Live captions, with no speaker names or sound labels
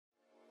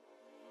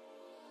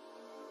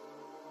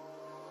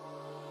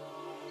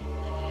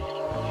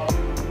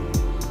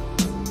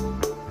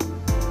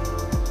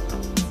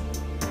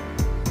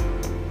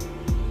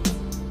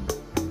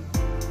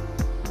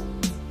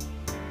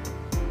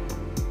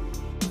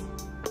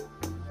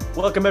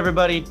Welcome,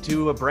 everybody,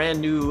 to a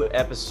brand new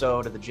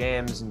episode of the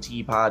Jams and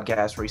Tea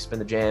podcast, where we spin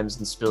the jams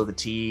and spill the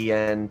tea.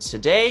 And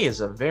today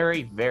is a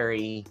very,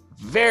 very,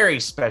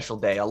 very special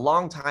day, a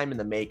long time in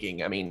the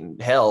making. I mean,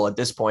 hell, at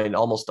this point,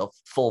 almost a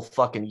full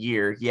fucking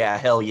year. Yeah,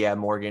 hell yeah,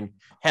 Morgan.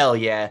 Hell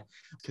yeah.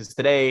 Because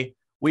today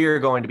we are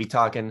going to be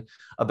talking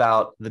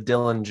about the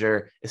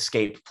Dillinger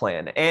Escape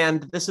Plan.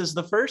 And this is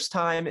the first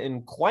time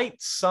in quite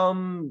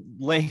some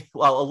a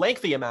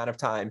lengthy amount of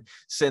time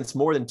since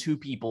more than two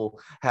people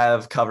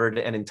have covered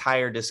an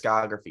entire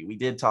discography. We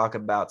did talk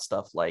about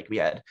stuff like we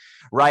had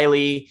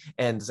Ryley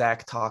and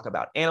Zach talk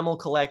about Animal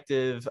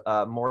Collective.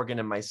 Morgan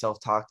and myself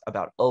talked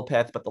about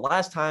Opeth. But the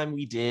last time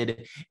we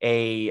did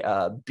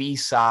a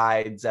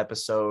B-sides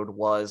episode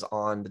was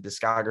on the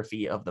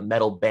discography of the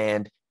metal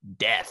band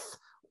Death,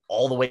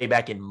 all the way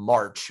back in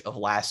March of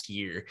last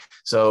year.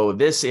 So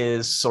this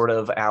is sort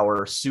of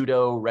our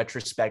pseudo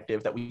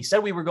retrospective that we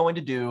said we were going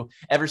to do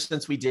ever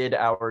since we did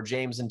our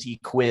James and T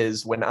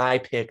quiz. When I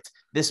picked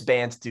this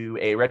band to do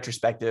a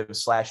retrospective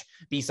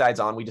 / B-sides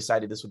on, we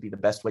decided this would be the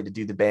best way to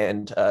do the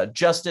band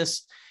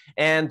justice.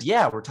 And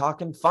yeah, we're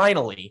talking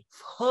finally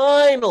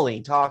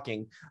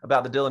talking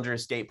about the Dillinger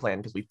Escape Plan,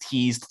 because we've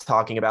teased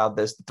talking about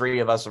this. The three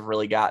of us have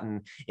really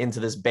gotten into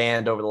this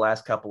band over the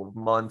last couple of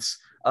months,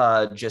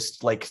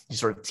 just like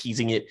sort of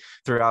teasing it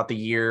throughout the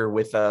year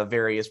with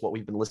various what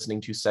we've been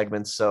listening to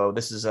segments. So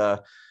this is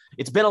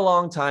it's been a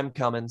long time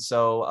coming.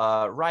 So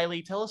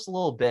Ryley, tell us a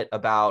little bit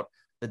about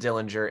the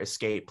Dillinger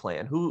Escape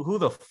Plan. Who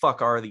the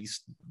fuck are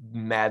these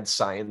mad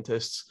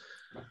scientists?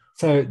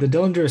 So the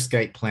Dillinger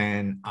Escape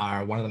Plan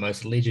are one of the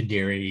most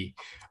legendary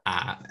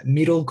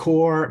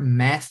metalcore,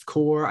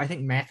 mathcore. I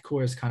think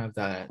mathcore is kind of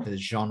the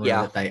genre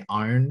that they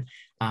own.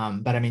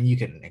 But I mean, you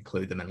can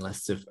include them in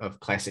lists of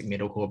classic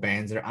metalcore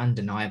bands that are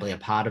undeniably a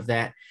part of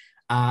that.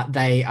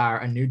 They are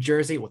a New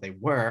Jersey, well, they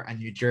were a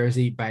New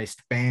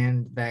Jersey-based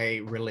band.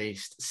 They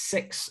released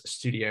 6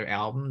 studio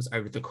albums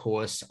over the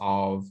course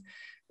of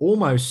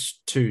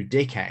almost 2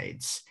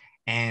 decades.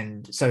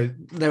 And so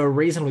they were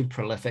reasonably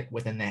prolific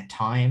within that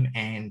time.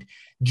 And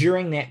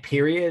during that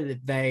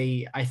period,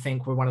 they, I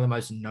think, were one of the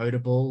most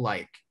notable,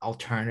 like,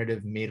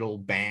 alternative metal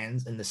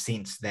bands, in the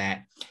sense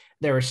that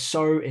they were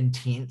so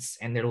intense,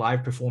 and their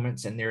live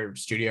performance and their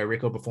studio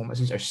record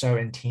performances are so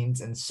intense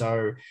and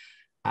so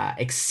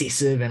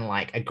excessive and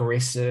like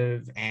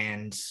aggressive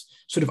and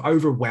sort of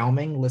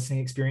overwhelming listening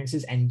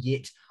experiences. And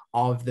yet,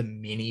 of the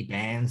many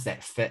bands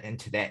that fit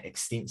into that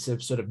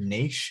extensive sort of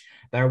niche,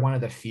 they're one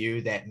of the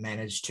few that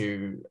managed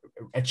to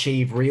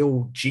achieve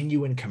real,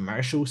 genuine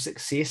commercial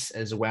success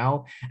as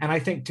well. And I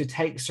think to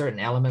take certain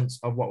elements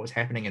of what was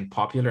happening in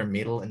popular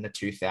metal in the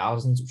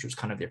 2000s, which was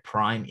kind of their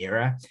prime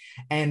era,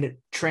 and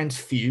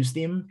transfuse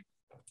them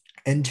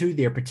into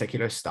their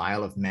particular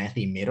style of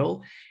mathy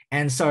metal.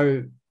 And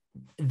so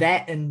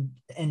that in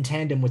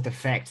tandem with the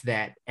fact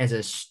that as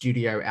a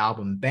studio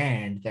album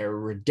band, they're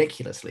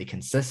ridiculously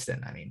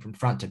consistent. I mean, from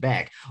front to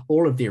back,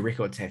 all of their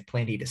records have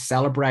plenty to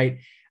celebrate.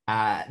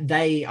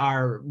 They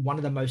are one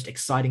of the most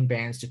exciting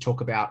bands to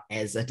talk about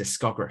as a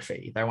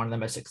discography. They're one of the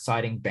most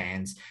exciting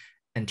bands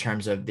in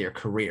terms of their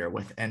career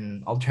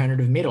within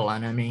alternative metal.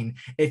 And I mean,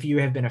 if you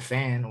have been a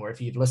fan, or if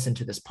you've listened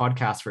to this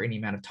podcast for any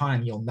amount of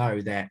time, you'll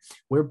know that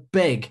we're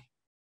big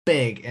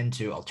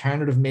into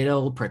alternative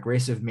metal,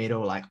 progressive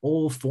metal, like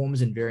all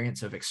forms and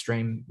variants of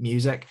extreme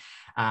music,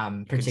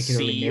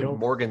 particularly metal.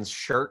 Morgan's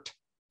shirt.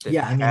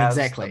 Yeah, I mean,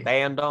 exactly. A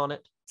band on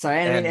it. So,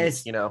 I mean,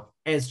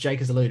 as Jake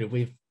has alluded,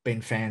 we've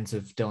been fans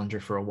of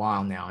Dillinger for a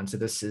while now, and so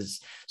this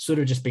is sort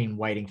of just been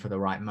waiting for the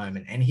right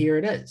moment, and here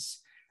it is.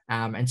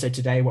 And so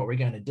today, what we're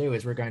going to do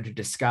is we're going to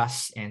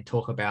discuss and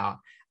talk about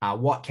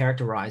what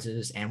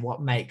characterizes and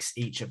what makes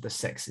each of the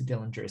 6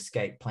 Dillinger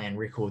Escape Plan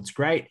records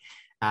great.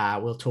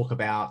 We'll talk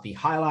about the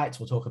highlights.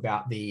 We'll talk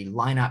about the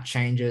lineup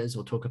changes.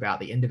 We'll talk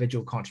about the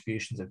individual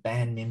contributions of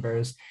band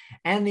members.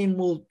 And then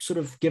we'll sort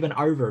of give an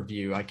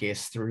overview, I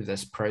guess, through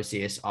this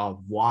process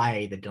of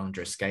why the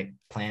Dillinger Escape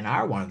Plan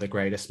are one of the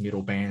greatest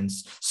metal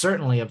bands,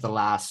 certainly of the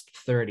last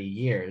 30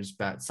 years,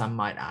 but some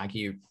might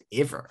argue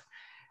ever.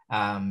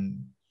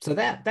 So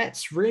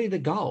that's really the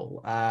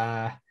goal.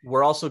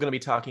 We're also going to be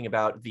talking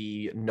about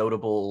the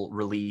notable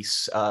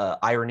release,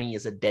 Irony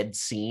is a Dead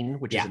Scene,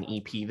 which is an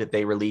EP that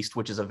they released,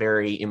 which is a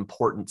very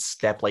important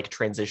step, like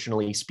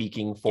transitionally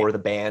speaking, for the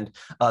band.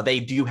 They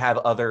do have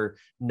other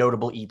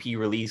notable EP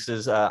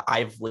releases.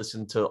 I've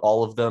listened to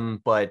all of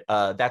them, but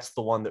that's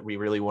the one that we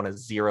really want to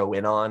zero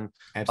in on.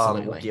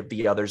 Absolutely. We'll give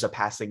the others a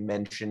passing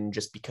mention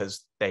just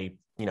because they,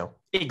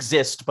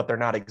 exist, but they're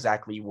not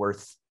exactly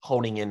worth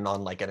honing in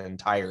on like an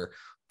entire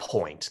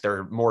point.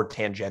 They're more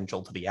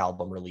tangential to the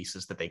album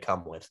releases that they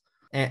come with.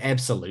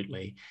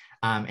 Absolutely.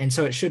 And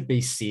so it should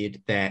be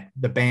said that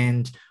the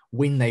band,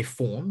 when they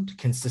formed,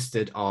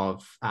 consisted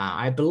of,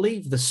 I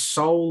believe, the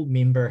sole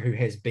member who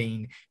has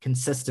been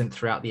consistent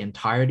throughout the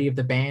entirety of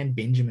the band,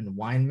 Benjamin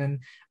Weinman,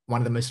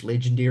 one of the most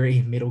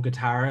legendary metal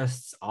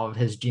guitarists of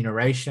his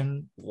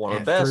generation, one of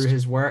the best. Through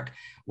his work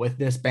with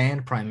this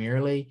band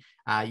primarily.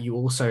 You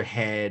also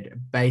had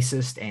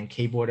bassist and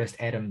keyboardist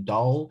Adam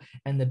Dole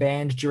in the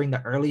band during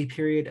the early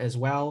period as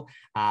well.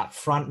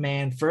 First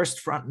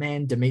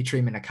frontman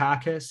Dimitri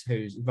Minakakis,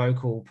 whose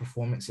vocal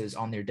performances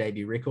on their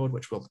debut record,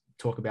 which we'll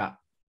talk about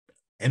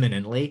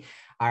imminently,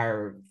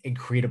 are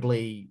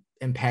incredibly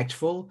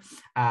impactful.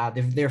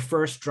 Their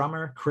first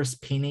drummer, Chris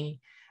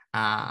Penny,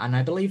 and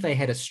I believe they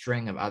had a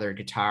string of other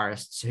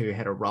guitarists who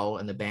had a role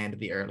in the band of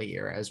the early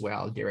era as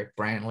well. Derek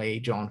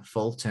Brantley, John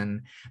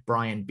Fulton,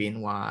 Brian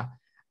Benoit.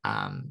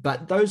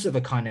 But those are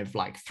the kind of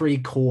like three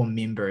core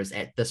members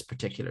at this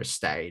particular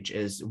stage,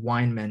 is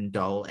Weinman,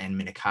 Dole, and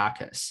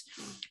Minakakis.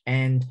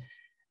 And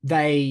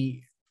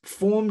they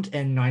formed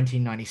in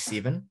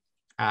 1997,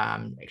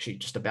 actually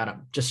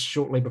just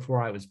shortly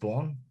before I was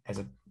born, as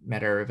a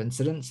matter of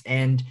incidence.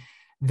 And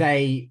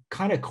they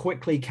kind of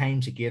quickly came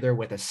together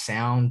with a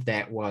sound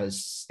that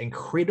was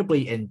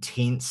incredibly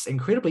intense,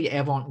 incredibly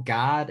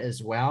avant-garde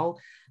as well.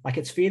 Like,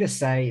 it's fair to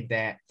say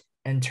that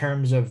in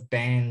terms of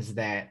bands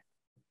that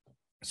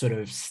sort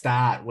of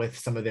start with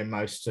some of their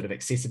most sort of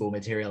accessible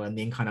material and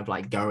then kind of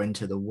like go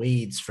into the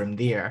weeds from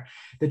there,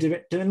 the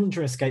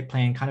Dillinger Escape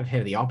Plan kind of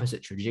have the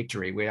opposite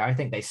trajectory, where I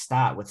think they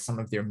start with some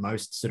of their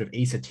most sort of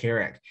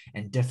esoteric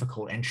and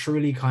difficult and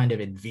truly kind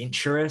of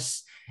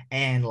adventurous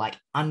and like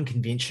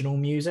unconventional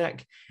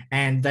music.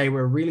 And they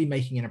were really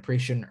making an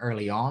impression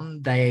early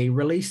on. They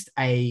released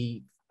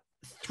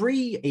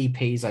three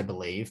EPs, I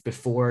believe,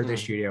 before their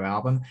studio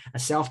album, a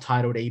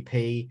self-titled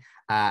EP,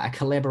 a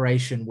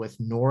collaboration with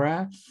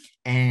Nora,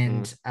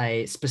 and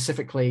a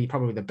specifically,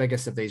 probably the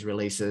biggest of these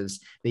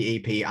releases, the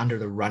EP Under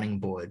the Running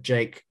Board.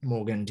 Jake,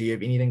 Morgan, do you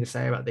have anything to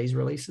say about these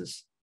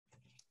releases?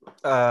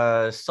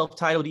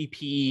 Self-titled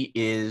EP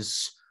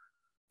is...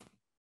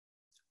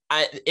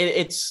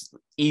 it's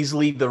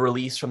easily the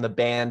release from the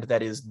band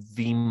that is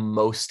the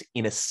most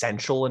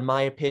inessential, in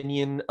my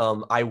opinion.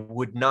 I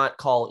would not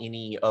call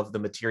any of the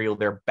material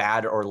there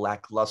bad or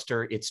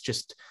lackluster. It's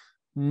just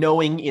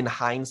knowing in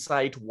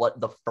hindsight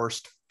what the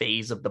first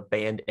phase of the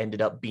band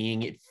ended up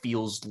being, it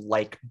feels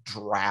like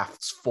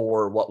drafts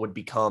for what would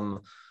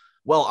become,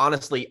 well,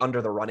 honestly,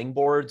 Under the Running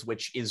Boards,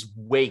 which is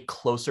way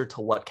closer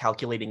to what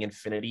Calculating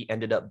Infinity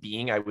ended up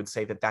being. I would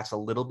say that that's a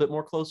little bit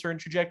more closer in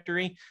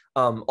trajectory.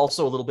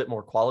 Also a little bit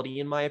more quality,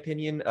 in my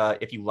opinion.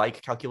 If you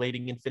like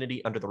Calculating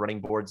Infinity, Under the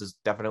Running Boards is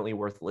definitely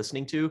worth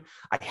listening to.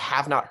 I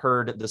have not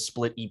heard the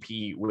split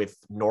EP with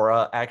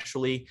Nora,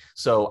 actually,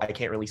 so I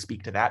can't really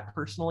speak to that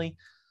personally.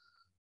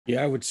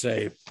 Yeah, I would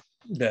say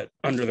that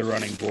Under the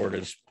Running Board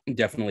is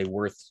definitely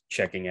worth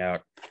checking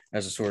out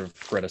as a sort of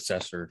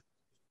predecessor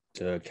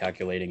to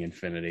Calculating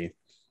Infinity,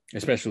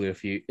 especially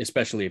if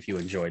you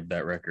enjoyed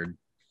that record.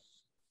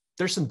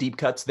 There's some deep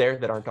cuts there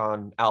that aren't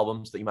on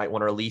albums that you might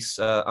want to release.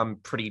 I'm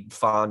pretty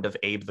fond of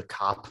Abe the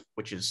Cop,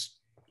 which is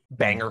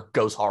banger,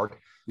 goes hard.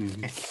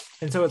 Mm-hmm.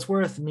 And so it's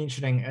worth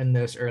mentioning in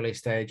this early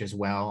stage as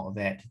well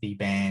that the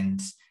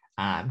band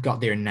got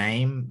their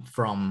name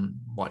from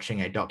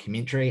watching a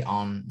documentary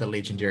on the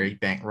legendary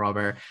bank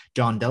robber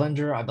John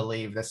Dillinger. I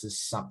believe this is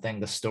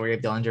something, the story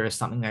of Dillinger is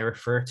something they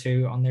refer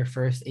to on their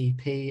first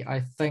EP,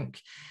 I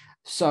think.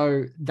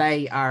 So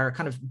they are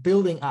kind of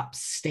building up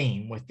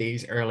steam with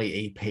these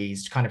early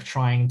EPs, kind of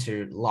trying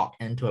to lock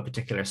into a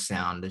particular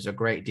sound. There's a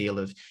great deal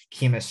of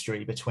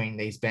chemistry between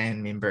these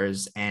band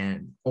members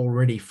and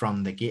already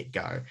from the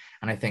get-go.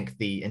 And I think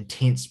the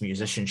intense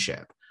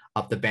musicianship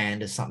of the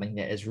band is something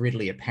that is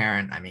readily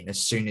apparent, I mean, as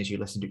soon as you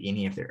listen to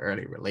any of their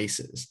early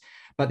releases.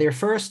 But their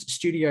first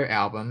studio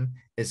album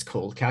is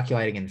called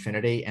Calculating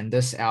Infinity, and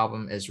this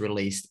album is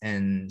released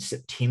in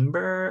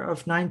September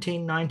of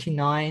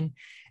 1999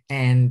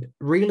 and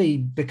really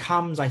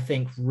becomes, I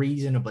think,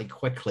 reasonably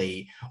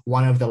quickly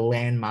one of the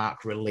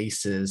landmark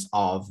releases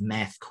of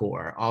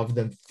Mathcore, of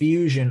the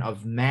fusion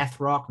of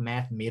math rock,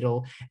 math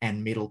metal,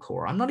 and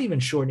metalcore. I'm not even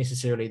sure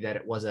necessarily that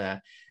it was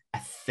a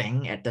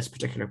thing at this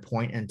particular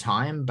point in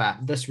time, but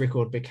this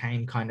record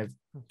became kind of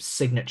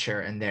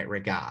signature in that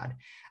regard.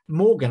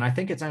 Morgan, I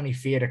think it's only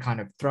fair to kind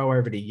of throw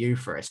over to you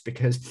first,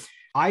 because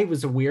I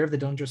was aware of the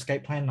Dillinger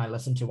Escape Plan and I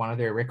listened to one of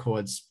their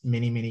records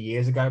many, many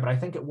years ago, but I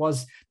think it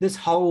was this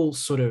whole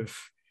sort of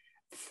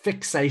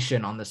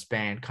fixation on this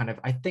band kind of,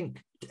 I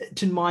think,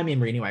 to my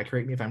memory anyway,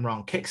 correct me if I'm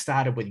wrong,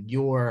 kickstarted with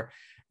your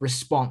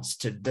response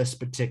to this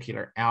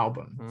particular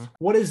album.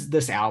 What is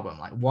this album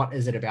like? What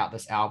is it about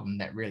this album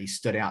that really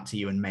stood out to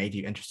you and made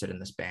you interested in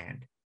this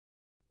band?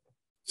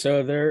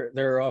 So there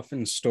are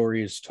often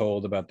stories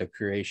told about the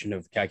creation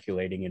of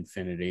Calculating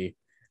Infinity.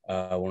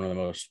 One of the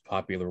most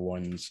popular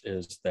ones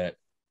is that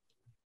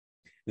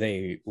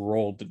they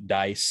rolled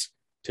dice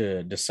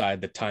to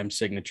decide the time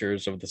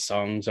signatures of the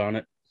songs on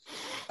it.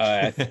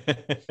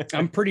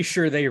 I'm pretty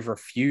sure they've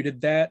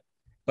refuted that,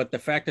 but the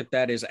fact that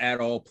that is at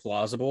all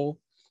plausible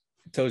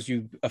tells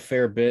you a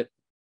fair bit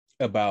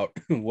about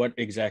what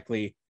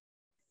exactly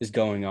is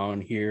going on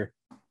here.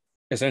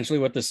 Essentially,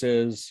 what this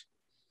is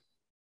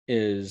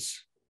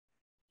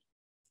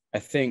I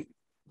think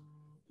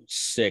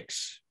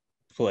 6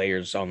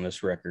 players on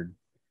this record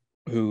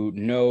who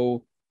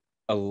know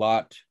a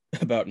lot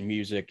about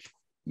music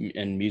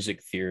and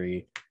music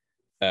theory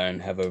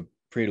and have a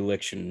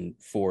predilection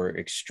for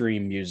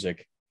extreme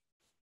music.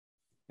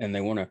 And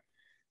they want to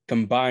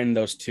combine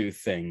those two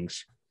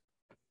things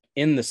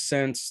in the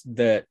sense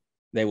that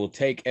they will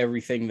take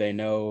everything they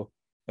know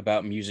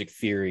about music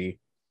theory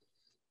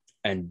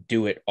and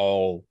do it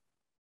all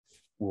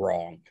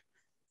wrong.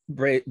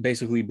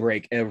 Basically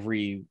break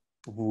every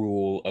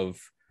rule of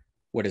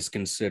what is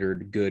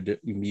considered good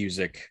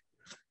music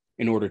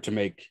in order to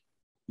make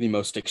the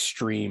most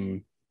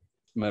extreme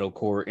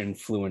metalcore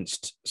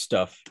influenced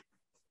stuff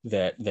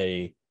that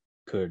they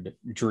could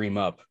dream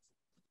up.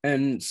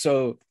 And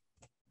so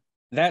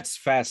that's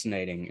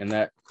fascinating, and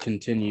that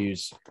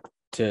continues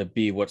to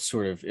be what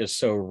sort of is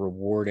so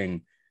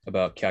rewarding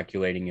about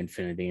Calculating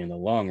Infinity in the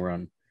long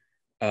run.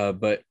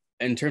 But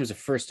in terms of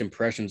first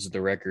impressions of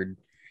the record,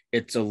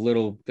 it's a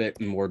little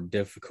bit more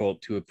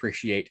difficult to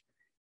appreciate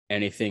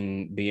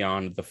anything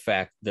beyond the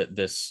fact that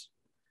this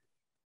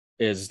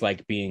is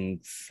like being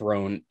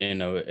thrown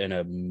in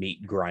a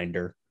meat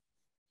grinder.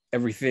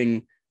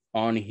 Everything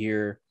on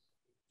here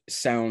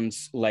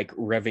sounds like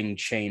revving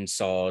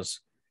chainsaws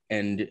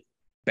and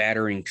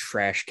battering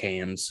trash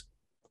cans.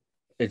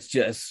 It's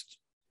just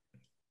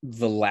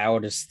the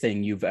loudest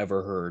thing you've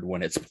ever heard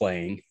when it's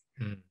playing.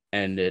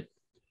 And it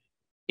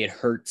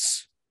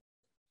hurts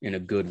in a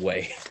good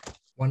way.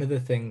 One of the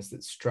things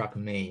that struck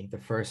me the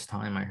first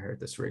time I heard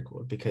this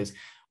record, because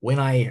when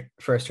I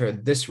first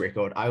heard this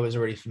record, I was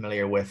already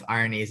familiar with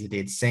Irony is a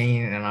Dead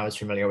Scene, and I was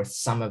familiar with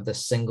some of the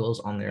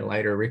singles on their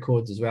later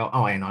records as well.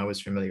 Oh, and I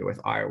was familiar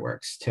with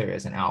Ironworks too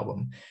as an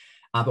album.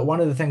 But one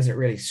of the things that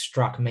really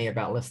struck me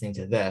about listening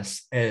to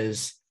this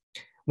is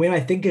when I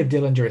think of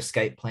Dillinger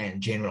Escape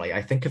Plan generally,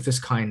 I think of this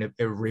kind of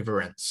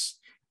irreverence,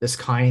 this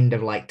kind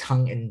of like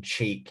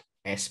tongue-in-cheek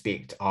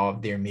aspect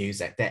of their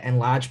music that in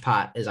large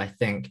part is, I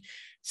think,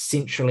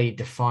 centrally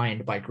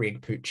defined by Greg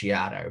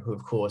Puciato, who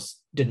of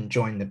course didn't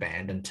join the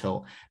band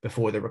until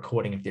before the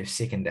recording of their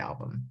second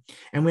album.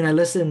 And when I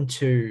listen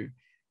to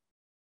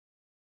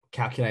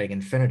Calculating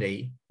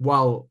Infinity,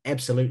 while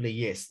absolutely,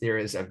 yes, there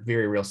is a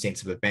very real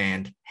sense of a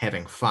band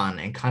having fun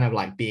and kind of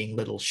like being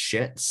little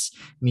shits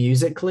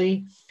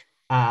musically,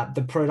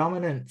 the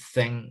predominant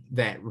thing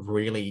that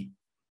really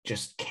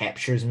just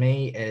captures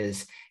me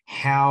is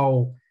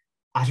how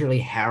utterly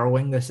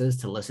harrowing this is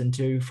to listen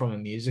to from a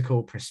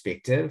musical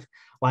perspective.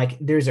 Like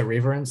there's a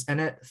reverence in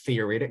it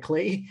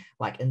theoretically,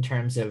 like in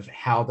terms of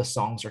how the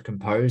songs are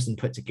composed and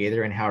put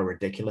together and how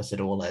ridiculous it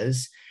all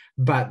is.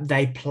 But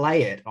they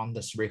play it on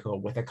this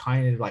record with a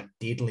kind of like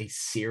deadly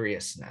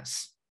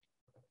seriousness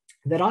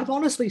that I've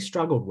honestly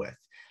struggled with,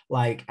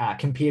 like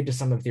compared to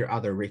some of their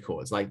other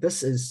records. Like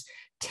this is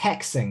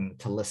taxing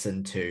to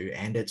listen to,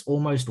 and it's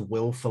almost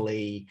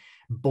willfully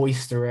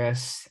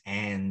boisterous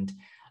and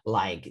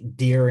like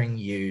daring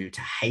you to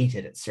hate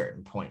it at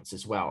certain points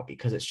as well,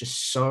 because it's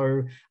just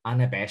so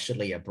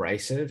unabashedly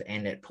abrasive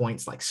and at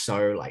points like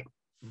so like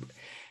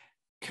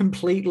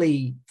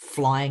completely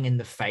flying in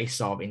the face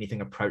of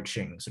anything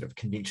approaching sort of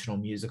conventional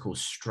musical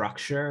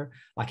structure.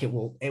 Like it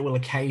will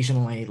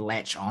occasionally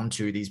latch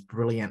onto these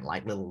brilliant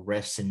like little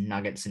riffs and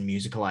nuggets and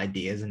musical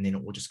ideas, and then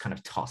it will just kind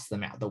of toss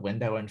them out the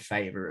window in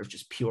favor of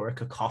just pure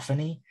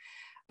cacophony.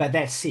 But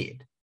that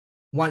said,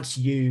 once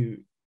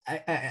you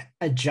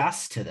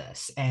adjust to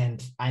this,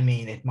 and I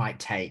mean, it might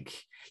take,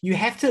 you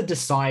have to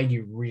decide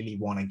you really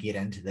want to get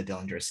into the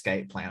Dillinger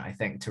Escape Plan, I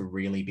think, to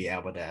really be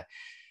able to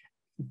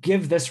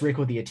give this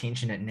record the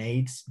attention it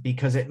needs,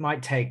 because it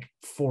might take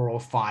 4 or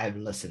 5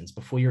 listens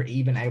before you're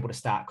even able to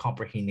start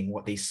comprehending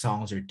what these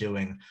songs are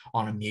doing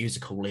on a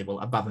musical level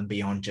above and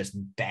beyond just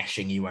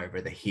bashing you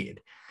over the head.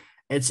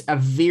 It's a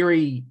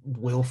very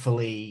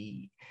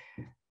willfully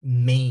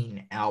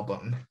mean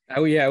album.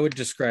 Oh yeah, I would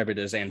describe it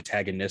as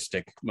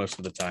antagonistic most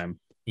of the time.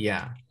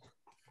 Yeah.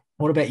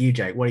 What about you,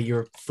 Jake? What are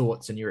your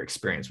thoughts and your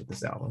experience with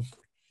this album?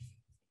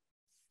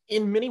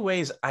 In many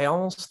ways, I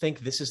almost think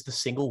this is the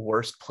single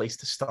worst place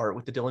to start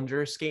with the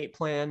Dillinger Escape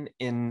Plan,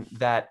 in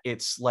that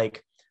it's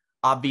like,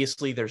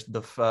 obviously there's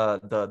the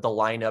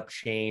lineup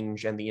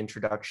change and the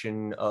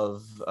introduction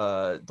of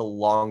the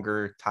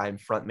longer time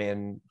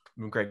frontman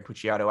Greg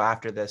Puciato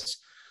after this,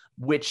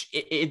 which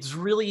it's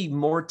really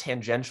more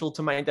tangential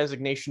to my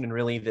designation, and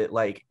really that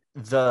like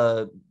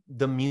the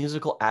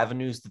musical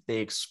avenues that they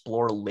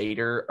explore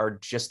later are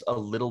just a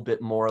little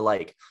bit more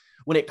like,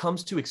 when it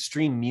comes to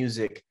extreme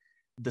music,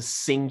 the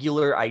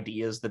singular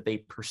ideas that they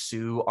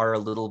pursue are a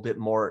little bit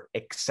more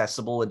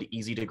accessible and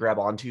easy to grab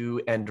onto.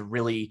 And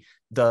really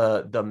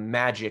the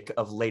magic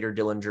of later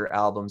Dillinger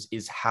albums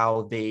is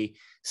how they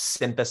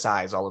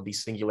synthesize all of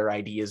these singular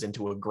ideas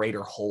into a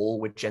greater whole,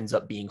 which ends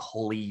up being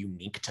wholly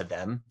unique to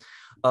them.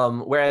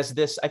 Whereas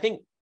this, I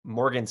think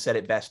Morgan said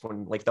it best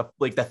when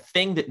the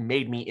thing that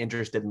made me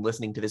interested in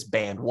listening to this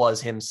band was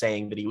him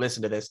saying that he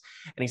listened to this,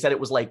 and he said it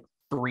was like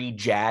free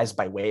jazz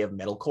by way of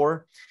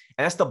metalcore.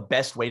 And that's the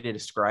best way to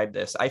describe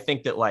this. I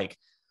think that like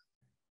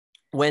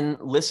when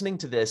listening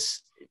to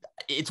this,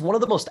 it's one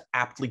of the most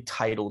aptly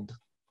titled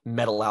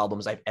metal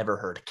albums I've ever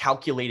heard.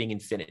 Calculating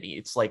Infinity.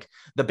 It's like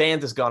the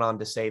band has gone on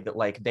to say that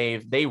like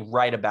they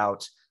write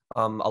about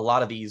a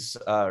lot of these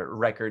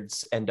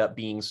records end up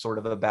being sort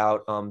of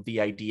about the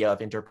idea of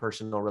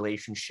interpersonal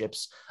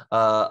relationships,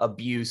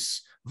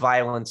 abuse,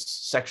 violence,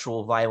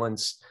 sexual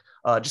violence,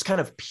 just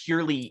kind of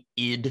purely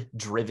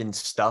id-driven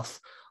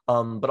stuff.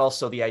 But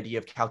also the idea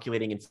of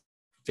calculating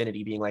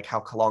infinity being like,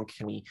 how long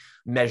can we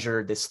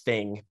measure this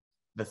thing,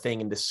 the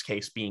thing in this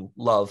case being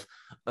love,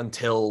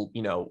 until,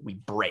 you know, we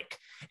break.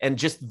 And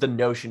just the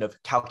notion of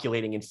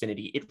calculating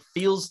infinity, it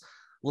feels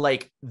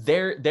like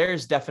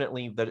there's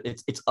definitely that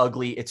it's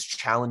ugly, it's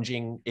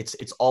challenging, it's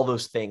all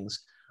those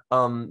things.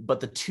 But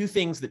the two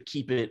things that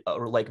keep it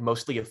like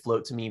mostly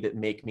afloat to me, that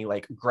make me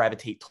like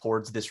gravitate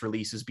towards this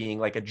release as being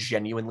like a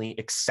genuinely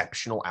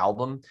exceptional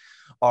album,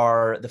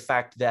 are the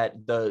fact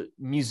that the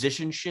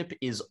musicianship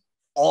is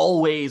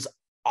always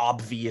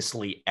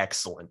obviously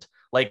excellent.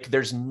 Like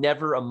there's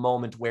never a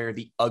moment where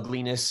the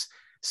ugliness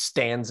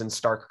stands in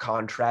stark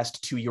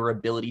contrast to your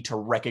ability to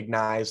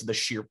recognize the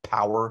sheer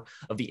power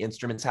of the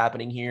instruments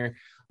happening here.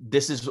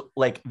 This is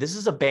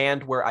a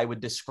band where I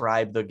would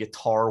describe the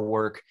guitar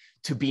work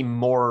to be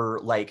more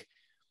like,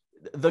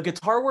 the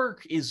guitar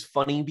work is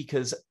funny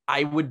because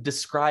I would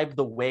describe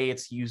the way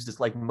it's used as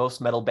like most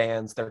metal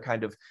bands, they're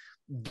kind of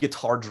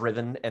guitar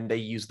driven and they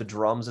use the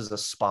drums as a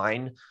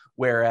spine,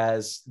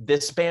 whereas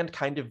this band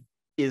kind of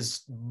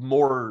is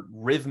more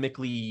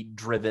rhythmically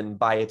driven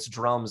by its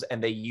drums,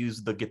 and they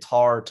use the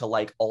guitar to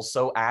like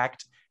also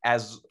act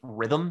as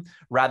rhythm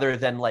rather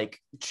than like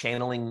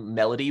channeling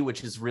melody,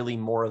 which is really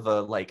more of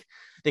a like,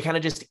 they kind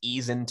of just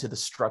ease into the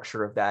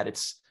structure of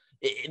that.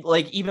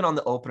 Like even on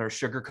the opener,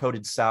 Sugar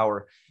Coated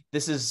Sour,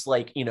 this is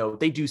like, you know,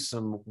 they do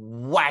some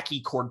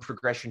wacky chord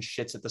progression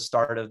shits at the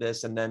start of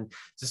this, and then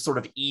just sort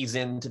of ease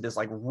into this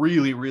like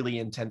really, really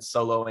intense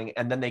soloing.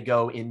 And then they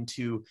go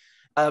into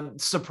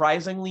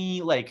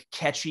surprisingly like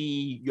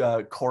catchy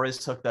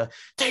chorus hook, the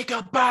 "take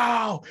a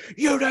bow,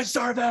 you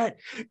deserve it,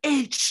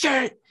 eat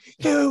shit,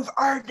 you've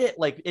earned it."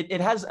 Like it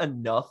has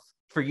enough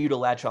for you to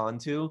latch on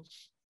to,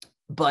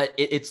 but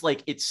it's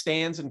like it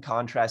stands in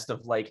contrast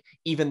of like,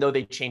 even though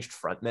they changed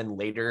frontmen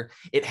later,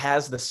 it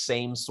has the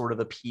same sort of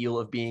appeal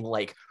of being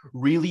like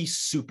really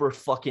super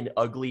fucking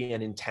ugly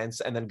and intense,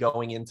 and then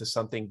going into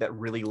something that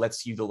really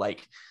lets you to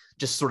like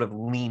just sort of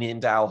lean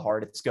into how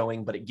hard it's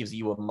going, but it gives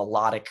you a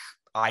melodic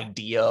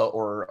idea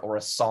or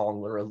a song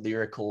or a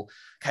lyrical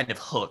kind of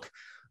hook.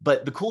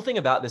 But the cool thing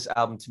about this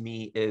album to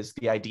me is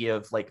the idea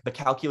of like the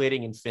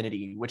calculating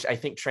infinity, which I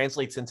think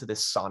translates into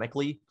this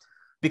sonically,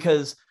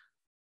 because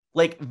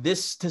like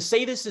this, to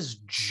say this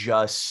is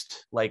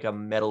just like a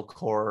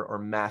metalcore or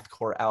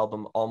mathcore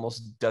album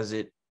almost does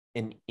it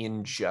an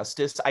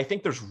injustice. I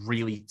think there's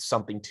really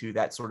something to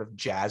that sort of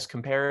jazz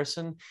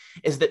comparison,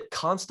 is that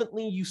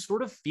constantly you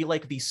sort of feel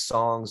like these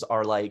songs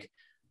are like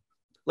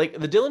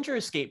the Dillinger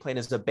Escape Plan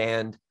is a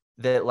band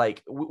that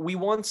like we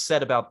once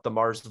said about the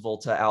Mars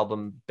Volta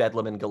album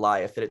Bedlam and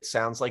Goliath, that it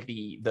sounds like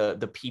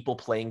the people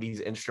playing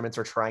these instruments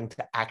are trying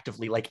to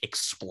actively like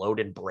explode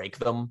and break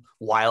them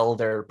while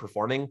they're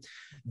performing.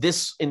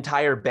 This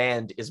entire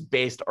band is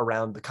based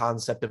around the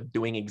concept of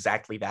doing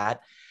exactly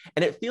that.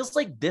 And it feels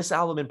like this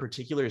album in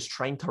particular is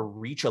trying to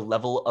reach a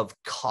level of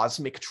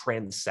cosmic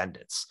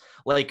transcendence.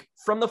 Like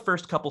from the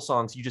first couple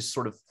songs, you just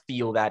sort of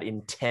feel that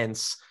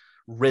intense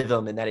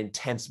rhythm and that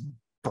intense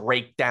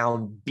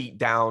breakdown, beat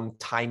down,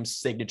 time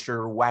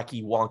signature,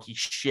 wacky wonky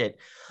shit.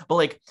 But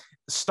like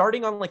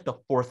starting on like the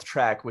fourth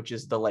track, which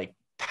is the like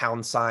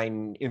pound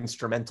sign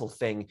instrumental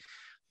thing,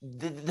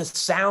 the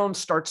sound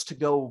starts to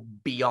go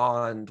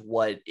beyond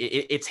what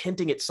it's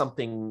hinting at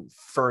something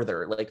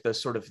further. Like the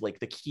sort of like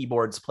the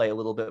keyboards play a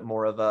little bit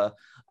more of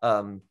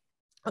a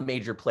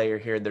major player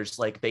here. There's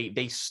like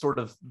they sort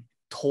of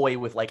toy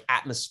with like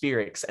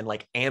atmospherics and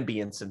like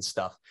ambience and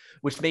stuff,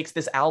 which makes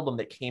this album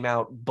that came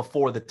out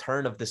before the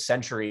turn of the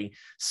century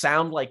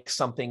sound like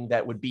something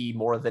that would be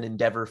more of an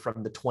endeavor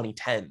from the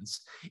 2010s.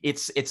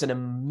 It's an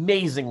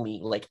amazingly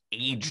like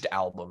aged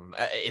album.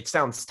 It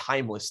sounds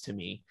timeless to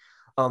me.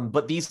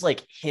 But these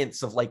like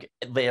hints of like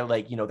they're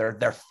like, you know,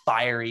 they're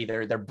fiery,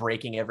 they're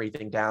breaking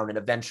everything down, and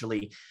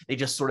eventually they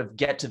just sort of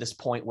get to this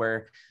point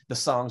where the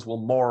songs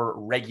will more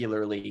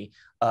regularly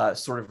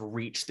sort of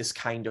reach this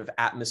kind of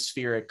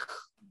atmospheric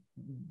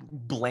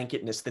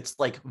blanketness that's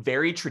like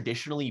very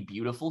traditionally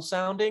beautiful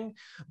sounding,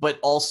 but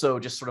also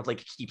just sort of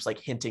like keeps like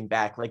hinting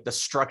back. Like the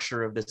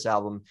structure of this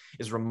album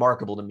is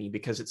remarkable to me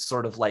because it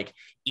sort of like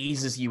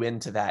eases you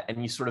into that,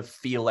 and you sort of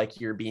feel like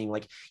you're being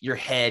like, your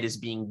head is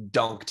being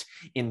dunked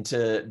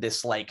into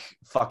this like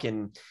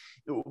fucking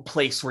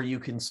place where you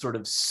can sort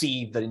of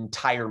see the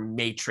entire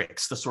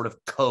matrix, the sort of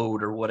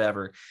code or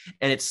whatever,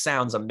 and it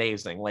sounds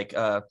amazing. Like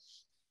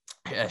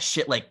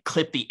shit like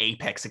Clip the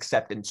Apex,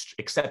 Accept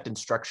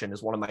Instruction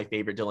is one of my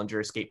favorite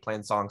Dillinger Escape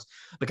Plan songs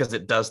because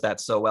it does that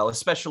so well,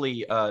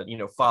 especially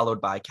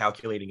followed by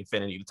Calculating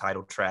Infinity, the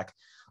title track.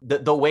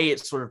 The way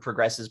it sort of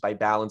progresses by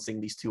balancing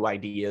these two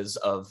ideas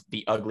of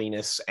the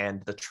ugliness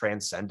and the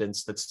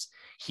transcendence that's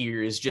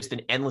here is just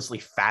an endlessly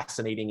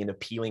fascinating and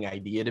appealing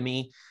idea to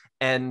me.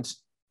 And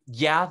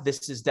yeah,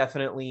 this is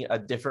definitely a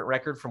different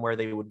record from where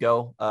they would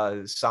go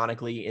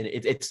sonically, and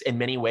it's in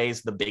many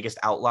ways the biggest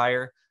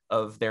outlier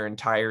of their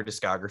entire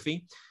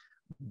discography,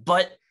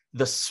 but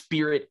the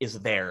spirit is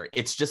there.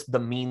 It's just the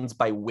means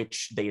by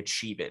which they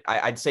achieve it.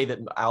 I'd say that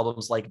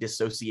albums like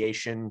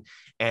Dissociation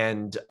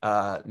and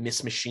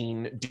Miss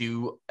Machine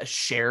do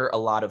share a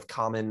lot of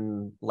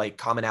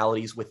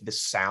commonalities with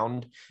this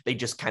sound. They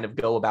just kind of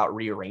go about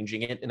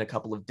rearranging it in a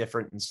couple of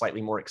different and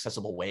slightly more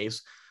accessible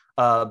ways.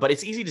 But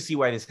it's easy to see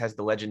why this has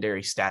the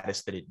legendary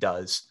status that it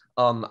does.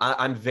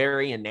 I'm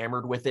very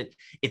enamored with it.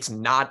 It's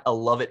not a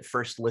love at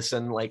first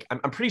listen. Like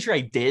I'm pretty sure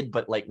I did,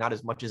 but like not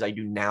as much as I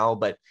do now.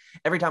 But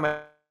every time I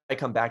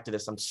come back to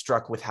this, I'm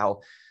struck with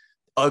how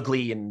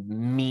ugly and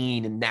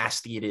mean and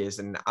nasty it is.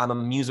 And I'm a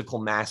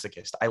musical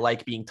masochist. I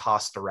like being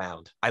tossed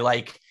around.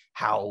 I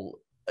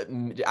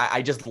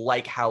just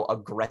like how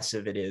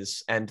aggressive it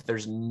is. And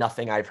there's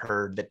nothing I've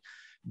heard that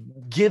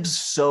gives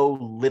so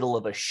little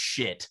of a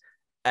shit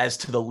as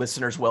to the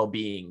listener's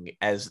well-being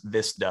as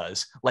this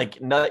does.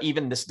 Like, not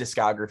even this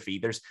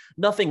discography, there's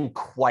nothing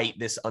quite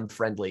this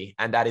unfriendly,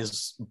 and that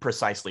is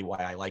precisely why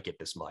I like it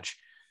this much.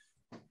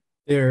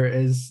 There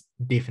is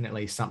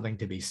definitely something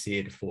to be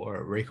said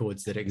for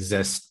records that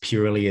exist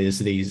purely as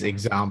these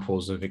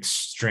examples of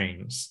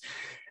extremes.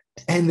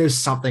 And there's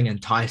something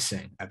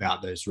enticing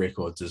about those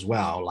records as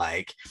well.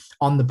 Like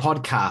on the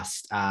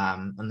podcast,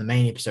 on the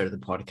main episode of the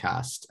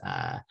podcast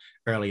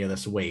earlier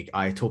this week,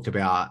 I talked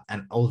about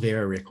an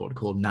Olvera record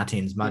called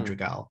Natin's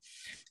Madrigal.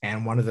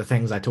 And one of the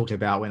things I talked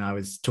about when I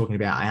was talking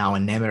about how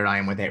enamored I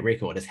am with that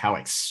record is how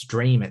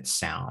extreme it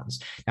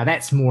sounds. Now,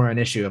 that's more an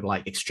issue of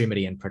like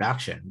extremity in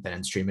production than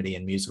extremity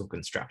in musical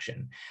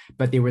construction.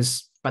 But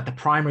the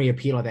primary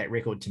appeal of that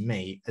record to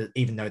me,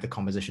 even though the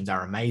compositions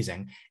are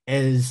amazing,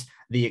 is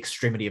the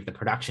extremity of the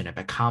production. It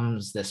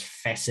becomes this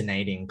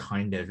fascinating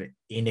kind of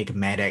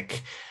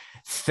enigmatic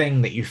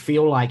thing that you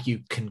feel like you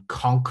can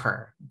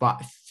conquer,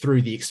 but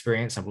through the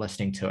experience of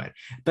listening to it.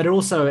 But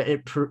also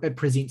it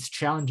presents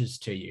challenges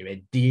to you.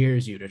 It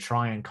dares you to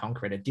try and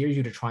conquer it. It dares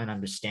you to try and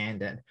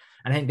understand it.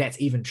 And I think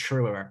that's even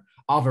truer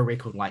of a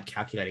record like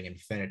Calculating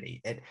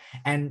Infinity.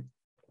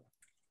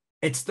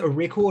 It's the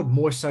record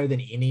more so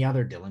than any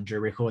other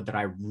Dillinger record that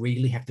I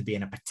really have to be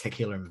in a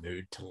particular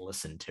mood to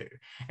listen to.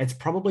 It's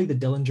probably the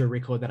Dillinger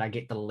record that I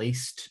get the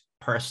least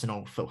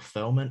personal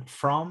fulfillment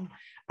from.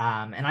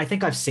 And I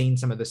think I've seen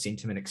some of the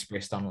sentiment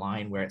expressed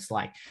online where it's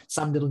like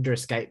some Dillinger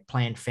Escape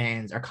Plan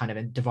fans are kind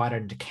of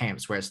divided into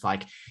camps where it's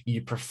like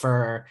you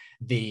prefer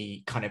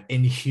the kind of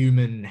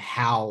inhuman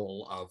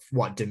howl of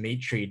what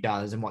Dimitri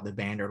does and what the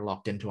band are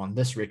locked into on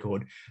this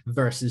record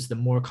versus the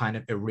more kind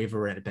of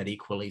irreverent but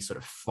equally sort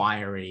of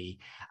fiery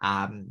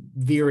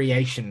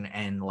variation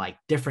and like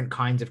different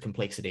kinds of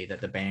complexity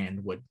that the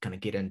band would kind of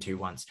get into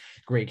once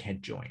Greg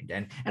had joined.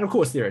 And of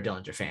course there are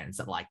Dillinger fans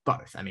that like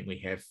both. I mean, we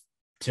have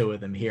two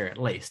of them here at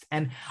least.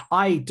 And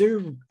I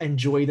do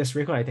enjoy this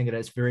record. I think it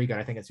is very good.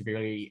 I think it's a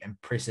very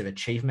impressive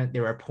achievement.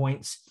 There are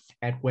points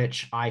at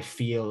which I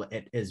feel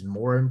it is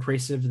more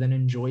impressive than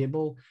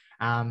enjoyable.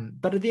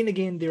 But then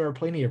again, there are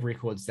plenty of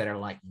records that are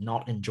like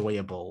not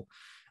enjoyable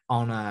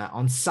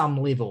on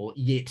some level,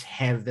 yet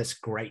have this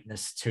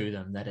greatness to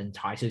them that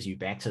entices you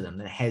back to them,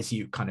 that has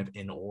you kind of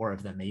in awe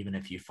of them, even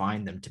if you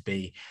find them to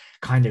be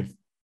kind of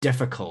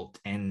difficult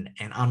and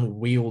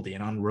unwieldy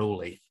and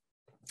unruly.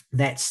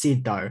 That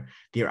said, though,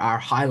 there are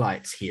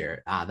highlights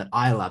here that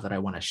I love that I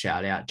want to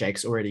shout out.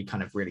 Jake's already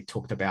kind of really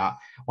talked about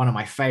one of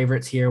my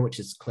favorites here, which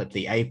is Clip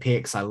the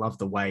Apex. I love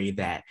the way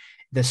that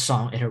this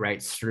song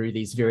iterates through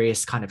these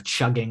various kind of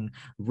chugging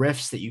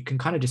riffs that you can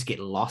kind of just get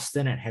lost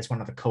in. It has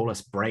one of the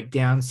coolest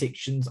breakdown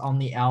sections on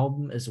the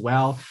album as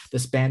well.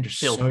 This band is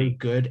so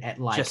good at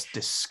like... Just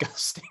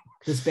disgusting.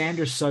 This band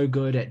are so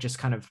good at just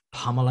kind of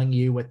pummeling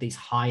you with these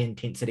high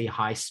intensity,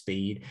 high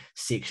speed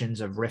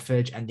sections of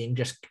riffage and then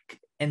just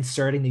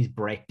inserting these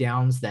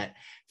breakdowns that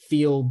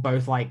feel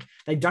both like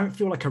they don't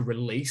feel like a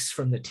release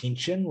from the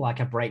tension like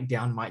a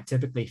breakdown might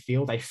typically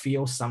feel. They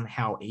feel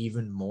somehow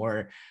even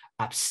more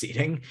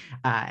upsetting,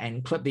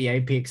 and Clip the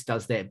Apex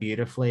does that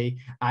beautifully.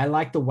 I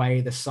like the way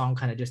the song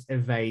kind of just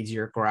evades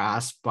your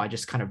grasp by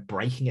just kind of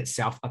breaking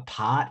itself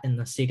apart in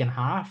the second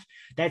half.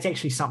 That's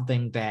actually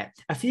something that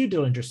a few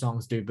Dillinger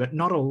songs do, but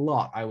not a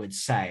lot, I would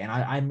say.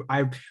 And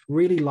I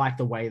really like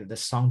the way that the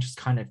song just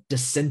kind of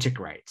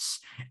disintegrates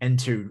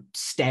into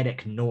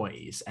static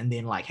noise and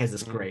then like has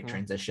this great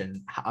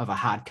transition of a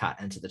hard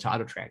cut into the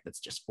title track that's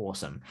just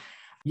awesome.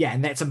 Yeah,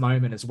 and that's a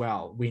moment as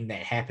well when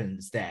that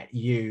happens that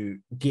you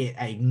get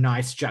a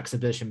nice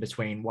juxtaposition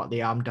between what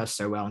the album does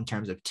so well in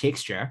terms of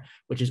texture,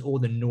 which is all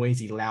the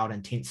noisy, loud,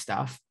 intense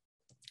stuff,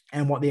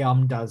 and what the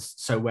album does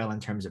so well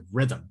in terms of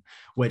rhythm,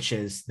 which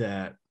is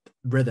the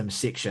rhythm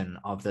section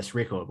of this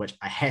record, which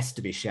has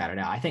to be shouted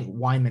out. I think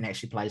Wyman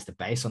actually plays the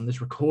bass on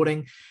this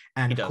recording,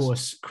 and of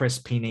course Chris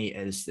Penny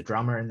is the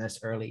drummer in this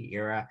early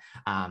era.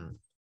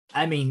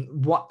 I mean,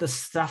 what the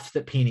stuff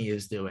that Penny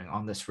is doing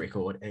on this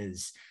record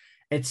is,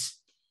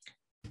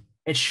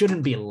 it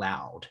shouldn't be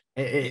loud.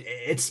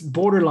 It's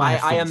borderline.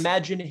 I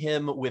imagine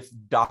him with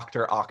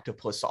Dr.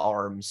 Octopus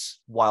arms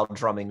while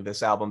drumming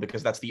this album,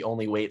 because that's the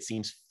only way it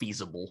seems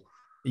feasible.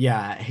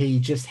 Yeah, he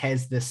just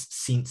has this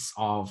sense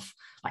of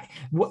like,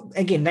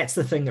 again, that's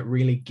the thing that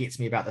really gets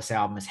me about this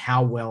album, is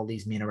how well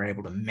these men are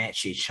able to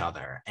match each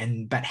other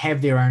but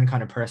have their own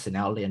kind of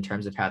personality in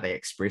terms of how they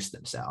express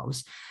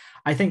themselves.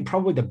 I think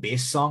probably the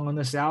best song on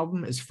this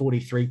album is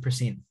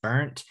 43%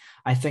 Burnt.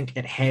 I think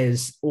it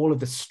has all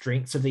of the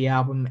strengths of the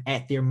album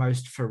at their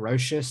most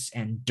ferocious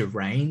and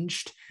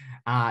deranged.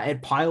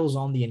 It piles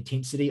on the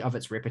intensity of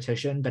its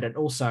repetition, but it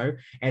also,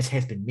 as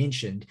has been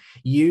mentioned,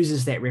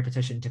 uses that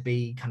repetition to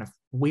be kind of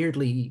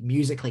weirdly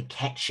musically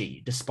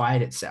catchy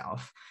despite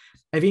itself.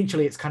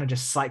 Eventually, it's kind of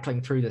just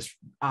cycling through this.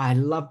 I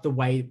love the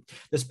way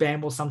this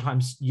band will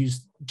sometimes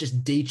just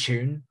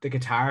detune the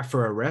guitar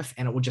for a riff,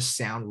 and it will just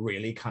sound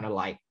really kind of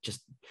like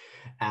just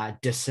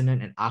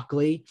dissonant and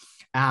ugly.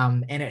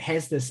 And it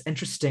has this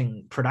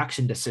interesting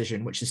production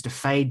decision, which is to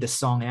fade the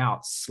song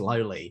out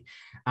slowly,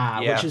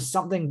 which is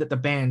something that the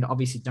band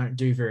obviously don't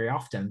do very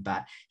often,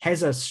 but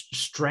has a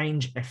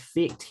strange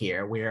effect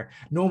here, where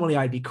normally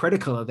I'd be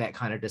critical of that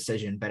kind of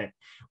decision, but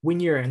when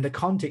you're in the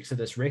context of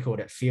this record,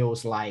 it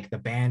feels like the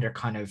band are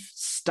kind of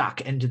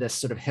stuck into this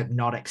sort of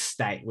hypnotic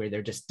state where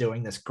they're just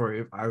doing this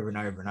groove over and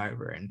over and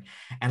over,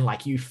 and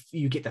like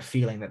you get the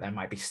feeling that they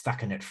might be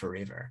stuck in it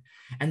forever.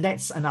 And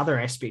that's another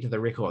aspect of the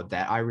record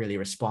that I really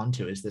respond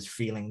to, is this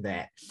feeling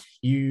that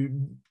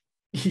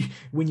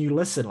when you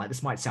listen, like,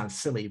 this might sound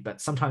silly, but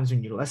sometimes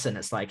when you listen,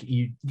 it's like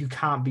you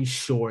can't be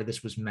sure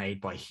this was made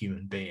by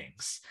human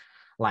beings.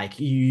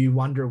 Like, you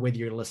wonder whether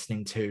you're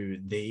listening to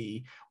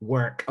the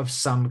work of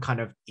some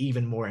kind of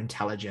even more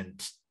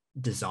intelligent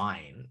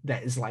design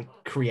that is like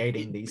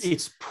creating these.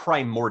 It's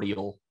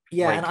primordial.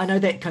 Yeah, like, and I know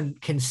that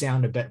can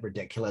sound a bit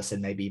ridiculous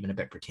and maybe even a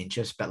bit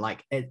pretentious, but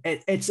like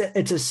it's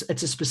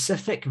a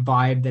specific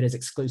vibe that is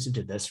exclusive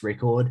to this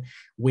record,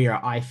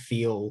 where I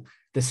feel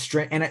the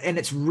strength, and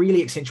it's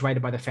really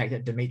accentuated by the fact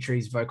that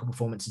Dimitri's vocal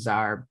performances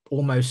are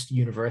almost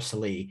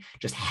universally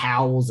just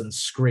howls and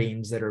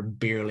screams that are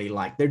barely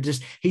like,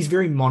 he's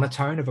very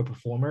monotone of a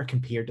performer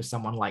compared to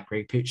someone like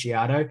Greg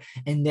Puciato,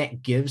 and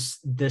that gives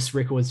this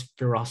record's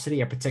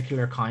ferocity a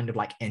particular kind of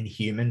like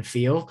inhuman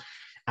feel.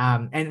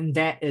 And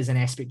that is an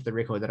aspect of the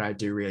record that I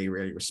do really,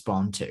 really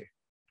respond to.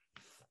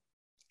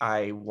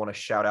 I want to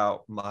shout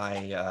out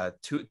my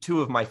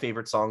two of my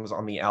favorite songs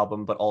on the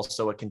album, but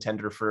also a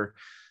contender for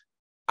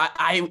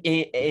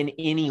in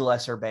any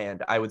lesser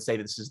band, I would say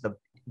this is the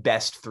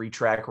best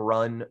 3-track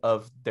run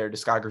of their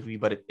discography,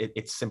 but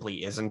it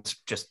simply isn't,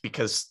 just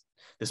because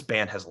this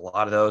band has a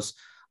lot of those.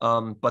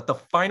 But the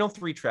final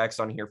 3 tracks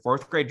on here,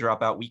 Fourth Grade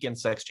Dropout, Weekend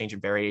Sex Change,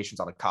 and Variations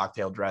on a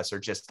Cocktail Dress, are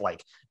just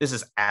like, this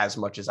is as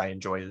much as I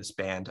enjoy this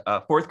band.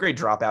 Fourth Grade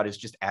Dropout is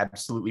just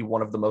absolutely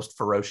one of the most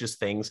ferocious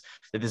things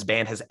that this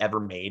band has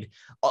ever made.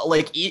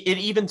 Like, it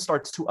even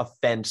starts to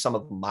offend some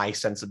of my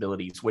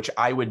sensibilities, which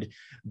I would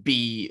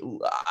be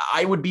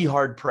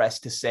hard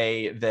pressed to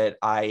say that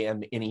I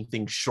am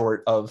anything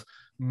short of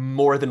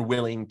more than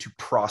willing to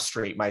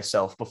prostrate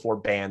myself before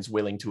bands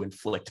willing to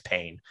inflict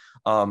pain,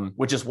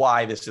 which is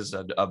why this is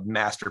a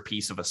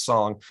masterpiece of a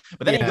song.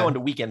 But then you go into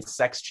Weekend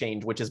Sex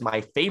Change, which is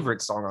my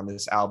favorite song on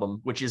this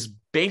album, which is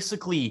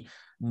basically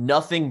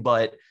nothing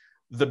but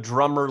the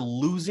drummer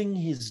losing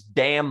his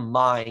damn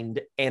mind,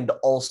 and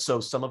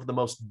also some of the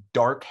most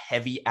dark,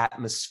 heavy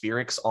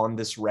atmospherics on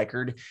this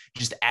record.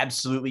 Just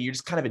absolutely, you're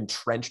just kind of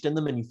entrenched in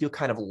them, and you feel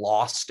kind of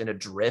lost and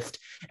adrift.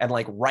 And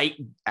like right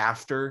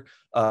after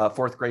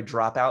Fourth Grade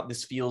Dropout,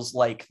 this feels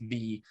like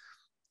the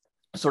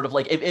sort of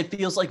like, it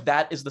feels like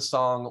that is the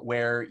song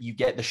where you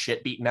get the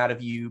shit beaten out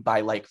of you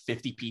by like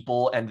 50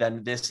 people, and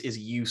then this is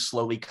you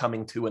slowly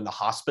coming to in the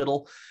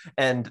hospital.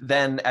 And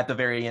then at the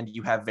very end,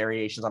 you have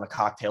Variations on a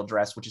Cocktail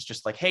Dress, which is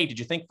just like, hey, did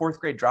you think Fourth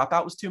Grade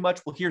Dropout was too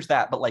much? Well, here's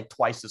that, but like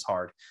twice as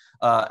hard.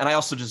 And I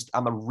also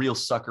I'm a real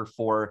sucker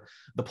for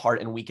the part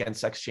in Weekend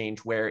Sex Change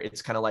where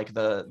it's kind of like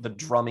the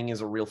drumming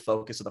is a real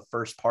focus of the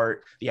first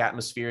part, the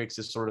atmospherics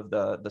is sort of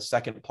the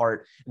second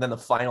part, and then the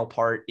final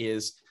part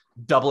is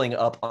doubling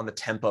up on the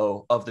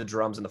tempo of the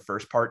drums in the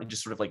first part, and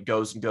just sort of like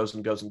goes and goes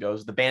and goes and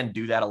goes. The band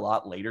do that a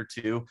lot later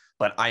too,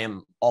 but I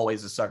am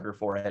always a sucker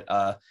for it.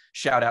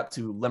 Shout out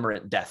to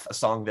Limerent Death, a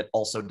song that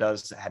also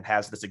does and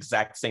has this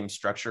exact same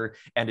structure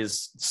and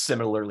is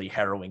similarly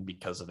harrowing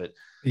because of it.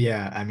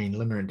 Yeah, I mean,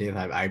 Limerent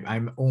Death,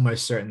 I'm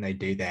almost certain they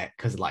do that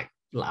because like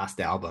last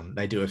album,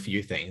 they do a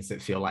few things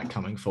that feel like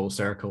coming full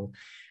circle.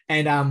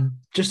 And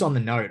just on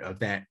the note of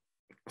that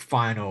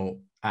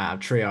final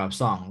trio of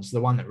songs, the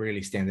one that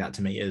really stands out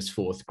to me is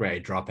Fourth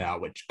Grade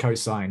Dropout, which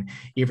co-sign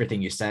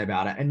everything you say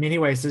about it. In many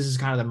ways, this is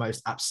kind of the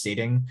most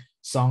upsetting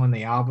song on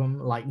the album,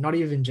 like not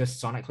even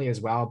just sonically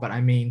as well, but I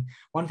mean,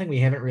 one thing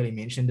we haven't really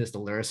mentioned is the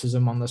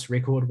lyricism on this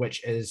record,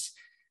 which is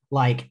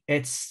Like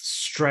it's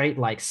straight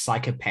like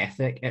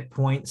psychopathic at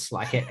points.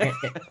 Like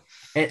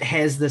it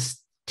has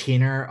this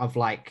tenor of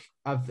like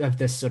of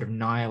this sort of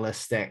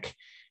nihilistic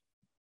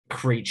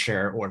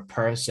creature or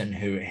person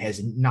who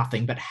has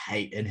nothing but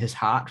hate in his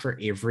heart for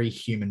every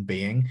human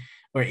being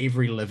or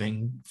every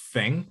living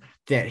thing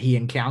that he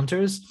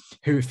encounters,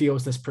 who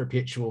feels this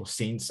perpetual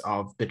sense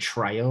of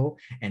betrayal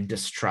and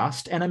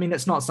distrust. And I mean,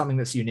 it's not something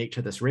that's unique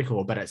to this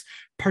record, but it's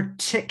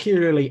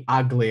particularly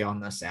ugly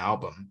on this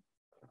album.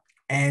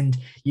 And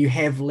you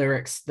have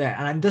lyrics that,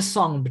 and this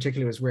song in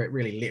particular was where it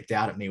really leapt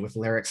out at me, with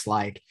lyrics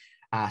like,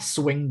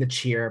 swing the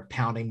chair,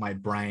 pounding my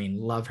brain,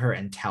 love her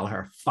and tell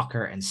her, fuck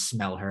her and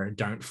smell her,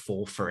 don't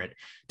fall for it,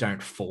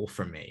 don't fall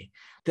for me.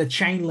 The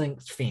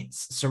chain-link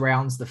fence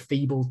surrounds the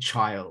feeble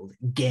child,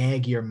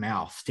 gag your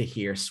mouth to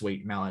hear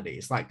sweet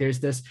melodies. Like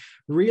there's this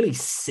really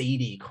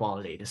seedy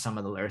quality to some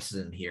of the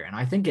lyricism here. And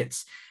I think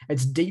it's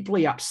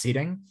deeply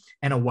upsetting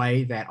in a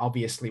way that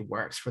obviously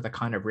works for the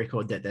kind of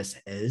record that this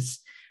is.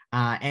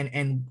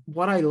 And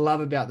what I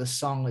love about this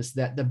song is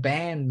that the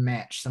band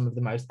match some of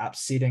the most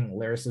upsetting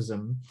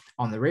lyricism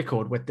on the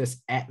record with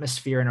this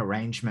atmosphere and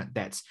arrangement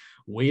that's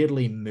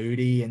weirdly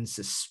moody and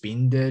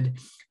suspended.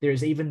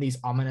 There's even these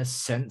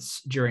ominous synths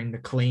during the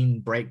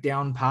clean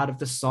breakdown part of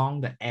the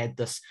song that add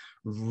this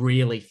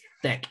really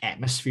thick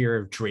atmosphere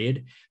of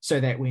dread, so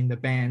that when the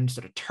band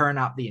sort of turn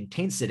up the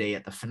intensity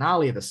at the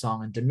finale of the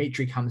song and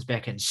Dimitri comes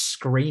back and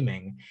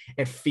screaming,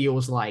 it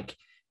feels like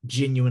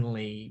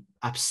genuinely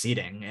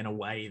upsetting in a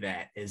way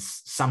that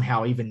is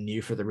somehow even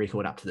new for the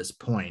record up to this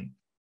point.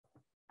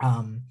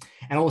 And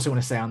I also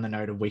want to say, on the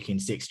note of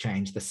Weekend Sex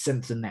Change, the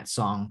synths in that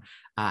song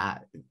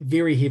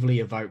very heavily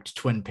evoked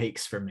Twin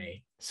Peaks for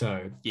me.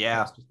 So yeah,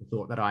 that's just the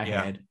thought that I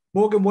had.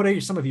 Morgan, what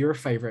are some of your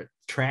favorite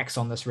tracks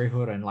on this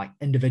record and like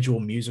individual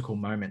musical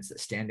moments that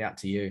stand out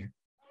to you?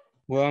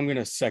 Well, I'm going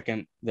to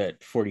second that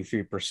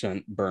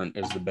 43% Burnt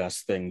is the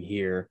best thing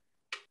here.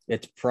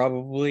 It's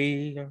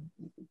probably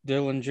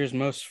Dillinger's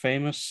most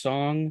famous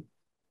song,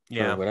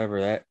 or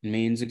whatever that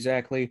means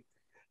exactly.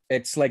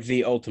 It's like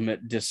the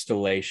ultimate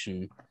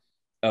distillation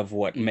of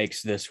what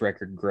makes this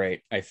record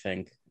great, I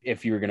think.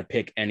 If you were going to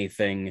pick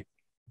anything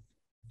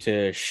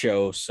to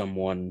show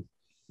someone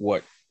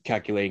what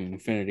Calculating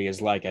Infinity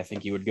is like, I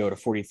think you would go to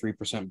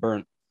 43%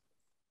 Burnt.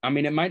 I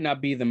mean, it might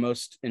not be the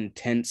most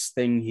intense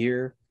thing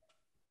here,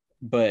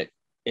 but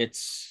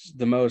it's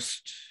the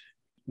most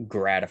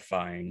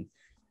gratifying,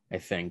 I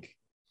think.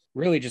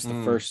 Really just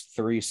the first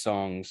three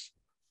songs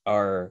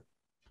are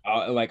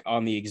like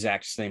on the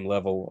exact same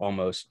level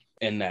almost,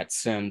 in that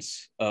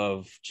sense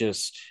of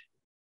just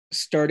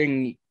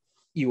starting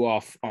you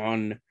off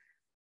on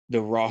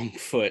the wrong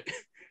foot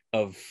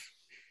of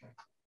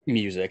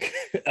music.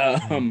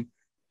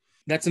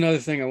 That's another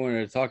thing I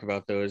wanted to talk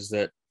about, though, is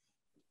that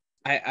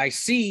I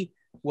see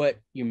what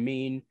you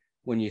mean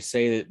when you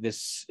say that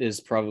this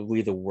is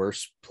probably the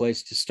worst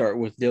place to start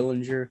with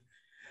Dillinger.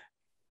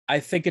 I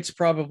think it's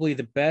probably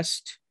the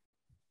best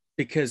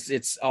because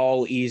it's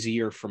all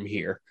easier from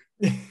here.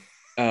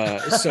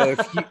 So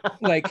if you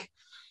like,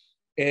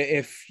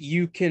 if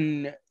you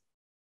can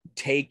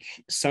take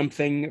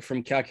something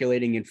from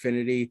Calculating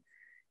Infinity,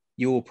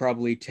 you will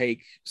probably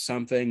take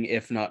something,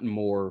 if not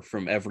more,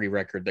 from every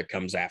record that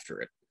comes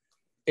after it.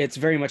 It's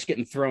very much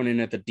getting thrown in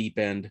at the deep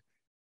end,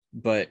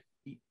 but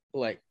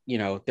like, you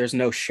know, there's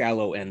no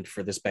shallow end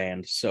for this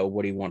band. So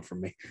what do you want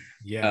from me?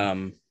 Yeah.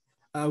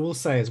 I will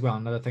say as well,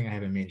 another thing I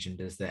haven't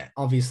mentioned is that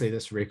obviously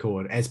this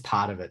record, as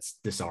part of its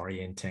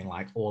disorienting,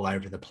 like all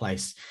over the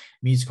place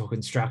musical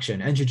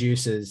construction,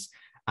 introduces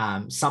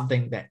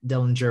something that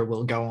Dillinger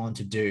will go on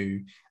to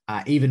do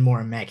even more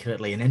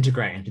immaculately and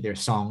integrate into their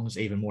songs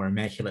even more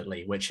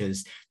immaculately, which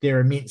is their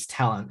immense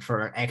talent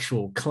for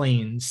actual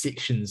clean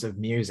sections of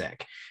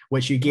music,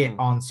 which you get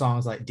on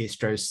songs like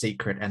Destro's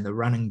Secret and The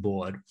Running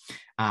Board,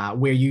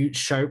 where you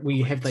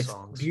have like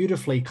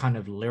beautifully kind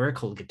of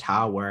lyrical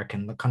guitar work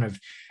and the kind of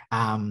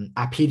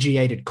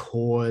arpeggiated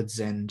chords,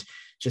 and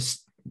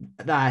just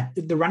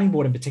the Running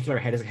Board in particular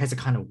has a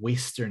kind of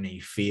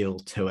westerny feel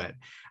to it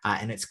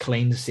in its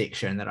clean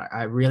section that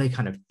I really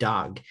kind of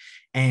dug.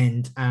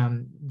 And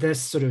this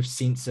sort of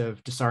sense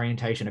of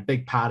disorientation, a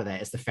big part of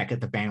that is the fact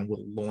that the band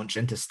will launch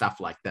into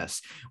stuff like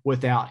this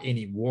without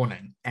any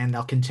warning, and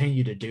they'll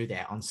continue to do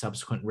that on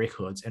subsequent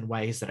records in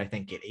ways that I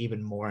think get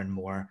even more and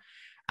more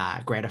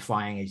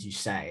gratifying, as you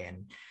say.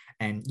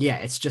 And yeah,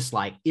 it's just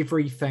like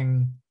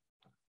everything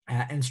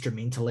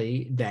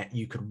instrumentally that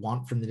you could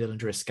want from the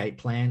Dillinger Escape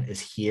Plan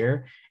is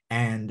here,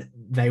 and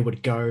they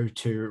would go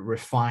to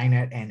refine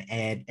it and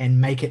add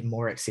and make it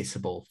more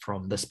accessible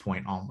from this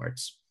point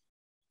onwards.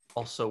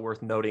 Also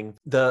worth noting,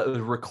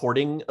 the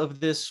recording of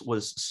this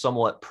was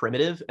somewhat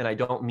primitive, and I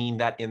don't mean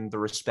that in the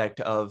respect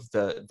of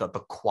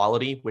the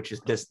quality, which is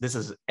this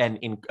is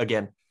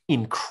again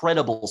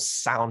incredible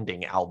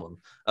sounding album.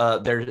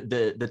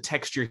 The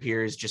texture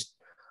here is just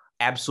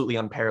absolutely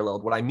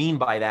unparalleled. What I mean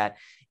by that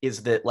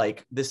is that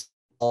like this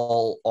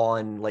all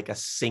on like a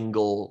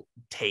single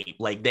tape.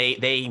 Like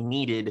they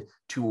needed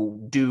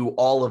to do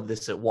all of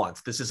this at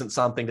once. This isn't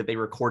something that they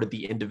recorded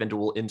the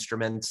individual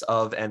instruments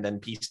of and then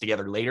pieced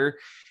together later.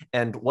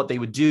 And what they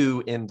would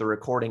do in the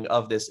recording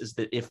of this is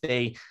that if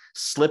they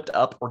slipped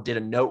up or did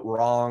a note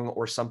wrong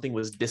or something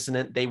was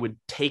dissonant, they would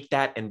take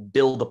that and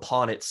build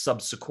upon it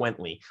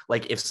subsequently.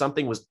 Like if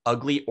something was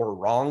ugly or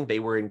wrong, they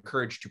were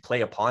encouraged to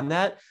play upon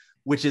that,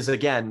 which is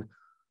again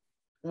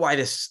why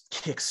this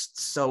kicks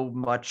so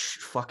much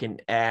fucking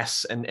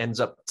ass and ends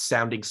up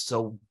sounding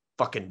so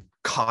fucking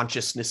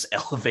consciousness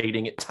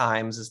elevating at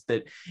times, is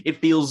that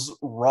it feels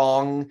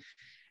wrong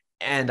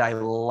and I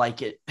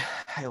like it.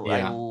 I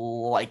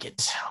like it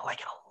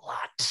a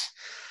lot.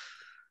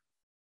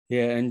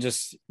 Yeah, and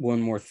just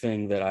one more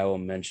thing that I will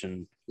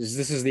mention is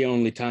this is the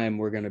only time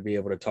we're going to be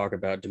able to talk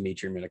about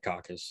Dimitri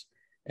Minakakis.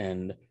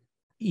 And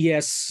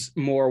yes,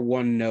 more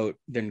one note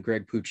than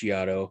Greg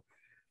Puciato.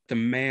 The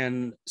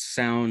man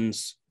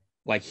sounds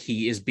like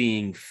he is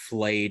being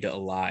flayed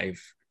alive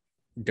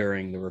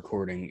during the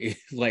recording.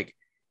 It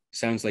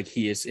sounds like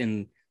he is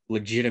in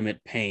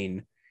legitimate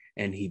pain,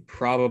 and he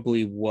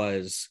probably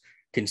was,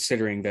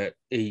 considering that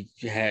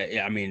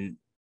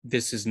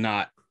this is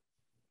not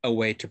a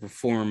way to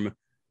perform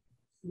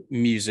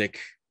music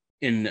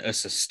in a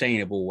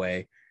sustainable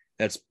way.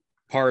 That's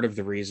part of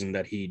the reason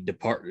that he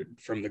departed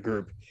from the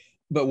group.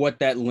 But what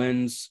that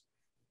lends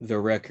the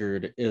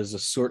record is a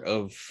sort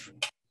of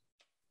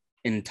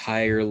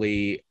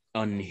entirely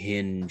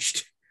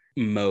unhinged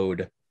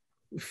mode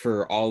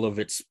for all of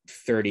its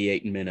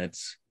 38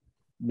 minutes.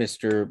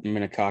 Mr.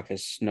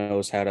 Minakakis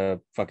knows how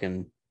to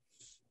fucking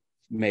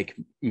make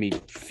me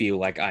feel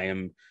like I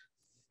am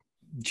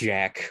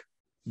Jack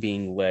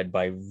being led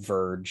by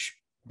Verge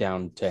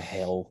down to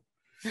hell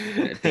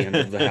at the end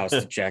of the house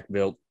that Jack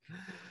built.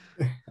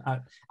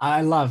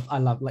 I love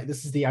like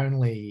this is the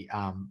only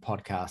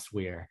podcast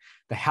where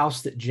the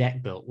house that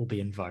Jack built will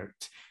be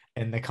invoked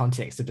in the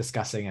context of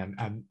discussing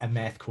a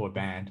mathcore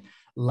band.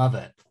 Love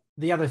it.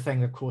 The other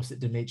thing, of course,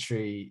 that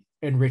Dimitri,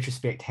 in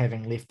retrospect,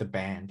 having left the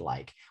band,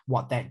 like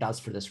what that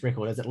does for this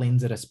record is it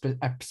lends it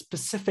a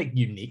specific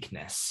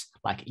uniqueness.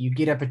 Like you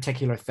get a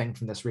particular thing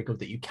from this record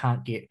that you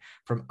can't get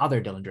from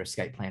other Dillinger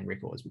Escape Plan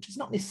records, which is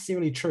not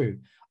necessarily true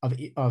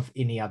of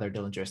any other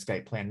Dillinger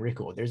Escape Plan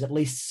record. There's at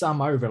least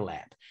some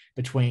overlap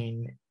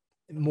between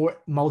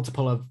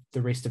multiple of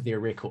the rest of their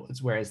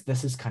records, whereas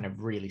this is kind of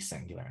really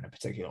singular in a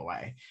particular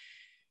way.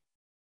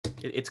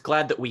 It's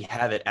glad that we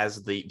have it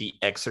as the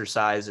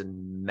exercise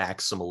in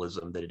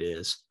maximalism that it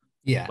is.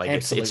 Yeah, like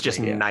it's just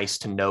nice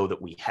to know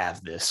that we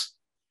have this.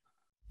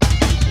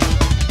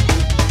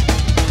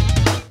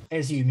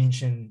 As you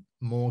mentioned,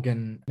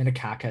 Morgan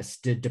Minakakis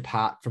did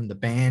depart from the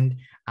band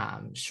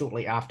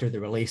shortly after the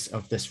release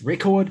of this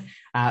record.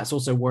 It's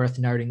also worth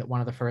noting that one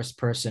of the first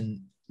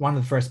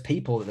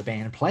people that the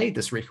band played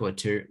this record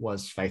to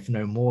was Faith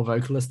No More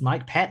vocalist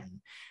Mike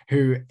Patton,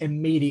 who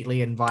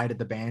immediately invited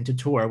the band to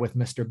tour with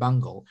Mr.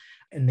 Bungle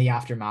in the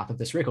aftermath of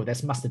this record.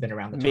 This must have been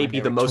around the time maybe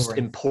the most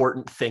touring.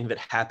 Important thing that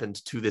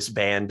happened to this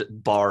band,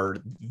 bar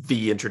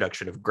the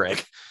introduction of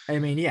Greg. I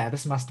mean, yeah,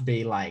 this must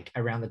be like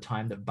around the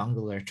time that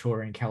Bungle are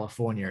touring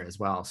California as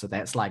well. So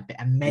that's like,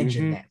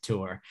 imagine that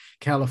tour,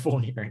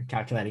 California and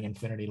Calculating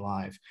Infinity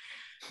Live.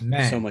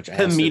 Man, so much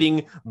acid.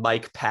 Meeting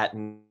Mike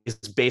Patton is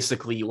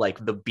basically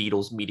like the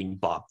Beatles meeting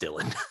Bob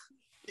Dylan.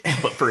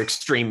 But for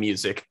extreme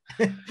music.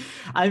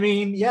 I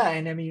mean, yeah,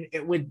 and I mean,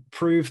 it would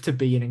prove to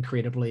be an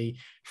incredibly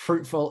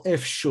fruitful,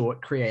 if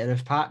short,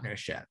 creative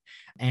partnership.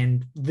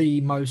 And the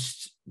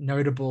most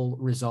notable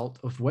result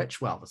of which,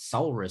 well, the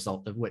sole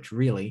result of which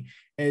really,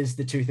 is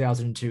the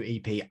 2002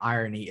 EP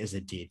Irony is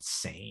a Dead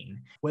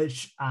Scene,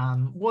 which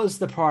was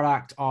the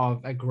product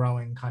of a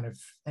growing kind of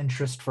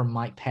interest from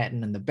Mike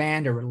Patton and the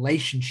band, a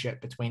relationship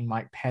between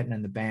Mike Patton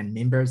and the band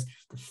members,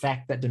 the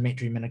fact that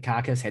Dimitri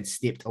Minakakis had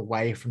stepped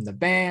away from the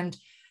band.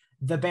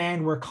 The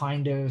band were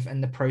kind of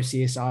in the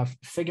process of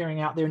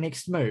figuring out their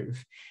next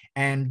move,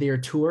 and their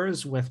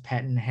tours with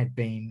Patton had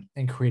been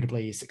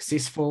incredibly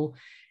successful.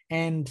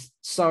 And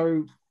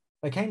so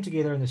they came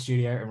together in the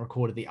studio and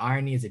recorded the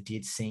Irony is a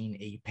Dead Scene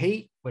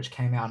EP, which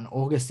came out in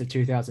August of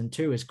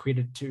 2002, is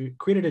credited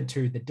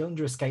to the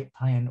Dillinger Escape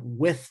Plan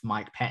with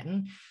Mike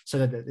Patton, so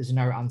that there's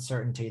no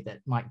uncertainty that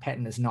Mike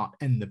Patton is not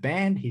in the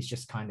band. He's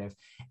just kind of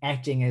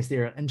acting as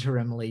their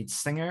interim lead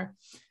singer.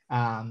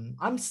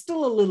 I'm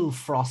still a little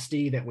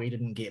frosty that we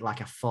didn't get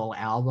like a full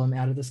album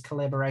out of this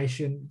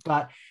collaboration,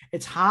 but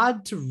it's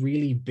hard to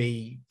really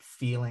be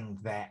feeling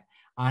that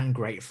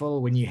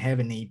ungrateful when you have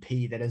an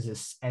EP that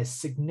is as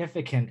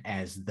significant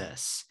as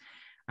this.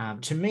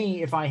 To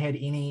me, if I had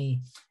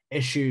any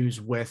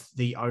issues with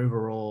the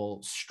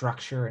overall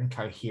structure and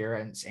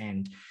coherence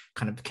and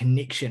kind of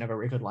connection of a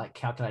record like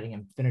Calculating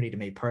Infinity to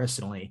me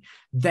personally,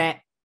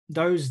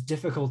 those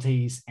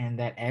difficulties and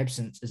that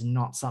absence is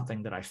not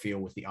something that I feel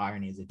with the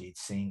Irony is a Dead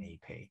Scene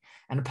EP.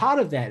 And a part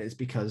of that is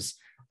because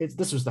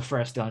this was the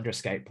first Dillinger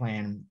Escape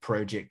Plan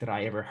project that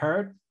I ever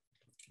heard.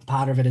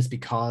 Part of it is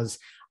because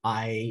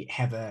I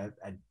have a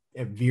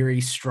a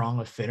very strong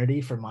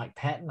affinity for Mike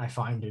Patton. I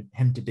find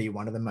him to be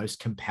one of the most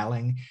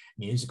compelling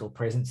musical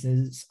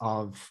presences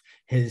of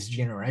his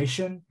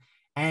generation.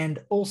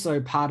 And also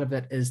part of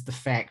it is the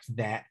fact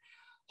that,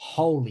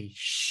 holy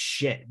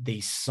shit,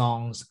 these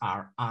songs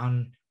are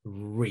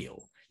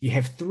unreal. You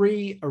have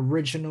 3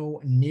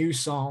 original new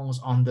songs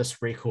on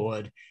this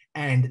record,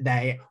 and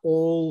they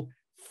all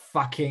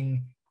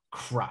fucking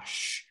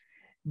crush.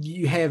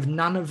 You have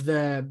none of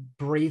the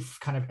brief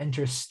kind of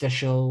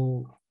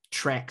interstitial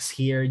tracks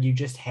here. You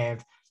just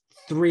have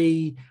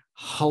 3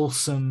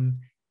 wholesome,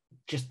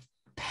 just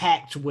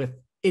packed with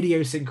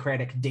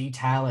idiosyncratic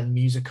detail and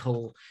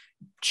musical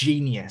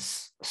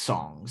genius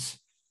songs.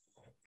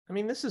 I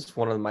mean, this is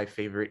one of my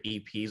favorite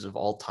EPs of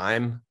all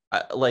time.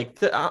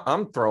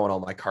 I'm throwing all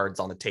my cards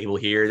on the table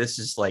here. This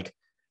is like,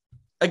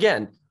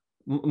 again,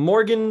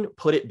 Morgan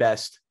put it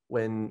best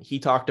when he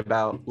talked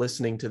about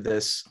listening to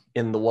this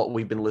in the What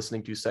We've Been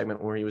Listening To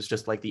segment, where he was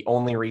just like, the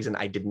only reason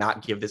I did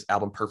not give this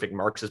album perfect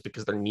marks is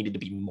because there needed to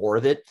be more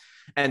of it.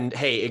 And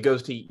hey, it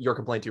goes to your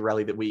complaint to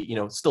Ryley that we,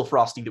 still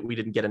frosty that we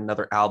didn't get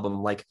another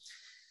album. Like,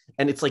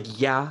 and it's like,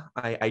 yeah,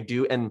 I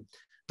do. And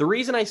the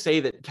reason I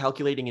say that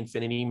Calculating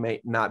Infinity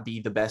may not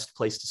be the best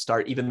place to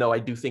start, even though I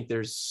do think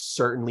there's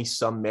certainly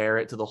some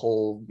merit to the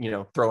whole,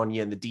 throwing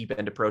you in the deep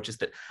end approach, is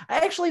that I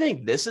actually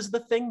think this is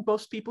the thing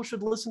most people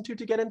should listen to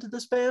get into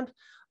this band,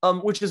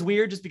 which is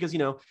weird just because,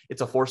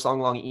 it's a 4-song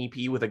long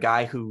EP with a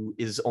guy who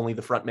is only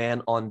the front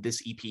man on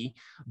this EP,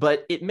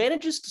 but it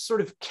manages to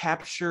sort of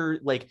capture,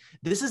 like,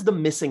 this is the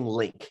missing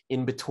link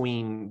in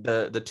between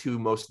the 2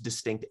 most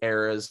distinct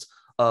eras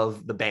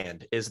of the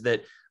band, is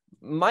that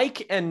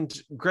Mike and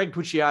Greg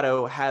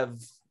Puciato have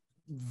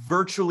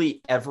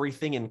virtually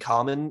everything in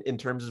common in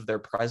terms of their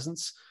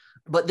presence,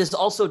 but this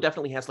also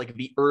definitely has like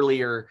the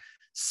earlier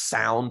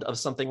sound of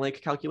something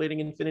like Calculating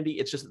Infinity.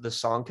 It's just that the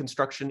song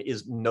construction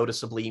is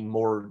noticeably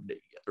more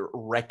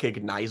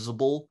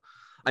recognizable.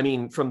 I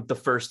mean, from the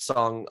first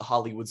song,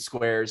 Hollywood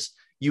Squares,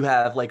 you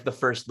have like the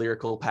first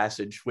lyrical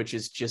passage, which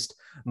is just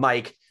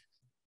Mike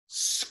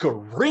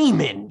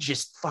screaming,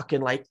 just fucking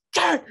like,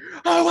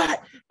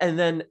 and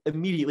then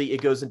immediately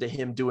it goes into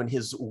him doing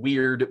his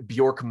weird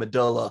Bjork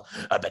medulla.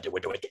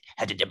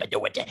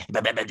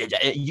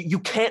 You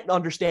can't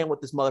understand what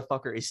this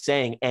motherfucker is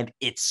saying, and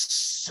it's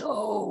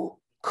so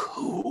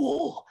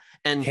cool.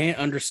 And can't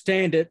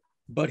understand it,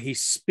 but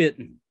he's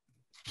spitting.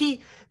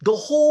 The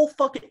whole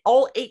fucking,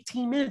 all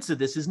 18 minutes of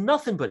this is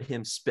nothing but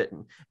him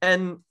spitting.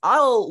 And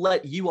I'll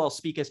let you all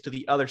speak as to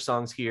the other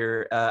songs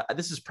here.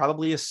 This is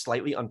probably a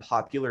slightly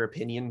unpopular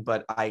opinion,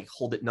 but I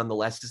hold it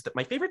nonetheless, is that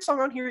my favorite song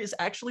on here is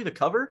actually the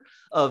cover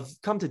of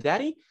Come to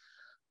Daddy.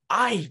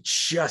 I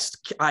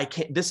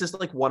can't. This is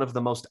like one of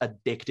the most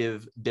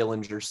addictive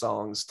Dillinger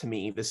songs to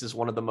me. This is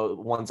one of the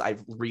ones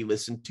I've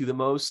re-listened to the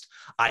most.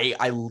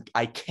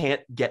 I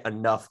can't get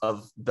enough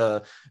of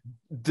the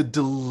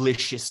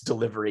delicious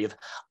delivery of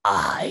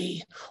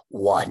 "I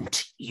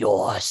want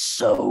your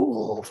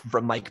soul"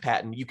 from Mike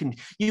Patton. You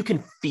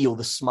can feel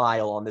the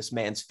smile on this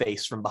man's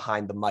face from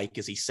behind the mic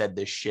as he said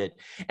this shit,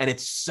 and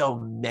it's so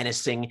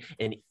menacing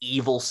and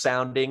evil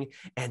sounding,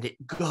 and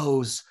it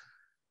goes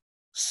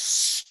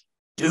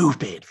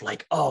stupid.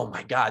 Like, oh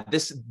my god,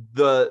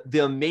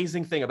 the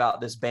amazing thing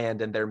about this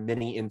band and their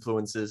many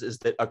influences is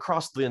that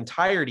across the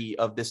entirety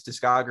of this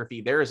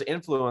discography there is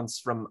influence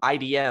from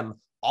IDM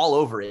all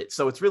over it,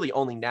 so it's really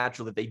only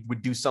natural that they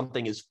would do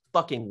something as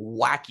fucking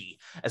wacky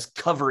as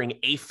covering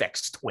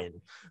Aphex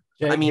Twin.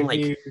 Jake, I mean,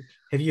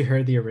 have you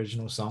heard the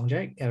original song,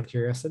 Jake, out of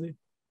curiosity?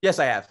 Yes,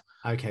 I have.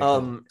 Okay,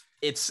 cool.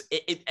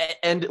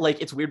 And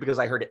like, it's weird because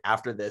I heard it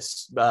after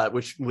this,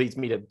 which leads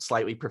me to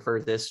slightly prefer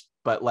this,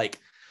 but like,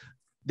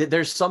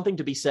 there's something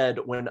to be said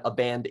when a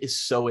band is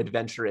so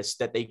adventurous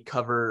that they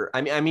cover.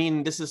 I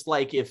mean, this is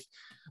like if,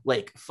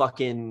 like,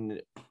 fucking,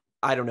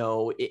 I don't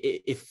know,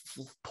 if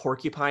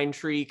Porcupine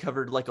Tree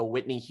covered like a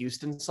Whitney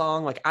Houston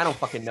song. Like, I don't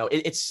fucking know.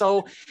 It's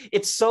so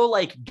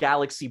like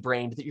galaxy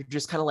brained that you're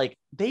just kind of like,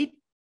 they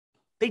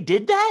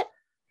did that.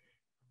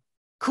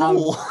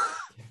 Cool.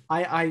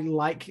 I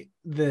like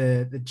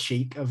the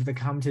cheek of the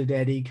Come to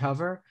Daddy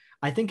cover.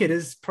 I think it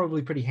is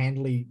probably pretty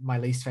handily my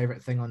least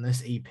favorite thing on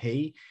this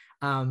EP.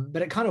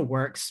 But it kind of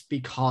works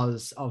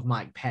because of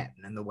Mike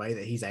Patton and the way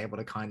that he's able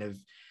to kind of,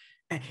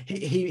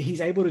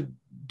 he's able to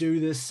do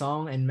this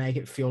song and make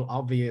it feel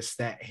obvious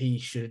that he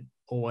should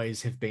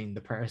always have been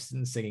the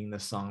person singing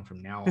this song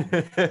from now on.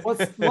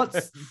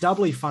 What's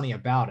doubly funny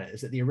about it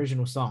is that the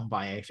original song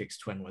by Aphex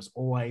Twin was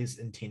always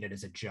intended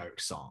as a joke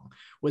song,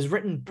 was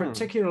written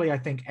particularly, I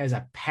think, as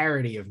a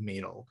parody of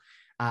metal.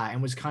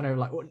 And was kind of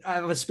like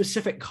a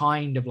specific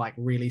kind of like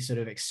really sort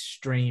of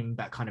extreme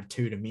but kind of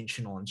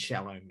two-dimensional and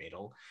shallow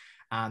metal.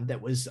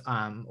 That was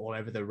all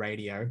over the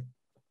radio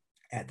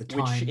at the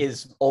time. Which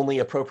is only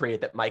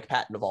appropriate that Mike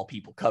Patton, of all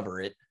people, cover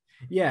it.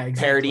 Yeah,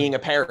 exactly. Parodying a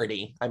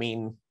parody. I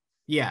mean...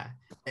 Yeah,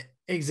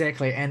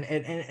 exactly. And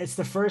it's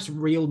the first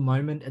real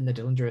moment in the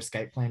Dillinger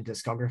Escape Plan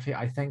discography,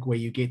 I think, where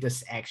you get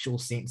this actual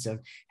sense of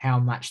how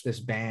much this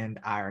band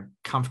are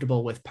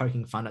comfortable with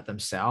poking fun at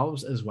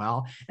themselves as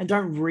well, and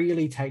don't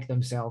really take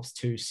themselves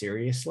too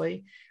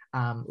seriously.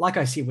 Like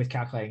I said with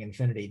Calculating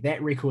Infinity,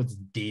 that record's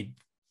dead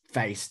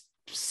face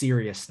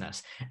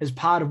seriousness is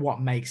part of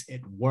what makes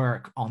it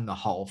work on the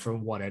whole for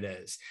what it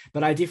is.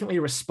 But I definitely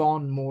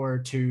respond more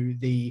to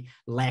the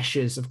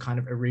lashes of kind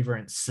of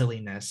irreverent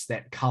silliness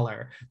that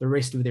color the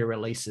rest of their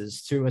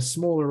releases to a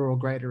smaller or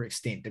greater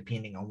extent,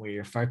 depending on where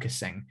you're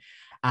focusing.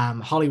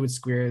 Hollywood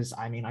Squares,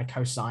 I mean, I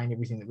co-sign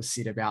everything that was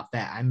said about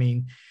that. I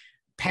mean,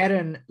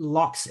 Patton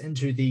locks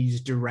into these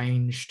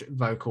deranged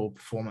vocal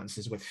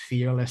performances with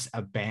fearless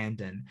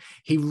abandon.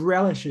 He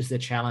relishes the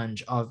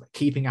challenge of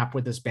keeping up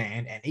with his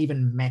band and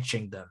even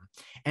matching them.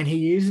 And he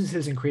uses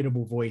his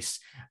incredible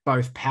voice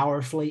both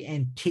powerfully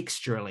and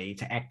texturally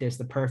to act as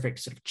the perfect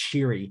sort of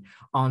cherry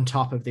on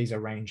top of these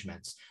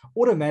arrangements.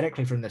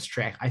 Automatically from this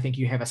track, I think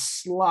you have a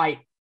slight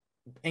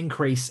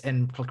increase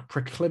in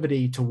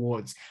proclivity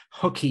towards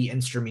hooky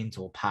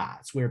instrumental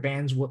parts where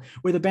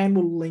the band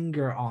will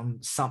linger on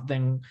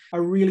something,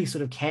 a really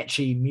sort of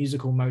catchy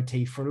musical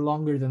motif for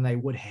longer than they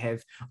would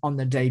have on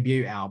the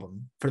debut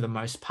album for the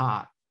most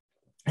part.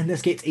 And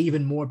this gets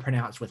even more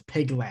pronounced with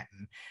Pig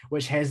Latin,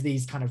 which has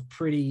these kind of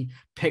pretty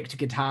picked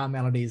guitar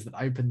melodies that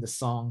open the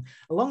song,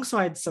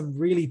 alongside some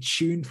really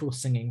tuneful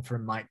singing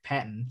from Mike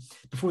Patton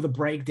before the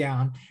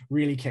breakdown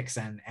really kicks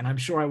in. And I'm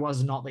sure I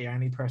was not the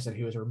only person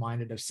who was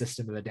reminded of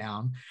System of a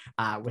Down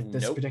with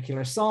this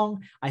particular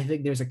song. I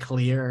think there's a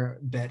clear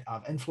bit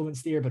of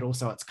influence there, but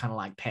also it's kind of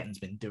like Patton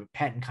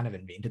kind of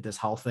invented this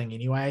whole thing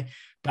anyway.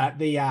 But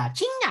the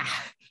chinga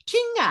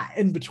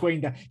in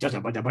between the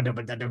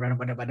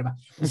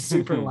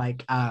super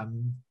like I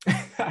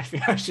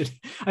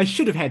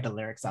should have had the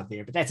lyrics up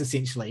there, but that's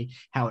essentially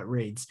how it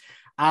reads.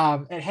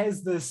 It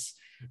has this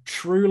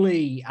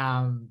truly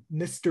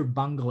Mr.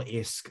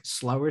 Bungle-esque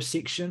slower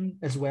section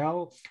as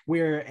well,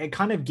 where it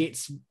kind of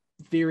gets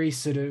very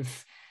sort of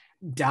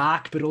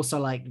dark but also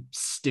like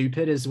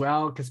stupid as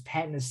well, because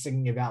Patton is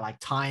singing about like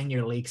tying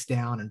your legs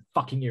down and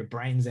fucking your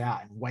brains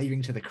out and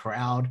waving to the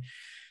crowd.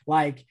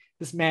 Like,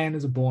 this man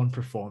is a born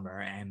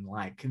performer, and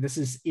like this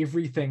is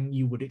everything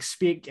you would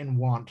expect and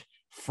want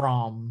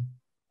from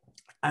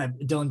a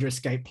Dillinger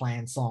Escape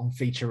Plan song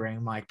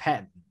featuring Mike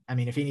Patton. I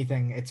mean, if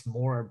anything, it's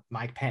more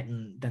Mike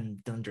Patton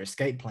than Dillinger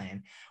Escape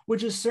Plan,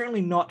 which is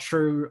certainly not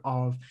true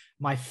of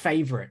my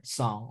favorite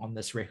song on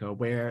this record,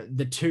 where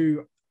the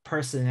two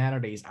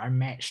personalities are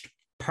matched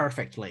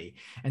perfectly,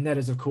 and that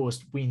is, of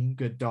course, When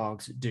Good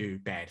Dogs Do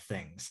Bad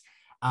Things.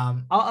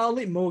 I'll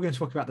let Morgan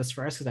talk about this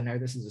first, because I know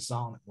this is a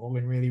song that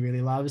Morgan really,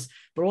 really loves.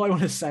 But all I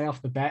want to say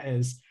off the bat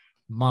is,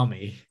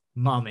 mommy,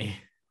 mommy,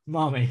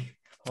 mommy.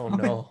 Oh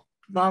no.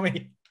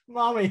 Mommy,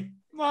 mommy,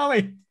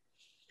 mommy.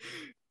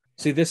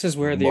 See, this is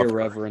where the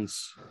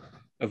irreverence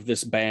of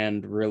this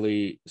band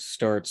really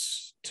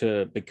starts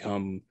to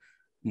become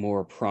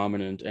more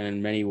prominent. And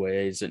in many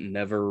ways, it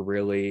never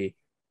really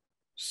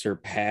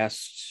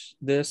surpassed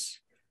this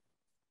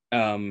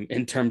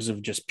in terms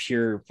of just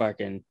pure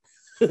fucking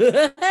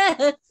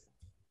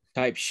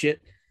type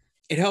shit.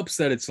 It helps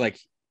that it's like,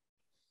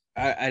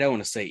 I don't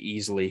want to say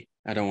easily,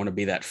 I don't want to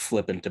be that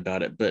flippant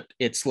about it, but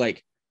it's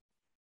like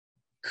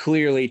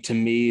clearly to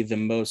me the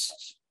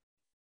most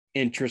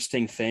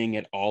interesting thing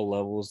at all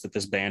levels that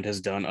this band has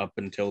done up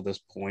until this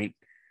point.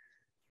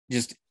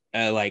 Just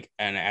like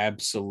an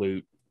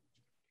absolute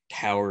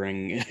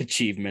towering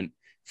achievement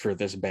for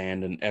this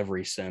band in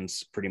every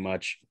sense, pretty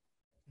much.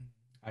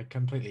 I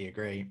completely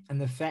agree. And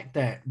the fact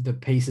that the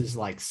piece is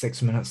like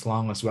 6 minutes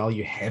long as well,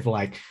 you have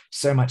like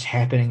so much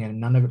happening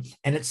and none of it,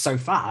 and it's so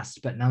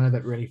fast, but none of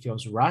it really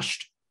feels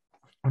rushed,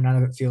 or none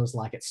of it feels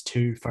like it's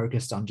too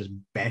focused on just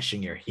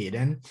bashing your head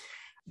in.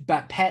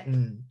 But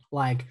Patton,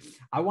 like,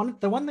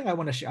 the one thing I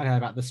want to shout out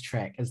about this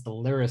track is the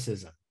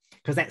lyricism,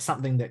 because that's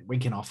something that we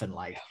can often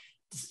like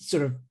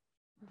sort of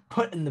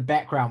put in the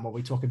background while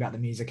we talk about the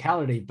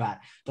musicality, but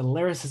the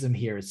lyricism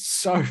here is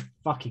so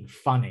fucking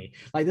funny.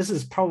 Like, this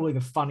is probably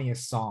the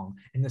funniest song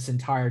in this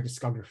entire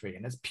discography,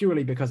 and it's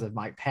purely because of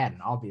Mike Patton,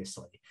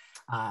 obviously.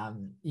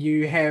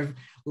 You have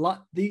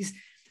these,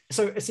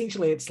 so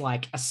essentially it's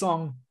like a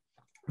song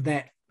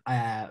that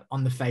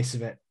on the face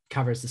of it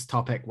covers this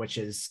topic, which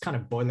is kind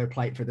of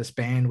boilerplate for this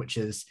band, which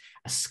is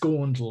a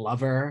scorned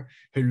lover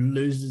who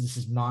loses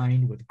his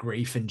mind with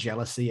grief and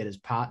jealousy at his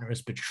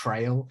partner's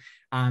betrayal.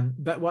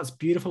 But what's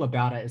beautiful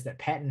about it is that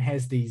Patton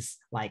has these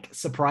like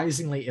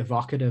surprisingly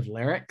evocative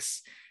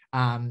lyrics.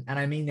 And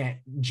I mean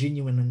that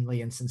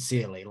genuinely and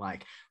sincerely,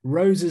 like,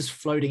 roses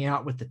floating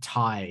out with the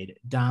tide,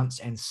 dance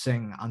and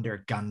sing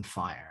under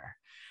gunfire.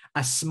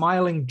 A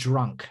smiling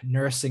drunk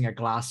nursing a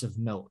glass of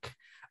milk.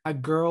 A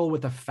girl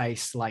with a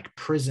face like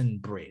prison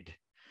bread.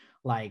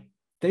 Like,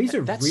 these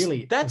are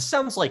that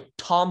sounds like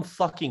Tom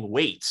fucking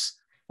Waits.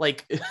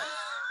 Like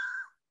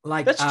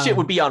that shit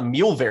would be on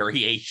Mule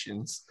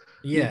Variations.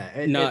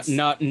 Yeah,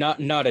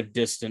 not a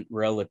distant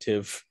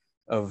relative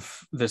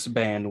of this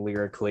band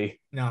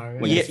lyrically. No,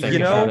 when you think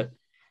about it.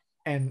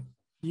 And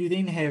you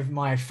then have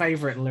my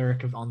favorite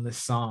lyric on this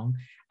song.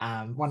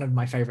 One of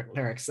my favorite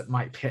lyrics that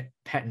Mike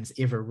Patton's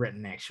ever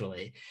written,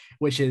 actually,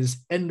 which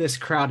is, in this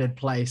crowded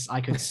place,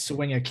 I could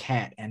swing a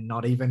cat and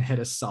not even hit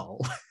a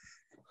soul.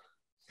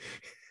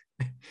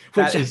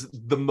 That is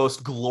the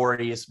most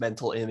glorious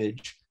mental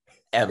image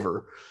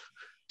ever.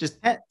 Just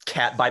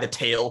cat by the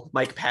tail,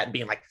 Mike Patton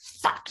being like,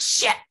 fuck,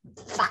 shit,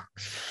 fuck.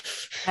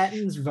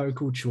 Patton's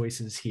vocal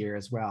choices here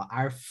as well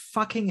are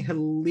fucking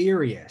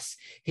hilarious.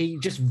 He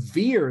just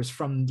veers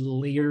from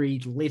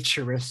leery,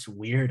 lecherous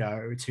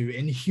weirdo to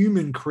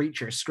inhuman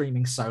creature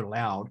screaming so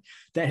loud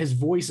that his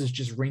voice is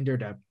just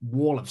rendered a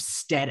wall of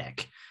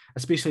static,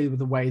 especially with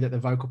the way that the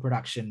vocal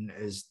production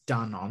is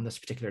done on this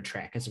particular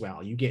track as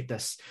well. You get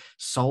this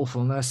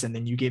soulfulness, and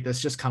then you get this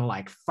just kind of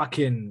like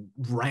fucking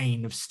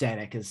rain of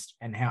static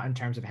in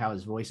terms of how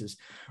his voice is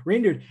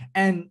rendered.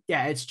 And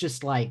yeah, it's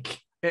just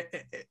like,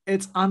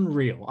 it's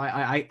unreal.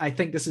 I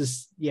think this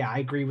is, I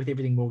agree with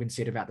everything Morgan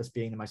said about this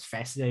being the most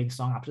fascinating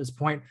song up to this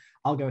point.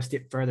 I'll go a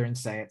step further and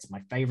say it's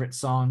my favorite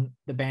song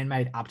the band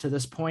made up to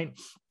this point.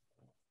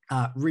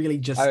 Really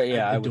just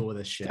adore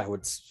this shit. I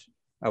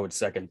would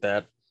second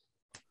that.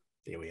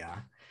 There we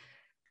are.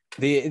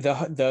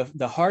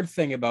 The hard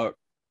thing about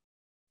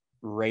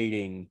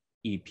rating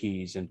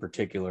EPs in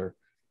particular,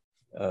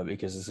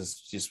 because this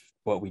is just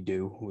what we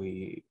do,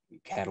 we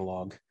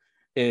catalog,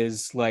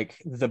 is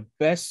like the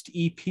best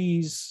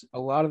EPs a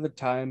lot of the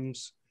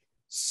times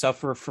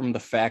suffer from the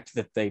fact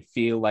that they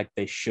feel like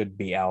they should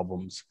be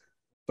albums,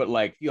 but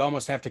like you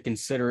almost have to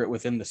consider it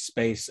within the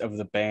space of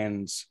the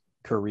band's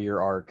career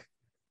arc,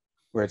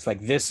 where it's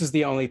like, this is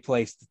the only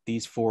place that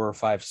these 4 or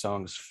 5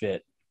 songs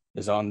fit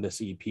is on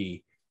this EP.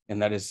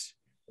 And that is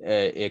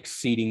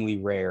exceedingly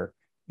rare,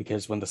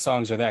 because when the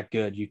songs are that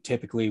good, you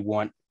typically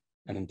want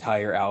an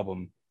entire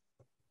album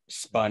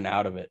spun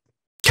out of it.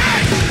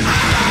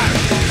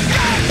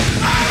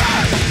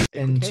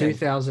 In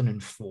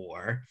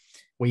 2004,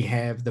 we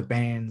have the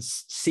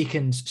band's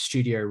second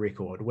studio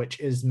record, which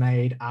is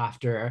made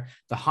after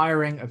the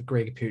hiring of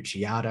Greg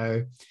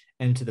Puciato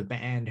into the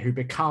band, who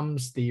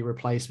becomes the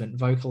replacement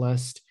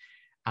vocalist.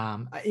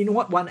 You know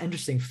what? One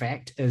interesting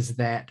fact is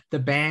that the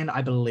band,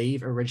 I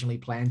believe, originally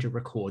planned to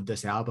record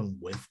this album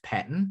with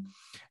Patton,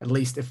 at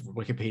least if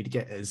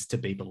Wikipedia is to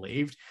be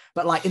believed.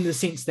 But like in the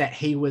sense that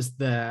he was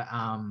the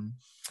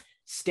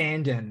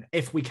stand-in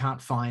if we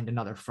can't find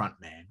another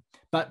frontman.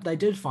 But they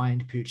did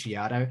find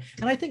Puciato,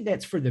 and I think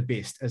that's for the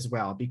best as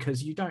well,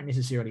 because you don't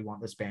necessarily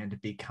want this band to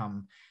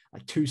become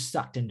too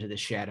sucked into the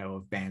shadow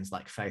of bands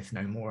like Faith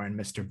No More and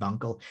Mr.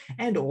 Bungle.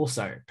 And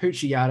also,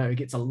 Puciato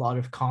gets a lot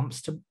of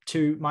comps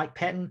to Mike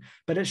Patton,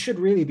 but it should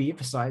really be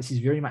emphasized he's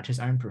very much his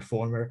own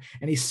performer,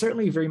 and he's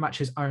certainly very much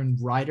his own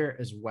writer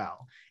as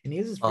well. And he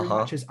has very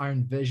much his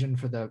own vision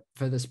for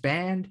this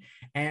band.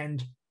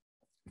 And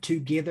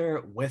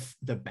together with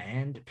the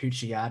band,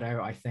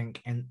 Puciato, I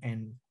think, and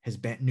his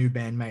new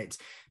bandmates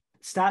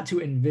start to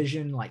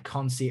envision like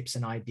concepts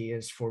and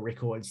ideas for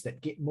records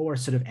that get more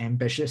sort of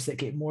ambitious, that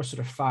get more sort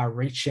of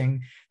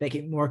far-reaching, that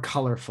get more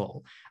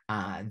colorful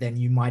than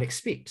you might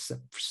expect, so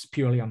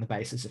purely on the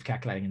basis of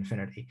Calculating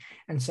Infinity.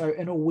 And so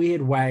in a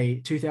weird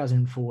way,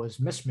 2004's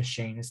Miss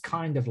Machine is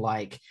kind of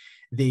like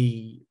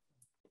the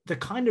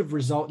kind of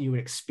result you would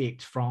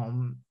expect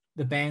from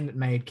the band that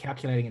made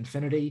Calculating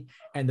Infinity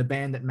and the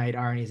band that made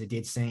Irony is a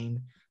Dead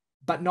Scene,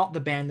 but not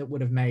the band that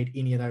would have made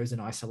any of those in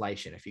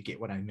isolation, if you get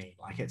what I mean.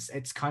 Like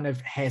it's kind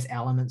of has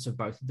elements of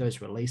both of those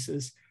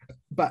releases,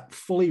 but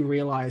fully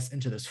realized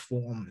into this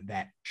form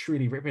that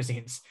truly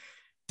represents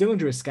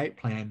Dillinger Escape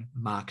Plan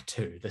Mark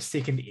II, the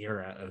second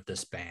era of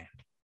this band.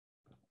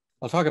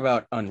 I'll talk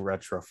about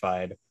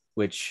Unretrofied,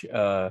 which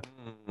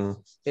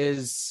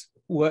is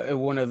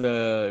one of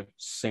the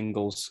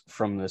singles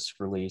from this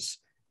release,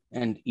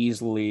 and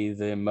easily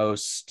the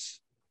most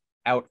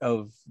out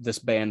of this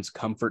band's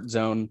comfort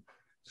zone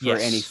for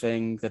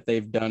anything that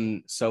they've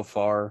done so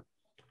far,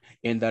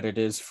 in that it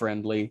is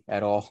friendly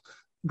at all.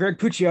 Greg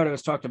Puciato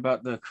has talked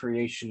about the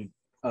creation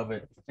of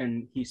it,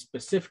 and he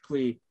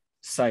specifically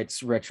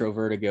cites Retro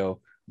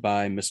Vertigo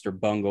by Mr.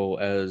 Bungle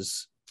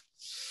as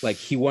like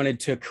he wanted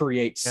to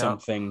create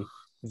something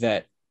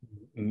that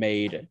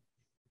made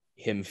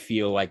him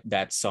feel like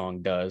that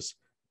song does.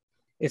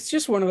 It's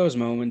just one of those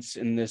moments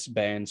in this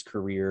band's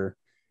career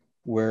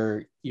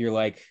where you're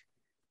like,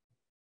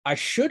 I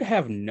should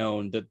have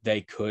known that they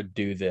could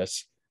do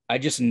this. I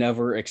just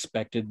never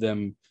expected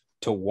them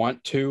to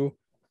want to.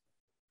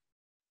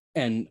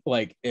 And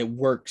like, it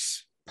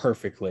works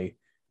perfectly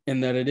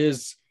in that it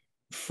is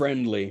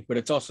friendly, but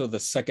it's also the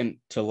second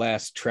to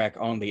last track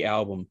on the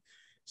album.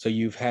 So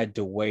you've had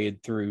to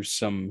wade through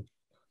some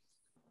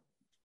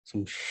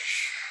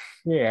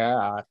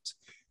shit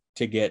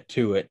to get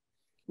to it.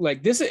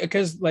 Like this,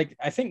 because like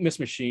I think Miss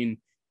Machine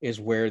is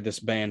where this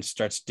band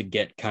starts to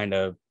get kind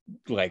of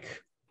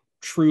like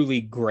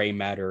truly gray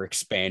matter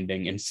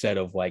expanding instead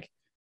of like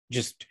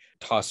just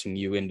tossing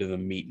you into the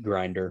meat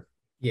grinder.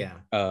 Yeah.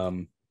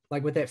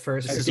 Like with that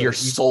first record, your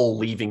soul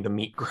leaving the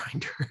meat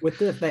grinder. With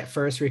that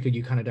first record,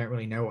 you kind of don't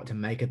really know what to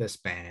make of this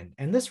band.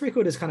 And this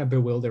record is kind of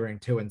bewildering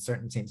too in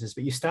certain senses,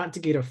 but you start to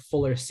get a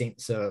fuller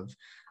sense of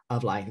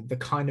like the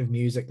kind of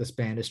music this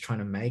band is trying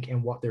to make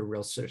and what their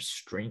real sort of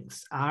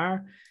strengths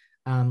are.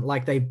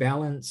 Like they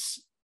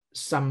balance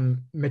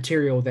some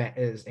material that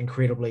is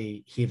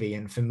incredibly heavy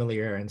and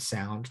familiar in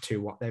sound to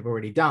what they've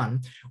already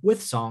done,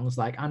 with songs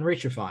like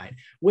Unretrified,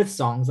 with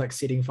songs like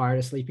Setting Fire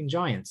to Sleeping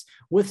Giants,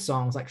 with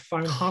songs like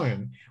Phone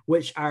Home,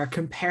 which are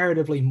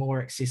comparatively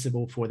more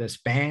accessible for this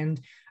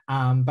band,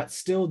 but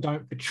still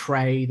don't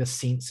betray the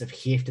sense of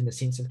heft and the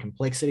sense of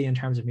complexity in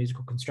terms of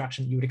musical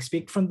construction that you would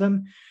expect from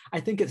them. I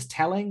think it's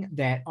telling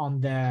that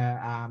on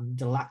the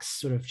deluxe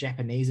sort of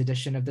Japanese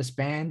edition of this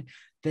band,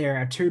 there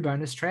are 2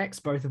 bonus tracks,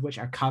 both of which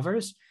are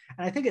covers.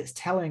 And I think it's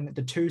telling that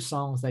the 2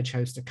 songs they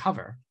chose to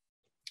cover,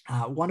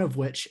 one of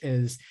which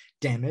is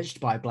Damaged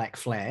by Black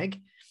Flag,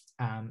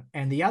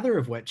 and the other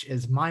of which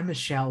is My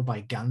Michelle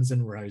by Guns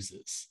N'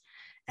 Roses.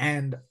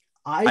 And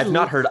I've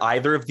not heard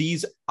either of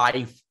these.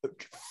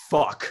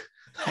 Fuck.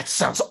 That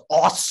sounds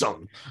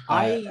awesome.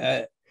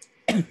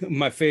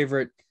 My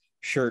favorite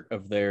shirt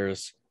of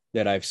theirs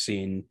that I've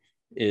seen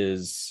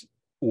is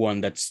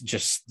one that's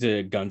just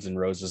the Guns N'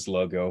 Roses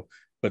logo,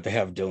 but they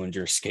have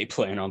Dillinger Escape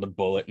Plan on the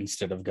bullet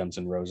instead of Guns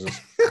N' Roses.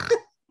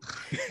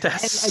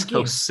 That's again,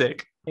 so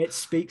sick. It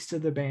speaks to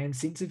the band's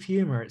sense of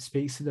humor. It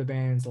speaks to the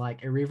band's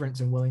like irreverence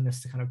and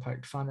willingness to kind of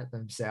poke fun at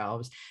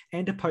themselves,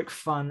 and to poke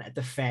fun at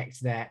the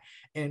fact that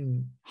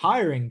in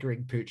hiring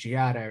Greg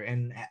Puciato,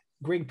 and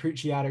Greg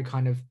Puciato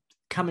kind of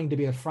coming to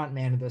be the front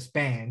man of this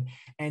band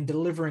and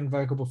delivering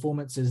vocal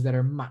performances that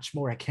are much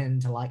more akin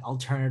to like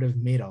alternative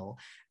metal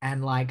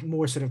and like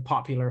more sort of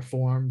popular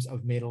forms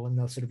of metal in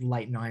the sort of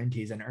late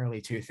 90s and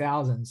early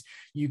 2000s,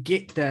 you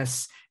get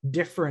this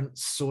different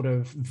sort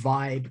of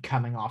vibe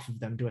coming off of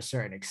them to a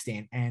certain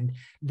extent, and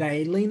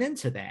they lean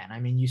into that. I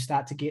mean, you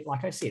start to get,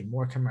 like I said,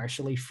 more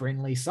commercially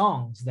friendly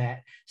songs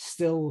that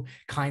still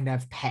kind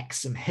of pack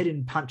some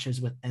hidden punches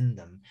within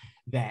them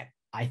that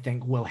I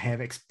think will have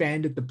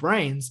expanded the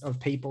brains of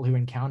people who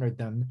encountered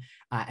them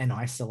in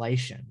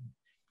isolation.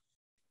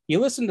 You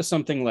listen to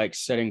something like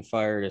Setting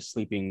Fire to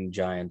Sleeping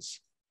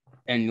Giants,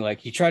 and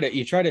like you try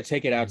to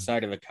take it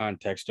outside of the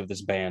context of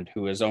this band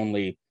who has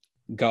only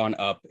gone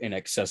up in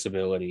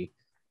accessibility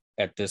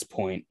at this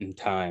point in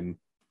time.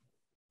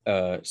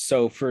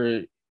 So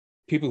for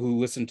people who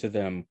listen to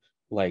them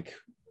like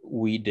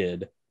we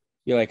did,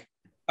 you're like,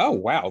 oh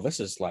wow,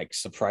 this is like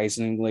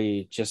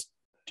surprisingly just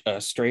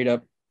a straight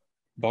up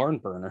barn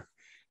burner.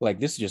 Like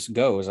this just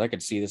goes. I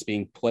could see this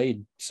being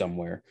played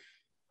somewhere.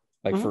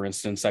 Like for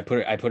instance, I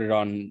put it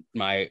on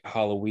my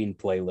Halloween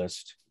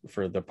playlist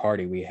for the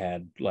party we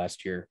had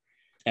last year,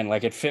 and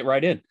like it fit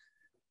right in.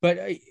 But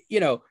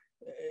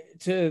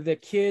to the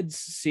kids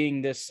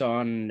seeing this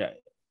on,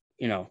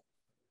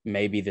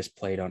 maybe this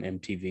played on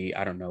MTV.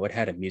 I don't know. It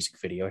had a music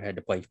video. It had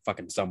to play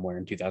fucking somewhere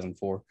in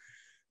 2004.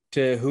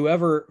 To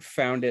whoever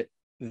found it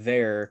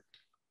there,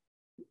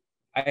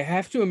 I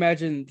have to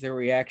imagine the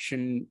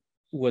reaction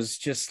was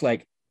just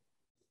like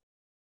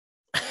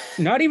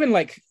not even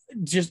like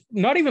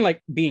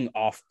being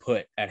off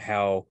put at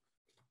how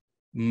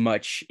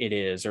much it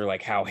is or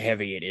like how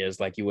heavy it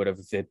is, like you would have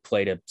if it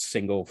played a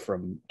single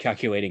from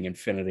Calculating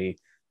Infinity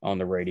on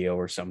the radio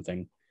or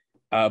something,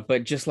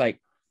 but just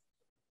like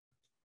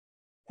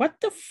what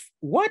the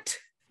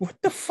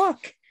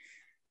fuck,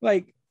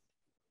 like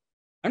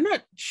I'm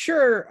not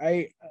sure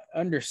I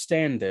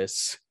understand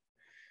this,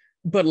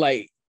 but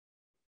like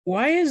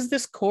why is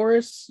this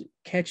chorus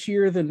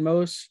catchier than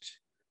most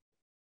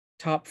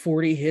top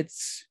 40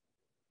 hits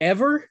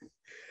ever?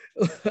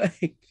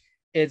 Like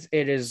it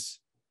is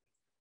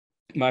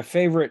my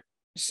favorite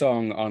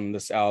song on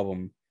this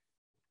album.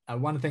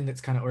 One thing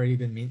that's kind of already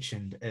been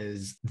mentioned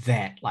is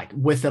that, like,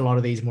 with a lot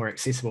of these more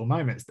accessible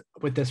moments,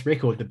 with this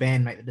record, the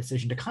band made the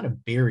decision to kind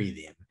of bury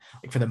them,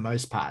 like, for the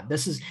most part.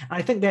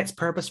 I think that's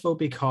purposeful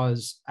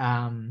because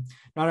not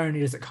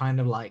only does it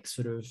kind of like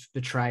sort of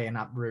betray and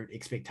uproot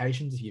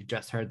expectations if you've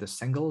just heard the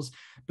singles,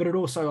 but it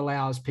also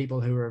allows people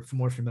who are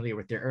more familiar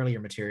with their earlier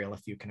material,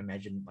 if you can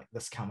imagine like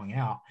this coming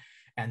out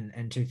and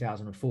in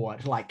 2004,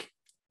 to like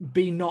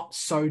be not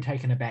so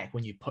taken aback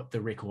when you put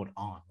the record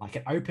on. Like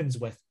it opens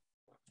with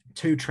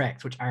 2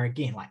 tracks which are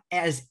again like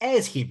as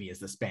heavy as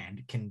this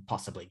band can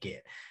possibly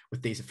get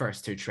with these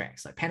first 2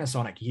 tracks. Like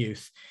Panasonic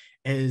Youth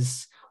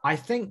is, I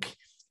think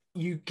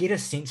you get a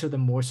sense of the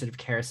more sort of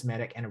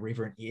charismatic and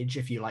irreverent edge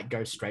if you like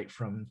go straight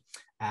from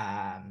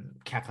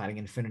Calculating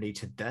Infinity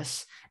to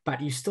this,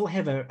 but you still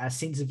have a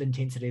sense of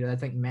intensity that I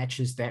think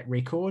matches that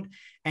record.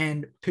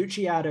 And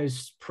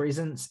Pucciato's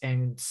presence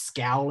and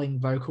scowling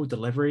vocal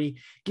delivery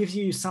gives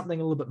you something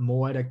a little bit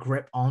more to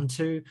grip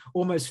onto.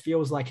 Almost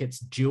feels like it's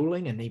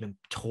dueling and even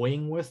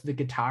toying with the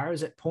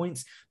guitars at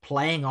points,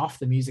 playing off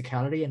the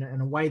musicality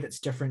in a way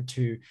that's different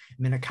to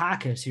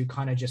Menakakis, who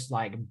kind of just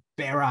like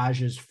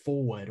barrages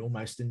forward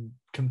almost in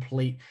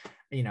complete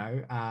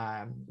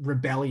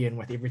rebellion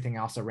with everything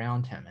else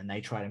around him, and they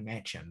try to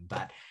match him.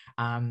 But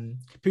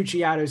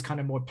Pucciato's kind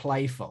of more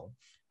playful.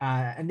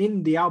 And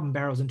then the album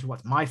barrels into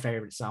what's my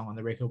favorite song on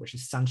the record, which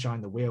is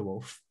Sunshine the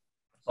Werewolf.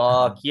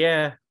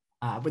 Yeah.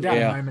 Without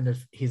a moment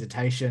of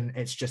hesitation,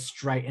 it's just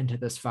straight into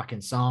this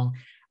fucking song.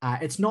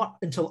 It's not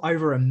until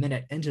over a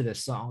minute into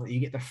this song that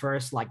you get the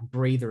first like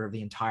breather of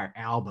the entire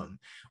album,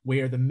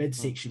 where the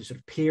midsection sort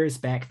of peels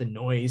back the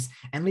noise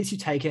and lets you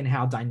take in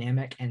how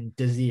dynamic and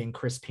dizzy and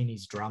Chris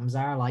Penny's drums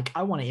are. Like,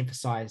 I want to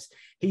emphasize,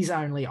 he's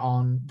only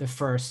on the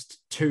first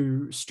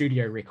 2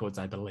 studio records,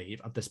 I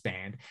believe, of this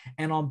band,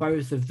 and on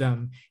both of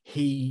them,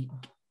 he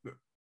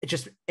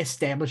just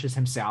establishes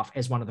himself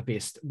as one of the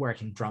best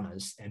working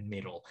drummers in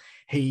metal.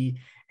 And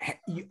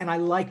I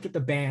like that the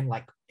band,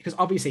 like, because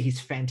obviously he's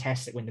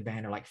fantastic when the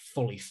band are like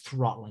fully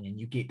throttling and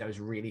you get those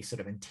really sort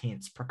of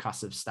intense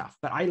percussive stuff.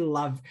 But I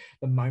love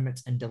the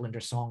moments in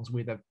Dillinger songs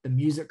where the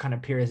music kind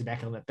of peers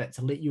back a little bit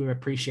to let you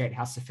appreciate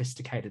how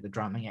sophisticated the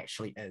drumming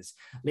actually is,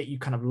 let you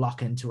kind of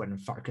lock into it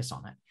and focus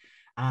on it.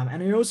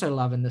 And I also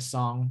love in this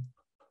song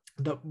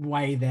the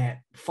way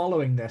that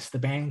following this, the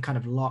band kind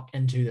of lock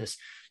into this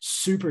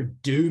super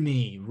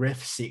doomy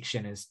riff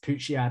section as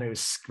Pucciato is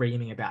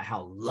screaming about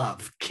how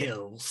love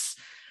kills.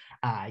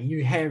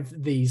 You have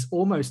these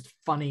almost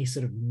funny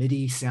sort of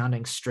MIDI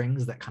sounding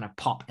strings that kind of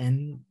pop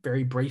in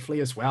very briefly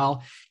as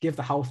well, give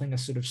the whole thing a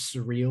sort of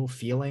surreal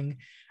feeling.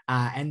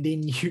 And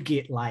then you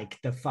get like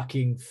the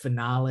fucking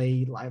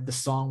finale, like the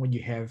song when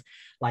you have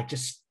like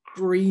just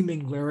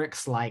screaming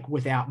lyrics like,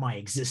 without my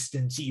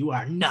existence, you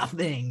are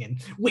nothing.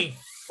 And we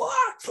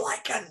fucked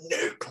like a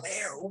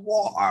nuclear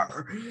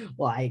war.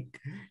 Like,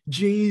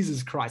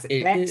 Jesus Christ.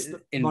 That's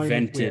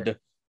invented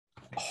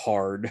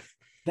hard.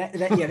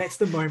 That's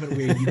the moment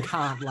where you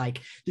can't,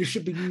 like, there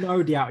should be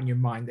no doubt in your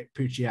mind that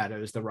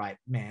Pucciato is the right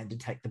man to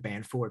take the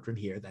band forward from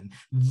here. Then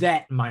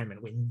that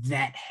moment when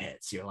that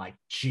hits, you're like,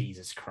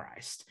 Jesus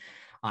Christ,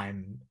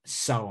 I'm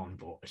so on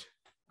board.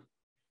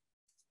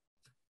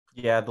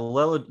 Yeah, the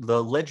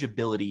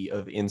legibility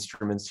of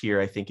instruments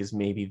here, I think, is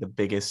maybe the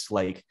biggest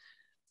like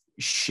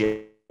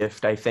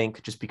shift, I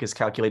think, just because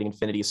Calculating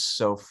Infinity is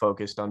so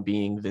focused on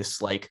being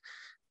this like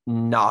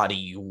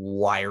knotty,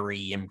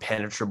 wiry,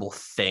 impenetrable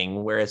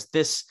thing, whereas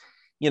this,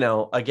 you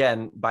know,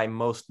 again, by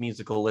most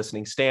musical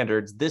listening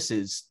standards, this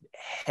is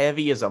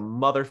heavy as a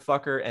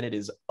motherfucker, and it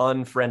is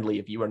unfriendly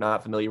if you are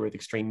not familiar with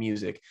extreme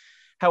music.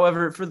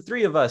 However, for the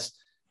 3 of us,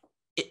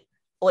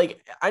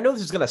 like, I know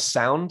this is going to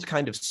sound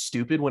kind of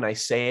stupid when I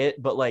say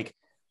it, but like,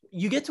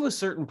 you get to a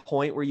certain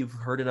point where you've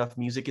heard enough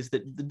music, is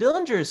that the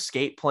Dillinger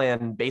Escape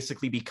Plan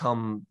basically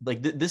become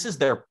like, this is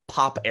their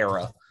pop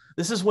era.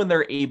 This is when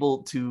they're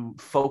able to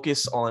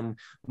focus on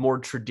more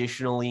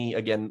traditionally,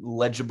 again,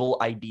 legible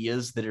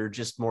ideas that are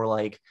just more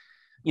like,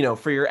 you know,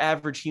 for your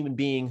average human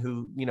being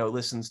who, you know,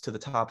 listens to the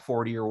top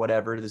 40 or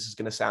whatever, this is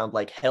going to sound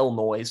like hell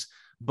noise.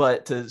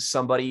 But to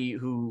somebody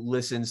who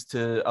listens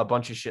to a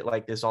bunch of shit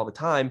like this all the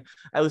time,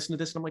 I listen to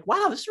this and I'm like,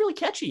 wow, this is really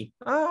catchy.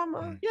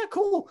 Yeah,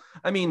 cool.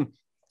 I mean,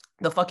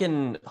 the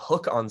fucking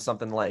hook on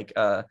something like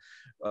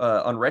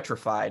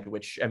Unretrified,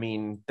 which, I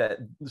mean, that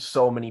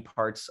so many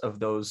parts of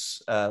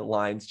those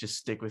lines just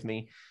stick with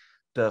me.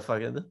 The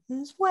fucking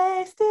is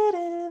wasted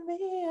in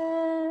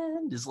the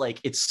end is like,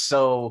 it's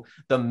so,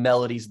 the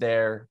melodies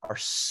there are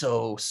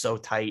so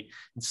tight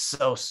and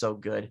so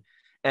good.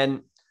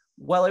 And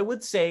while I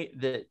would say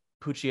that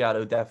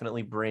Pucciato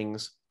definitely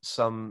brings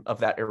some of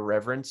that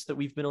irreverence that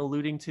we've been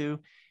alluding to,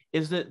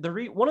 is that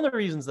one of the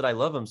reasons that I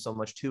love him so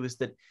much too is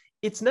that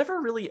it's never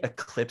really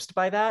eclipsed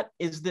by that,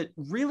 is that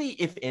really,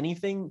 if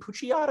anything,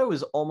 Pucciato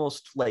is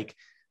almost like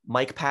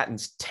Mike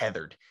Patton's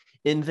Tethered,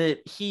 in that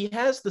he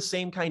has the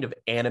same kind of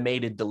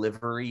animated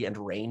delivery and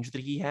range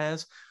that he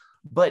has,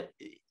 but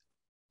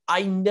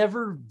I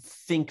never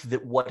think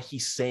that what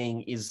he's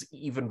saying is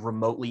even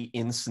remotely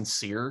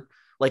insincere.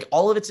 Like,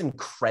 all of it's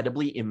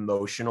incredibly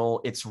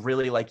emotional. It's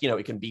really like, you know,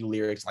 it can be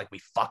lyrics like, we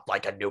fucked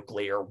like a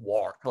nuclear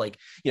war, like,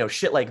 you know,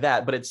 shit like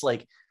that. But it's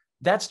like,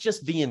 that's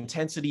just the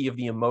intensity of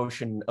the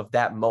emotion of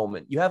that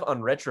moment. You have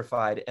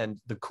Unretrified, and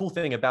the cool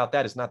thing about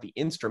that is not the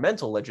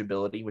instrumental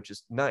legibility, which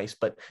is nice,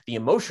 but the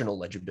emotional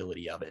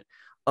legibility of it.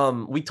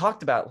 We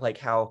talked about like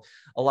how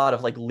a lot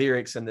of like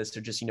lyrics in this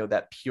are just, you know,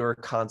 that pure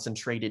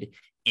concentrated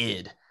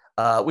id,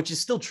 which is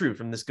still true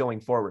from this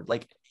going forward.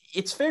 Like,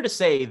 it's fair to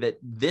say that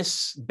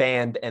this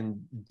band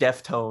and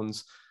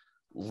Deftones,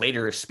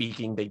 later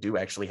speaking, they do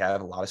actually have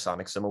a lot of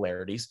sonic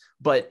similarities,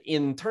 but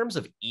in terms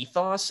of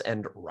ethos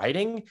and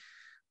writing,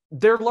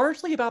 they're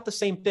largely about the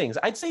same things.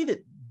 I'd say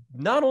that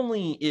not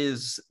only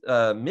is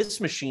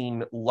Miss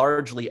Machine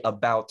largely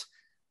about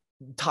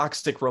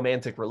toxic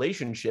romantic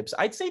relationships,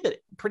 I'd say that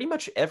pretty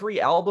much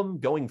every album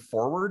going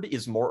forward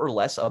is more or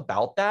less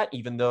about that,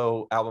 even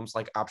though albums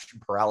like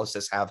Option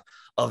Paralysis have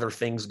other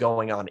things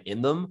going on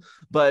in them.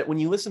 But when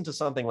you listen to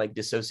something like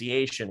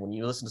Dissociation, when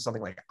you listen to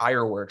something like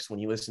Ironworks, when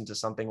you listen to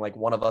something like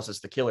One of Us is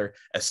the Killer,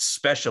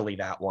 especially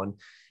that one,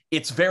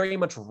 it's very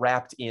much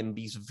wrapped in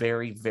these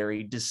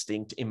very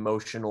distinct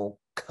emotional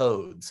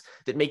codes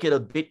that make it a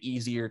bit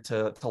easier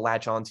to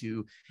latch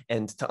onto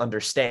and to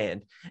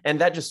understand.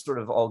 And that just sort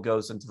of all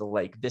goes into the,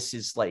 like, this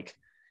is like,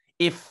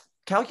 if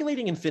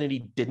Calculating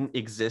Infinity didn't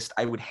exist,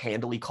 I would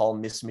handily call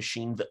Miss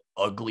Machine the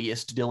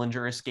ugliest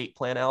Dillinger Escape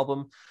Plan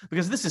album,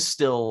 because this is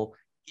still,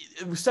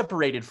 it was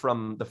separated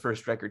from the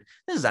first record.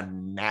 This is a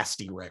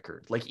nasty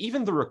record. Like,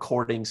 even the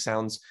recording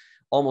sounds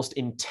almost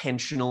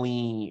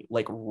intentionally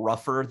like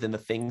rougher than the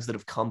things that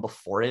have come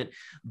before it,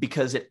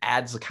 because it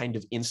adds a kind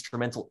of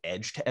instrumental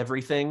edge to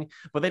everything.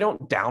 But they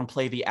don't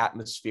downplay the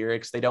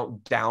atmospherics. They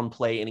don't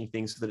downplay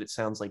anything so that it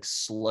sounds like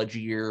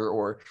sludgier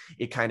or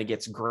it kind of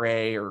gets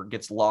gray or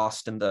gets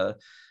lost in the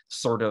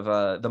sort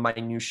of the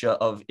minutia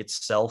of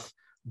itself.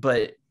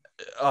 But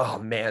oh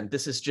man,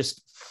 this is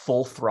just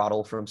full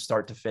throttle from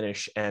start to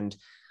finish. And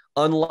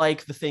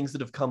unlike the things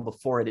that have come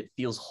before it, it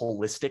feels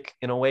holistic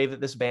in a way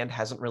that this band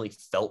hasn't really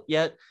felt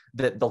yet,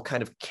 that they'll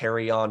kind of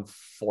carry on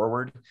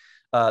forward.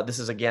 This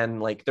is, again,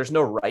 like, there's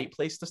no right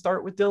place to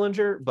start with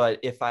Dillinger, but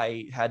if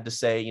I had to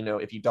say, you know,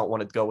 if you don't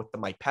want to go with the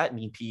Mike Patton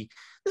EP,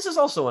 this is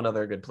also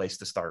another good place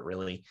to start,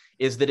 really,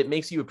 is that it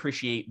makes you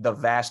appreciate the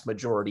vast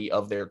majority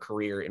of their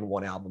career in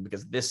one album,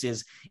 because this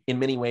is, in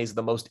many ways,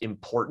 the most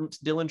important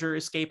Dillinger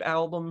Escape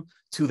album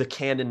to the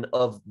canon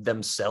of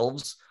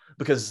themselves,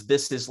 because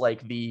this is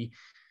like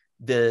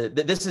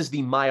this is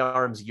the My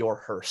Arms, Your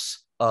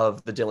Hearse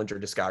of the Dillinger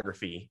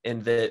discography,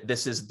 and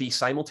this is the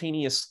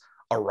simultaneous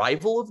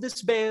arrival of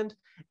this band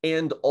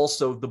and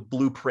also the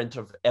blueprint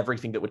of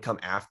everything that would come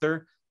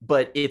after.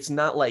 But it's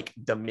not like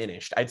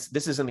diminished.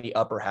 This is in the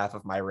upper half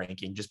of my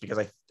ranking just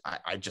because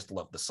I just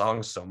love the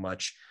songs so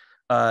much.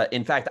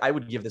 In fact, I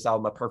would give this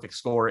album a perfect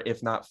score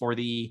if not for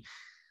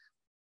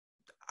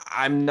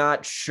I'm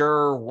not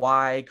sure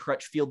why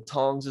Crutchfield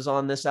Tongs is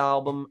on this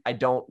album. I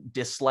don't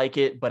dislike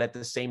it, but at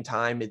the same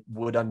time, it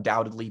would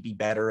undoubtedly be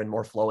better and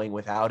more flowing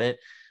without it.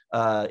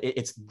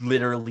 It's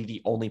literally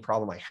the only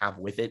problem I have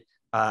with it.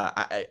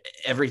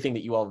 Everything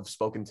that you all have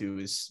spoken to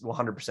is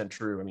 100%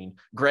 true. I mean,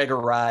 Greg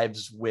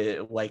arrives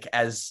with like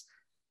as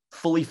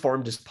fully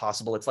formed as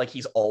possible. It's like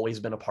he's always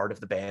been a part of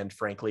the band,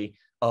 frankly.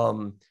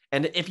 And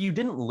if you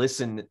didn't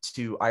listen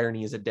to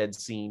Irony is a Dead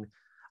Scene,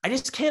 I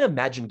just can't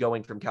imagine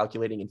going from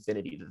Calculating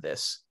Infinity to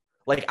this.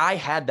 Like, I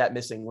had that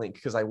missing link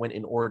because I went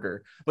in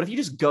order. But if you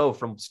just go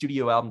from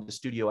studio album to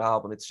studio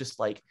album, it's just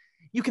like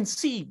you can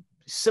see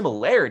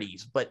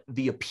similarities, but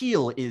the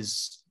appeal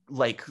is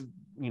like,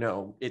 you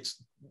know,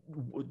 it's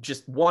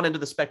just one end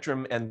of the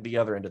spectrum and the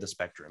other end of the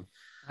spectrum.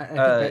 I think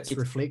that's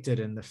reflected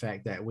in the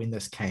fact that when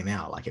this came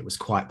out, like, it was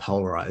quite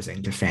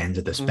polarizing to fans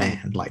of this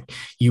band. Like,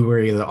 you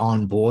were either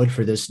on board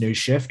for this new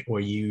shift or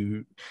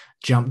you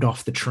jumped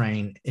off the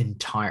train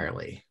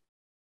entirely.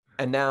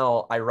 And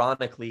now,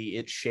 ironically,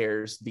 it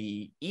shares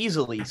the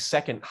easily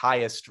second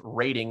highest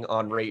rating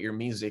on Rate Your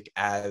Music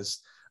as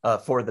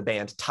for the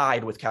band,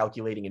 tied with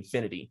Calculating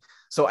Infinity.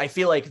 So I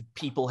feel like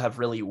people have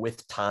really,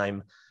 with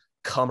time,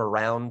 come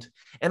around.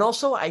 And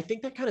also, I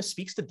think that kind of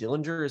speaks to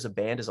Dillinger as a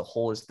band as a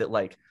whole, is that,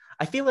 like,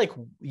 I feel like,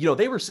 you know,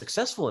 they were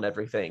successful in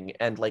everything,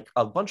 and like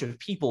a bunch of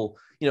people,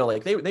 you know,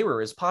 like they were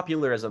as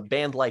popular as a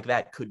band like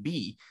that could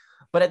be.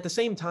 But at the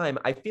same time,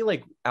 I feel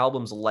like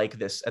albums like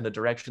this and the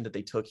direction that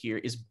they took here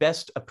is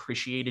best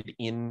appreciated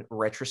in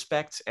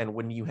retrospect. And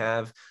when you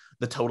have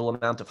the total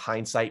amount of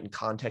hindsight and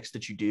context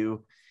that you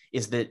do,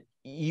 is that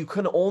you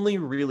can only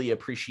really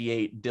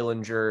appreciate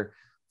Dillinger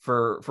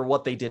for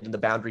what they did and the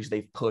boundaries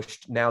they've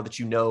pushed, now that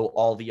you know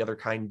all the other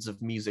kinds of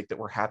music that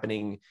were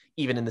happening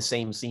even in the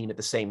same scene at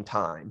the same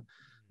time.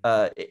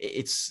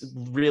 It's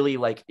really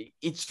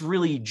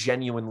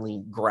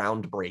genuinely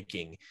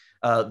groundbreaking,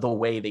 the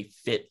way they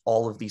fit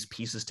all of these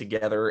pieces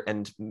together.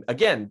 And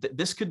again,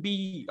 this could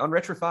be,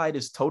 Unretrified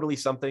is totally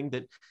something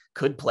that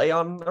could play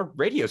on a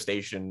radio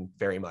station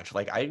very much.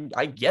 Like,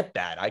 I get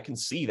that. I can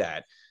see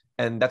that.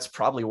 And that's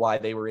probably why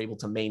they were able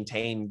to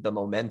maintain the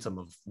momentum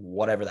of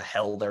whatever the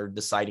hell they're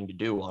deciding to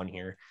do on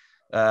here.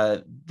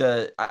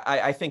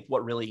 I think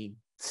what really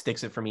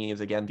sticks it for me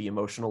is, again, the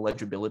emotional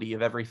legibility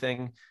of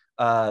everything.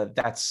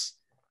 That's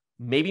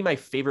maybe my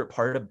favorite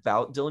part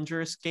about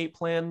Dillinger Escape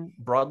Plan,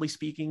 broadly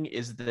speaking,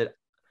 is that,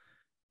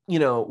 you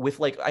know, with,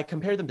 like, I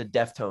compare them to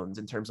Deftones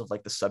in terms of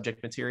like the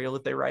subject material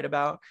that they write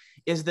about,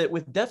 is that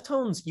with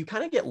Deftones, you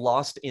kind of get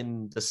lost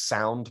in the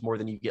sound more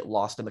than you get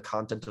lost in the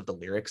content of the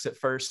lyrics at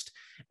first.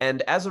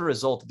 And as a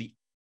result, the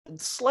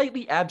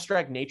slightly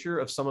abstract nature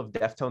of some of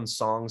Deftones'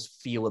 songs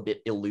feel a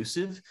bit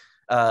elusive.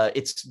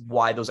 It's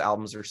why those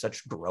albums are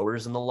such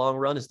growers in the long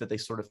run, is that they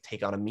sort of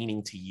take on a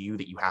meaning to you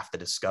that you have to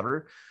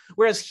discover.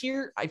 Whereas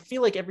here, I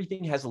feel like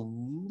everything has a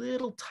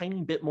little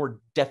tiny bit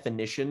more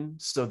definition,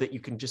 so that you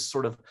can just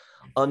sort of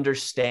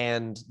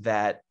understand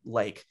that,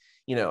 like,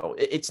 you know,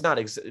 it's not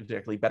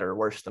exactly better or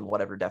worse than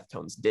whatever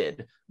Deftones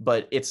did,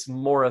 but it's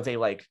more of a,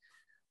 like,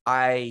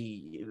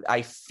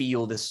 I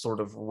feel this sort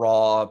of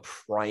raw,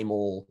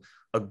 primal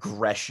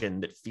aggression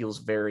that feels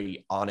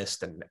very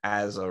honest, and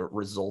as a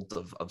result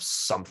of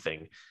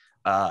something.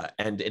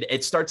 And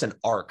it starts an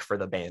arc for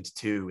the band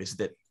too, is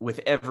that with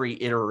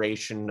every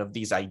iteration of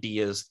these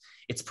ideas,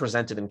 it's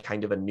presented in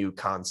kind of a new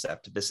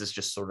concept. This is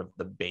just sort of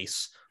the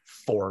base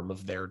form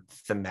of their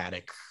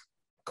thematic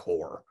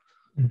core.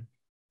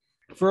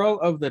 For all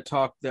of the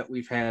talk that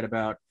we've had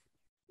about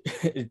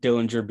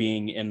Dillinger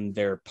being in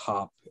their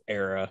pop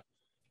era,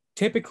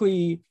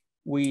 typically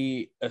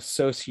we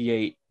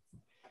associate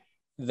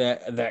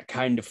that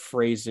kind of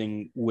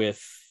phrasing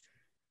with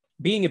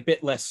being a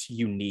bit less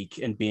unique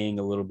and being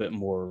a little bit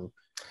more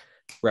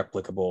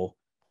replicable.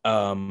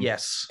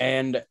 Yes.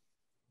 And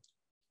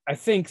I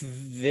think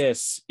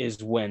this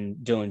is when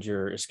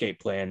Dillinger Escape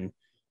Plan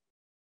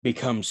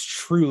becomes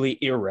truly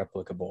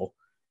irreplicable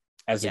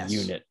as a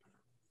unit.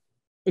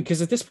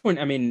 Because at this point,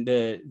 I mean,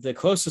 the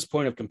closest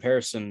point of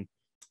comparison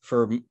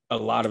for a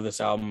lot of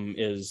this album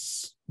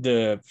is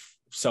the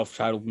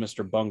self-titled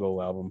Mr.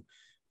 Bungle album.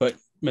 But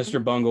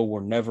Mr. Bungle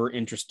were never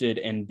interested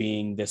in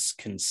being this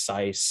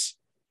concise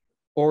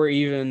or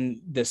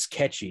even this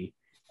catchy.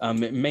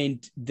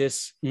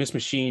 This Miss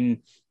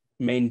Machine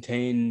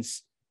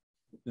maintains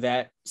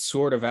that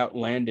sort of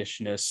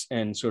outlandishness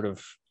and sort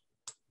of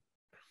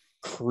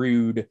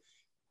crude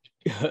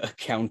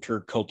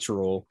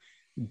countercultural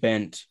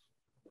bent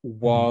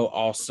while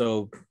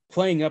also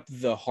playing up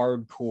the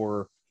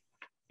hardcore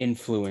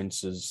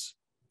influences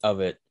of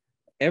it.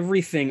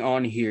 Everything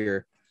on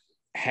here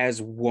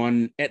has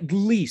at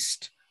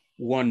least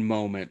one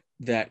moment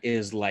that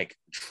is like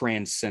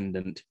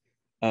transcendent.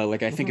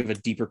 Like I think of a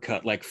deeper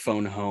cut like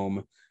Phone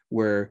Home,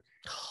 where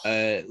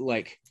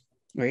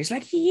where he's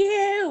like,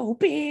 you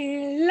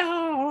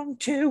belong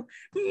to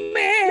me.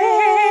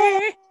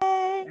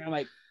 And I'm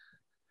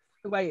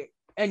like,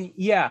 and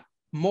yeah,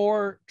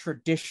 more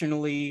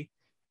traditionally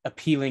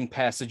appealing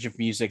passage of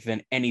music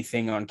than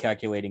anything on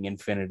Calculating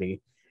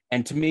Infinity.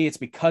 And to me, it's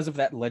because of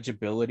that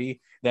legibility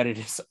that it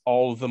is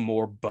all the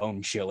more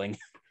bone chilling.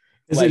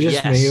 Is it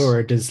just me,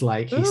 or does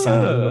he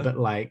sound a little bit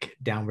like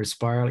Downward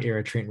Spiral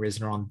era Trent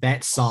Reznor on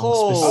that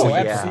song specifically? Oh,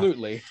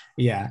 absolutely.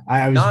 Yeah,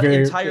 I was not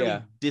very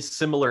entirely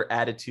dissimilar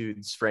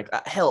attitudes, Frank.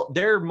 Hell,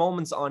 there are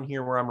moments on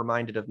here where I'm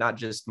reminded of not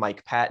just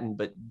Mike Patton,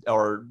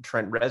 or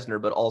Trent Reznor,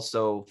 but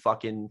also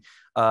fucking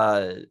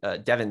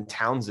Devin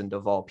Townsend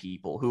of all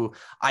people, who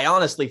I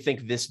honestly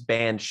think this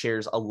band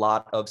shares a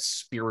lot of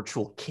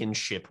spiritual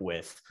kinship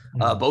with,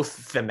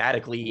 both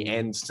thematically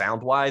and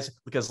sound wise,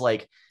 because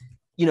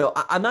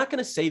I'm not going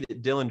to say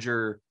that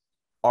Dillinger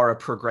are a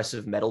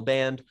progressive metal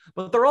band,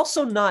 but they're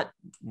also not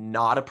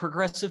a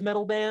progressive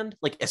metal band,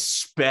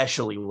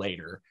 especially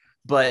later.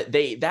 But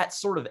that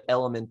sort of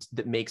element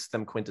that makes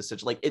them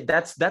quintessential,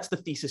 that's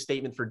the thesis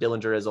statement for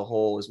Dillinger as a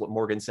whole, is what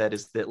Morgan said,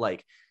 is that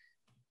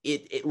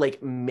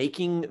it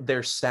making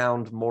their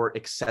sound more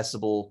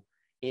accessible.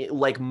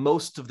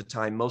 Most of the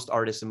time, most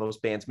artists and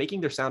most bands,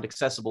 making their sound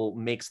accessible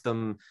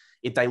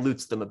it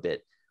dilutes them a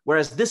bit.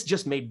 Whereas this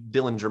just made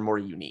Dillinger more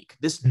unique.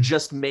 This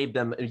just made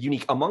them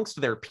unique amongst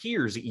their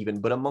peers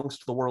even, but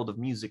amongst the world of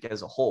music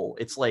as a whole.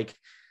 It's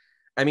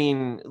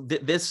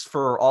this,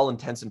 for all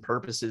intents and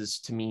purposes,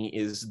 to me,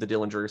 is the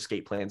Dillinger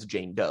Escape Plan's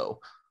Jane Doe.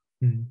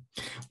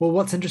 Well,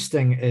 what's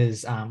interesting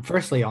is,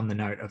 firstly, on the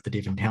note of the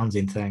Devin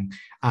Townsend thing,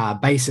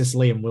 bassist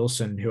Liam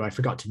Wilson, who I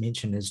forgot to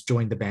mention, has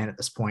joined the band at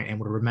this point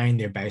and will remain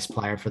their bass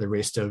player for the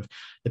rest of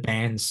the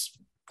band's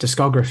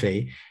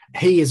discography.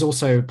 He has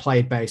also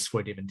played bass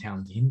for Devin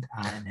Townsend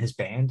in his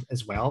band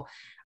as well.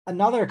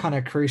 Another kind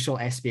of crucial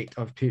aspect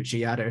of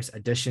Pucciato's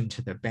addition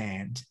to the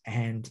band,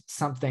 and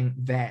something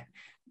that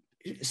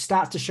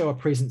starts to show a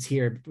presence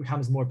here,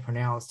 becomes more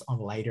pronounced on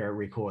later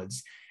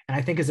records, and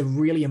I think is a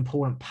really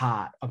important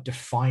part of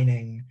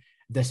defining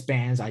this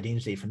band's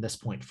identity from this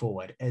point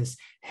forward, is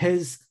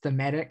his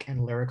thematic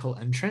and lyrical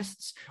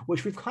interests,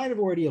 which we've kind of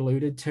already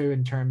alluded to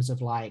in terms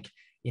of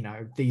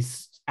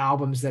these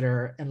albums that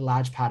are in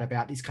large part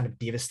about these kind of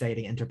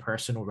devastating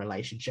interpersonal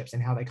relationships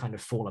and how they kind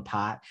of fall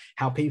apart,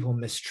 how people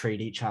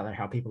mistreat each other,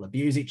 how people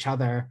abuse each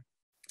other,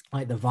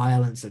 like the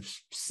violence of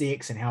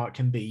sex and how it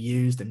can be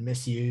used and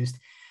misused.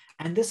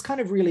 And this kind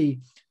of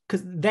really,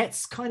 because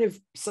that's kind of,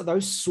 so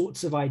those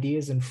sorts of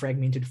ideas in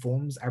fragmented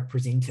forms are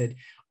presented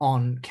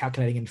on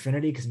Calculating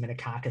Infinity, because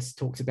Metakakis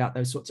talks about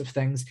those sorts of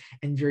things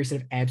in very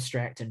sort of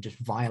abstract and just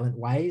violent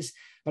ways.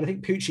 But I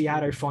think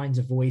Pucciato finds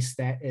a voice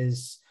that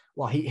is,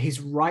 well, he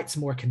writes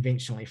more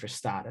conventionally, for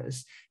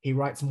starters. He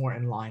writes more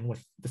in line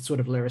with the sort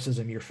of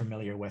lyricism you're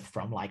familiar with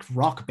from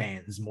rock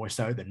bands more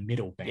so than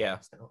metal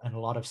bands in a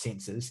lot of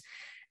senses.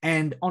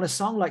 And on a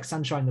song like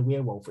Sunshine the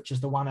Werewolf, which is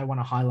the one I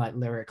want to highlight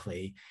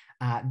lyrically,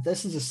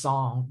 this is a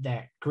song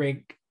that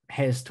Greg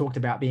has talked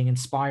about being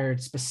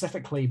inspired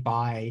specifically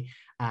by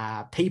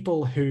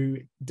people who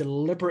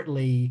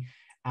deliberately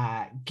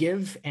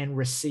give and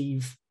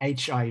receive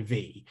HIV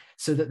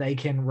so that they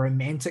can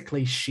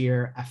romantically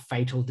share a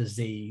fatal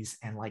disease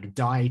and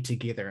die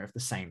together of the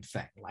same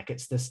thing.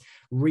 It's this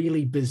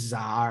really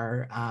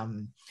bizarre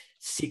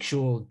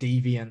sexual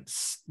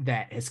deviance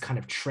that is kind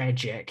of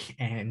tragic,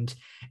 and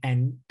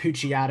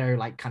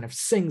Pucciato kind of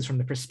sings from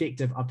the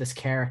perspective of this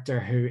character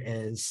who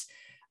is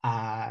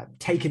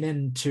taken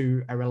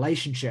into a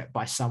relationship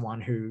by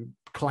someone who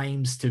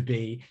claims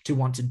to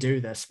want to do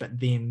this, but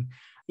then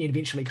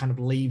eventually kind of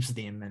leaves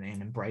them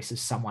and embraces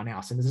someone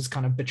else. And there's this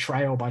kind of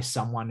betrayal by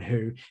someone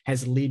who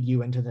has led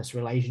you into this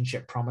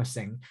relationship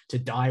promising to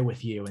die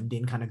with you, and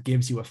then kind of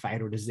gives you a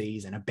fatal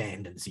disease and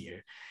abandons you.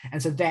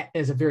 And so that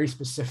is a very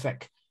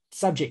specific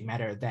subject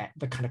matter, that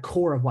the kind of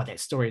core of what that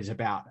story is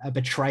about, a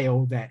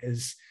betrayal that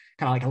is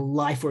kind of like a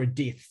life or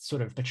death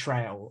sort of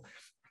betrayal,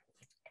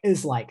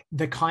 is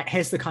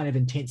has the kind of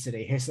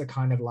intensity, has the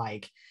kind of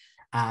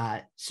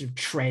sort of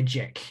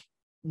tragic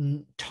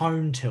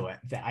tone to it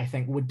that I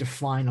think would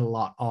define a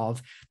lot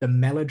of the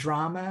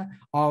melodrama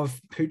of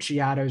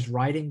Pucciato's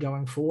writing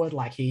going forward.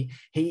 Like he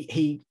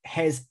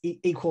has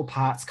equal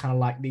parts kind of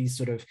like these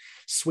sort of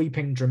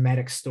sweeping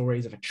dramatic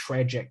stories of a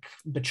tragic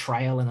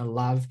betrayal and a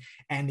love,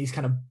 and these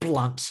kind of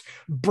blunt,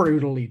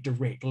 brutally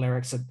direct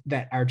lyrics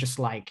that are just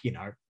like, you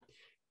know,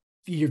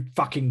 you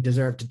fucking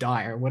deserve to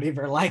die or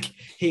whatever. Like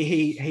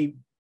he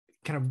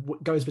kind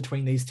of goes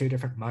between these two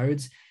different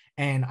modes.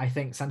 And I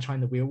think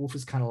Sunshine the Werewolf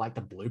is kind of like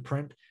the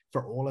blueprint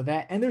for all of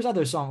that. And there's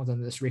other songs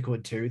on this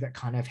record too that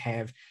kind of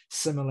have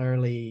similar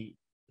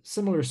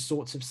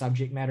sorts of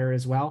subject matter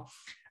as well.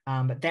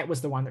 But that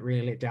was the one that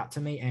really leapt out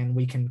to me. And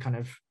we can kind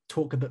of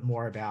talk a bit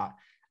more about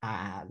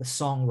the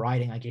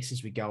songwriting, I guess,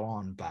 as we go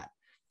on. But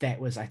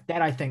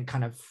that I think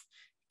kind of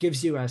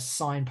gives you a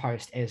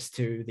signpost as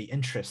to the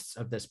interests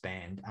of this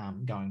band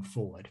going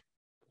forward.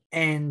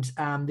 And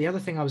the other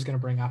thing I was going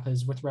to bring up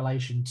is with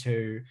relation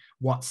to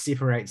what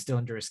separates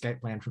Dillinger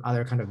Escape Plan from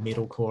other kind of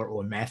metalcore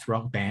or math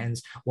rock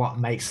bands, what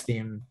makes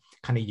them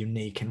kind of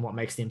unique and what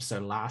makes them so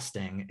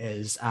lasting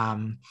is,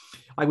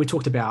 like we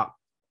talked about,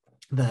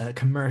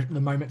 the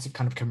moments of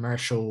kind of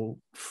commercial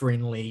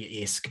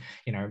friendly-esque,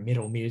 you know,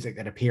 metal music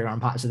that appear on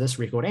parts of this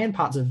record and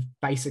parts of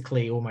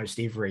basically almost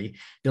every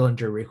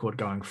Dillinger record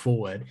going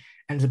forward.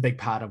 And it's a big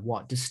part of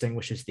what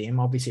distinguishes them.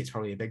 Obviously, it's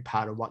probably a big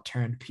part of what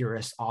turned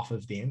purists off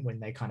of them when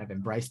they kind of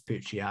embraced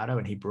Pucciato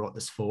and he brought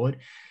this forward.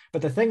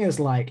 But the thing is,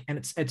 like, and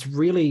it's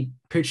really,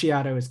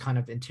 Pucciato is kind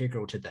of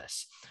integral to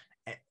this.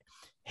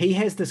 He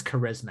has this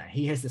charisma,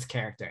 he has this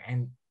character,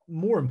 and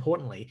more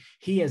importantly,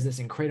 he has this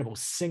incredible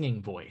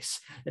singing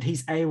voice that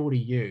he's able to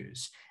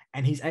use,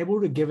 and he's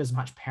able to give as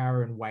much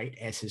power and weight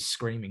as his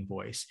screaming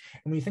voice.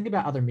 And when you think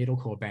about other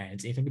metalcore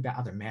bands, and you think about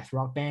other math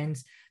rock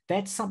bands,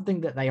 that's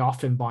something that they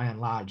often, by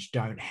and large,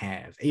 don't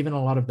have. Even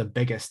a lot of the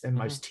biggest and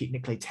most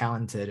technically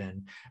talented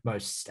and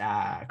most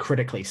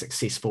critically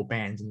successful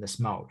bands in this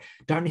mold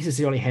don't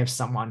necessarily have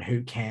someone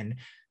who can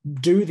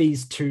do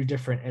these two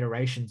different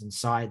iterations and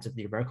sides of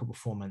the vocal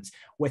performance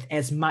with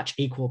as much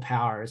equal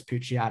power as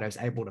Pucciato is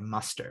able to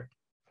muster.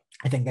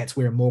 I think that's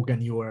where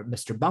Morgan, your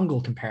Mr. Bungle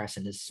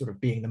comparison is sort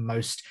of being the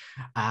most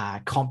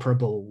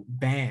comparable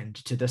band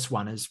to this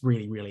one is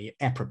really, really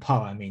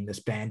apropos. I mean, this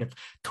band have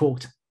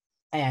talked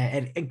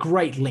at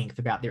great length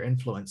about their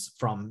influence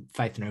from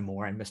Faith No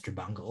More and Mr.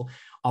 Bungle,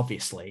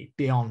 obviously,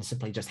 beyond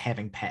simply just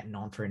having Patton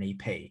on for an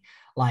EP.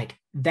 Like,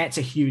 that's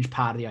a huge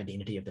part of the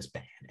identity of this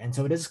band. And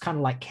so it is kind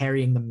of like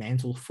carrying the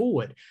mantle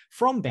forward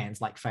from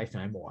bands like Faith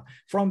No More,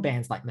 from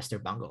bands like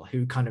Mr. Bungle,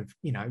 who kind of,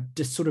 you know,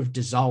 just sort of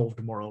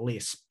dissolved more or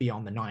less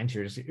beyond the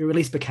 90s, or at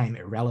least became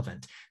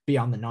irrelevant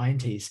beyond the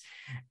 90s,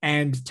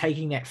 and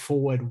taking that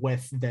forward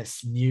with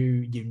this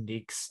new,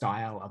 unique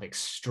style of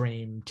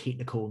extreme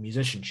technical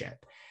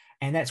musicianship.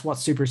 And that's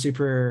what's super,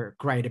 super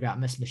great about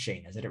Miss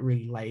Machine, is that it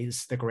really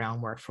lays the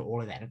groundwork for all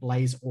of that. It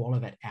lays all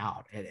of it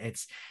out.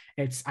 It's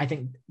I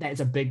think that's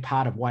a big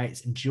part of why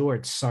it's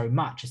endured so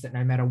much, is that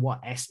no matter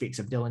what aspects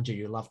of Dillinger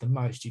you love the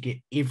most, you get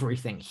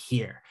everything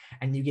here.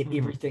 And you get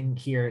everything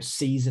here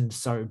seasoned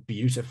so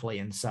beautifully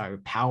and so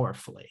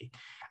powerfully.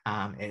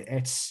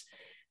 It's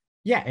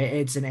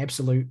an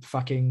absolute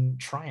fucking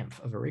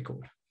triumph of a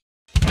record.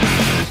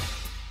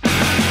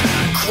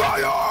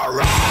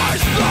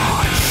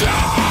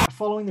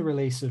 Following the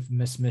release of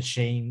Miss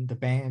Machine, the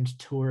band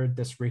toured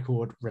this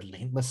record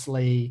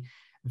relentlessly.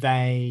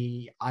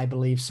 They, I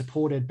believe,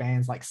 supported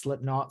bands like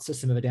Slipknot,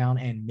 System of a Down,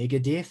 and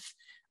Megadeth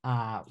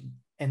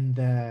in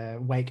the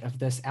wake of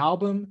this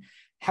album.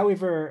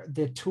 However,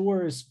 the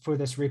tours for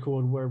this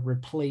record were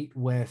replete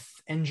with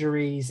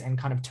injuries and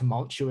kind of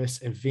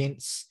tumultuous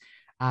events.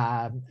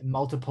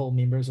 Multiple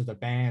members of the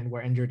band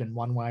were injured in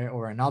one way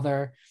or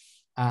another.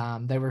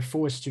 They were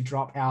forced to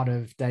drop out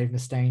of Dave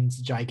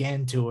Mustaine's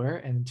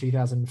Gigantour in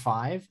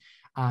 2005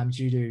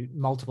 due to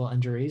multiple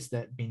injuries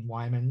that Ben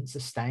Wyman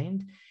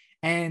sustained.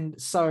 And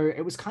so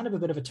it was kind of a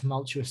bit of a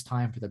tumultuous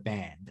time for the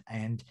band.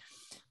 And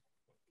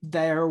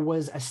there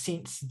was a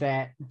sense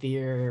that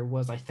there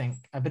was, I think,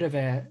 a bit of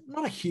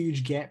not a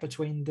huge gap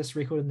between this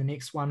record and the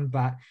next one,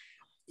 but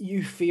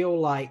you feel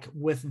like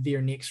with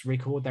their next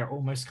record, they're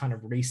almost kind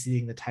of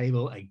resetting the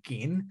table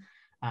again.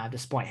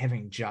 Despite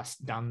having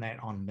just done that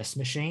on Miss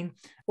Machine.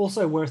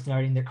 Also worth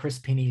noting that Chris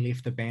Penny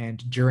left the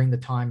band during the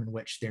time in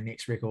which their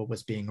next record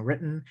was being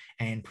written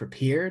and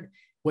prepared,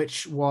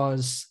 which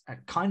was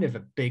kind of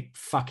a big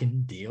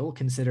fucking deal,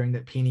 considering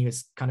that Penny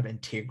was kind of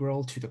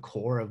integral to the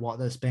core of what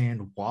this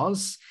band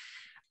was.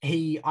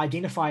 He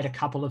identified a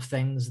couple of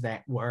things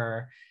that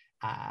were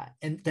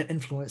that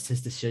influenced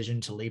his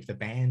decision to leave the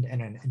band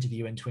in an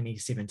interview in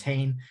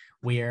 2017,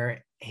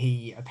 where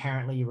he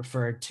apparently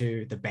referred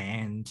to the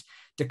band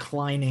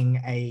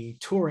declining a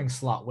touring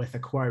slot with a,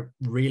 quote,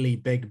 really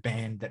big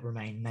band that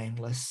remained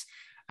nameless,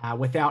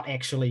 without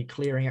actually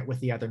clearing it with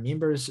the other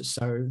members.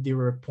 So there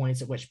were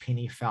points at which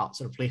Penny felt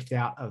sort of left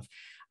out of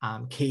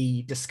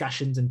key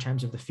discussions in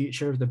terms of the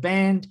future of the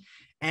band.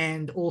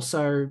 And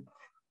also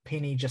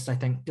Penny just, I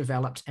think,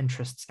 developed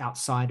interests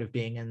outside of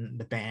being in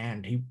the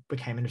band. He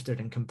became interested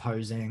in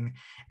composing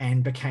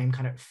and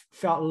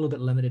felt a little bit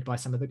limited by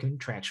some of the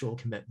contractual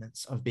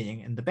commitments of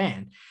being in the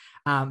band.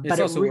 It's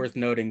also worth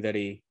noting that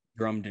he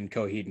drummed in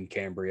Coheed and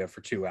Cambria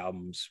for 2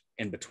 albums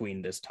in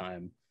between this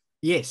time.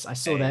 Yes, I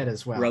saw that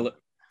as well.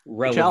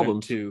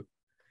 Relevant to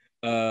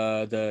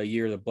the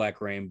Year of the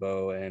Black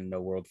Rainbow and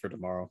A World for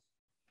Tomorrow.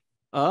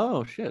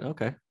 Oh, shit.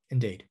 Okay.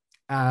 Indeed.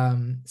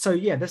 So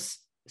yeah, this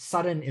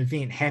sudden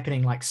event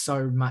happening like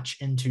so much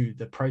into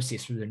the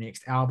process for the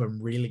next album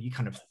really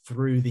kind of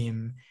threw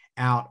them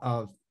out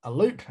of a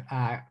loop.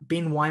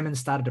 Ben Wyman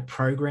started to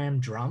program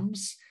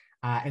drums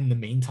in the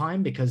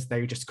meantime because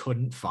they just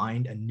couldn't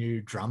find a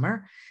new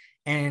drummer.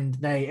 And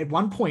they, at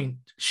one point,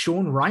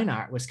 Sean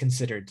Reinhardt was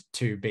considered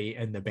to be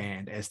in the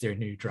band as their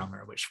new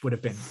drummer, which would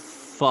have been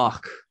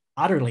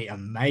utterly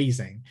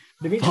amazing.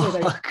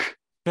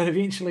 But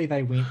eventually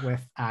they went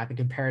with the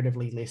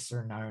comparatively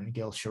lesser known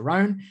Gil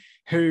Sharon,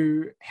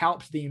 who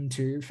helped them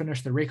to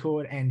finish the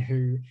record and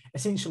who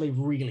essentially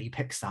really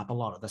picks up a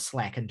lot of the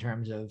slack in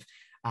terms of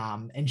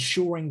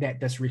ensuring that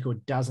this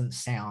record doesn't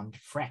sound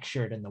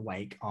fractured in the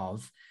wake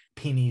of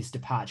Penny's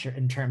departure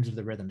in terms of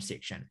the rhythm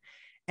section.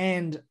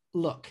 And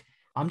look,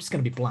 I'm just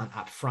going to be blunt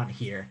up front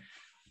here.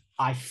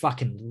 I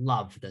fucking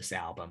love this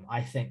album.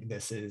 I think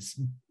this is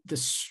the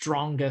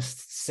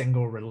strongest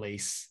single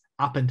release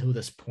up until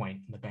this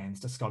point in the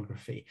band's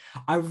discography.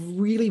 I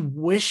really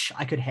wish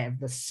I could have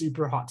the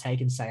super hot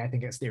take and say I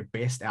think it's their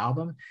best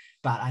album,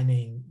 but I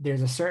mean,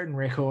 there's a certain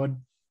record,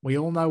 we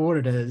all know what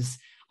it is.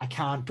 I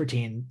can't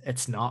pretend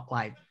it's not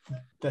like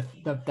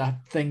the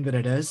thing that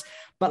it is,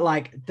 but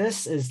like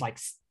this is like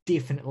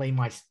definitely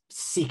my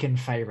second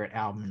favorite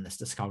album in this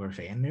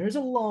discography, and there's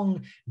a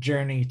long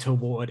journey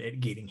toward it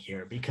getting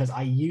here because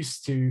I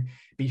used to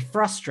be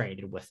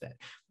frustrated with it.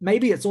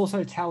 Maybe it's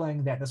also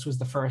telling that this was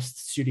the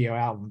first studio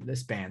album of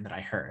this band that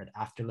I heard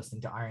after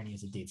listening to Irony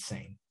Is a Dead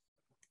Scene.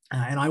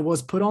 And I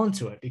was put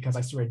onto it because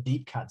I saw a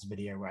Deep Cuts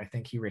video where I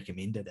think he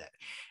recommended it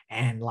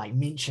and like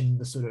mentioned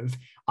the sort of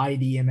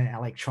IDM and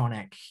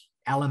electronic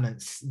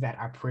elements that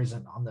are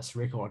present on this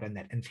record and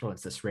that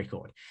influence this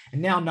record.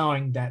 And now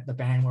knowing that the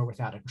band were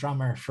without a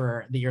drummer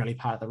for the early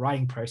part of the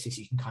writing process,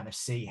 you can kind of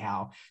see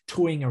how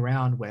toying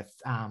around with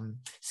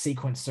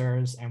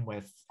sequencers and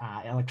with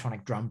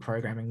electronic drum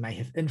programming may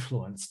have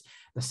influenced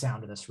the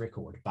sound of this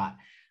record. But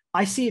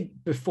I said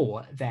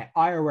before that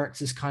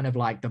Ironworks is kind of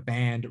like the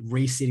band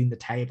resetting the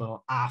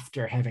table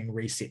after having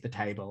reset the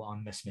table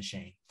on this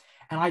machine.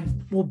 And I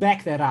will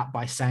back that up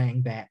by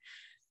saying that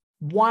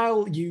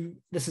while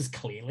this is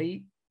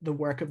clearly the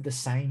work of the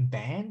same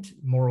band,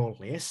 more or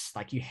less,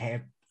 like you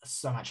have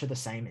so much of the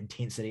same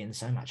intensity and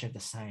so much of the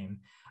same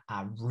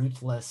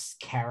ruthless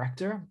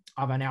character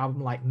of an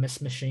album like Miss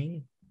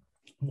Machine,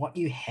 what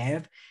you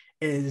have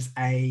is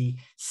a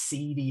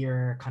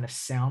seedier kind of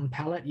sound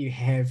palette. You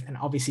have, and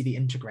obviously the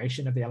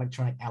integration of the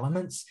electronic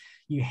elements.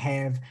 You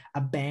have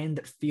a band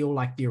that feel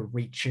like they're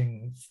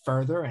reaching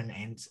further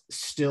and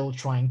still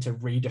trying to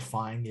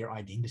redefine their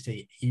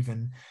identity,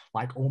 even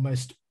like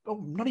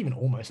not even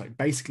almost, like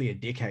basically a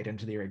decade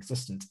into their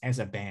existence as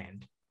a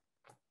band.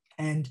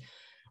 And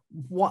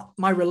what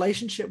my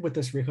relationship with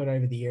this record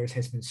over the years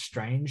has been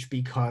strange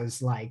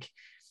because like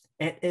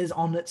it is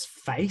on its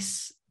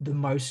face the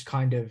most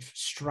kind of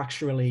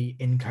structurally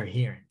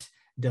incoherent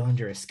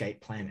Dillinger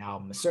Escape Plan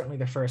album. Certainly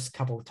the first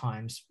couple of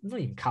times, not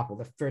even couple,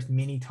 the first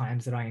many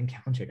times that I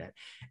encountered it,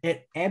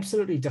 it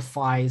absolutely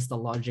defies the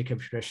logic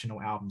of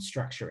traditional album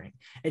structuring.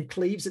 It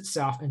cleaves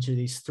itself into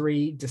these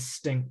 3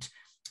 distinct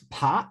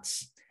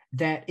parts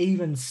that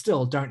even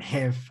still don't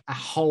have a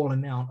whole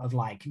amount of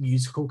like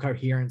musical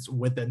coherence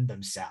within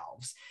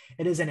themselves.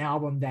 It is an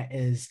album that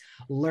is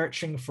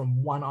lurching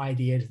from one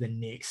idea to the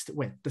next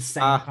with the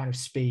same kind of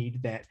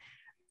speed that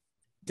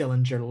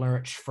Dillinger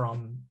lurched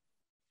from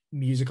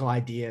musical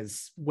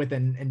ideas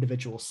within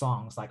individual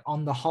songs. Like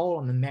on the whole,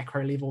 on the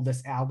macro level,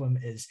 this album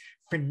is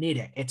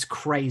frenetic. It's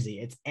crazy.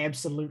 It's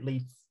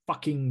absolutely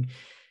fucking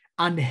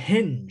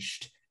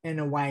unhinged in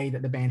a way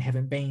that the band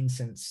haven't been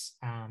since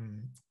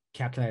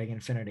Calculating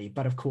Infinity.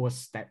 But of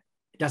course, that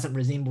doesn't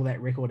resemble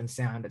that record in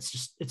sound.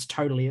 It's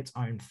totally its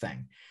own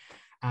thing.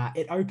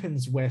 It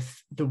opens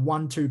with the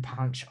 1-2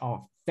 punch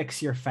of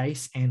Fix Your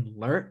Face and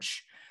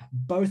Lurch,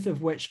 both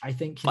of which I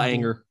think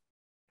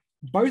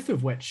both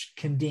of which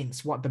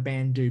condense what the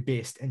band do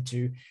best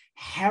into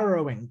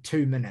harrowing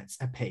 2 minutes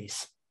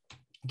apiece,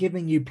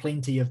 giving you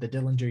plenty of the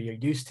Dillinger you're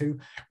used to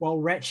while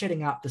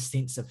ratcheting up the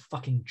sense of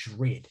fucking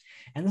dread.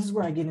 And this is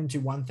where I get into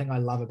one thing I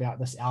love about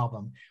this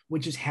album,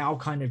 which is how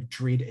kind of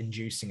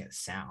dread-inducing it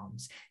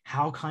sounds,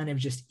 how kind of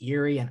just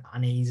eerie and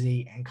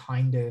uneasy and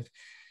kind of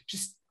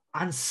just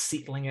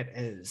unsettling it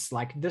is.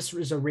 Like this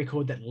is a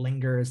record that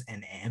lingers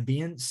in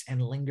ambience and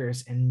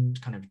lingers in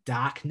kind of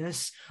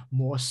darkness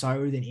more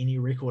so than any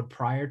record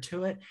prior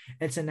to it.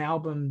 It's an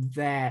album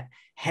that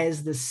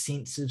has this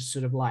sense of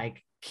sort of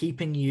like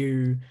keeping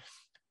you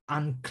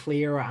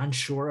unclear or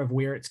unsure of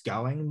where it's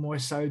going more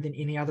so than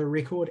any other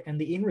record. And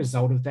the end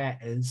result of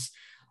that is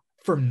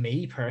for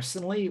me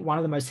personally, one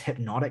of the most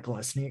hypnotic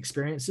listening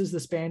experiences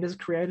this band has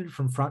created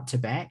from front to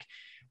back,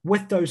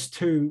 with those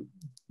two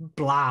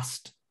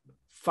blast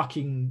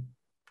fucking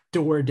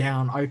door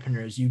down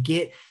openers. You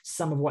get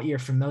some of what you're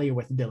familiar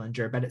with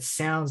Dillinger, but it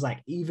sounds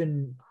like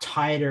even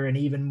tighter and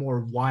even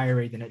more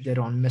wiry than it did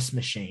on Miss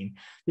Machine.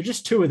 They're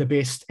just two of the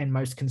best and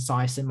most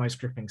concise and most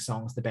gripping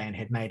songs the band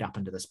had made up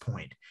until this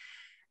point.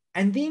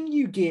 And then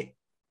you get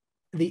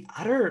the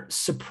utter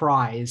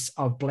surprise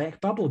of Black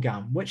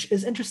Bubblegum, which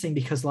is interesting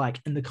because, like,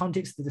 in the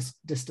context of this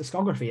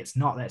discography, it's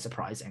not that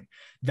surprising.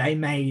 They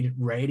made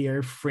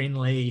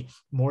radio-friendly,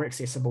 more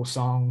accessible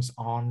songs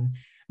on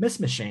Miss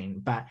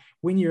Machine, but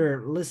when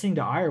you're listening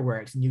to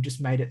Ironworks and you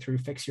just made it through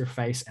Fix Your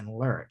Face and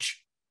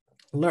Lurch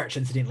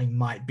incidentally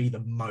might be the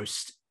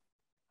most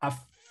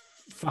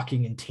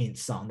fucking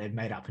intense song they've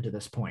made up until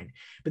this point.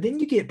 But then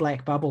you get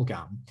Black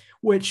Bubblegum,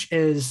 which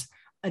is,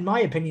 in my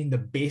opinion, the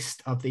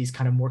best of these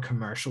kind of more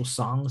commercial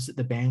songs that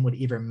the band would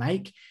ever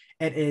make.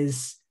 It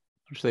is,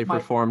 which they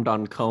performed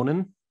on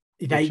Conan.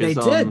 They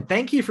did.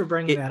 Thank you for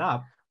bringing that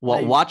up.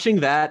 Well, watching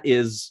that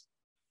is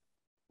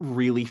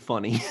really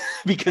funny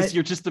because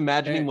you're just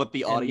imagining what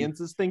the audience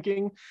is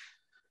thinking.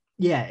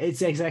 Yeah,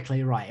 it's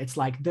exactly right. It's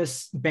like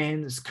this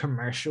band's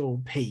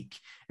commercial peak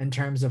in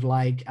terms of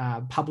like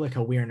public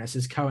awareness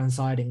is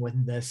coinciding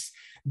with this,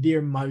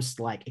 their most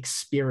like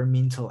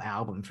experimental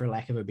album, for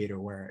lack of a better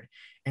word.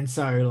 And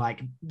so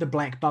like the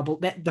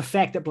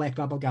fact that Black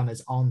Bubblegum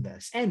is on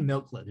this, and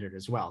Milk Lizard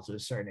as well to a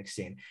certain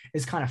extent,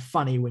 is kind of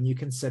funny when you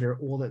consider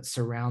all that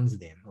surrounds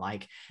them.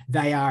 Like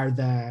they are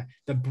the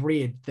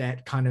bread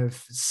that kind of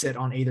sit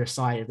on either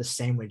side of the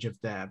sandwich of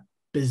the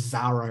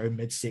bizarro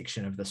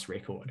midsection of this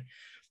record.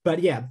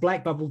 But yeah,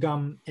 Black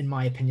Bubblegum, in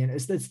my opinion,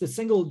 is the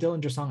single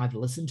Dillinger song I've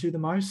listened to the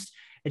most.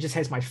 It just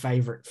has my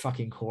favorite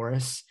fucking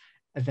chorus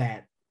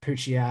that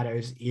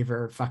Pucciato's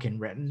ever fucking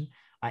written.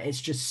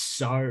 It's just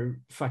so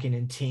fucking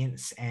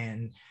intense,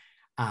 and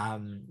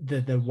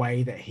the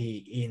way that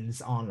he ends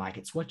on like,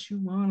 it's what you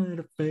wanted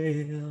to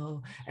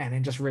feel, and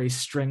then just really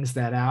strings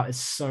that out is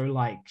so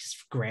like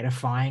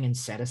gratifying and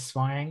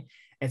satisfying.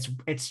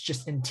 It's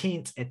just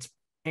intense. It's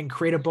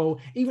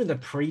incredible. Even the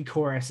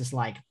pre-chorus is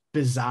like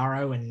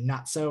bizarro and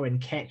nutso and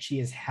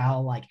catchy as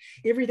hell. Like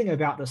everything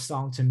about the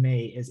song to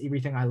me is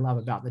everything I love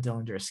about the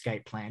Dillinger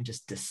Escape Plan,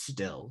 just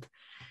distilled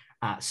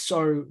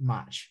so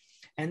much.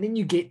 And then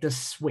you get this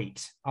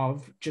suite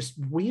of just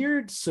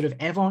weird sort of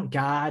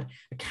avant-garde,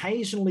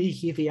 occasionally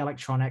heavy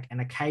electronic,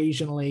 and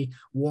occasionally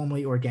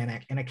warmly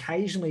organic, and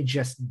occasionally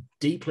just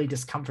deeply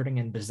discomforting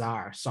and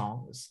bizarre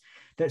songs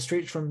that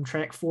stretch from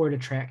track 4 to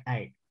track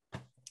 8.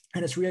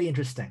 And it's really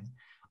interesting.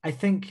 I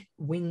think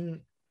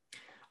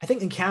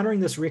encountering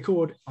this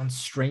record on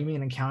streaming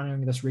and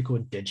encountering this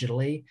record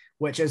digitally,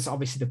 which is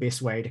obviously the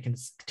best way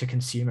to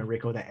consume a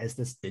record that is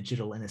this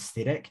digital and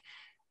aesthetic,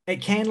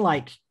 it can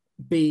like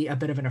be a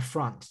bit of an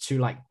affront to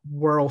like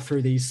whirl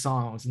through these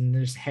songs and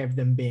just have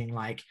them being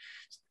like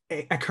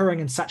occurring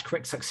in such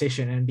quick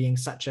succession and being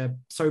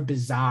so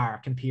bizarre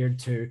compared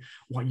to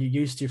what you're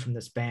used to from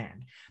this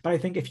band. But I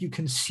think if you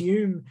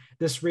consume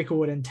this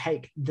record and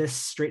take this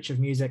stretch of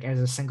music as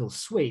a single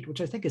suite,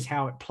 which I think is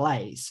how it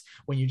plays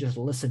when you just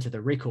listen to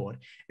the record,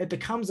 it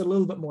becomes a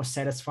little bit more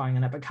satisfying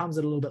and it becomes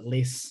a little bit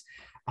less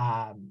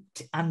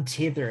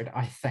untethered.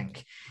 I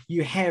think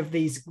you have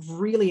these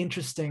really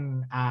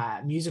interesting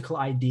musical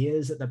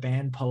ideas that the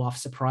band pull off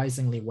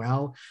surprisingly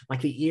well,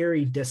 like the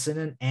eerie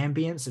dissonant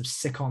ambience of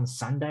Sick on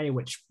Sunday,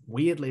 which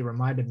weirdly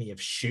reminded me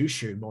of Shoo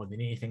Shoo more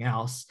than anything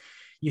else.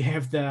 You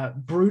have the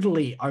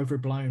brutally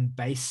overblown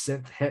bass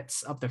synth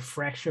hits of The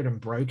Fractured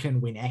and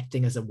Broken When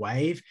Acting as a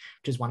Wave,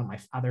 which is one of my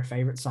other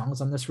favorite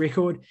songs on this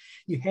record.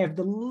 You have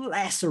the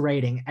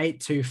lacerating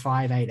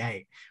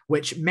 82588,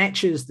 which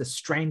matches the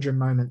stranger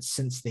moments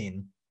since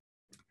then,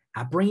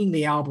 bringing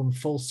the album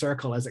full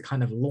circle as it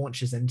kind of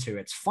launches into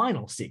its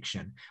final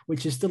section,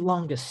 which is the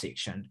longest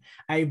section,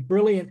 a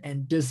brilliant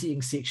and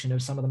dizzying section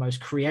of some of the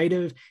most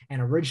creative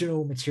and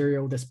original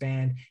material this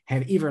band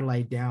have ever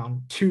laid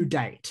down to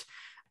date.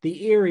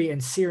 The eerie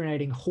and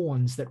serenading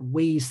horns that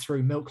wheeze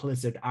through Milk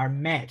Lizard are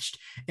matched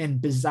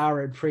in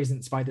bizarro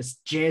presence by this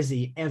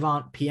jazzy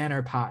avant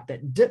piano part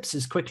that dips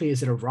as quickly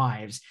as it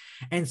arrives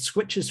and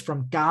switches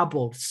from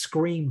garbled,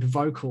 screamed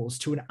vocals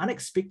to an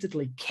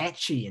unexpectedly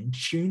catchy and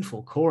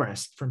tuneful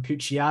chorus from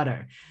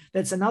Pucciato.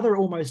 That's another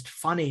almost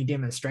funny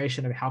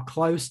demonstration of how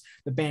close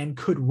the band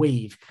could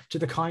weave to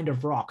the kind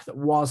of rock that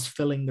was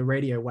filling the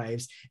radio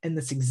waves in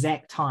this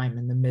exact time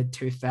in the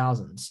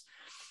mid-2000s.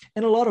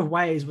 In a lot of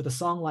ways, with a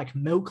song like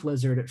Milk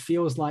Lizard, it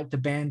feels like the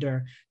band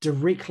are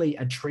directly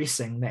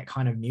addressing that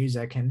kind of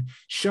music and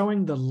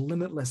showing the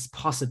limitless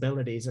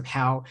possibilities of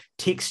how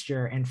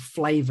texture and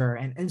flavor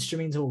and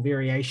instrumental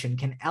variation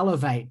can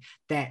elevate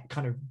that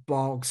kind of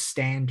bog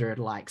standard,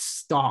 like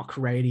stock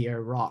radio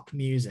rock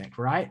music,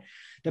 right?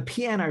 The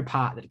piano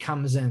part that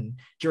comes in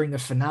during the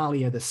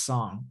finale of the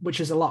song, which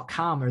is a lot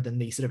calmer than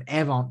the sort of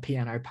avant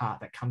piano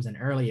part that comes in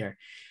earlier,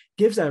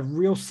 gives a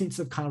real sense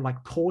of kind of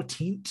like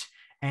portent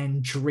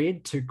and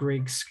dread to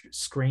Greg's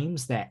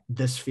screams that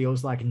this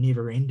feels like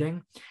never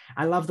ending.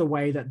 I love the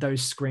way that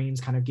those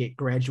screams kind of get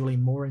gradually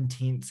more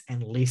intense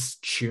and less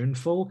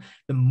tuneful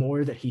the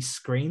more that he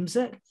screams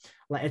it.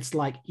 Like it's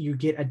like you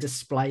get a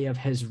display of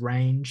his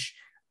range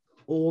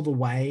all the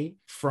way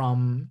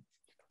from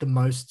the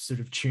most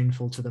sort of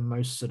tuneful to the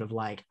most sort of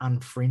like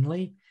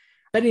unfriendly.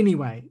 But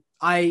anyway,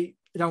 I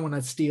don't want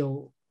to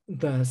steal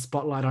the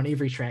spotlight on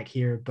every track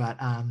here, but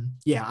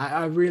yeah,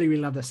 I really,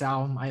 really love this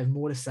album. I have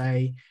more to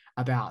say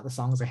about the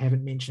songs I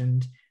haven't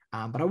mentioned,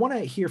 but I want to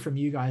hear from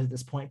you guys at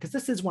this point, because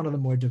this is one of the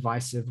more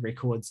divisive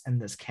records in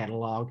this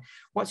catalog.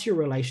 What's your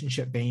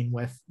relationship been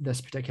with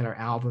this particular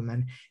album,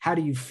 and how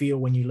do you feel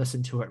when you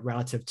listen to it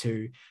relative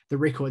to the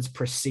records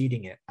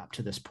preceding it up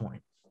to this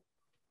point?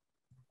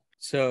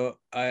 So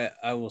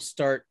I will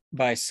start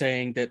by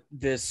saying that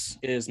this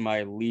is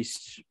my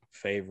least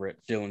favorite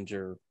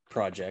Dillinger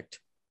project.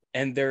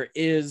 And there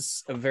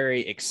is a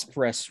very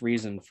express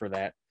reason for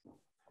that,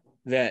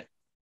 that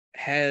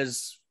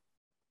has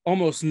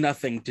almost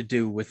nothing to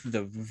do with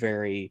the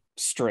very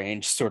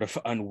strange, sort of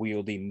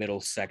unwieldy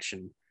middle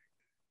section.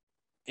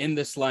 In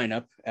this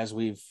lineup, as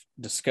we've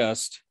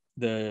discussed,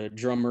 the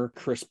drummer,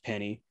 Chris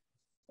Penny,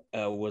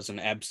 was an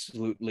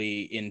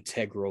absolutely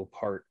integral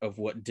part of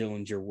what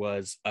Dillinger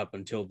was up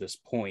until this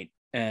point.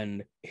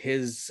 And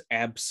his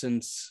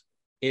absence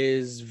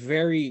is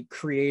very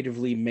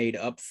creatively made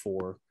up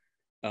for.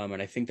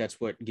 And I think that's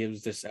what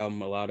gives this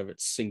album a lot of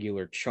its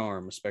singular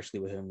charm, especially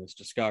within this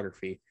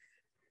discography.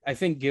 I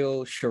think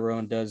Gil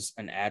Sharon does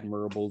an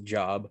admirable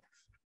job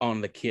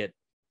on the kit,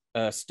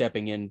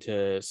 stepping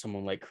into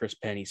someone like Chris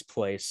Penny's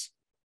place.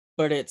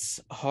 But it's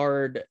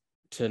hard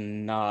to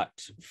not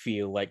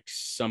feel like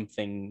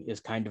something is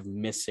kind of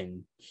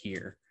missing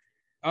here.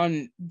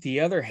 On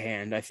the other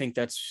hand, I think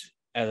that's,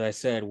 as I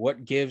said,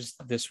 what gives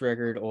this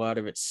record a lot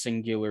of its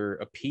singular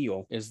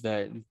appeal is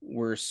that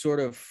we're sort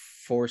of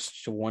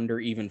forced to wander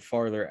even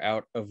farther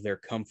out of their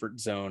comfort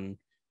zone,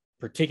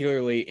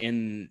 particularly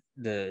in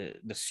the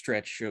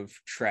stretch of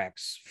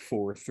tracks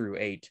 4 through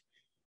 8,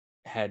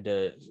 had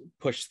to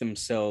push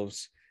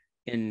themselves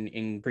in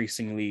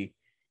increasingly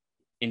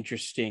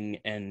interesting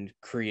and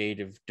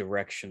creative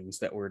directions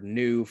that were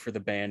new for the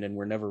band and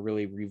were never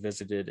really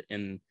revisited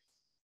in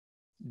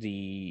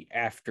the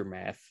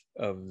aftermath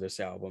of this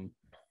album.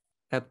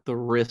 At the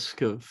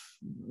risk of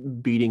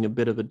beating a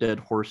bit of a dead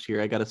horse here,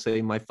 I gotta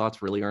say my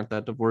thoughts really aren't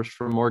that divorced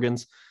from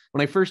Morgan's.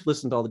 When I first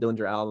listened to all the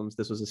Dillinger albums,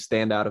 this was a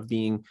standout of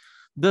being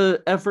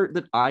the effort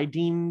that I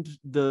deemed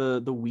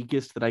the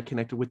weakest, that I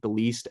connected with the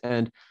least.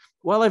 And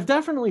while I've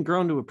definitely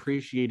grown to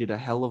appreciate it a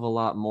hell of a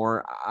lot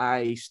more,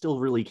 I still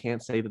really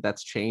can't say that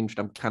that's changed.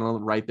 I'm kind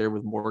of right there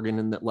with Morgan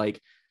in that,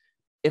 like,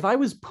 if I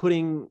was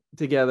putting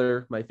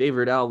together my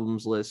favorite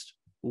albums list,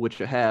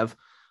 which I have,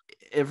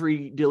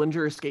 every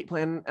Dillinger Escape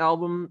Plan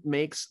album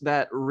makes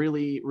that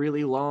really,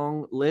 really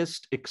long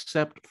list,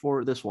 except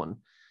for this one.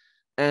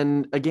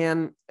 And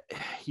again,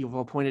 you've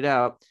all pointed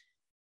out,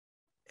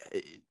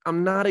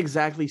 I'm not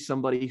exactly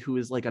somebody who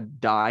is like a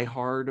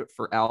diehard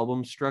for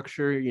album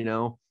structure, you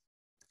know?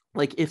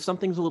 Like if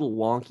something's a little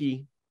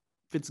wonky,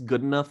 if it's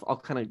good enough, I'll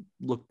kind of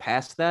look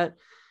past that.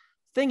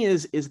 Thing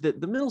is that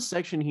the middle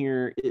section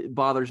here, it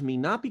bothers me,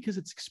 not because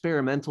it's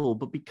experimental,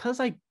 but because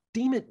I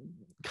deem it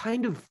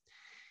kind of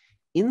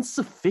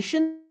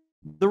insufficient.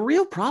 The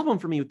real problem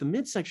for me with the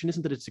midsection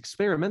isn't that it's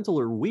experimental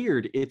or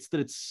weird, it's that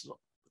it's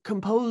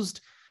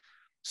composed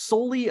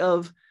solely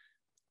of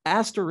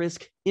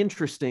asterisk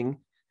interesting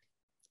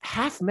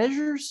half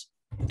measures.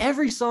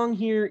 Every song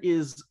here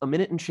is a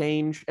minute and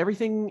change.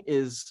 Everything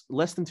is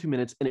less than 2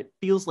 minutes, and it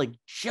feels like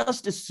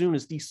just as soon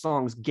as these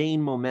songs gain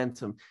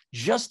momentum,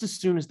 just as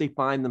soon as they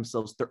find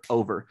themselves, they're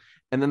over,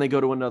 and then they go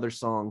to another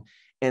song,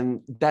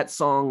 and that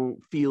song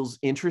feels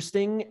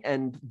interesting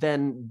and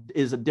then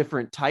is a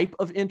different type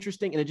of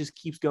interesting, and it just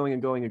keeps going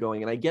and going and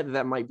going. And I get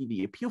that might be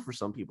the appeal for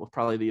some people,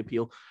 probably the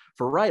appeal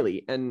for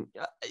Ryley, and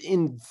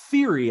in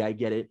theory I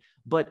get it,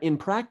 but in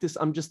practice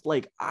I'm just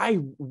like, I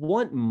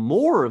want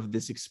more of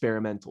this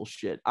experimental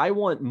shit. I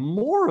want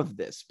more of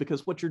this,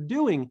 because what you're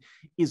doing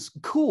is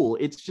cool.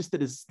 It's just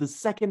that is the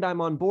second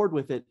I'm on board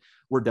with it,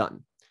 we're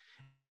done.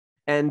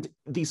 And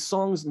these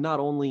songs not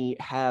only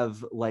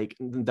have like,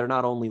 they're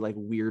not only like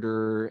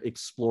weirder,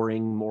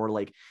 exploring more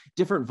like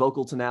different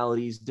vocal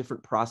tonalities,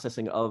 different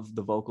processing of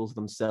the vocals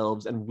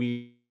themselves, and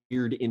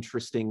weird,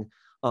 interesting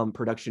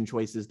production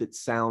choices that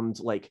sound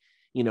like,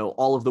 you know,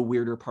 all of the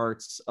weirder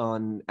parts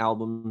on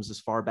albums as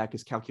far back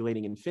as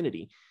Calculating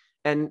Infinity.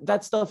 And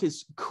that stuff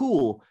is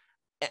cool.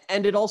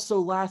 And it also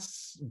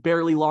lasts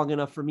barely long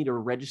enough for me to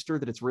register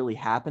that it's really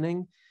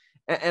happening.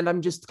 And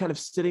I'm just kind of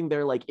sitting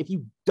there like, if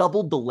you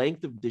doubled the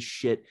length of this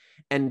shit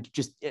and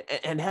just,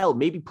 and hell,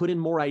 maybe put in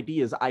more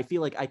ideas, I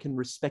feel like I can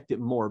respect it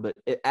more. But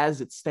as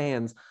it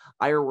stands,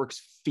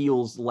 Ironworks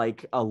feels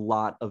like a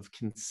lot of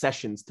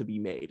concessions to be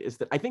made. Is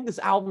that I think this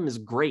album is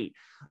great,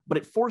 but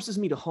it forces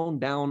me to hone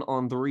down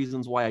on the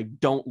reasons why I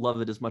don't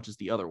love it as much as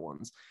the other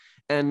ones.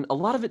 And a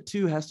lot of it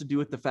too has to do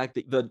with the fact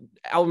that the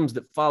albums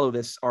that follow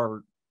this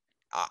are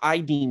I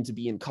deem to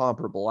be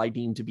incomparable. I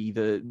deem to be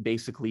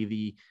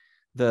basically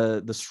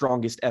the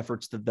strongest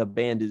efforts that the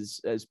band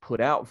is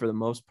put out for the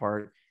most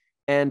part.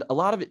 And a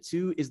lot of it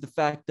too is the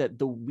fact that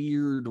the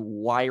weird,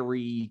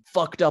 wiry,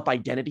 fucked up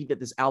identity that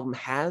this album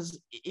has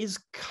is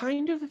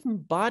kind of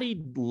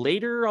embodied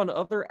later on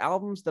other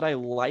albums that I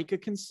like a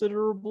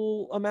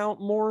considerable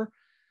amount more.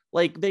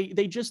 Like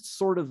they just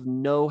sort of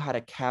know how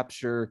to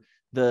capture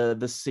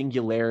the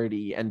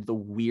singularity and the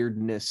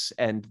weirdness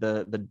and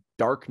the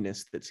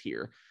darkness that's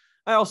here.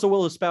 I also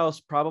will espouse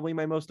probably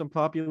my most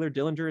unpopular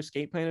Dillinger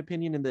Escape Plan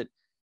opinion in that,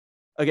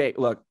 okay,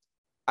 look,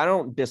 I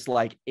don't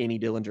dislike any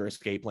Dillinger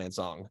Escape Plan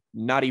song,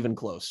 not even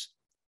close.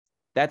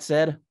 That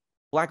said,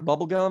 Black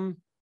Bubblegum,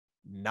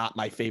 not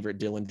my favorite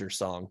Dillinger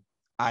song.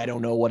 I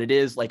don't know what it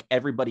is. Like,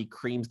 everybody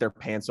creams their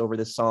pants over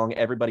this song.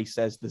 Everybody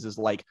says this is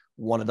like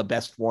one of the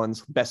best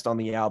ones, best on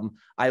the album.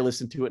 I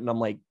listen to it and I'm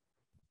like,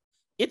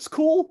 it's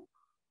cool.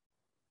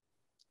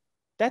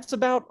 That's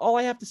about all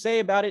I have to say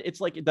about it. It's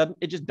like,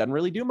 it just doesn't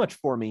really do much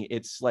for me.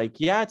 It's like,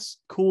 yeah, it's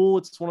cool.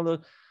 It's one of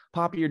the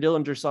popular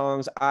Dillinger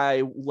songs.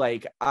 I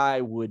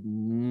would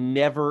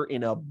never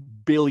in a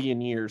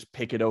billion years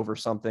pick it over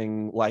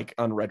something like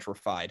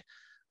Unretrified.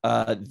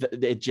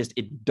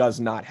 It does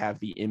not have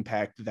the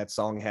impact that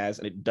song has,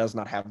 and it does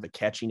not have the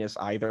catchiness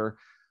either.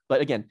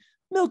 But again,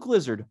 Milk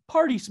Lizard,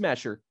 Party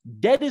Smasher,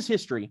 Dead is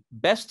History,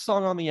 best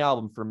song on the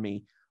album for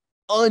me.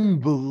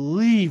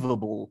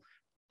 Unbelievable.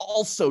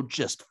 Also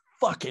just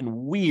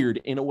fucking weird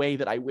in a way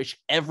that I wish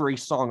every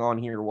song on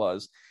here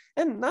was.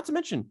 And not to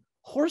mention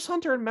Horse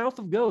Hunter and Mouth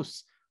of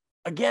Ghosts.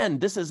 Again,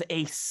 this is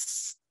a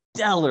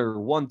stellar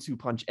 1-2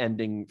 punch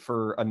ending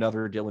for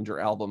another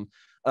Dillinger album.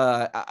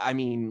 I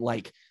mean,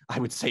 like, I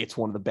would say it's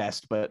one of the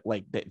best, but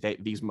like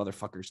these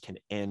motherfuckers can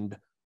end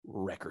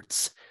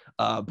records.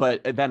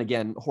 But then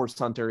again, Horse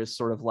Hunter is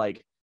sort of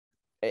like,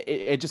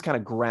 it just kind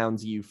of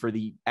grounds you for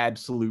the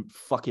absolute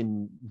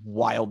fucking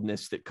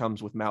wildness that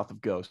comes with Mouth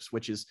of Ghosts,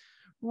 which is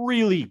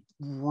really,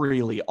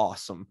 really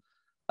awesome.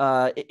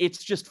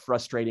 It's just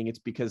frustrating. It's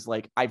because,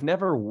 like, I've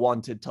never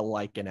wanted to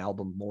like an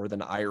album more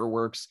than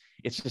Ironworks.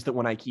 It's just that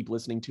when I keep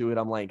listening to it,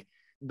 I'm like,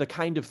 the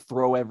kind of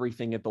throw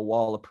everything at the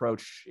wall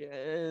approach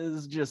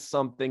is just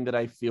something that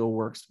I feel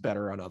works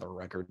better on other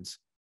records.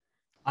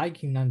 I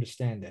can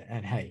understand it.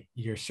 And hey,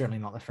 you're certainly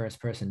not the first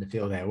person to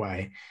feel that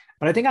way.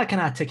 But I think I can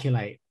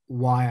articulate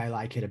why I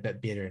like it a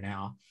bit better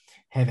now,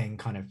 having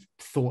kind of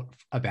thought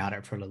about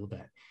it for a little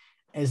bit,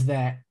 is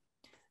that,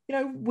 you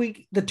know,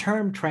 the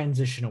term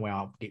transitional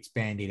album gets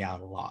bandied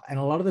out a lot. And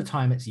a lot of the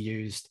time it's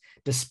used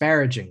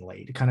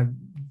disparagingly to kind of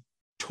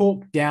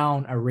talk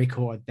down a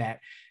record that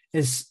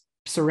is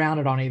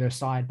surrounded on either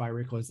side by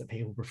records that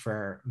people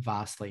prefer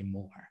vastly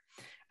more.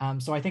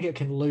 So I think it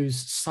can lose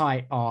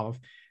sight of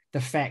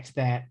the fact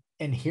that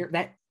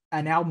that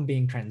an album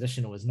being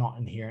transitional is not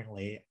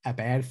inherently a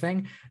bad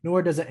thing,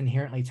 nor does it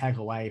inherently take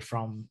away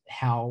from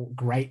how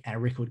great a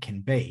record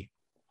can be.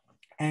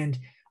 And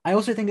I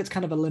also think it's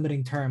kind of a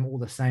limiting term all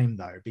the same,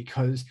 though,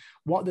 because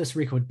what this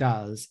record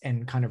does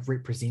in kind of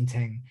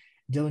representing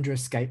Dillinger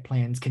Escape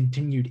Plan's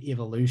continued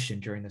evolution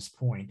during this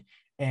point,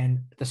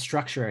 and the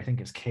structure I think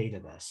is key to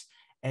this,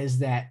 is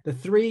that the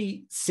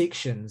three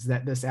sections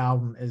that this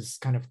album is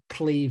kind of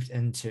cleaved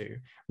into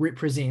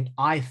represent,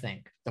 I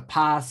think, the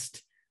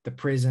past, the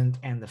present,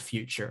 and the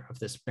future of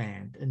this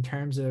band in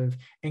terms of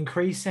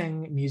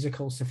increasing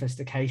musical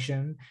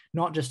sophistication,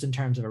 not just in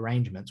terms of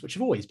arrangements, which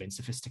have always been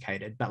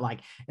sophisticated, but like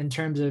in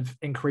terms of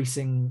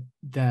increasing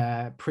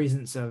the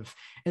presence of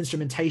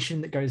instrumentation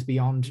that goes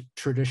beyond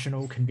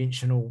traditional,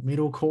 conventional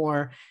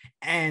metalcore,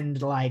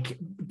 and like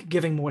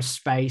giving more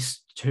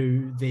space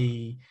to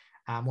the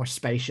more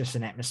spacious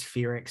and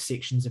atmospheric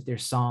sections of their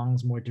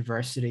songs, more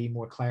diversity,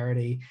 more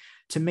clarity.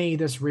 To me,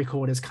 this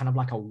record is kind of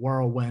like a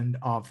whirlwind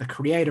of the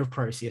creative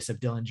process of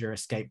Dillinger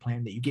Escape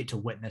Plan that you get to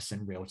witness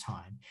in real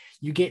time.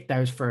 You get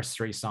those first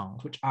three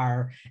songs, which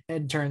are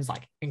in turns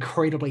like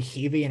incredibly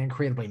heavy and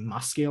incredibly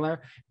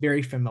muscular,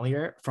 very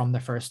familiar from the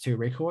first two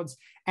records.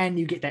 And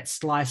you get that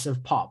slice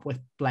of pop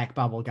with Black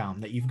Bubblegum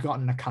that you've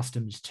gotten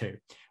accustomed to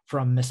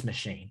from Miss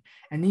Machine.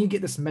 And then you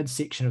get this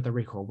midsection of the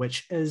record,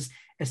 which is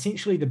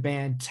essentially the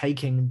band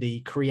taking the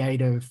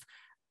creative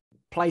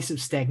place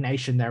of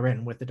stagnation they're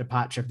in with the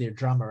departure of their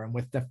drummer, and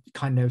with the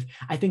kind of,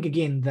 I think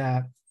again,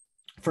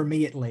 for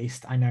me at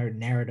least, I know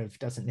narrative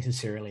doesn't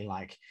necessarily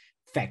like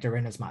factor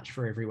in as much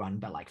for everyone,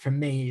 but like for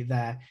me,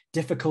 the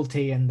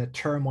difficulty and the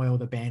turmoil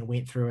the band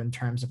went through in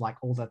terms of like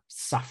all the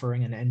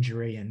suffering and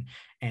injury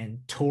and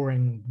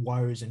touring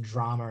woes and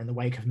drama in the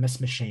wake of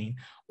Miss Machine,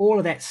 all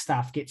of that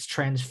stuff gets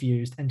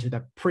transfused into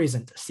the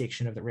present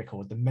section of the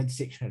record, the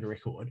midsection of the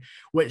record,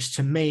 which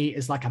to me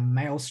is like a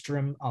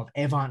maelstrom of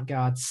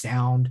avant-garde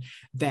sound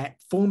that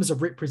forms a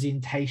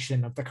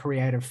representation of the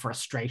creative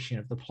frustration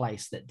of the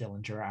place that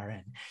Dillinger are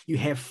in. You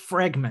have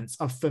fragments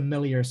of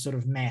familiar sort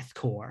of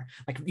mathcore,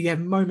 like you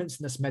have moments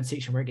in this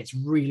midsection where it gets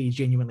really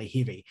genuinely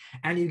heavy,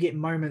 and you get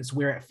moments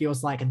where it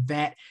feels like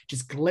that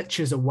just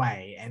glitches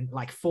away and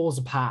like falls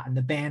apart, and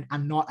the band are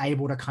not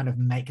able to kind of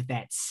make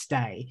that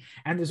stay.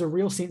 And there's a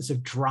real sense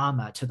of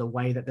drama to the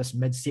way that this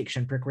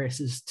midsection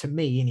progresses, to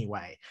me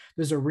anyway.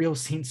 There's a real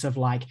sense of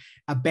like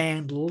a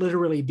band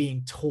literally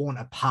being torn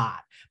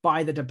apart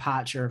by the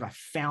departure of a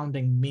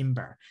founding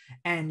member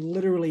and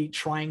literally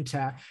trying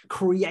to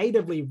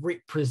creatively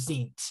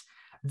represent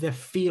the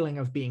feeling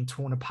of being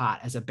torn apart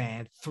as a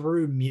band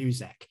through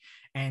music.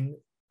 And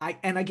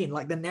again,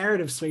 like the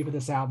narrative sweep of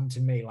this album to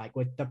me, like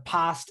with the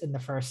past in the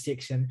first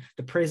section,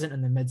 the present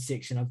in the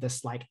midsection of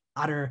this like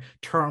utter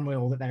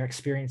turmoil that they're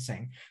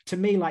experiencing, to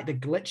me, like the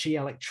glitchy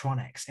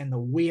electronics and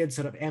the weird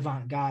sort of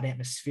avant-garde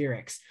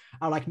atmospherics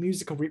are like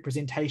musical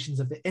representations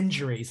of the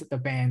injuries that the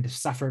band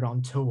suffered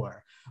on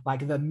tour,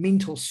 like the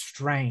mental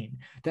strain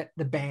that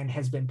the band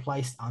has been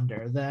placed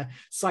under, the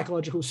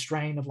psychological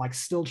strain of like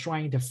still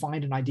trying to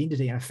find an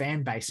identity and a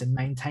fan base and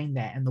maintain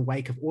that in the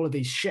wake of all of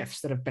these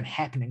shifts that have been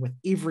happening with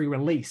every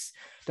release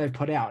they've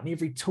put out and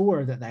every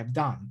tour that they've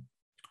done.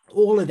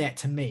 All of that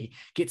to me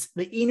gets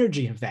the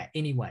energy of that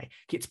anyway,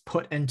 gets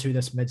put into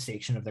this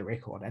midsection of the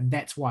record. And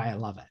that's why I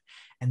love it.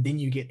 And then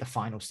you get the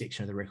final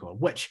section of the record,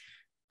 which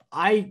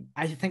I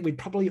think we'd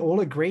probably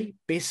all agree,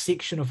 best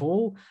section of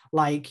all.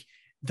 Like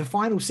the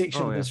final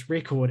section of this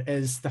record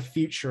is the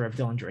future of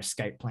Dillinger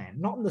Escape Plan,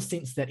 not in the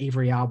sense that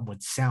every album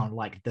would sound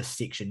like this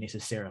section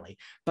necessarily,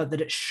 but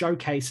that it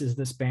showcases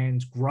this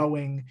band's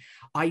growing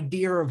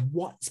idea of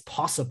what's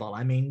possible.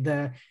 I mean,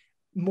 the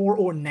more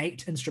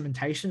ornate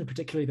instrumentation,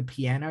 particularly the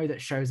piano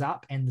that shows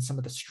up and some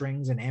of the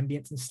strings and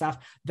ambience and stuff,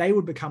 they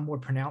would become more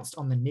pronounced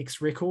on the next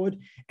record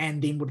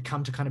and then would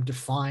come to kind of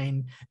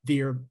define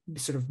their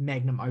sort of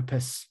magnum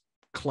opus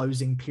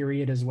closing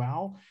period as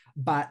well.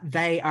 But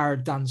they are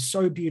done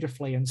so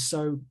beautifully and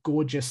so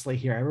gorgeously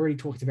here. I already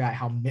talked about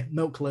how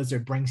Milk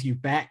Lizard brings you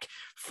back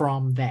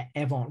from that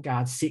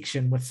avant-garde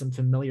section with some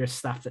familiar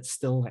stuff that's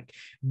still like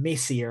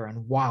messier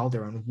and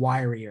wilder and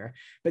wirier.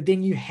 But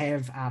then you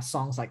have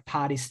songs like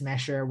Party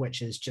Smasher,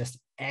 which is just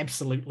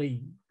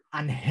absolutely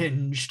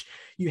unhinged.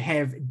 You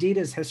have Dead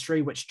as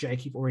History, which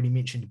Jake, you've already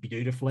mentioned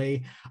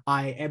beautifully.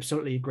 I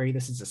absolutely agree.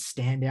 This is a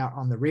standout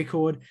on the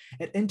record.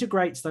 It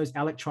integrates those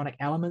electronic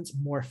elements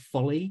more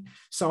fully.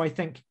 So I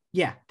think,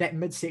 yeah, that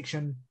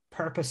midsection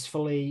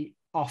purposefully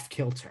off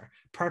kilter,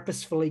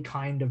 purposefully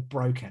kind of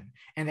broken.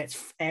 And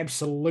that's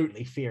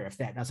absolutely fair if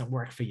that doesn't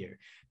work for you.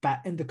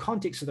 But in the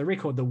context of the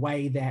record, the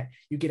way that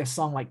you get a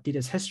song like Dead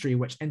as History,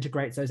 which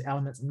integrates those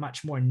elements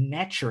much more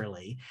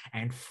naturally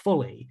and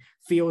fully,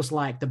 feels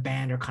like the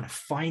band are kind of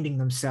finding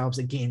themselves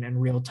again in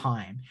real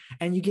time.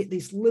 And you get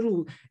these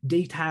little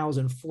details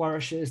and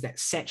flourishes that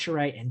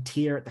saturate and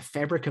tear at the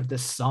fabric of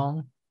this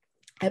song.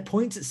 At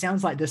points, it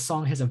sounds like this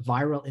song has a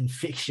viral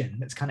infection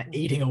that's kind of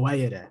eating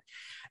away at it.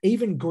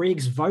 Even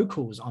Greg's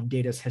vocals on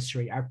Dead as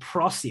History are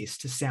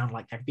processed to sound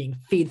like they're being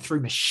fed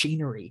through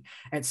machinery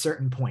at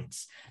certain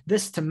points.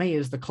 This, to me,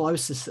 is the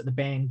closest that the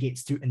band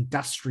gets to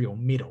industrial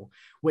metal,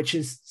 which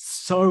is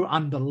so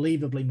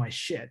unbelievably my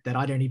shit that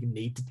I don't even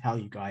need to tell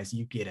you guys.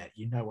 You get it.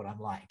 You know what I'm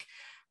like.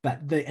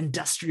 But the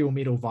industrial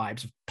metal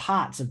vibes of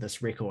parts of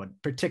this record,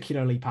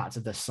 particularly parts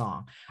of this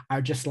song,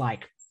 are just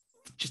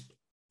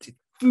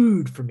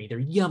food for me. They're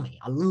yummy.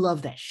 I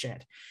love that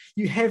shit.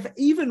 You have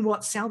even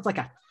what sounds like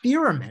a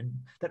theremin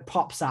that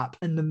pops up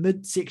in the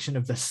midsection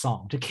of this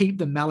song to keep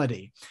the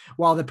melody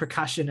while the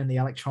percussion and the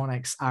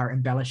electronics are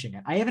embellishing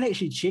it. I haven't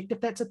actually checked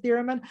if that's a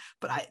theremin,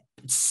 but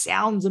it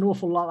sounds an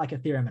awful lot like a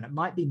theremin. It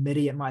might be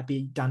MIDI, it might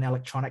be done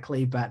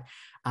electronically, but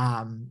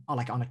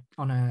like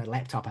on a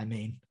laptop, I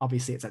mean.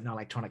 Obviously it's an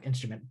electronic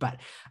instrument, but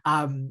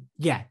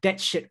yeah,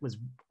 that shit was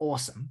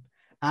awesome.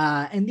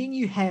 And then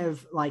you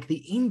have like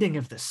the ending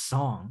of the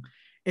song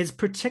is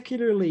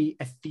particularly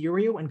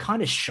ethereal and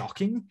kind of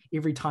shocking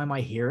every time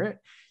I hear it.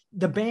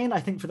 The band, I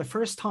think for the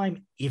first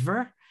time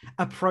ever,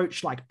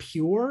 approached like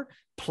pure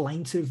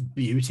plaintive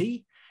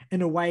beauty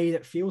in a way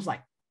that feels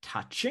like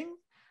touching.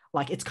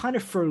 Like it's kind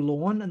of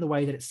forlorn in the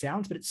way that it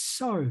sounds, but it's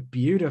so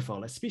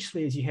beautiful,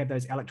 especially as you have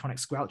those electronic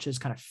squelches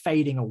kind of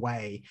fading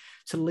away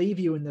to leave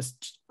you in this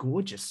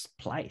gorgeous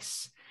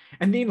place.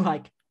 And then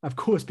like, of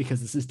course,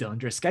 because this is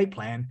Dillinger Escape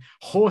Plan,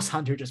 Horse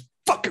Hunter just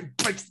fucking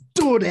breaks the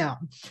door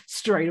down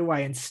straight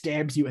away and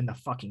stabs you in the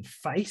fucking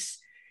face.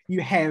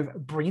 You have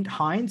Brent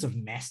Hines of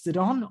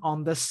Mastodon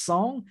on this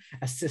song,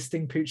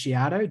 assisting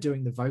Pucciato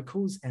doing the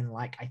vocals and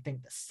like, I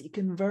think the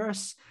second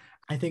verse.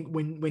 I think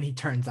when he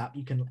turns up,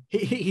 you can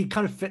he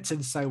kind of fits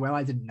in so well.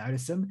 I didn't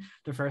notice him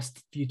the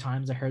first few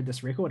times I heard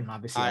this record, and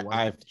obviously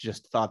I've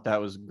just thought that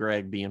was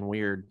Greg being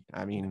weird.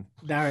 I mean,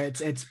 no,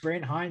 it's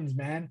Brent Hines,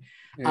 man.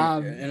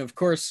 And of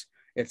course,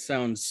 it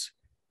sounds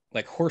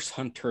like Horse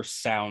Hunter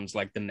sounds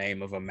like the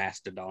name of a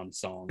Mastodon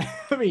song.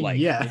 I mean, like,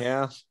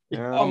 yeah.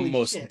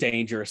 Almost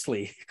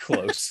dangerously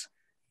close.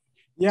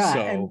 Yeah, so.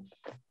 And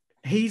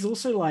he's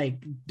also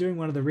like doing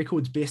one of the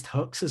record's best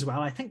hooks as well.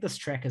 I think this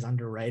track is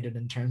underrated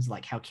in terms of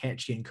like how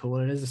catchy and cool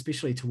it is,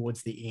 especially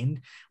towards the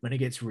end when it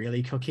gets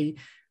really hooky.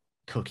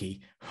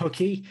 Cookie.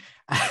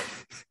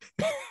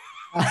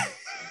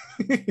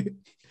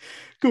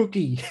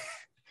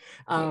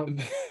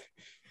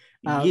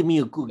 Give me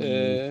a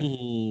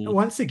cookie.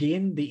 Once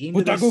again, the end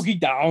Put of the cookie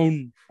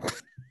down.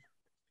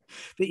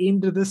 The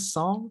end of this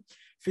song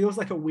feels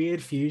like a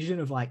weird fusion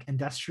of like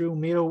industrial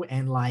metal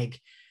and like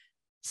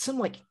some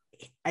like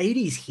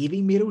 80s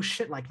heavy metal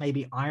shit, like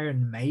maybe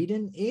Iron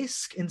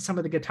Maiden-esque in some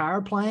of the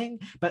guitar playing,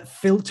 but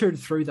filtered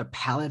through the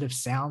palette of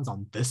sounds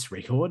on this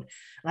record.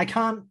 And I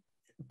can't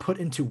put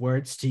into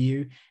words to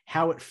you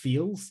how it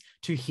feels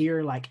to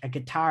hear like a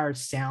guitar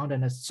sound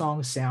and a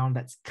song sound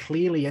that's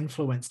clearly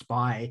influenced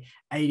by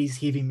 80s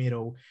heavy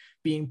metal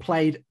being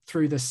played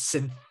through the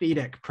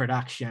synthetic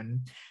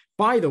production.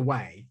 By the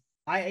way,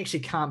 I actually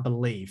can't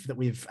believe that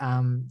we've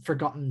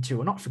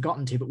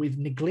we've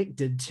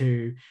neglected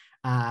to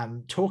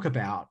talk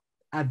about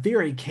a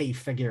very key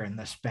figure in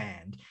this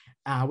band,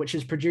 which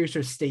is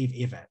producer Steve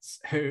Evans,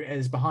 who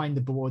is behind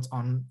the boards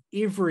on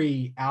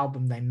every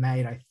album they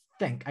made,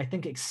 I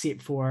think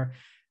except for,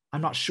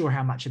 I'm not sure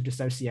how much of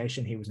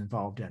Dissociation he was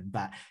involved in,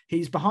 but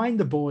he's behind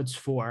the boards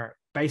for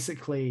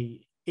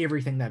basically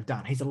everything they've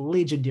done. He's a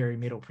legendary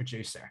metal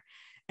producer,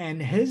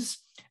 and his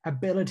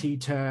ability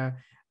to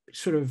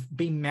sort of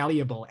be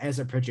malleable as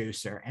a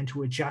producer and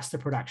to adjust the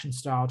production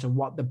style to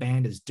what the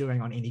band is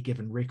doing on any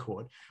given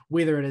record,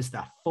 whether it is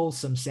the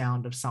fulsome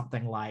sound of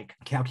something like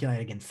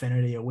Calculating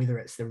Infinity, or whether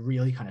it's the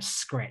really kind of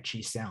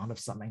scratchy sound of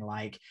something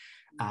like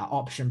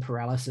Option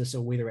Paralysis,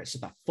 or whether it's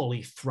the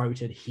fully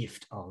throated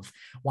heft of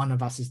One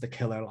of Us Is the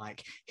Killer.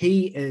 Like,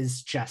 he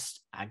is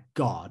just a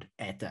god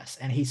at this,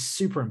 and he's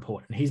super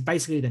important. He's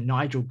basically the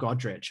Nigel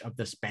Godrich of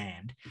this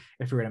band,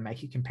 if we were to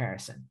make a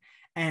comparison.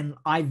 And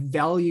I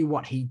value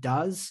what he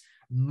does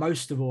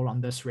most of all on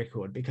this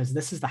record, because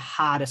this is the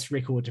hardest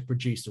record to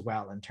produce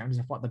well in terms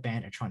of what the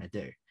band are trying to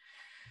do.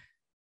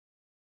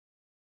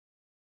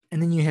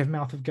 And then you have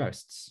Mouth of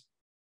Ghosts,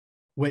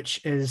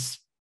 which is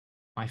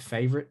my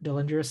favorite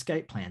Dillinger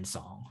Escape Plan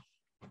song.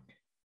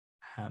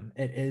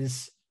 It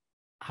is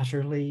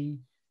utterly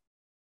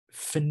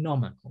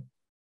phenomenal.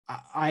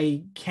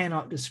 I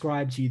cannot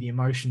describe to you the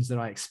emotions that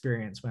I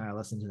experience when I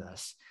listen to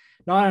this.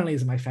 Not only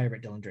is it my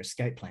favorite Dillinger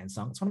Escape Plan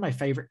song, it's one of my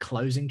favorite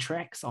closing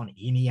tracks on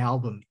any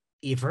album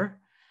ever.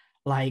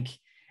 Like,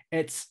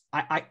 it's,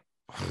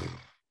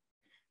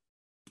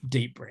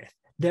 deep breath.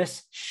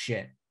 This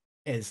shit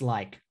is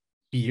like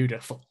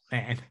beautiful,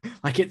 man.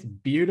 Like, it's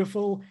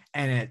beautiful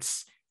and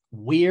it's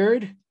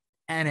weird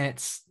and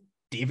it's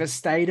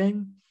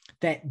devastating.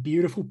 That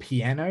beautiful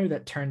piano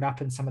that turned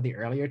up in some of the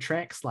earlier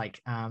tracks,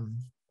 like, I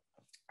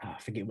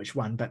forget which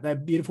one, but the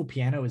beautiful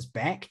piano is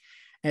back.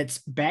 It's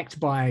backed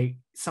by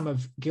some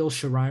of Gil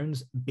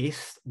Sharon's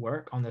best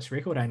work on this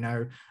record. I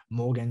know,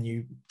 Morgan,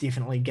 you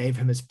definitely gave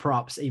him his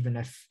props, even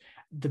if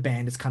the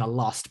band is kind of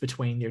lost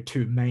between their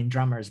two main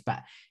drummers.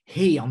 But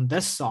he, on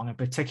this song in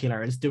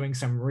particular, is doing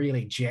some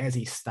really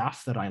jazzy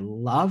stuff that I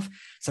love,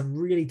 some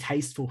really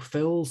tasteful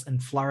fills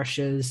and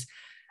flourishes.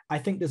 I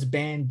think this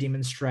band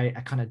demonstrate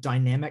a kind of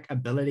dynamic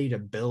ability to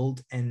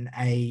build in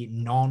a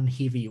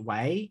non-heavy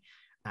way,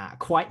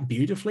 quite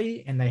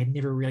beautifully, and they had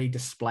never really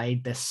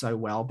displayed this so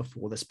well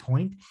before this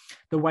point.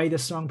 The way the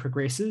song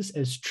progresses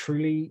is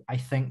truly, I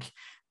think,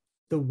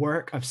 the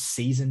work of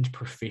seasoned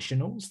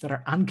professionals that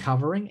are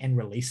uncovering and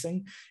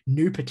releasing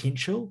new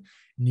potential,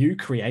 new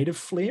creative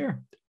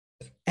flair.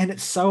 And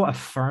it's so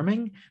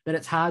affirming that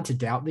it's hard to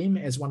doubt them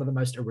as one of the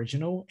most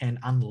original and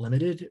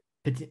unlimited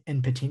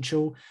in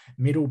potential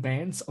metal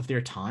bands of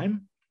their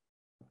time.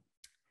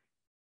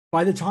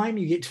 By the time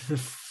you get to the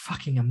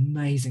fucking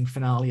amazing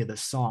finale of the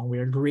song,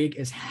 where Greg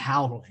is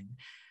howling,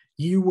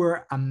 you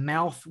were a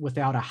mouth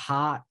without a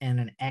heart and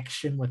an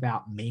action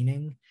without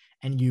meaning,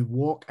 and you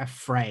walk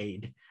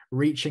afraid,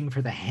 reaching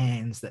for the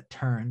hands that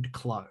turned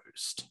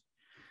closed,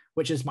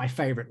 which is my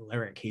favorite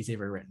lyric he's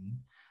ever written.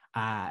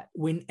 And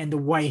the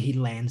way he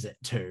lands it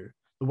too,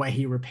 the way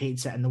he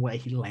repeats it and the way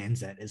he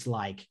lands it is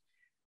like,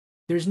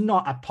 I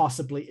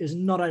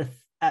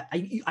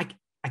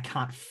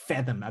can't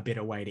fathom a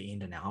better way to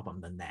end an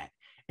album than that.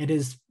 It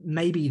is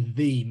maybe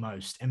the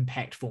most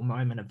impactful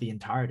moment of the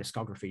entire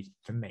discography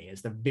for me,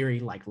 is the very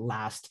like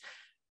last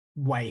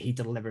way he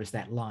delivers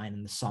that line,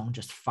 and the song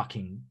just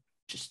fucking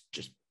just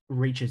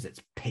reaches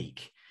its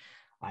peak.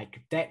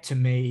 Like, that to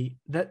me,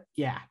 I'm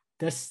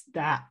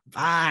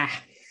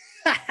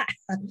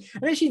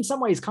actually in some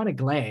ways kind of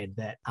glad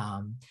that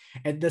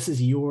and this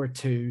is your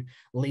two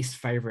least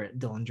favorite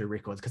Dillinger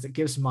records, because it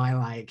gives my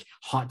like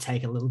hot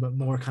take a little bit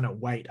more kind of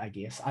weight, I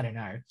guess. I don't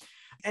know.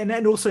 And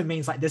that also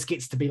means like this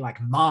gets to be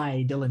like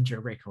my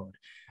Dillinger record,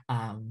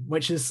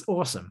 which is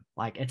awesome.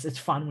 Like, it's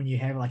fun when you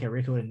have like a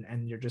record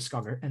in your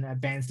discography, in a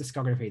band's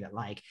discography, that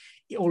like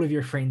all of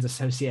your friends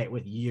associate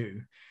with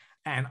you.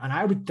 And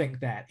I would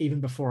think that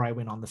even before I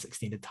went on this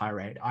extended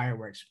tirade,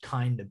 Ironworks would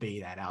kind of be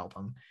that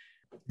album.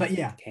 But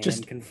yeah,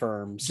 just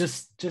confirms.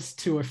 Just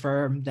to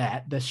affirm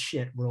that this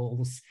shit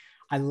rules.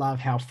 I love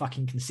how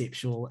fucking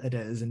conceptual it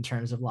is in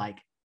terms of like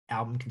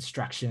album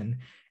construction,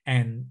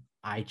 and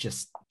I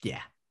just,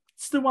 yeah,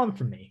 it's the one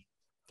for me.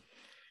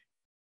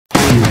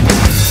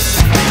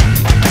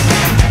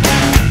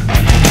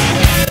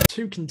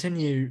 To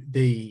continue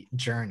the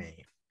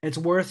journey, It's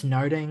worth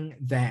noting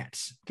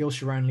that Gil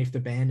Sharon left the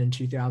band in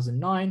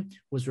 2009,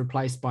 was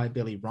replaced by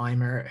Billy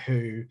Reimer,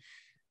 who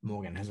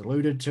Morgan has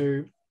alluded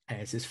to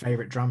as his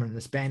favorite drummer in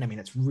this band. I mean,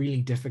 it's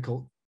really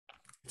difficult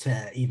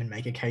to even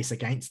make a case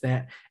against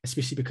that,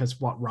 especially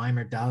because what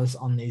Reimer does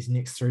on these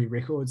next 3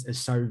 records is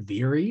so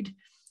varied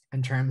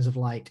in terms of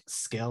like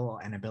skill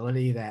and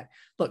ability that,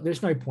 look,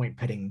 there's no point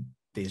pitting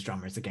these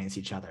drummers against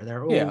each other.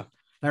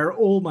 They're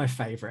all my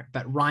favorite,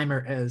 but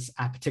Reimer is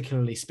a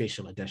particularly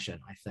special edition,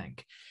 I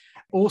think.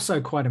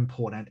 Also quite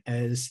important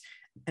is,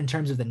 in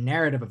terms of the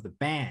narrative of the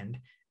band,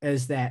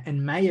 is that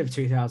in May of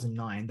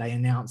 2009, they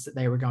announced that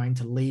they were going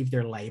to leave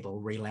their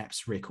label,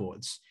 Relapse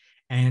Records,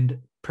 and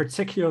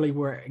particularly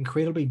were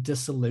incredibly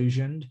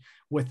disillusioned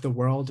with the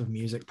world of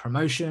music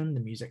promotion, the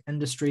music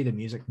industry, the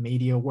music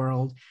media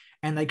world.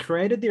 And they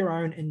created their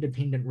own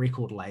independent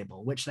record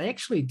label, which they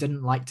actually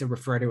didn't like to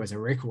refer to as a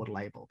record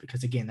label,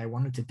 because again, they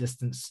wanted to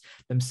distance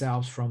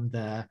themselves from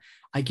the,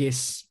 I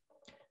guess,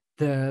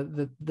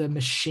 the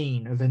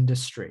machine of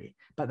industry.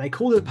 But they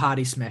called it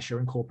Party Smasher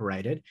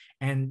Incorporated,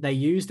 and they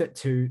used it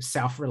to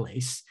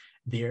self-release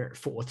their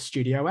 4th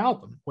studio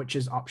album, which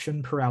is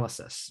Option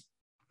Paralysis.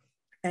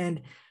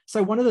 And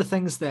so one of the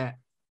things that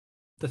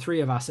the 3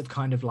 of us have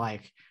kind of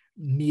like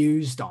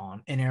mused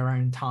on in our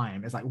own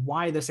time is like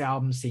why this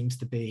album seems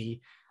to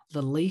be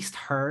the least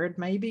heard,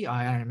 maybe.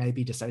 I don't know,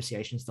 maybe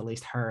Dissociation's the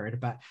least heard,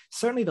 but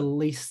certainly the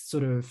least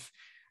sort of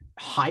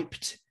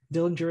hyped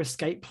Dillinger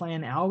Escape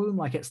Plan album.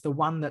 Like, it's the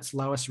one that's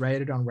lowest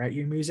rated on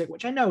Radio Music,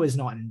 which I know is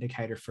not an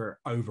indicator for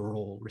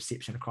overall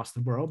reception across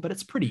the world, but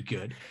it's pretty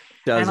good.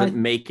 Doesn't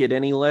make it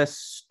any less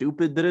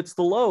stupid that it's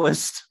the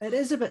lowest. It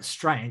is a bit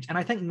strange. And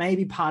I think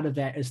maybe part of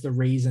that is the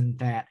reason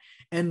that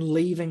in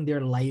leaving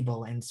their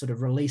label and sort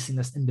of releasing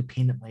this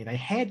independently, they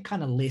had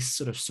kind of less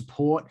sort of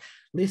support,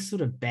 less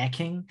sort of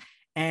backing.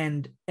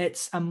 And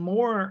it's a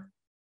more,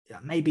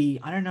 maybe,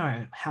 I don't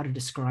know how to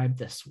describe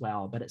this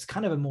well, but it's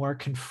kind of a more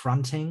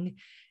confronting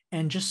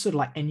and just sort of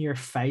like in your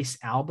face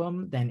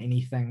album than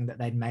anything that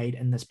they'd made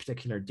in this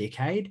particular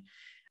decade.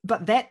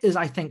 But that is,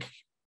 I think,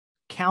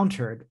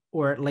 countered,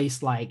 or at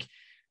least like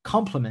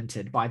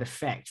complemented by the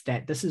fact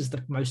that this is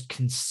the most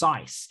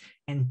concise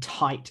and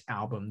tight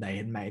album they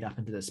had made up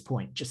until this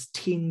point. Just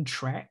 10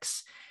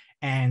 tracks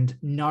and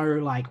no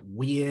like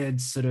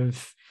weird sort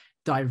of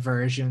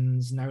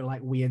diversions, no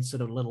like weird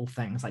sort of little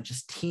things, like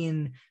just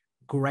 10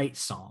 great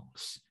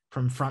songs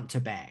from front to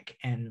back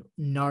and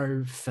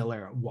no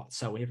filler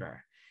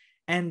whatsoever.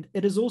 And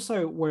it is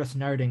also worth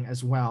noting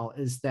as well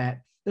is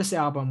that this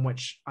album,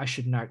 which I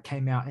should note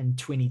came out in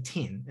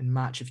 2010, in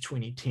March of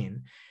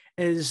 2010,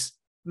 is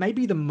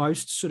maybe the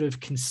most sort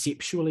of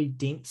conceptually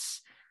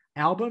dense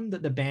album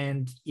that the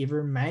band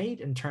ever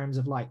made in terms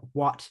of like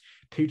what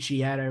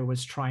Pucciato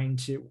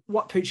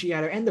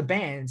and the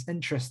band's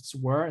interests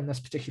were in this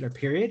particular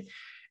period.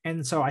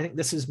 And so I think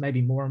this is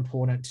maybe more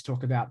important to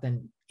talk about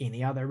than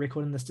any other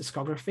record in this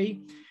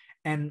discography.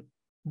 And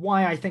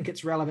why I think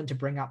it's relevant to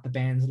bring up the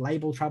band's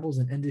label troubles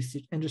and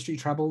industry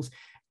troubles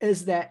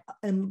is that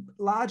in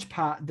large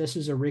part, this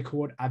is a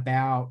record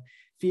about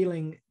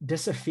feeling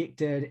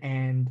disaffected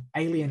and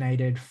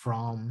alienated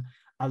from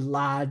a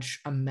large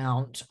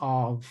amount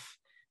of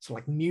sort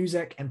of like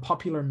music and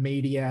popular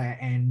media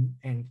and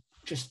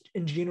just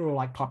in general,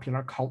 like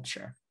popular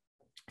culture.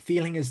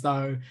 Feeling as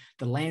though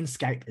the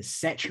landscape is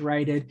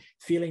saturated,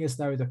 feeling as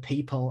though the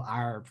people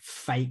are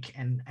fake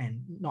and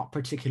not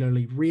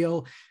particularly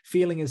real,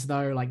 feeling as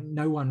though like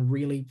no one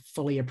really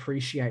fully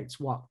appreciates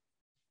what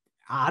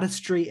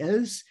artistry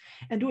is,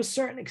 and to a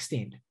certain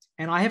extent,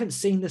 and I haven't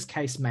seen this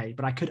case made,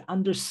 but I could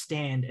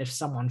understand if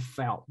someone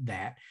felt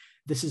that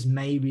this is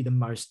maybe the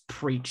most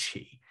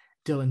preachy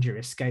Dillinger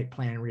Escape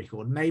Plan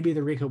record, maybe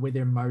the record where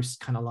they're most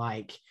kind of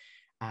like,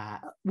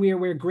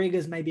 where Greg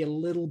is maybe a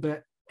little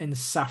bit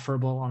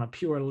insufferable on a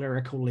pure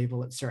lyrical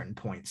level at certain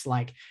points.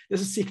 Like this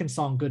is second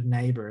song, Good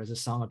Neighbor, is a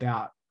song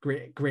about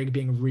Greg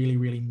being really,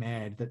 really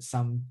mad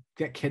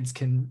that kids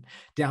can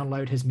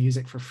download his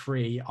music for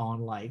free on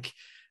like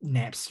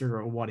Napster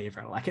or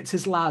whatever. Like it's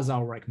his Lars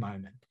Ulrich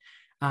moment.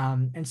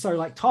 And so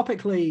like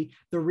topically,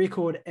 the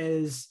record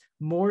is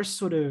more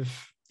sort of,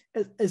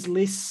 is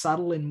less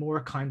subtle and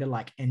more kind of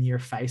like in your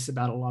face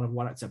about a lot of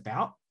what it's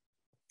about.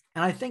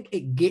 And I think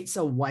it gets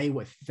away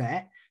with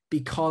that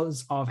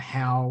because of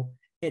how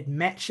it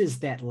matches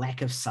that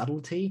lack of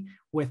subtlety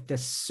with the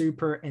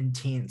super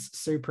intense,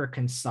 super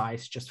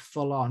concise, just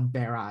full-on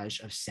barrage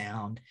of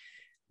sound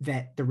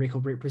that the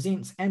record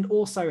represents, and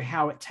also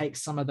how it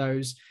takes some of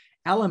those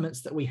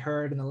elements that we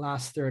heard in the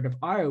last third of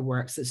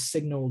Ironworks that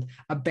signaled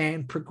a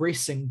band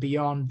progressing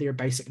beyond their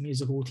basic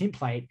musical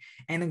template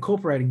and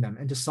incorporating them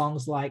into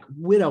songs like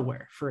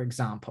Widower, for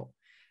example.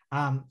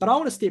 But I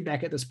want to step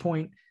back at this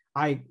point.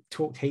 I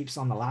talked heaps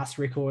on the last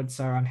record,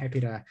 so I'm happy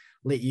to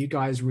let you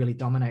guys really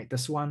dominate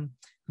this one.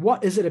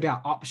 What is it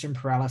about Option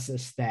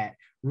Paralysis that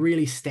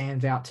really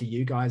stands out to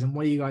you guys, and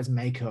what do you guys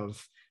make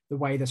of the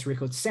way this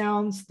record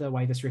sounds, the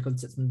way this record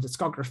sits in the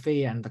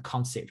discography, and the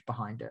concept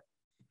behind it?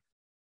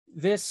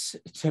 This,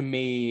 to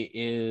me,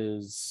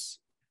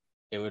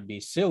 it would be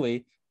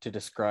silly to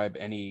describe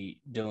any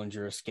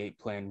Dillinger Escape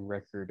Plan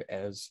record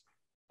as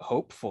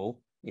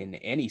hopeful in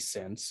any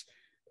sense,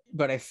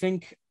 but I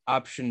think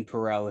Option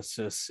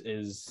Paralysis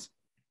is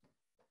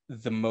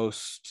the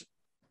most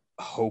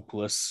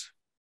hopeless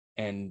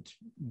and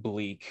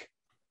bleak.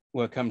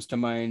 What comes to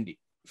mind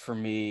for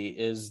me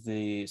is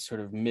the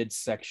sort of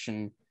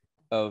midsection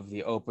of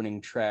the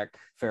opening track,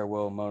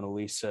 Farewell Mona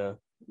Lisa,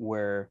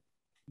 where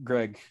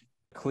Greg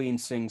Clean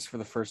sings for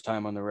the first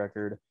time on the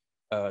record,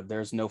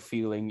 there's no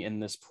feeling in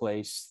this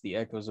place. The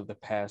echoes of the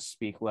past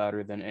speak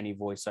louder than any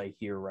voice I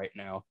hear right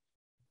now.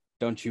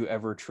 Don't you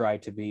ever try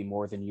to be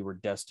more than you were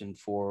destined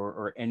for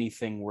or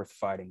anything worth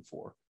fighting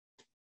for.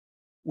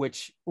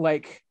 Which,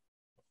 like,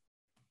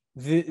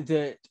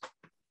 we'll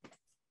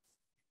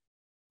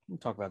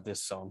talk about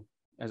this song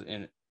as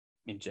in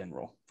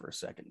general for a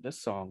second. This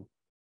song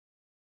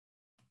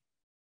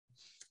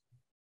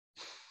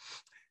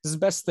is the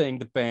best thing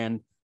the band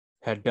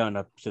had done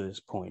up to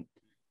this point.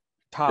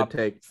 Top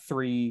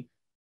 3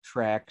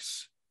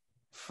 tracks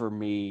for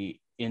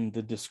me in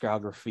the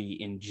discography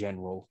in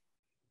general.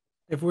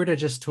 If we were to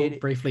just talk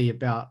briefly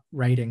about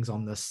ratings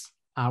on this,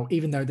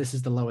 even though this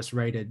is the lowest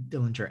rated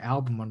Dillinger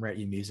album on Rate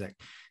Your Music,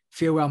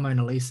 Farewell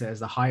Mona Lisa is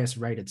the highest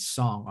rated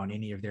song on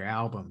any of their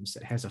albums.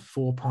 It has a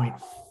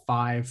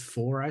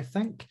 4.54, I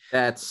think.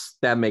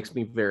 That makes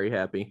me very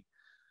happy.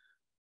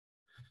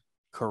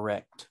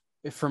 Correct.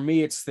 For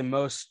me, it's the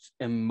most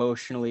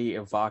emotionally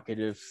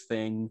evocative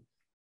thing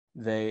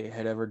they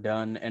had ever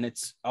done, and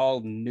it's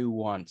all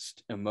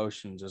nuanced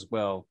emotions as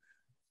well,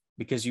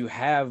 because you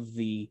have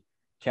the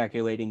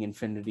Calculating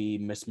Infinity,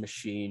 Miss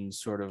Machine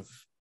sort of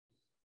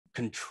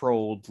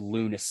controlled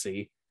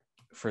lunacy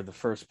for the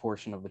first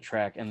portion of the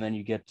track, and then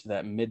you get to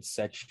that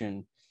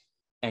midsection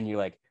and you're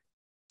like,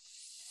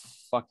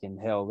 fucking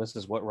hell, this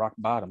is what rock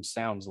bottom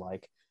sounds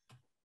like.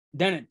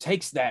 Then it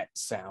takes that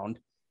sound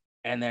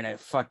and then it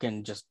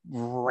fucking just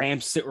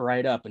ramps it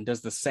right up and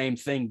does the same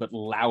thing but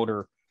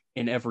louder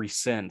in every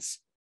sense,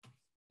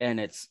 and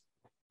it's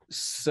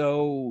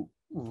so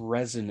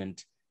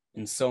resonant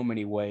in so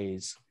many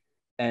ways.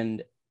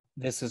 And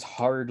this is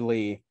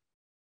hardly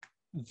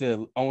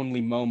the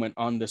only moment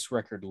on this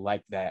record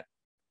like that.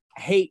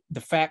 I hate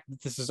the fact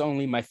that this is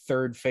only my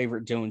 3rd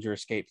favorite Dillinger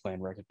Escape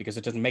Plan record because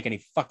it doesn't make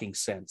any fucking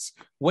sense.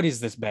 What is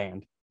this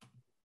band?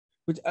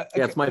 Yeah,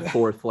 it's my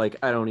 4th. Like,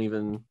 I don't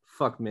even...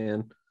 Fuck,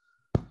 man.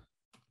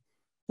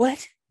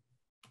 What?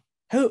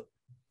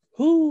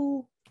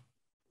 Who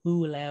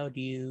allowed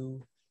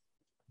you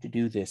to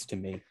do this to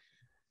me?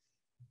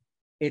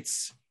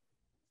 It's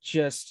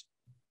just...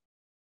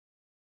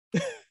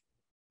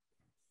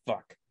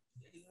 Fuck.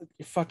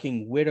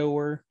 Fucking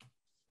Widower.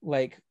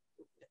 Like...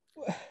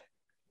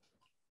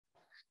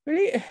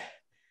 Really?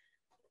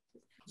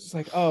 It's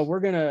like, oh,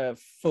 we're gonna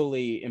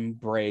fully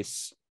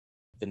embrace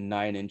the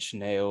Nine Inch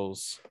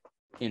Nails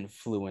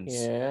influence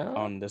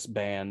on this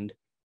band,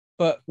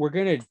 but we're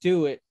gonna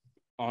do it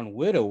on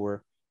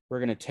Widower. We're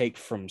gonna take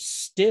from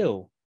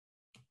Still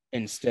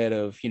instead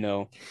of,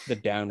 the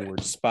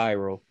Downward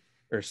Spiral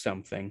or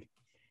something.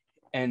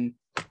 And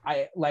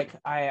I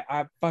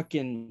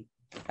fucking,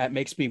 that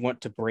makes me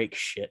want to break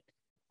shit.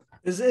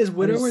 Is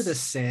Widower the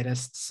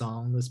saddest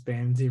song this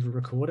band's ever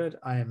recorded?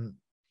 I'm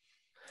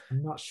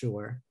not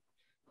sure.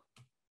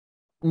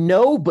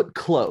 No, but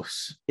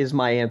close is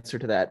my answer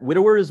to that.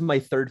 Widower is my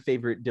 3rd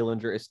favorite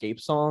Dillinger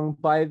Escape song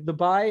by the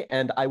by,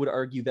 and I would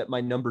argue that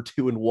my number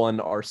 2 and 1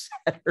 are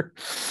sadder.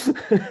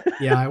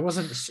 Yeah, I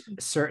wasn't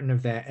certain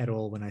of that at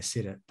all when I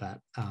said it, but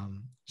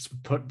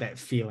just put that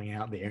feeling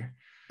out there.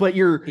 But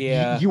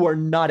you are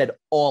not at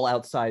all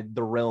outside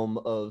the realm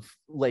of,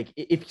 like,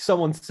 if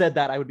someone said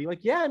that, I would be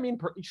like, yeah, I mean,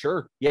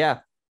 sure, yeah.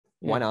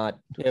 Why not?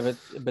 Yeah,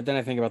 but then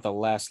I think about the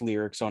last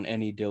lyrics on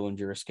any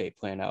Dillinger Escape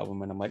Plan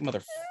album, and I'm like,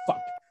 motherfuck.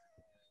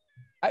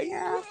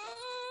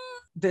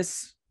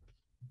 This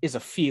is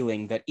a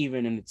feeling that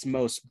even in its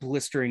most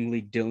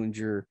blisteringly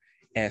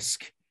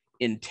Dillinger-esque,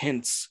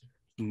 intense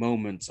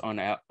moments on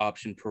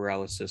Option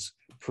Paralysis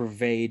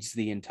pervades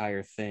the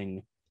entire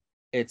thing.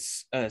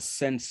 It's a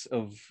sense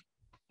of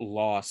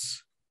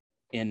loss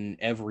in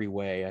every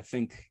way. I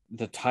think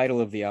the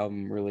title of the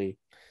album really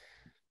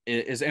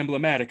is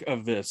emblematic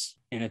of this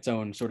in its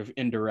own sort of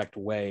indirect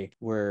way,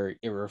 where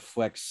it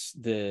reflects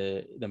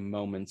the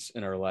moments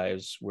in our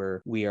lives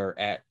where we are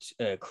at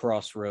a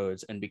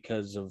crossroads, and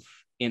because of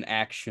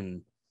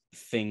inaction,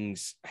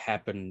 things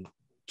happen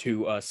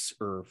to us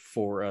or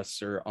for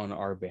us or on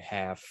our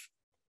behalf,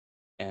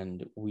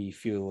 and we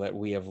feel that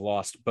we have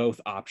lost both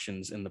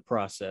options in the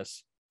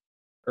process,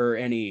 or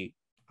any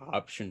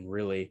option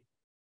really.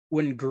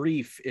 When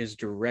grief is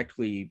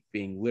directly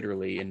being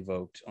literally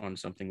invoked on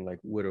something like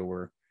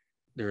Widower,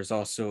 there's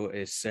also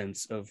a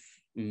sense of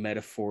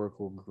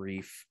metaphorical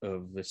grief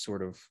of the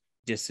sort of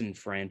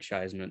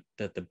disenfranchisement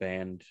that the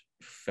band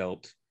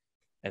felt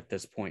at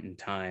this point in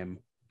time,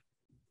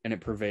 and it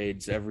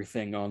pervades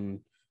everything on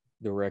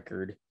the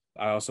record.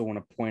 I also want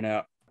to point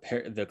out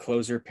the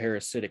closer,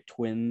 Parasitic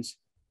Twins,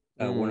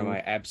 one of my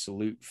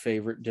absolute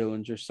favorite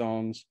Dillinger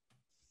songs.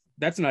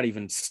 That's not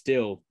even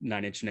still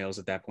Nine Inch Nails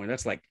at that point.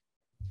 That's like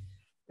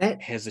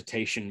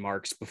hesitation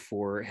marks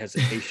before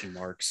hesitation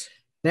marks.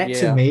 That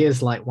to me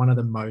is like one of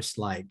the most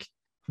like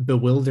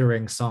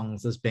bewildering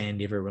songs this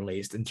band ever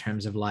released, in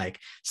terms of like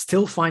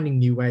still finding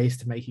new ways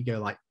to make you go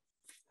like,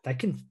 they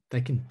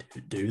can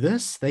do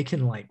this. They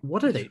can like,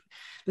 what are they?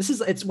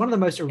 It's one of the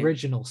most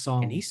original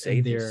songs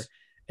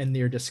in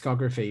their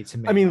discography to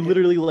me. I mean,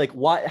 literally, like,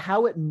 why?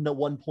 How at no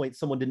one point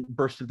someone didn't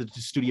burst into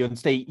the studio and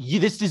say,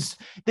 "This is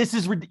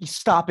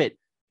stop it!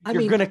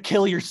 You're gonna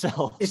kill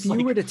yourself." If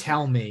you were to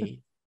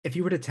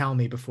tell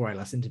me before I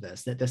listened to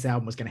this that this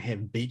album was going to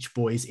have Beach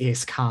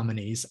Boys-esque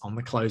harmonies on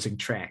the closing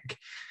track,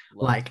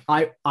 like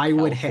I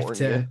would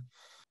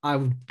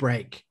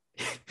break.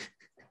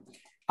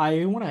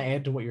 I want to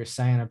add to what you're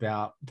saying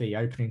about the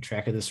opening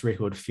track of this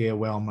record,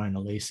 Farewell Mona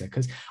Lisa,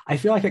 because I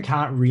feel like it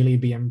can't really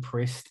be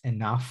impressed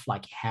enough,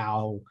 like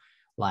how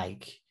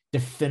like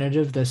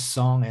definitive this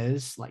song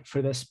is, like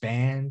for this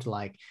band.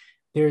 Like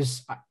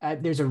there's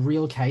a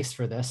real case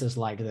for this as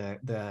like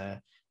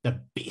the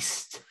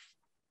best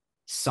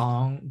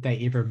song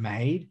they ever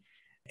made.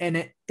 And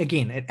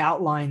it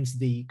outlines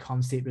the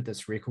concept of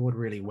this record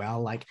really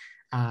well. Like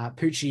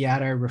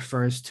Pucciato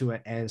refers to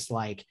it as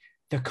like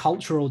the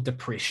cultural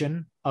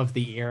depression of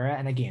the era.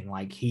 And again,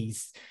 like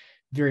he's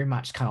very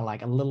much kind of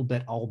like a little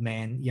bit old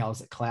man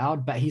yells at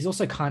cloud, but he's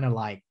also kind of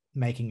like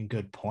making a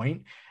good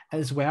point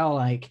as well.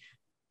 Like,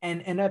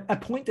 and a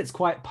point that's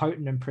quite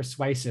potent and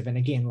persuasive. And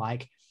again,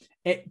 like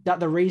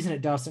the reason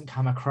it doesn't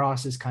come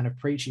across as kind of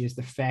preachy is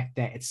the fact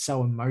that it's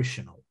so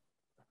emotional,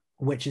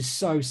 which is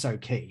so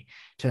key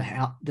to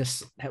how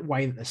this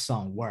way that the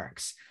song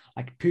works.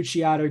 Like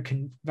Pucciato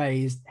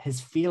conveys his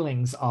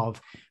feelings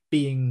of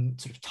being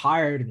sort of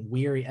tired and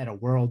weary at a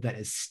world that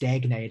is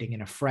stagnating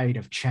and afraid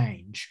of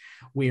change,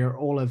 where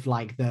all of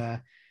like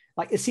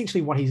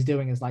essentially what he's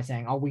doing is like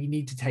saying, oh, we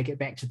need to take it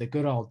back to the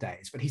good old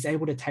days. But he's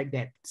able to take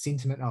that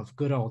sentiment of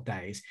good old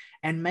days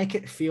and make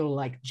it feel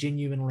like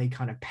genuinely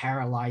kind of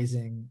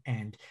paralyzing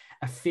and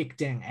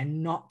affecting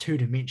and not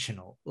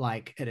two-dimensional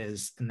like it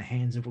is in the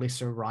hands of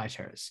lesser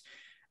writers.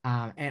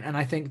 And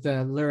I think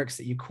the lyrics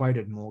that you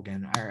quoted,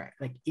 Morgan, are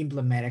like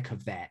emblematic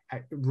of that,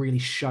 really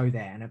show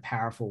that in a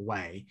powerful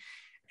way.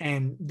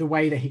 And the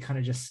way that he kind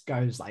of just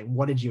goes like,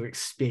 what did you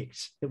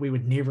expect? That we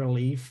would never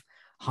leave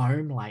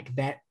home? Like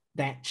that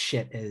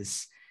shit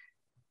is,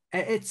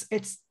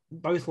 it's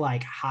both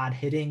like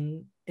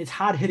hard-hitting. It's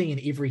hard-hitting in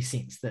every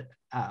sense that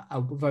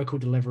a vocal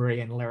delivery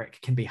and lyric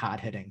can be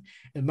hard-hitting.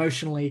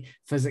 Emotionally,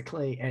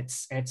 physically,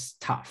 it's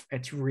tough.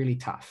 It's really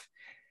tough.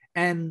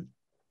 And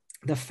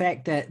the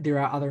fact that there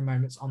are other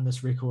moments on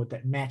this record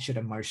that match it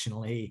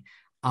emotionally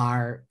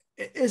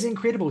is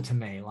incredible to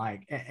me.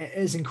 Like it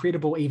is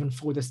incredible even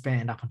for this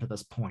band up until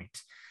this point.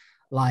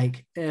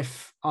 Like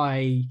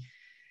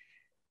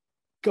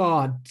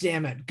God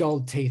damn it,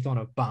 Gold Teeth on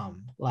a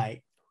Bum.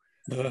 Like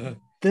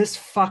this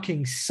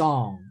fucking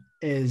song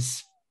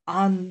is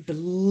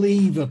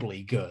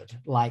unbelievably good.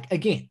 Like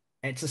again,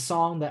 it's a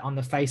song that on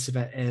the face of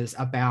it is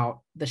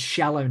about the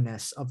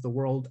shallowness of the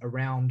world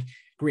around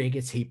Greg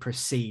as he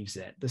perceives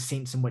it, the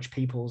sense in which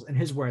people's, in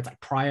his words, like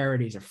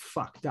priorities are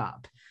fucked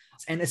up.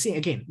 And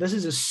again, this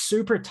is a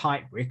super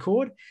tight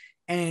record.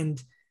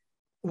 And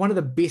one of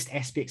the best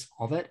aspects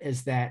of it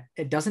is that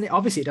it doesn't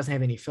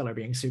have any filler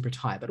being super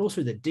tight, but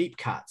also the deep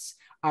cuts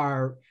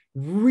are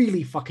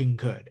really fucking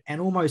good and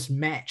almost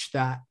match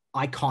the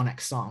iconic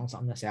songs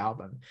on this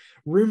album.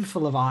 Room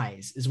Full of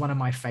Eyes is one of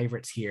my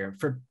favorites here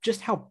for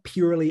just how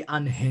purely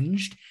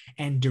unhinged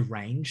and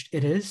deranged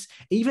it is,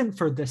 even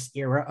for this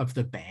era of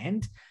the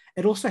band.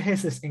 It also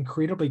has this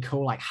incredibly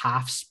cool like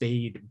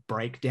half-speed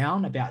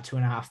breakdown about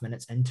 2.5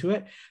 minutes into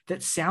it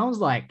that sounds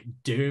like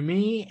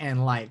doomy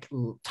and like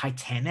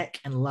titanic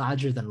and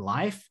larger than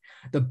life.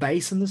 The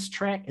bass in this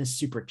track is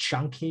super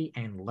chunky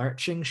and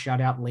lurching.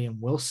 Shout out Liam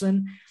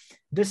Wilson.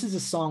 This is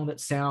a song that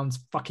sounds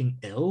fucking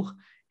ill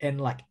in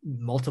like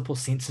multiple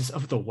senses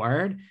of the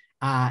word.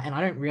 And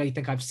I don't really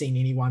think I've seen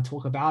anyone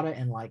talk about it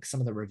in like some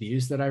of the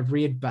reviews that I've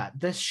read, but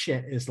this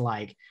shit is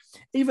like,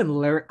 even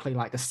lyrically,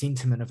 like the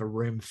sentiment of A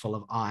Room Full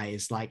of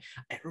Eyes. Like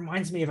it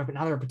reminds me of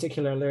another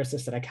particular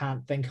lyricist that I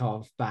can't think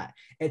of, but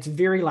it's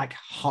very like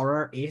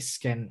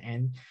horror-esque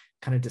and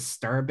kind of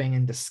disturbing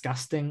and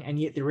disgusting. And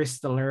yet the rest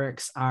of the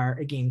lyrics are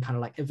again, kind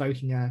of like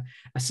evoking a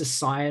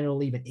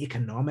societal, even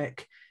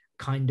economic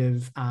kind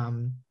of,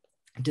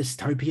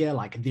 dystopia.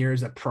 Like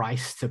there's a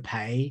price to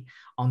pay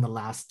on the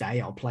last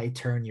day. I'll play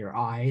Turn Your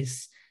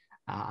Eyes.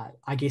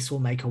 I guess we'll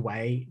make a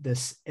way.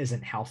 This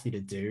isn't healthy to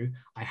do.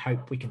 I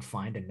hope we can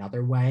find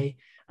another way.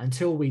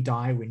 Until we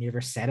die, we're never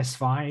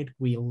satisfied.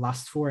 We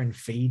lust for and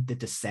feed the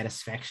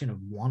dissatisfaction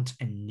of want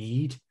and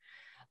need.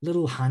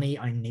 Little honey,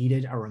 I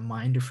needed a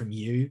reminder from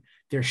you.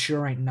 There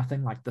sure ain't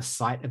nothing like the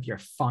sight of your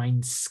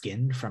fine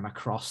skin from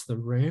across the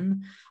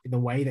room. The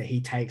way that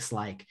he takes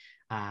like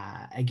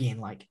again,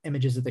 like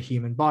images of the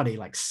human body,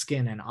 like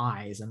skin and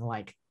eyes, and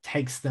like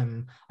takes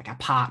them like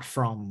apart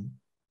from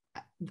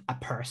a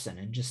person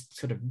and just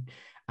sort of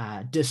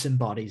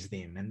disembodies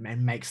them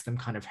and makes them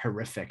kind of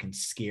horrific and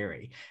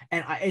scary.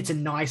 And it's a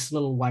nice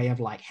little way of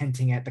like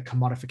hinting at the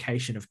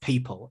commodification of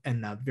people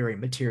in a very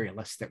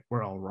materialistic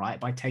world, right?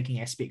 By taking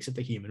aspects of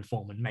the human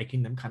form and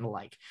making them kind of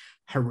like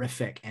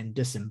horrific and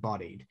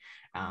disembodied.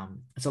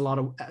 It's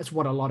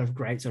what a lot of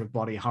great sort of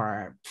body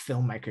horror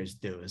filmmakers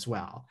do as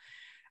well.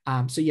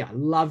 So yeah, I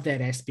love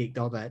that aspect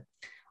of it.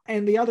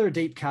 And the other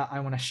deep cut I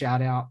want to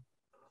shout out,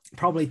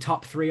 probably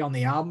top 3 on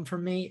the album for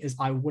me, is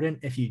I Wouldn't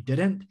If You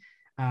Didn't,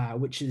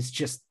 which is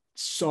just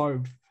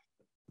so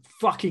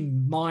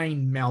fucking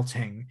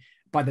mind-melting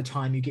by the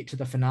time you get to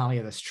the finale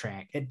of this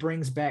track. It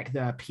brings back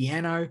the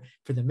piano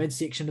for the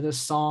midsection of this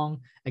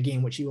song,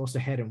 again, which you also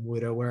had in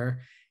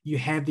Widower. You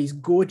have these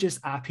gorgeous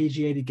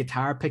arpeggiated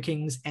guitar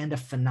pickings and a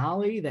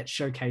finale that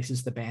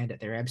showcases the band at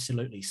their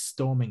absolutely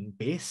storming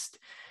best.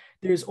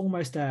 There's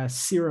almost a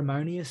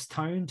ceremonious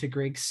tone to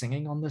Greg's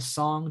singing on this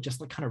song,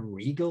 just like kind of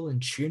regal and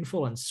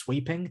tuneful and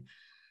sweeping,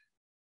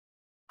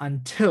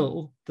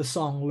 until the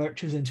song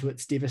lurches into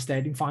its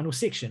devastating final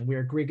section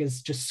where Greg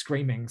is just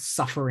screaming,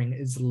 "Suffering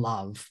is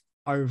love,"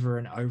 over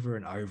and over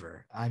and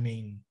over. I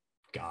mean,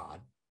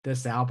 God,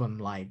 this album,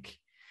 like,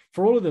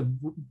 for all of the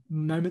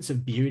moments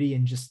of beauty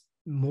and just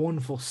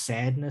mournful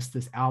sadness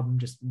this album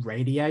just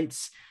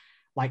radiates,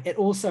 like, it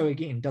also,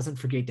 again, doesn't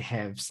forget to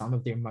have some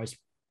of their most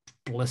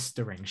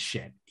blistering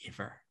shit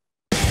ever.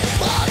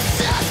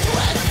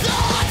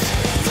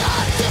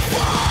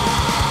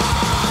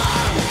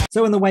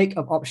 So in the wake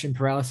of Option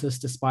Paralysis,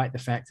 despite the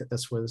fact that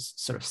this was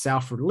sort of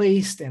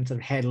self-released and sort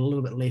of had a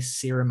little bit less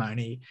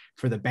ceremony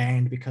for the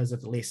band because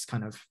of less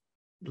kind of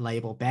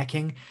label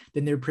backing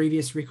than their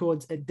previous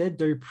records, it did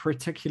do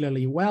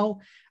particularly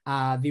well.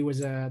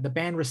 The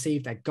band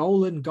received a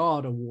Golden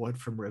God Award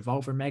from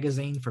Revolver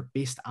magazine for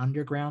Best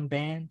Underground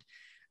Band.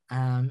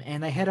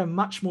 And they had a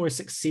much more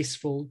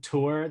successful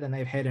tour than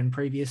they've had in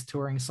previous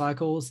touring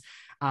cycles.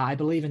 I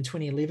believe in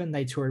 2011,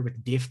 they toured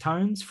with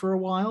Deftones for a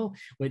while,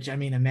 which, I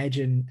mean,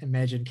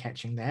 imagine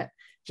catching that.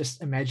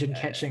 Just imagine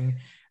catching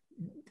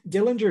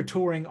Dillinger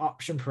touring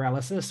Option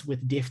Paralysis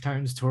with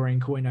Deftones touring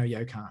Koi no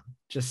Yokan.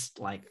 Just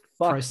like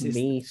process.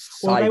 Me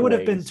well, they would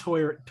have been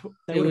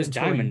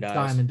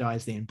Diamond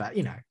Eyes then, but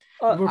you know,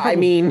 I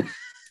mean,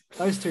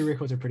 those two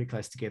records are pretty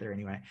close together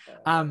anyway.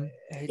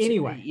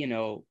 Anyway, you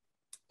know,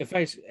 if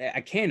I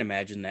can't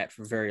imagine that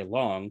for very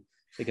long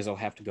because I'll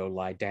have to go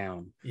lie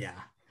down. Yeah.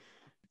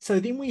 So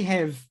then we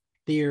have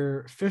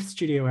their 5th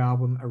studio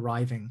album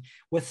arriving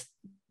with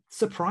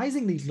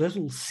surprisingly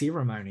little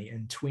ceremony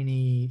in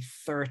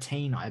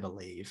 2013, I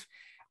believe.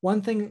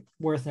 One thing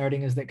worth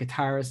noting is that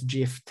guitarist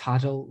Jeff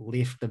Tuttle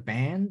left the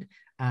band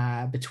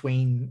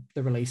between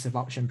the release of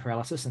Option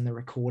Paralysis and the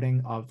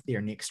recording of their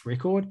next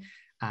record.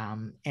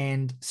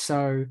 And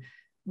so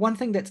one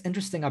thing that's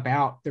interesting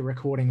about the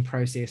recording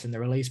process and the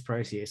release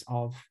process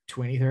of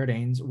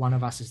 2013's One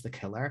of Us is the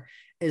Killer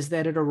is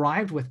that it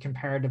arrived with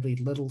comparatively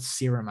little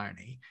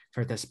ceremony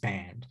for this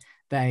band.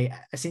 They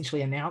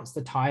essentially announced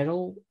the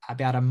title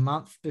about a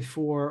month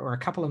before, or a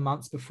couple of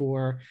months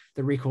before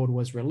the record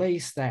was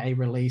released. They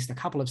released a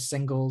couple of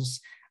singles,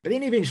 but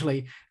then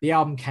eventually the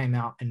album came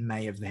out in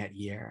May of that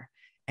year.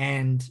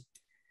 And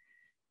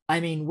I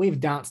mean, we've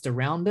danced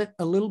around it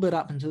a little bit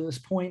up until this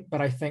point,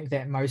 but I think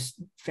that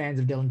most fans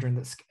of Dillinger and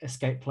the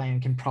Escape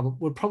Plan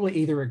would probably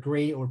either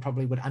agree or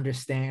probably would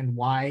understand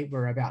why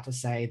we're about to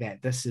say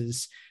that this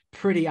is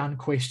pretty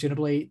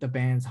unquestionably the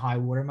band's high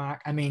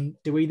watermark. I mean,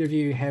 do either of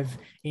you have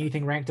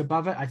anything ranked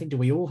above it? I think, do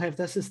we all have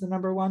this as the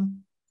number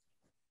one?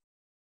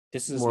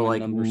 This is more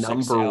like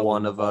number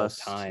one of us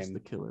time. Is the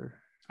Killer.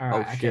 All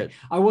right, oh, okay. Shit.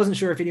 I wasn't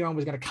sure if anyone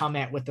was going to come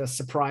out with a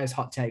surprise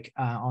hot take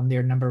on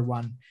their number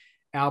one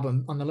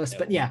album on the list,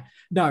 but yeah,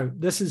 no,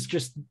 this is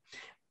just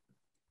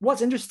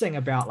what's interesting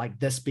about like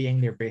this being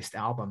their best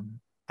album,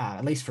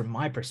 at least from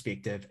my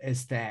perspective,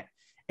 is that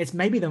it's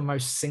maybe the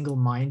most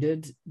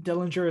single-minded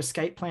Dillinger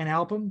Escape Plan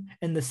album,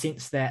 in the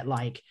sense that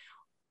like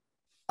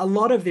a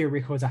lot of their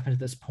records up until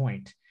this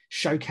point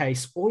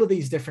showcase all of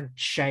these different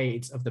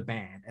shades of the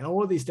band and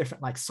all of these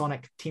different like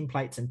sonic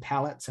templates and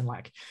palettes and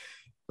like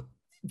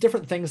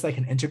different things they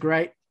can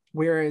integrate,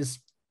 whereas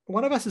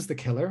One of Us is the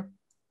Killer,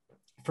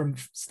 from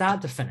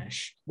start to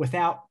finish,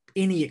 without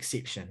any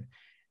exception,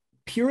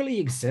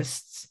 purely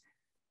exists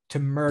to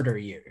murder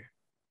you.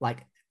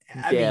 Like,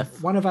 I mean,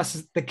 One of Us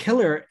is the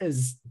Killer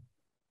is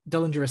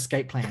Dillinger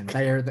Escape Plan.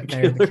 They are the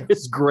killer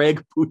is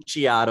Greg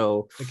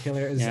Puciato. The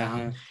Killer is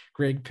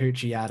Greg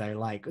Puciato.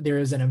 Like, there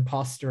is an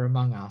imposter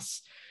among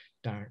us.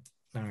 Don't.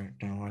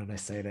 Why did I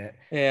say that?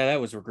 Yeah, that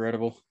was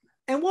regrettable.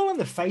 And while on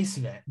the face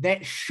of it,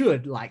 that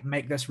should like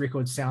make this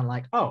record sound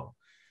like, oh,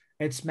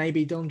 it's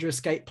maybe Dillinger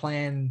Escape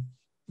Plan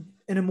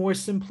in a more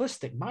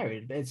simplistic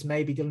mode. It's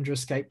maybe Dillinger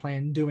Escape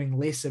Plan doing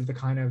less of the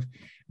kind of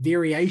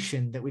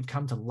variation that we've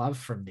come to love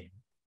from them.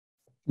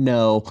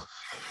 No.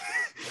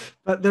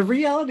 But the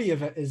reality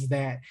of it is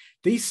that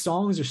these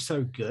songs are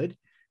so good,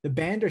 the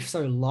band are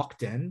so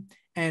locked in,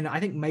 and I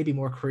think maybe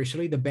more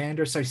crucially, the band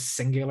are so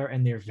singular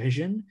in their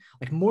vision,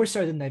 like more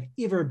so than they've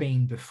ever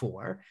been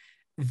before,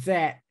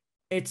 that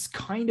it's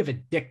kind of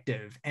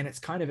addictive and it's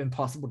kind of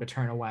impossible to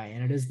turn away.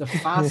 And it is the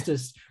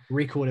fastest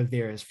record of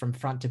theirs from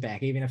front to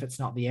back, even if it's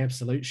not the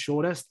absolute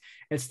shortest.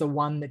 It's the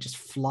one that just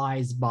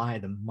flies by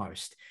the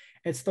most.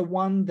 It's the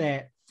one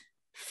that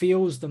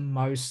feels the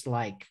most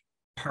like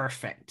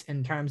perfect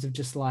in terms of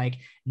just like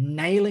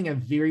nailing a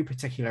very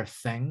particular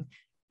thing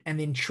and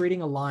then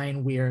treating a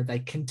line where they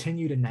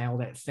continue to nail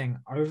that thing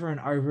over and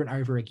over and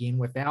over again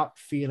without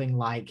feeling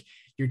like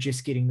you're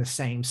just getting the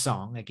same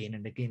song again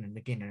and again and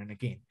again and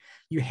again.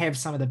 You have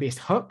some of the best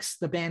hooks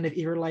the band have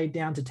ever laid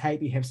down to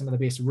tape. You have some of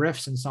the best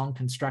riffs and song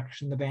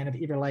construction the band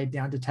have ever laid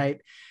down to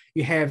tape.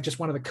 You have just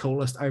one of the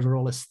coolest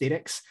overall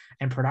aesthetics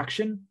and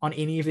production on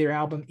any of their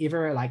album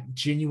ever, like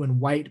genuine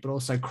weight, but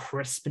also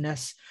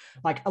crispness.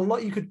 Like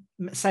you could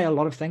say a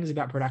lot of things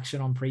about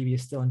production on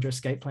previous Dillinger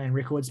Escape Plan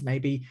records.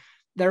 Maybe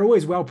they're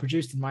always well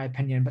produced in my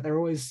opinion, but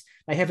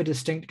they have a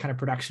distinct kind of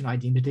production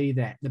identity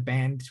that the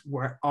band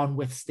were on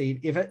with Steve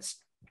Evans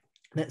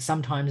that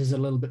sometimes is a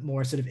little bit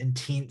more sort of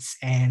intense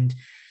and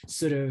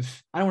sort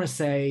of, I don't want to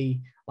say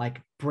like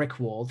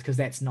brick walled because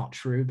that's not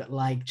true, but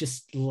like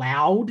just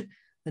loud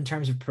in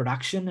terms of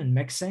production and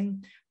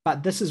mixing.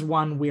 But this is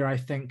one where I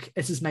think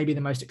this is maybe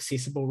the most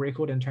accessible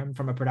record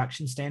from a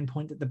production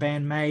standpoint that the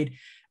band made.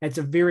 It's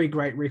a very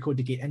great record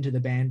to get into the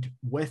band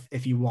with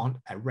if you want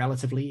a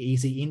relatively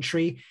easy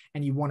entry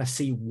and you want to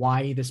see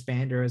why this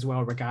band are as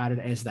well regarded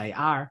as they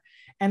are.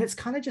 And it's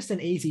kind of just an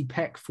easy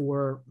pick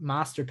for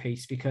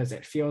Masterpiece because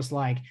it feels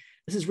like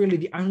this is really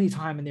the only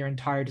time in their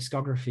entire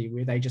discography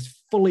where they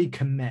just fully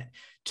commit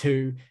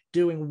to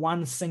doing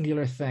one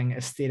singular thing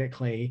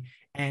aesthetically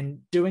and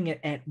doing it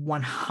at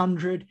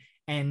 100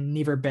 and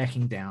never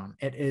backing down.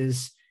 It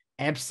is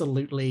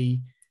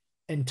absolutely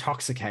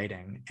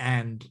intoxicating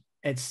and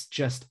it's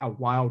just a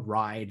wild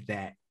ride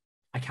that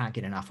I can't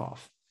get enough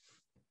of.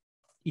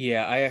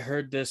 Yeah, I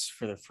heard this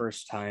for the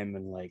first time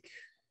and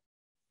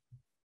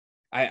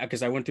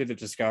because I went through the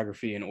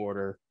discography in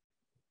order,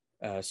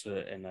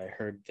 and I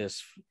heard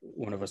this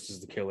One of Us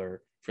Is the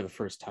Killer for the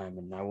first time,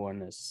 and I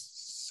want to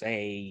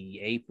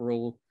say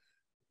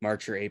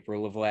March or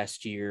April of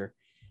last year,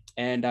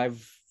 and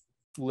I've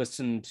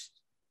listened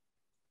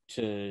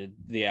to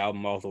the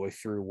album all the way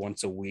through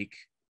once a week,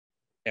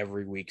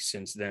 every week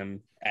since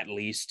then, at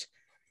least.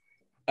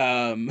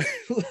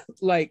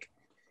 Like,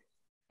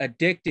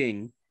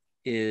 addicting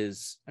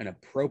is an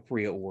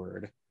appropriate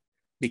word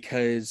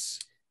because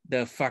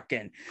the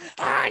fucking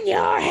on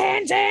your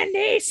hands and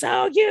knees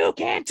so you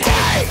can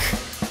take.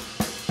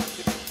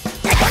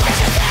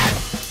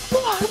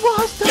 What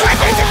was the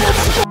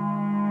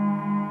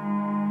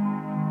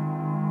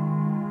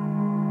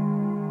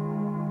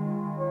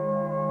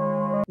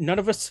None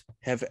of us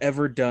have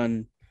ever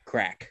done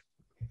crack,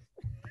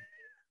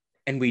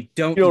 and we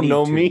don't. You don't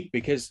know me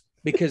because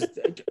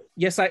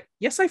yes, I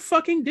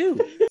fucking do.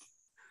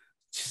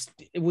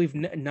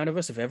 None of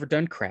us have ever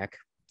done crack,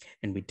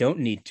 and we don't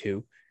need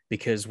to.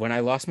 Because When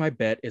I Lost My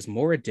Bet is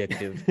more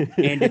addictive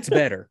and it's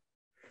better.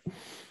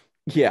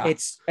 Yeah.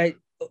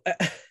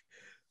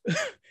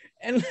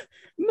 And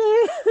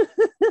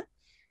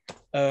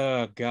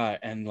oh God.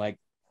 And like,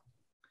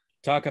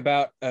 talk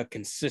about a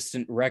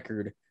consistent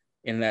record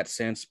in that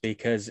sense,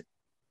 because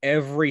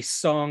every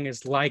song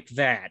is like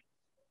that.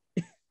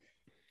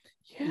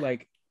 Yeah.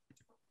 Like,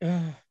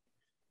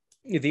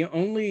 the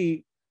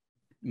only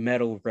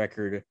metal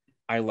record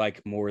I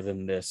like more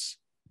than this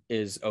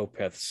is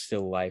Opeth's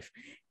Still Life.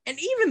 And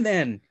even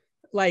then,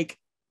 like,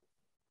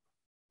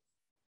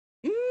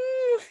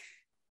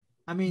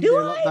 I mean,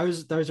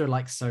 those are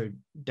like so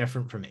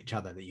different from each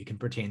other that you can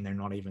pretend they're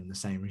not even the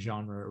same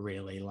genre,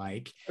 really.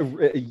 Like,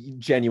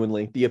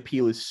 genuinely, the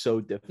appeal is so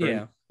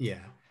different. Yeah.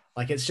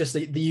 Like, it's just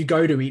that you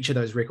go to each of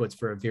those records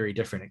for a very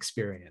different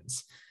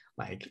experience.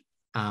 Like,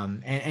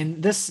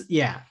 and this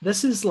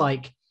is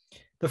like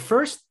the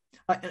first,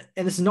 and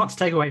this is not to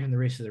take away from the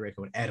rest of the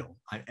record at all.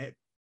 I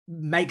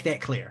make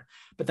that clear.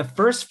 But the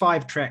first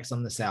 5 tracks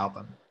on this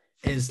album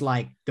is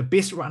like the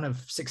best run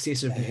of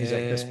successive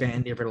music this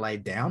band ever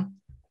laid down.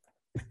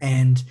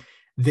 And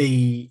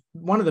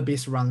one of the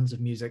best runs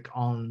of music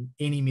on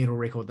any metal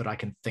record that I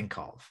can think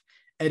of.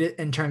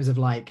 In terms of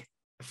like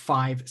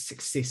 5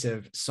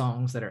 successive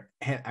songs that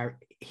are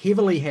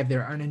heavily have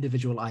their own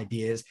individual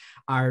ideas,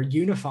 are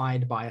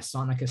unified by a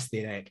sonic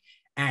aesthetic,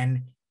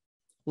 and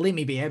let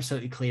me be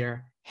absolutely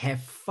clear,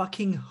 have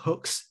fucking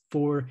hooks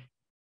for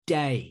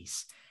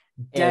days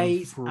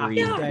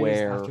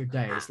after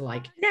days.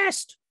 Like,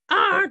 Honest,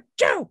 aren't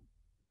you?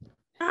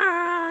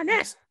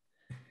 Honest.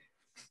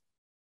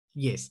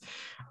 Yes.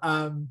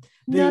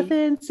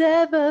 Nothing's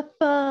ever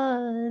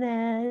fun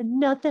and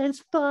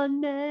nothing's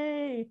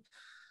funny.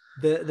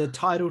 The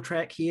title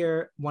track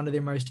here, one of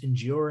their most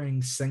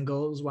enduring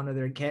singles, one of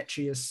their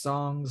catchiest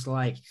songs,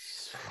 like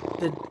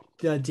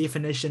the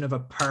definition of a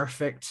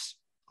perfect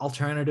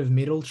alternative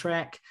metal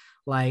track.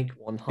 Like,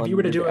 100 if you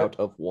were to do out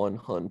of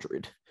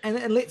 100.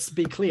 And let's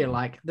be clear,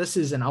 like, this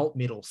is an alt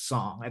metal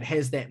song. It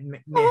has that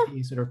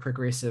mathy sort of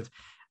progressive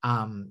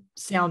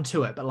sound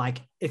to it. But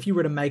like, if you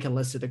were to make a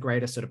list of the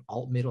greatest sort of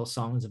alt metal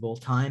songs of all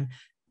time,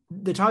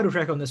 the title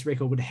track on this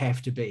record would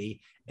have to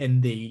be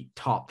in the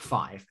top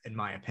 5, in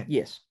my opinion.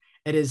 Yes.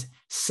 It is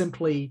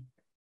simply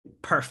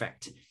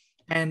perfect.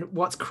 And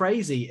what's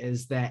crazy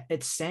is that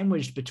it's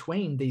sandwiched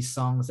between these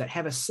songs that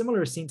have a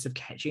similar sense of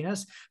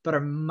catchiness, but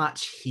are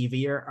much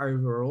heavier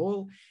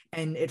overall.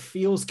 And it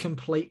feels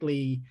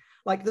completely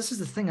like, this is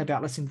the thing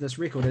about listening to this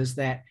record, is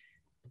that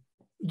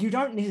you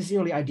don't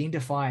necessarily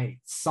identify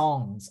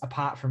songs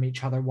apart from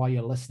each other while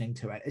you're listening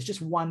to it. It's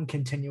just one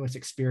continuous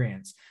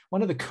experience.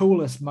 One of the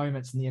coolest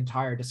moments in the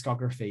entire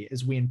discography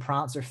is when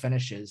Prancer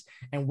finishes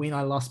and When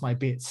I Lost My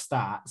Bet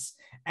starts,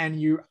 and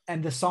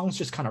the songs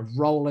just kind of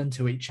roll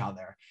into each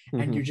other.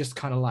 And you're just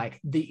kind of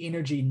like, the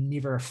energy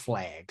never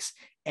flags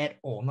at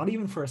all, not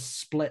even for a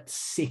split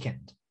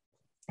second.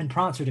 And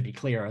Prancer, to be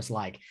clear, is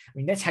like, I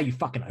mean, that's how you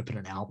fucking open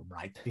an album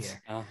right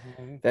there.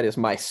 That is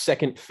my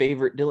second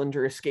favorite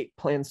Dillinger Escape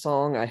Plan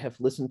song. I have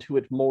listened to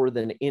it more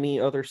than any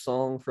other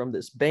song from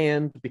this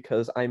band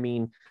because, I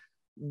mean,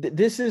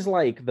 this is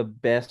like the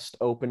best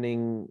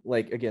opening.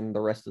 Like, again, the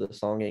rest of the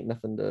song ain't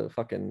nothing to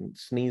fucking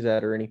sneeze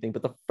at or anything,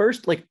 but the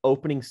first like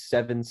opening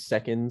 7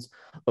 seconds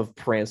of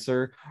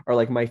Prancer are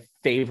like my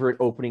favorite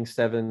opening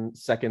 7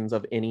 seconds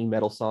of any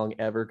metal song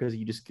ever, because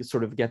you just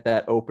sort of get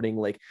that opening,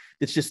 like,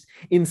 it's just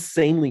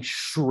insanely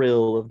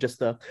shrill of just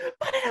the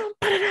but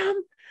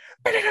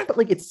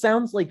like, it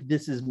sounds like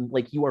this is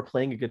like you are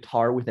playing a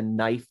guitar with a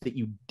knife that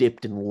you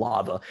dipped in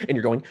lava and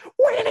you're going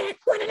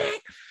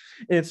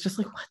and it's just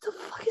like, what the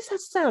fuck is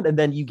that sound? And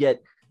then you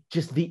get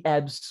just the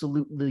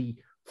absolutely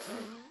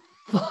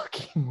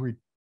fucking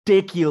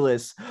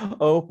ridiculous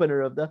opener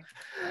of the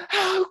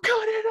how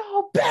could it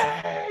all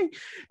bang,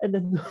 and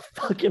then the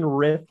fucking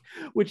riff,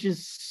 which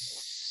is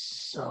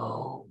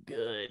so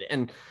good.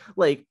 And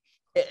like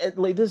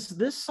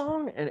this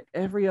song and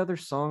every other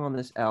song on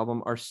this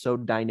album are so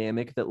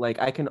dynamic that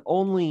like I can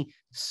only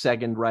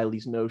second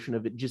Ryley's notion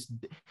of it. Just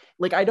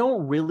like, I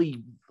don't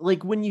really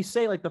like when you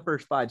say like the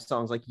first 5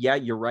 songs, like, yeah,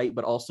 you're right,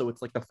 but also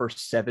it's like the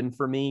first 7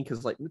 for me,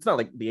 because like it's not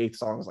like the 8th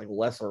song is like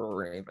lesser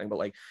or anything, but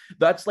like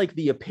that's like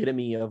the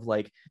epitome of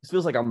like, it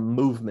feels like a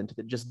movement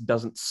that just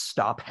doesn't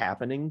stop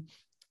happening.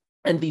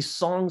 And these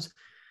songs,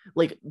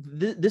 like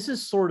this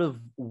is sort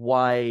of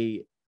why,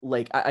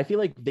 like, I feel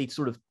like they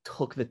sort of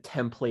took the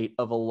template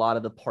of a lot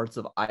of the parts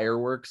of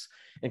Ironworks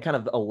and kind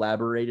of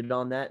elaborated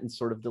on that, and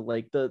sort of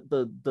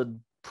the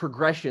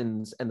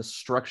progressions and the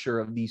structure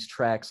of these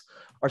tracks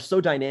are so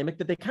dynamic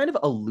that they kind of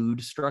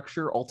elude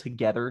structure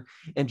altogether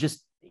and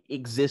just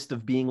exist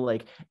of being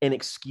like an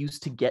excuse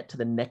to get to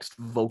the next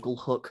vocal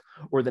hook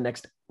or the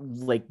next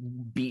like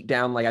beat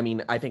down. Like, I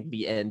mean, I think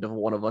the end of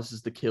One of Us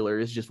Is the Killer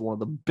is just one of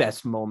the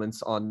best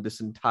moments on this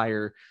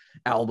entire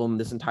album,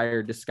 this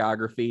entire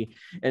discography.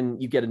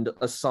 And you get into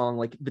a song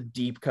like the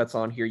deep cuts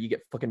on here, you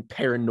get fucking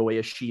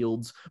Paranoia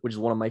Shields, which is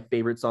one of my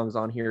favorite songs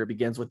on here. It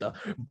begins with the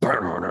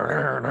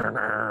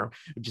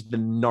which is the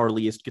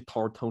gnarliest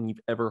guitar tone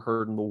you've ever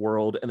heard in the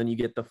world. And then you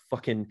get the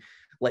fucking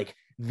like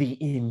the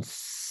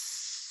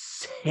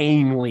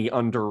insanely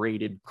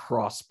underrated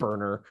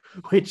Crossburner,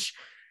 which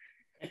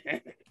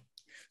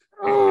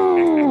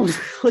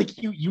like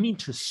you need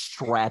to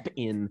strap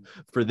in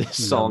for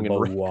this song.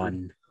 Number and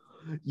one.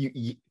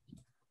 You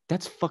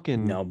that's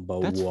fucking number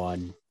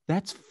one.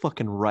 That's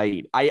fucking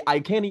right. I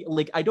can't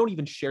like, I don't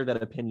even share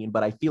that opinion,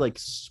 but I feel like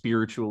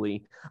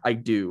spiritually I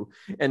do.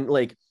 And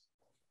like,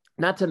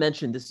 not to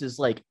mention, this is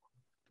like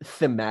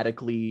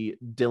thematically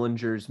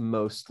Dillinger's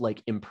most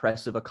like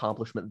impressive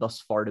accomplishment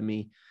thus far to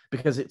me,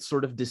 because it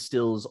sort of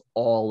distills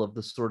all of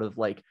the sort of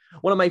like,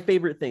 one of my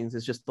favorite things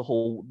is just the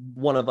whole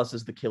One of Us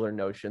Is the Killer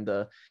notion,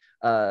 the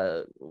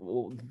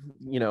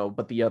you know,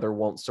 but the other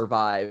won't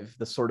survive,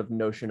 the sort of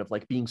notion of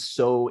like being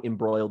so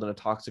embroiled in a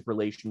toxic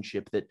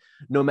relationship that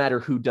no matter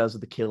who does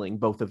the killing,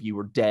 both of you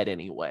are dead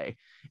anyway.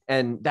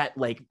 And that,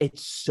 like,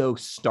 it's so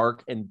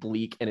stark and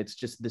bleak, and it's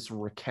just this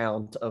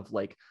recount of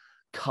like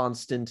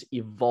constant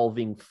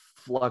evolving,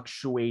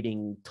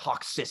 fluctuating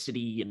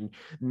toxicity and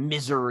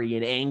misery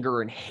and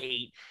anger and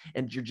hate,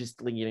 and you're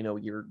just, you know,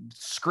 you're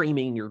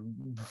screaming, you're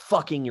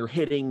fucking, you're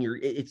hitting,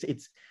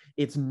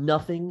 it's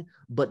nothing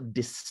but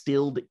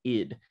distilled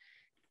id.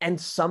 And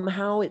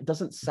somehow it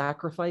doesn't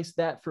sacrifice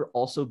that for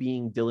also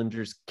being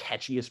Dillinger's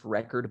catchiest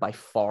record by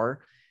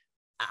far.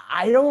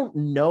 I don't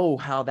know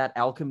how that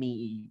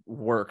alchemy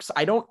works.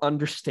 I don't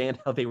understand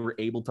how they were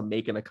able to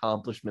make an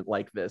accomplishment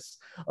like this,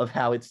 of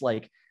how it's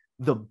like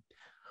the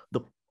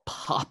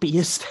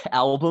poppiest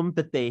album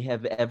that they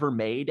have ever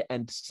made,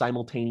 and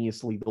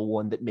simultaneously the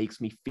one that makes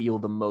me feel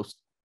the most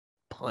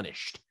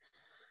punished.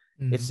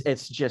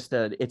 It's just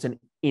it's an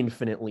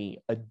infinitely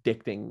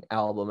addicting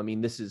album. I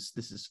mean, this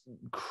is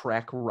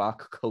crack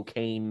rock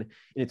cocaine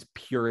in its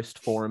purest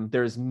form.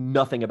 There is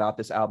nothing about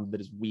this album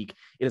that is weak.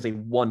 It is a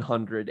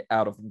 100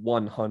 out of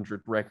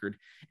 100 record,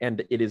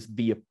 and it is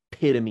the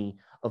epitome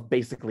of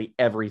basically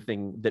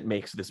everything that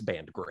makes this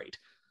band great.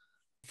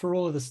 For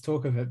all of this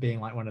talk of it being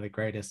like one of the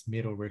greatest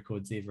metal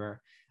records ever,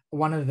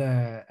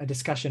 a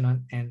discussion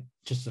on, and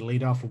just to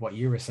lead off of what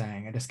you were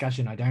saying, a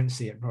discussion I don't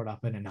see it brought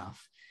up in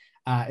enough,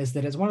 is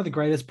that it's one of the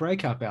greatest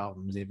breakup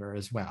albums ever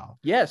as well.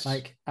 Yes.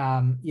 Like,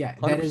 yeah,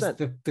 100%. that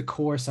is the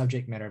core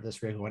subject matter of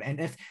this record. And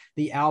if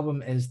the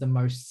album is the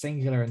most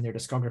singular in their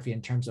discography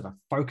in terms of a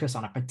focus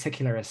on a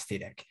particular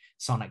aesthetic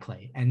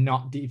sonically and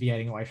not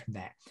deviating away from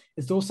that,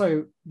 it's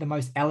also the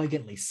most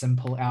elegantly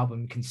simple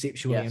album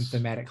conceptually and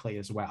thematically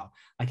as well.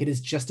 Like, it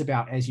is just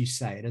about, as you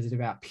say, it is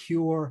about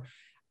pure,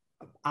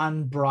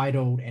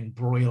 unbridled and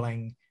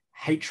broiling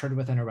hatred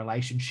within a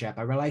relationship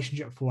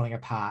falling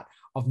apart,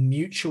 of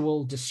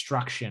mutual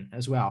destruction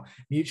as well,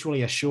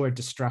 mutually assured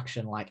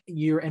destruction. Like,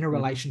 you're in a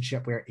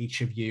relationship where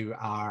each of you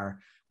are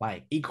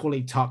like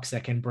equally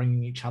toxic and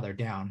bringing each other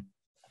down.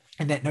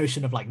 And that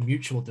notion of like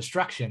mutual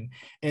destruction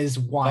is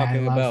why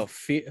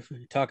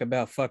talk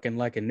about fucking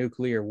like a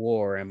nuclear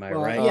war. Am I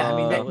right? Yeah, I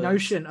mean, that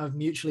notion of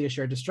mutually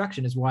assured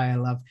destruction is why I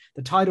love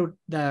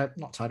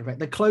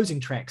the closing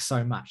track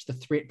so much, the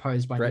threat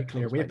posed by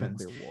nuclear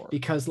weapons,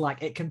 because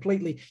like it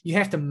completely, you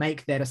have to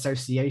make that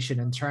association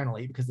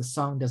internally because the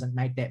song doesn't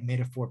make that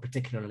metaphor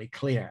particularly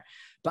clear.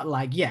 But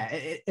like, yeah,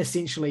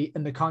 essentially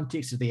in the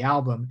context of the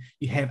album,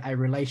 you have a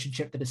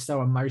relationship that is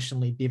so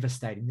emotionally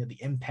devastating that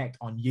the impact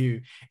on you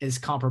is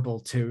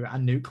comparable to a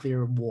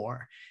nuclear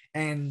war.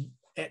 And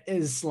it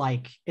is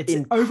like, it's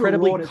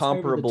incredibly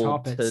comparable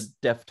to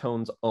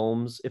Deftones'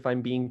 Ohms, if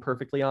I'm being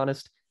perfectly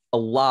honest. A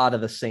lot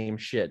of the same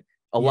shit,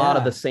 a lot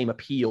of the same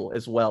appeal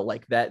as well.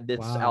 Like that, this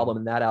album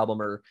and that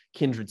album are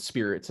kindred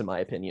spirits, in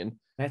my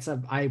opinion. That's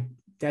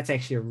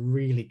actually a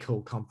really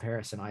cool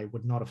comparison. I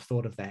would not have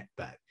thought of that,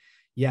 but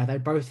yeah, they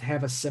both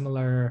have a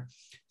similar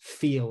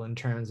feel in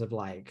terms of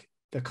like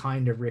the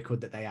kind of record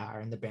that they are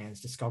in the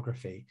band's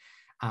discography,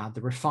 the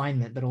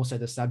refinement, but also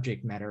the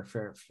subject matter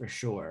for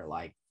sure.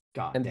 Like,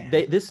 God damn.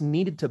 This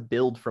needed to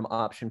build from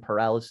Option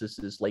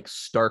Paralysis's like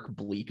stark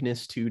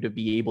bleakness to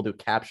be able to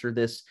capture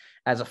this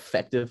as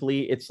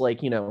effectively. It's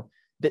like, you know,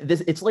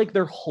 it's like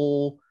their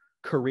whole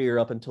career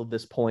up until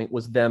this point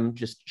was them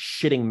just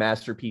shitting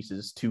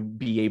masterpieces to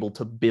be able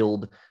to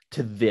build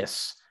to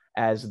this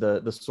as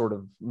the sort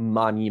of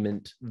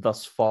monument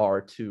thus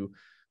far to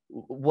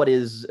what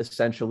is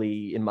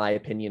essentially, in my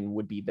opinion,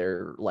 would be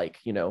their, like,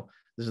 you know,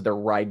 this is their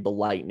Ride the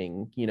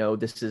Lightning, you know,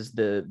 this is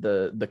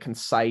the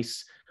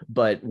concise,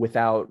 but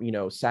without, you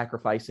know,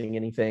 sacrificing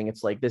anything.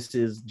 It's like, this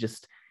is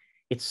just,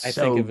 it's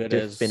so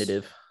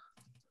definitive.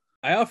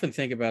 I often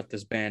think about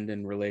this band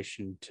in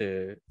relation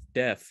to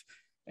Death,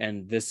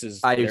 and this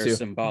is their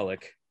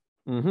symbolic.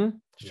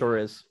 Sure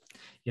is.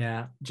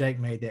 Yeah, Jake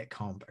made that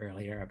comp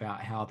earlier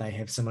about how they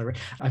have similar.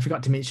 I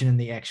forgot to mention in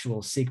the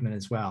actual segment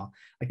as well.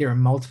 Like, there are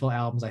multiple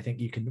albums I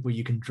think where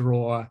you can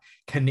draw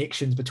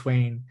connections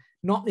between,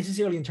 not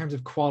necessarily in terms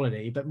of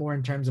quality, but more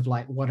in terms of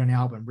like what an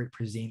album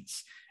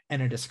represents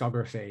in a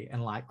discography.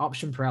 And like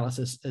Option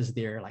Paralysis is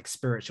their like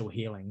spiritual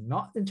healing,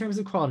 not in terms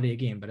of quality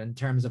again, but in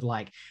terms of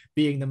like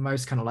being the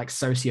most kind of like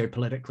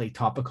socio-politically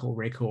topical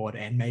record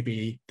and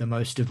maybe the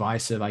most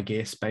divisive, I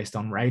guess, based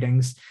on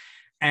ratings.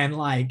 And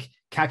like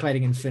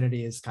Calculating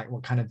Infinity is like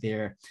what kind of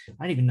their,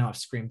 I don't even know if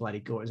Scream Bloody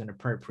Gore is an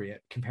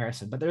appropriate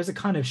comparison, but there is a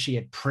kind of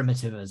shared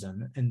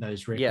primitivism in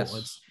those records.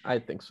 Yes, I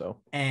think so.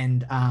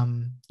 And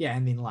yeah,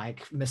 and then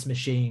like Miss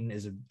Machine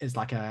is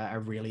like a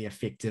really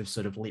effective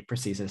sort of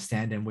leprosy sort of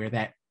stand-in where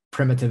that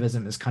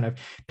primitivism is kind of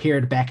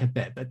pared back a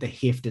bit, but the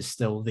heft is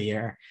still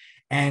there.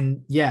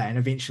 And yeah, and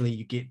eventually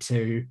you get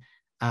to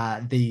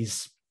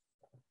these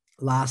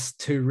last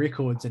two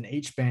records in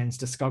each band's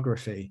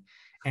discography.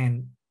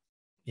 And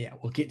yeah,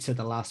 we'll get to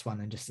the last one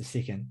in just a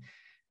second.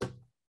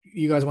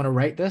 You guys want to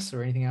rate this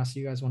or anything else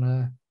you guys want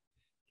to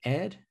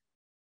add?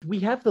 We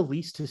have the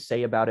least to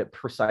say about it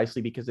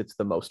precisely because it's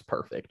the most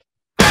perfect.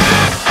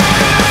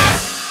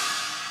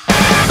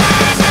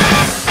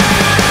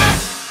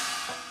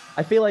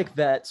 I feel like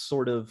that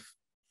sort of,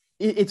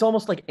 it's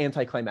almost like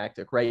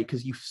anticlimactic, right?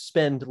 Because you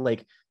spend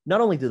like, not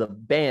only did the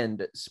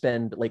band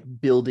spend like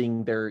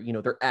building their, you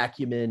know, their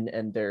acumen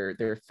and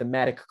their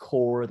thematic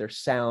core, their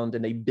sound,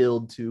 and they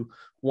build to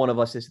One of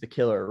Us is the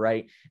Killer,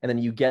 right? And then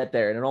you get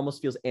there and it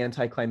almost feels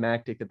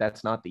anticlimactic that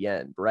that's not the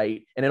end,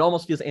 right? And it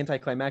almost feels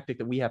anticlimactic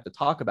that we have to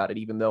talk about it,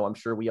 even though I'm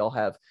sure we all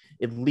have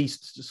at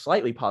least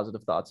slightly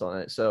positive thoughts on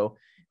it. So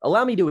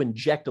allow me to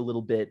inject a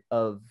little bit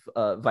of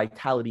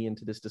vitality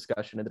into this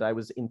discussion, and that I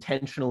was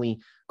intentionally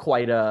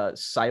quite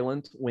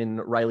silent when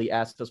Ryley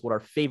asked us what our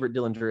favorite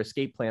Dillinger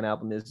Escape Plan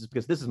album is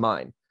because this is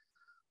mine.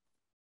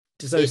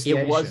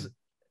 Dissociation. It was,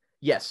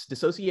 yes,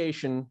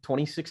 Dissociation,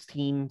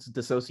 2016's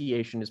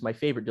Dissociation is my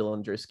favorite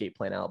Dillinger Escape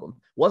Plan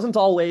album. Wasn't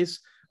always.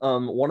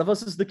 One of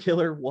Us is the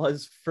Killer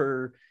was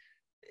for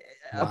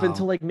up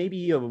until like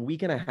maybe a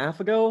week and a half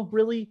ago,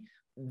 really.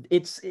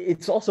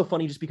 It's also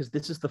funny just because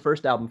this is the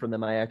first album from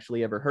them I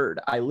actually ever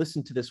heard. I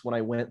listened to this when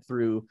I went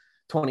through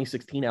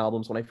 2016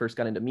 albums when I first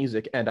got into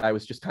music, and I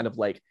was just kind of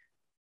like,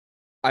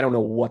 I don't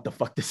know what the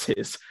fuck this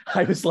is.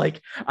 I was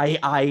like,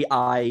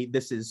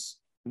 this is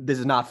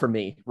not for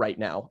me right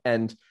now.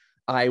 And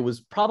I was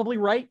probably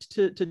right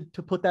to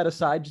put that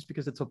aside just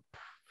because it's a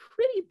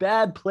pretty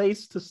bad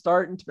place to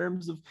start in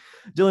terms of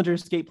Dillinger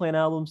Escape Plan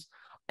albums.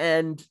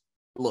 And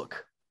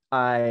look,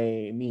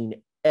 I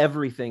mean,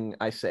 everything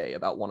I say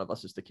about One of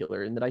Us is the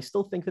Killer, and that I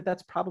still think that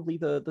that's probably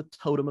the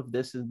totem of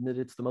this, and that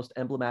it's the most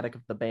emblematic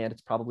of the band.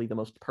 It's probably the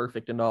most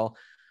perfect and all.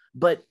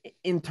 But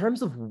in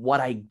terms of what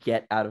I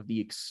get out of the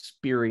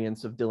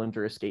experience of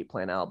Dillinger Escape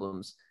Plan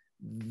albums,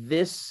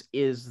 this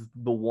is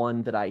the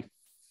one that I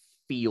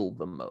feel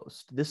the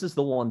most. This is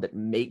the one that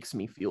makes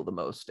me feel the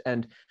most.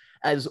 And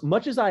as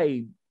much as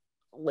I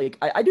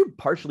do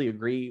partially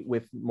agree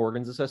with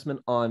Morgan's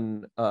assessment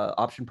on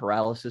option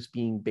paralysis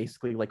being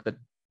basically like the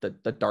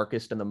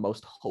darkest and the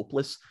most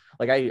hopeless.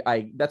 Like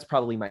I that's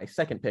probably my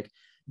second pick.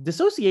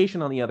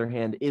 Dissociation, on the other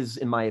hand, is,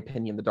 in my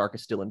opinion, the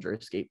darkest Dillinger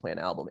Escape Plan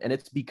album. And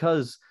it's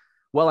because,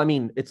 well, I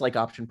mean, it's like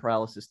option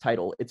paralysis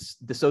title. It's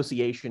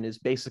Dissociation is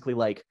basically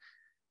like,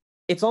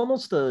 it's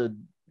almost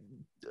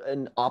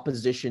an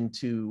opposition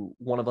to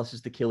One of Us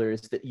is the Killer,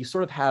 is that you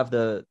sort of have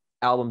the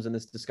albums in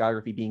this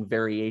discography being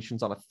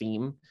variations on a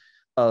theme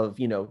of,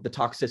 you know, the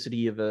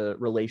toxicity of a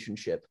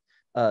relationship,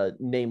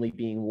 namely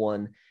being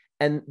one.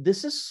 And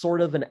this is sort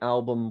of an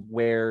album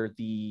where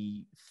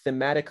the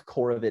thematic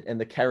core of it and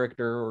the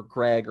character, or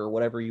Greg, or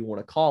whatever you want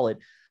to call it,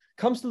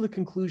 comes to the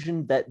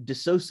conclusion that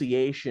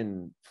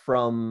dissociation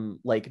from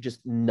like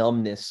just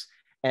numbness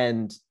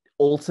and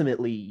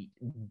ultimately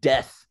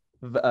death,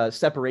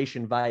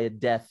 separation via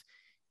death,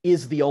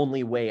 is the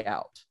only way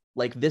out.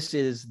 Like this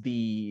is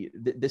the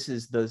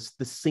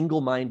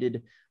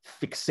single-minded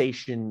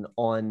fixation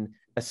on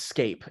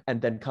escape,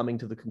 and then coming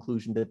to the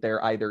conclusion that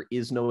there either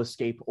is no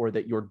escape or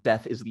that your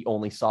death is the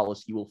only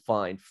solace you will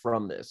find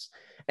from this.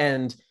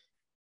 And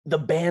the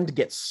band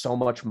gets so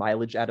much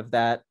mileage out of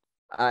that.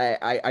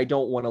 I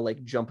don't want to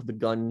like jump the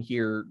gun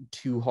here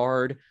too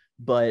hard,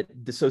 but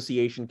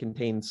Dissociation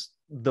contains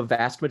the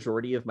vast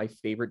majority of my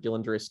favorite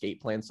Dillinger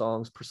Escape Plan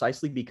songs,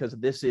 precisely because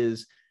this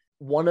is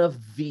one of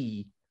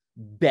the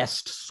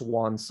best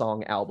swan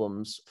song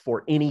albums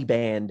for any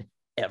band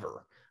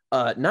ever.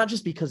 Not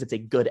just because it's a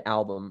good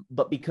album,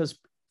 but because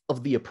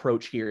of the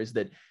approach here, is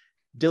that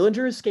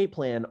Dillinger Escape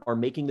Plan are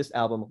making this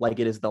album like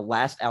it is the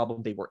last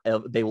album they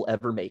will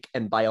ever make.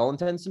 And by all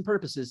intents and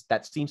purposes,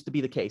 that seems to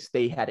be the case.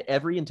 They had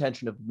every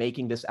intention of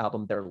making this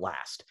album their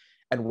last.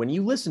 And when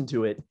you listen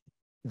to it,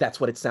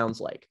 that's what it sounds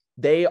like.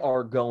 They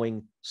are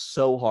going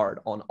so hard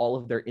on all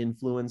of their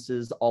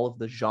influences, all of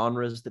the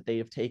genres that they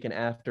have taken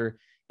after.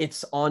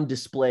 It's on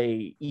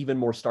display even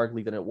more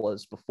starkly than it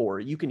was before.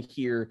 You can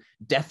hear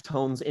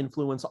Deftones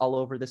influence all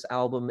over this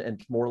album,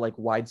 and more like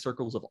wide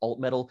circles of alt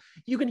metal.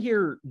 You can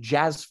hear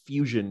jazz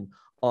fusion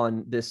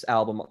on this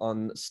album,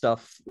 on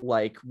stuff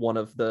like one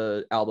of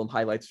the album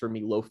highlights for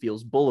me, Low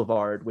Feels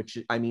Boulevard, which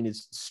I mean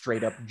is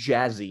straight up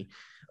jazzy.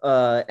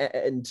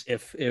 And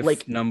if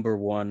like number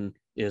one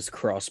is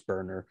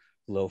Crossburner,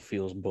 Low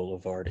Feels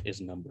Boulevard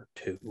is number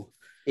two.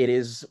 It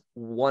is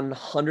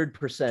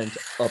 100%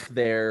 up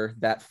there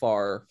that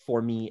far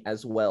for me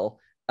as well,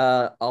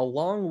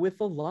 along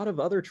with a lot of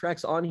other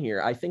tracks on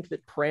here. I think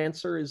that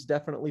Prancer is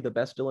definitely the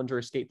best Dillinger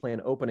Escape Plan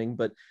opening,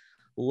 but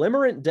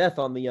Limerent Death,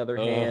 on the other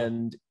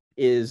hand,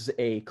 is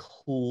a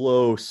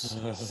close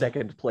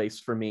second place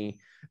for me,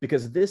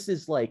 because this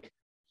is like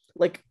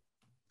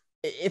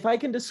if I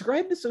can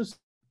describe this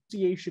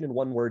association in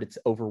one word, it's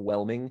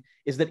overwhelming.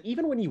 Is that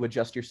even when you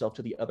adjust yourself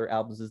to the other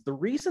albums, is the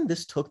reason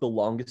this took the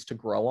longest to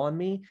grow on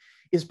me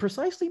is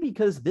precisely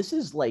because this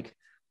is like,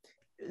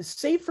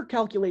 save for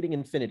Calculating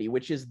Infinity,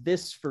 which is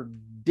this for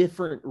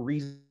different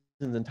reasons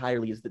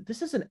entirely, is that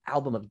this is an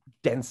album of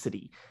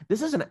density.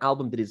 This is an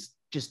album that is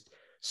just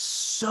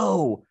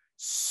so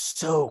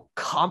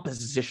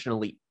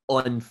compositionally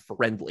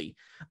unfriendly.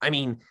 I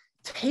mean,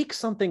 take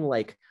something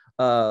like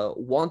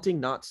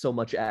Wanting Not So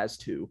Much As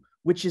To,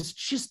 which is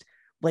just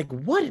like,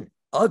 what an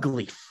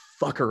ugly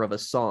fucker of a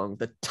song.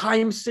 The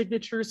time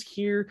signatures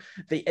here,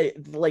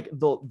 like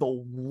the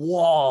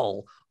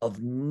wall of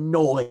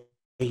noise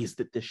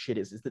that this shit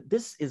is that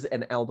this is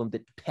an album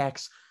that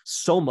packs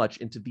so much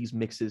into these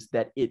mixes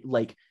that it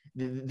like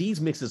these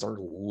mixes are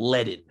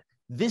leaden.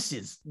 This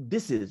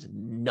is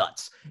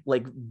nuts.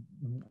 Like,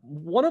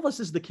 One of Us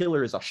is the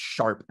Killer is a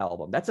sharp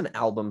album. That's an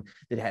album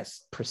that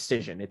has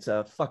precision. It's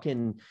a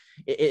fucking,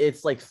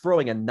 it's like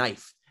throwing a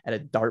knife at a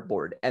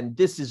dartboard, and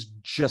this is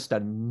just a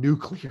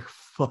nuclear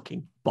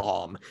fucking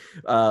bomb,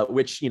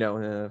 which, you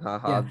know,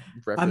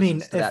 I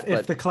mean,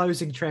 if the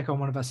closing track on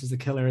One of Us is the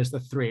Killer is the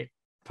threat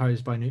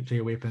posed by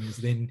nuclear weapons,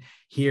 then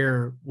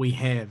here we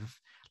have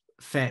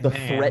Fat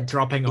Man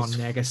dropping on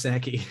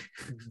Nagasaki.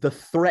 The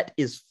threat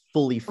is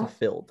fully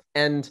fulfilled,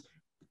 and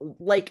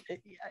like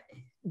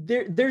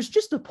there's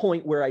just a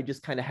point where I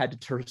just kind of had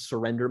to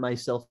surrender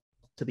myself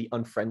to the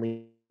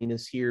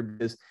unfriendliness here,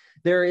 because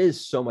there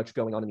is so much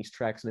going on in these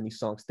tracks and in these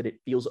songs that it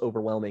feels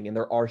overwhelming, and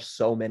there are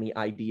so many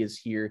ideas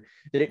here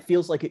that it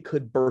feels like it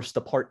could burst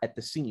apart at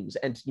the seams.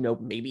 And, you know,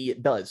 maybe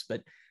it does,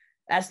 but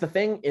that's the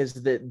thing, is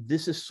that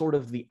this is sort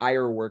of the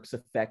Ironworks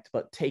effect,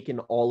 but taking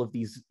all of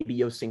these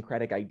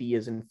idiosyncratic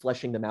ideas and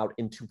fleshing them out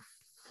into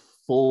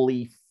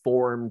fully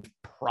formed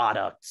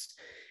products.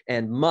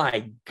 And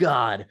my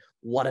God,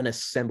 what an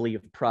assembly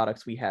of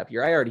products we have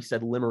here. I already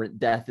said Limerent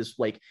Death is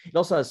like, it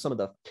also has some of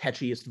the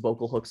catchiest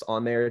vocal hooks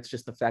on there. It's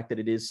just the fact that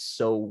it is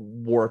so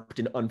warped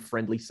and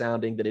unfriendly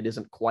sounding that it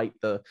isn't quite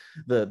the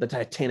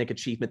Titanic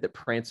achievement that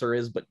Prancer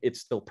is, but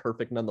it's still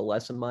perfect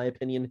nonetheless, in my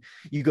opinion.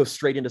 You go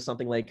straight into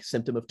something like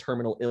Symptom of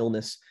Terminal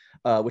Illness,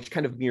 which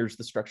kind of mirrors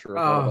the structure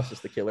of One of Us is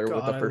the Killer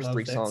with the first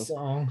three songs.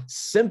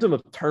 Symptom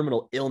of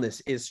Terminal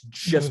Illness is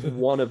just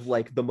one of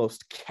like the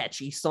most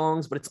catchy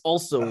songs, but it's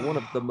also one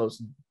of the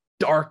most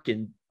dark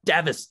and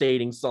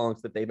devastating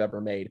songs that they've ever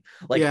made.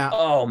 Like,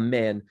 oh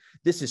man,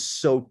 this is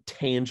so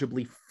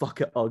tangibly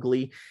fucking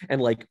ugly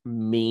and like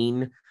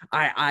mean.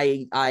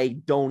 I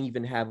don't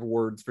even have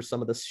words for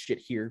some of this shit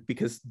here,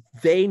 because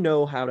they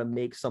know how to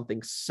make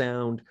something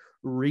sound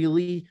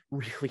really,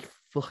 really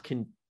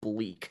fucking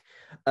bleak.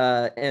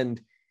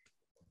 And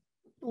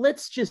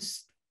let's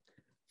just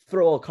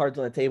throw all cards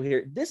on the table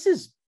here. This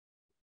is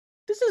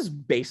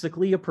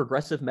basically a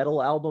progressive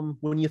metal album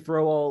when you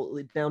throw all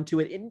down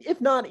to it, and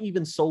if not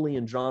even solely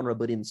in genre,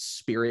 but in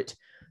spirit.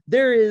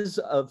 There is,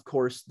 of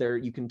course,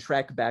 you can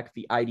track back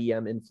the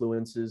IDM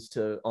influences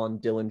on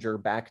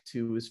Dillinger back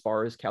to as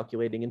far as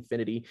Calculating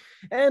Infinity,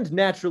 and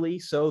naturally,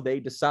 so they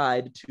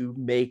decide to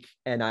make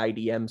an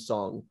IDM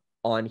song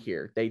on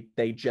here.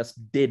 They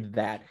just did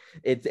that.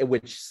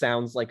 Which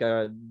sounds like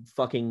a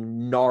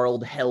fucking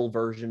gnarled hell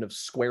version of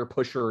Square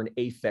Pusher and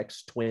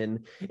Aphex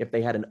Twin if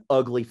they had an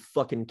ugly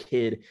fucking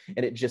kid,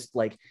 and it just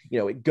like,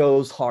 it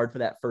goes hard for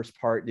that first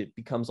part, it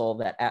becomes all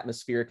that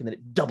atmospheric, and then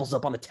it doubles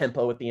up on the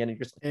tempo at the end, and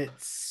you're just like,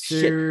 it's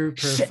super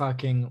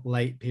fucking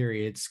late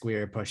period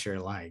Square Pusher.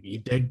 Like, you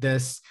dig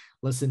this,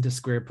 listen to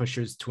Square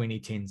Pusher's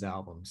 2010s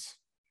albums.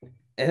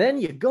 And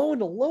then you go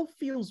into Low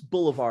Fields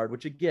Boulevard,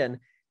 which again,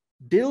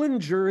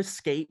 Dillinger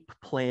Escape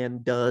Plan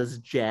does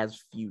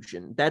jazz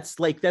fusion. That's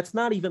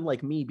not even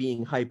like me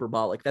being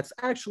hyperbolic. That's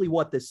actually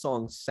what this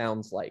song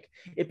sounds like.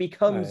 It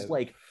becomes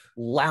like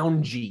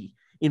loungy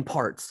in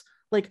parts.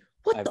 Like,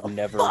 what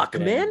the fuck,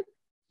 man?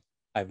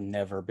 I've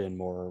never been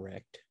more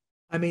erect.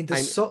 I mean,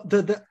 yes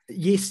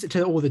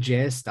to all the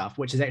jazz stuff,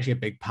 which is actually a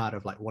big part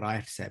of like what I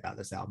have to say about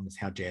this album is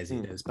how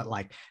jazzy it is. But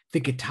like the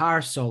guitar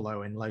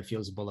solo in Low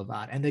Fields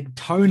Boulevard and the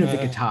tone of the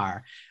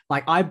guitar,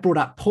 like I brought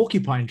up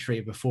Porcupine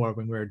Tree before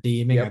when we were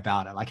DMing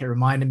about it. Like, it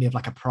reminded me of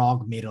like a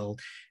prog metal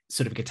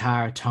sort of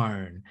guitar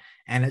tone.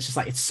 And it's just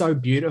like, it's so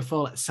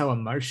beautiful. It's so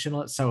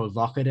emotional. It's so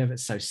evocative.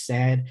 It's so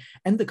sad.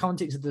 In the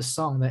context of this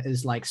song, that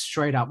is like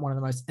straight up one of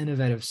the most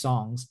innovative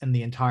songs in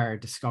the entire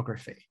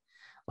discography.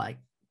 Like,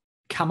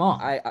 come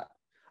on.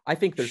 I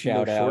think there's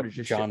no shortage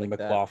of John shit like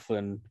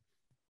McLaughlin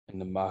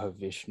and the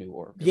Mahavishnu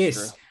Orchestra.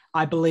 Yes,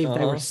 I believe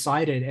they were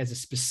cited as a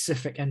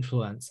specific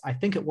influence. I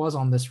think it was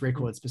on this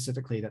record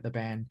specifically that the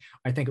band,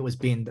 I think it was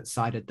Ben that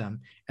cited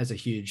them as a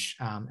huge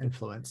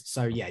influence.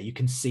 So yeah, you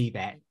can see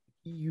that.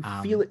 You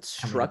feel it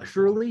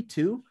structurally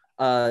too.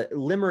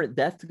 Limerent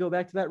Death, to go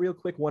back to that real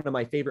quick, one of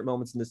my favorite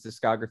moments in this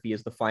discography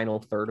is the final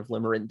third of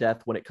Limerent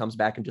Death, when it comes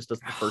back and just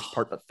does the first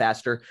part but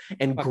faster,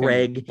 and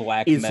Greg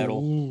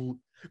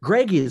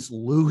is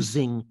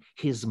losing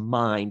his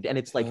mind. And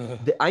it's like,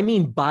 I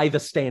mean, by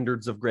the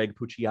standards of Greg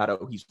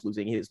Puciato, he's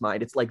losing his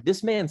mind. It's like,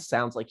 this man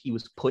sounds like he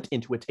was put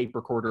into a tape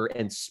recorder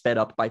and sped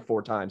up by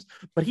 4 times,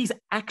 but he's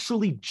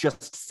actually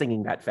just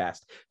singing that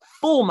fast.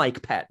 Full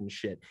Mike Patton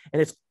shit. And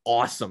it's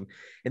awesome.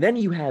 And then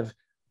you have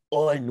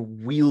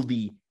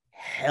unwieldy,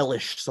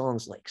 hellish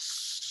songs like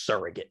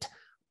Surrogate.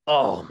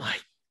 Oh my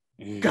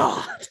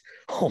God.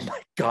 Oh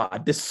my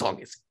God, this song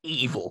is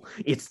evil.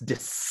 It's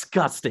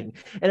disgusting.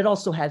 And it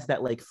also has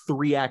that like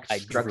 3-act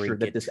structure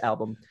that this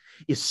album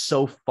is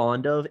so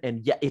fond of. And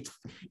yeah,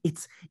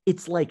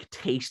 it's like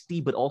tasty,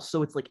 but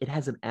also it's like it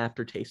has an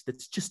aftertaste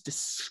that's just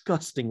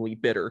disgustingly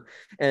bitter.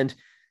 And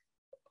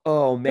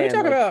oh man,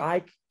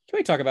 can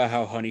we talk about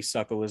how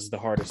Honeysuckle is the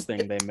hardest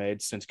thing they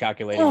made since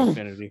Calculating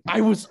Infinity?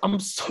 I'm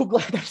so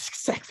glad that's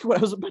exactly what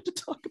I was about to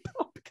talk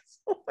about, because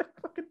oh my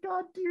fucking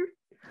God, dude.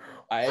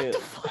 What the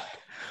fuck?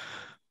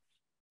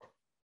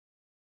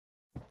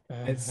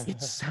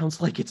 It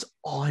sounds like it's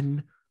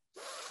on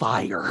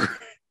fire.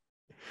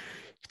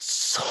 It's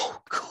so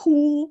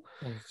cool.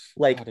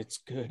 Like, God, it's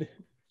good.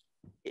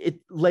 It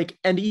like,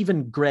 and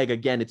even Greg,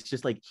 again, it's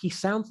just like he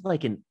sounds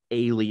like an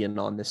alien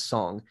on this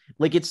song.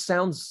 Like, it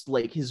sounds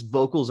like his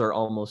vocals are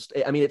almost,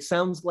 I mean, it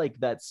sounds like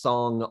that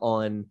song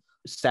on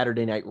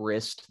Saturday Night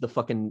Wrist, the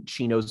fucking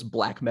Chino's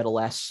black metal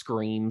ass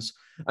screams.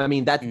 I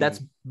mean,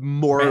 that's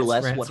more or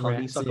less what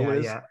Honeysuckle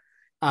is. Yeah.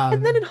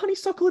 And then in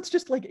Honeysuckle, it's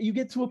just like you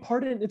get to a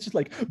part and it's just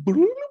like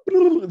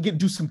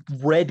do some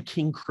Red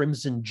King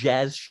Crimson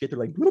jazz shit. They're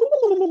like,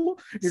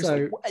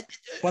 so like,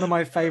 one of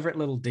my favorite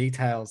little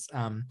details.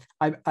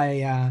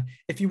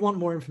 If you want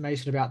more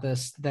information about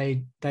this,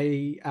 Ben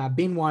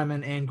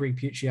Wyman and Greg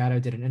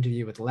Puciato did an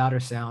interview with Louder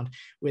Sound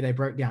where they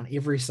broke down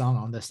every song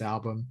on this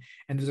album,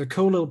 and there's a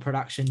cool little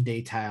production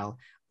detail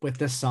with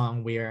this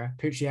song where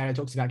Puciato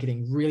talks about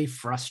getting really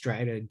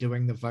frustrated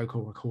doing the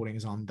vocal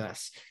recordings on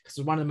this, because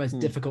it's one of the most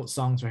difficult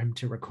songs for him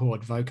to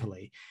record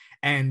vocally.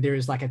 And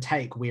there's like a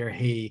take where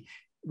he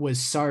was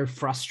so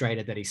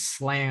frustrated that he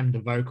slammed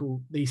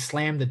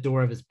the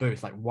door of his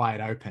booth like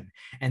wide open.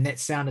 And that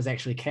sound is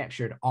actually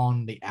captured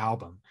on the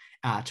album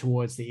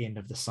towards the end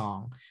of the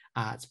song.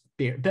 It's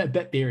a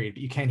bit buried,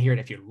 but you can hear it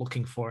if you're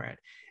looking for it.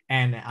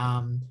 And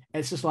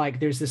it's just like,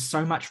 there's this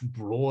so much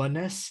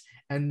rawness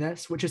in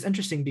this, which is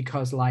interesting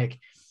because like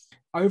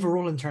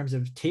overall in terms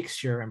of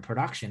texture and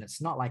production,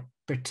 it's not like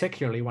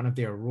particularly one of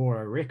their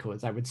rawer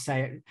records. I would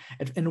say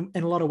in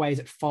a lot of ways,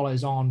 it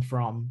follows on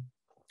from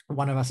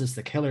One of Us Is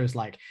the Killer's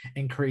like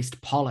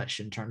increased polish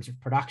in terms of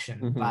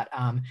production. But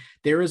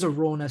there is a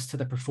rawness to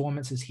the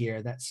performances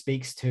here that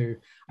speaks to,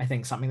 I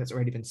think, something that's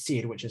already been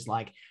said, which is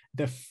like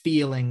the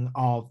feeling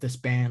of this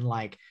band,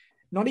 like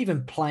not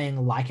even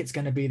playing like it's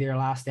going to be their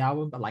last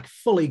album, but like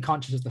fully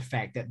conscious of the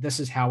fact that this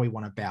is how we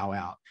want to bow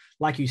out.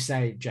 Like you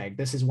say, Jake,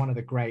 this is one of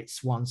the great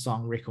swan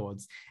song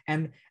records.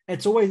 And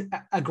it's always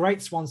a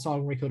great swan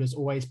song record is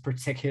always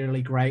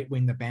particularly great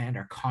when the band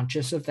are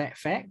conscious of that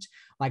fact.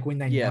 Like when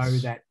they know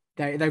that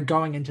they're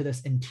going into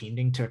this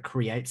intending to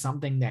create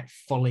something that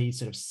fully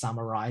sort of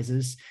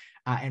summarizes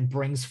and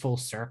brings full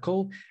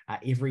circle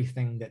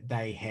everything that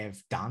they have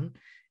done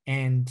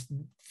and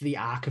the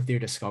arc of their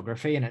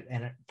discography, and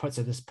it puts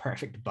this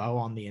perfect bow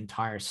on the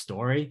entire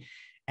story.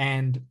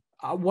 And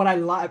what I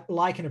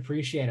like and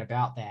appreciate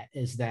about that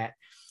is that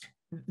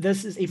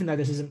this is, even though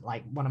this isn't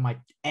like one of my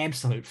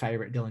absolute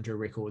favorite Dillinger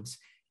records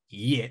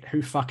yet,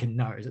 who fucking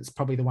knows, it's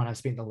probably the one I've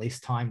spent the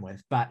least time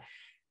with, but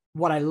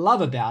what I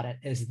love about it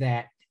is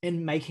that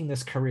in making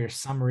this career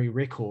summary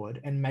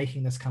record and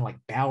making this kind of like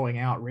bowing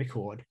out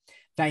record,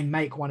 they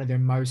make one of their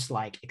most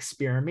like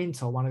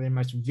experimental, one of their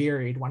most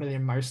varied, one of their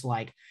most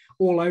like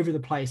all over the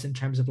place in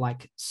terms of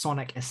like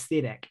sonic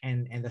aesthetic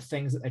and the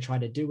things that they try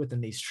to do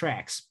within these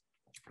tracks.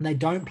 And they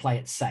don't play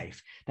it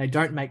safe. They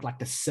don't make like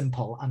the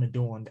simple,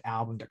 unadorned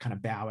album to kind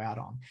of bow out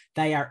on.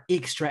 They are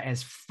extra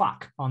as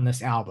fuck on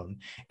this album.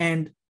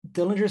 And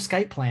Dillinger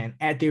Escape Plan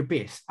at their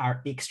best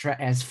are extra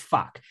as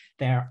fuck.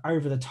 They're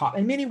over the top.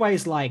 In many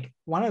ways, like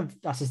One of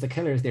Us Is the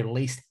Killer is their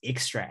least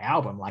extra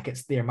album. Like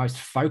it's their most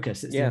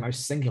focused, it's their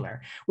most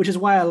singular, which is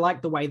why I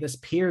like the way this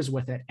pairs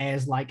with it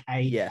as like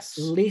a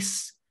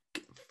less,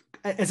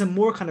 as a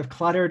more kind of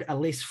cluttered, a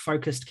less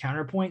focused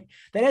counterpoint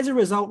that as a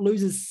result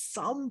loses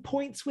some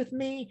points with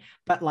me,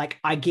 but like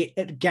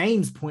it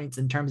gains points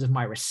in terms of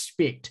my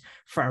respect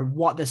for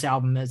what this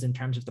album is, in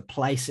terms of the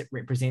place it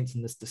represents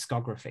in this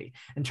discography,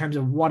 in terms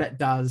of what it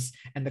does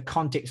and the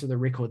context of the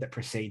record that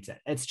precedes it.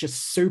 It's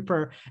just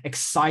super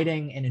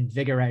exciting and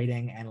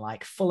invigorating and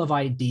like full of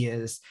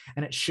ideas.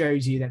 And it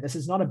shows you that this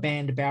is not a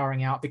band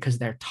bowing out because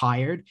they're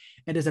tired.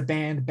 It is a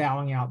band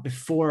bowing out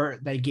before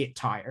they get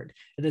tired.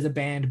 It is a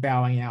band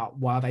bowing out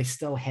while they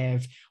still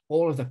have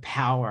all of the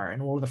power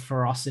and all of the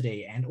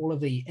ferocity and all of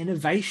the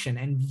innovation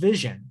and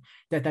vision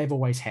that they've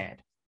always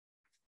had.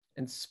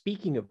 And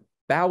speaking of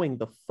bowing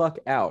the fuck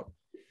out,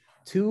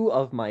 2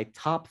 of my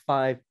top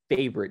 5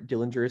 favorite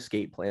Dillinger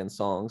Escape Plan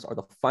songs are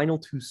the final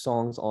 2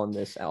 songs on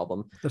this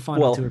album. The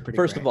final 2 are pretty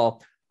First great. of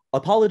all,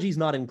 Apologies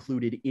Not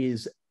Included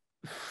is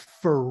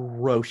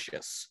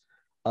ferocious,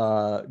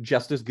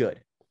 just as good.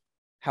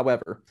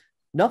 However,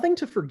 Nothing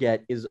to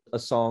Forget is a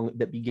song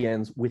that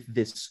begins with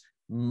this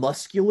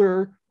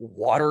muscular,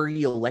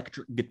 watery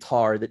electric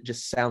guitar that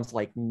just sounds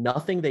like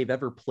nothing they've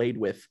ever played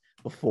with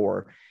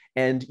before.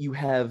 And you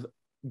have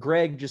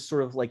Greg just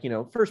sort of like,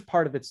 first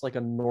part of it's like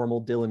a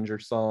normal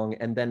Dillinger song.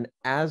 And then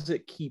as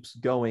it keeps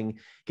going,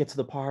 get to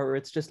the part where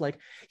it's just like,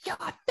 your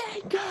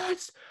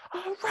fingers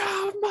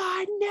around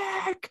my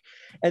neck.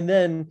 And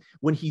then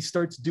when he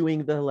starts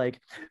doing the like,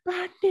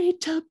 I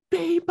need to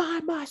be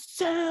by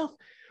myself,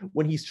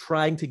 when he's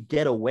trying to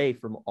get away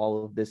from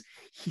all of this,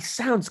 he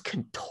sounds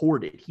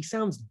contorted. He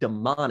sounds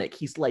demonic.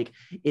 He's like,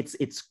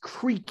 it's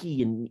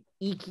creaky and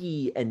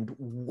eeky and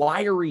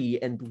wiry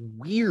and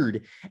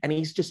weird. And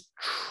he's just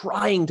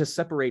trying to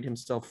separate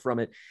himself from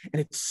it.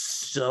 And it's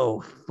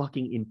so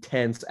fucking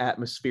intense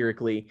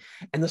atmospherically.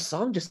 And the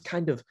song just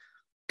kind of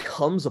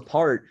comes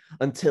apart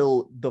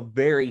until the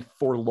very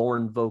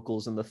forlorn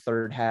vocals in the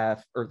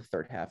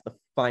the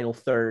final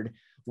third,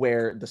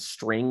 where the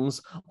strings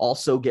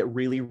also get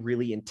really,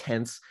 really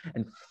intense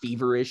and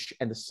feverish,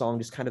 and the song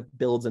just kind of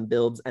builds and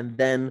builds. And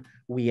then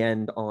we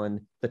end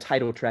on the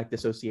title track,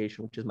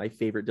 Dissociation, which is my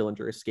favorite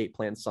Dillinger Escape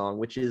Plan song,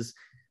 which is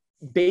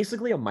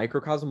basically a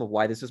microcosm of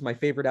why this is my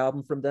favorite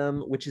album from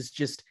them, which is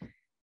just,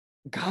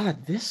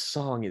 God, this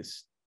song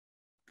is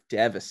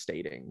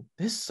devastating.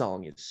 This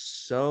song is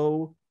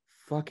so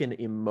fucking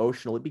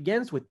emotional. It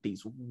begins with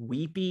these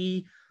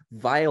weepy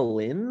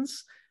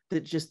violins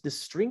that just, the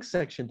string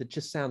section that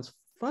just sounds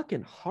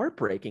fucking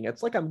heartbreaking.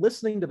 It's like I'm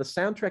listening to the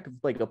soundtrack of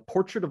like a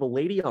Portrait of a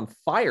Lady on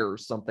Fire or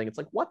something. It's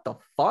like, what the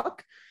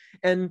fuck?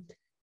 And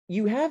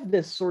you have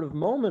this sort of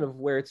moment of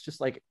where it's just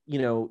like,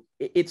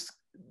 it's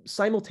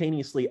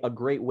simultaneously a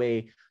great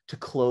way to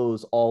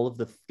close all of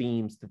the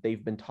themes that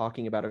they've been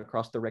talking about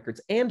across the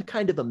records, and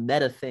kind of a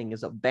meta thing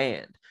as a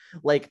band,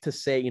 like to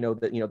say,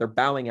 that, they're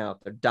bowing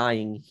out, they're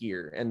dying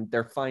here, and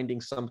they're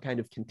finding some kind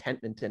of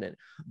contentment in it.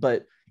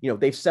 But,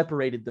 they've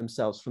separated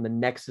themselves from the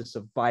nexus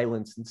of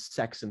violence and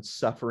sex and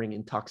suffering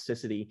and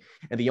toxicity,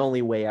 and the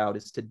only way out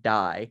is to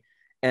die.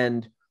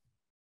 And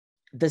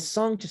this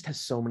song just has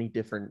so many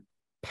different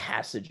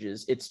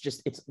passages. It's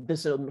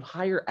this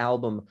entire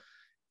album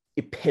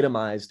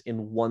epitomized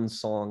in one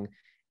song,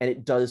 and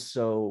it does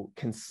so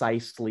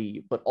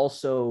concisely, but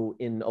also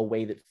in a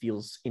way that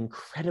feels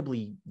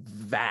incredibly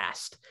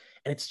vast.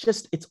 And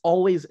it's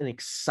always an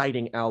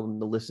exciting album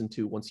to listen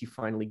to once you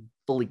finally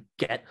fully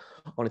get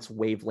on its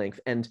wavelength.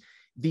 And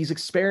these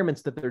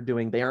experiments that they're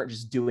doing, they aren't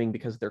just doing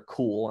because they're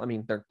cool. I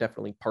mean, they're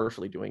definitely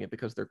partially doing it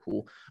because they're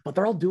cool, but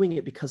they're all doing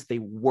it because they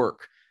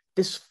work.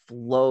 This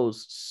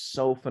flows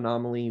so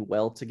phenomenally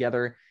well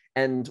together.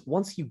 And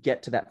once you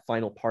get to that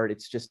final part,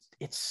 it's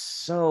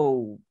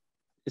so,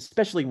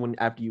 especially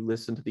after you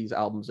listen to these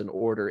albums in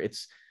order,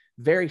 it's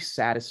very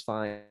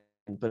satisfying,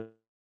 but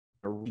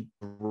in a really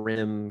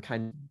grim,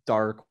 kind of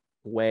dark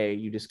way.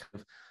 You just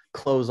kind of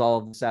close all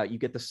of this out. You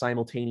get the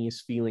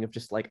simultaneous feeling of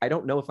just like, I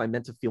don't know if I'm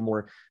meant to feel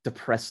more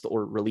depressed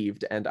or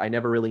relieved, and I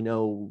never really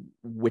know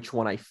which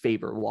one I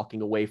favor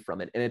walking away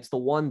from it. And it's the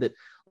one that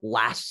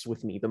lasts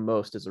with me the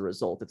most as a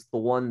result. It's the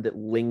one that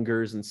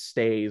lingers and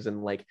stays,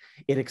 and like,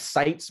 it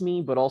excites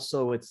me, but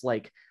also it's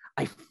like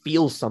I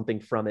feel something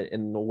from it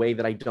in a way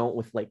that I don't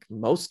with like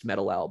most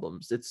metal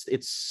albums.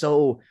 It's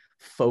so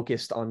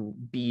focused on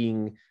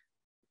being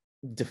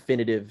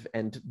definitive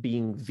and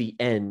being the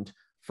end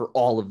for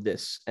all of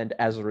this, and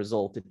as a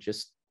result,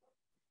 it's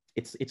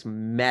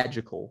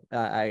magical.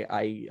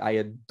 I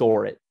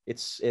adore it.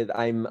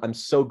 I'm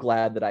so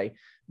glad that I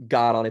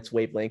got on its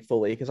wavelength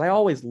fully, because I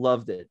always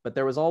loved it, but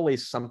there was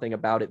always something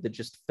about it that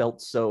just felt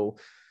so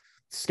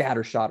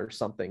scattershot or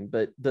something.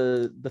 But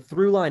the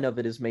through line of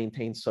it is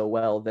maintained so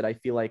well that I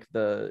feel like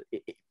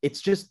it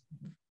just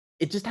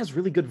has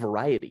really good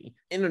variety.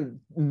 In a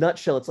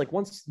nutshell, it's like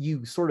once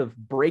you sort of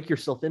break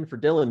yourself in for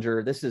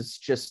Dillinger, this is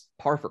just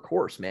par for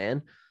course,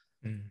 man.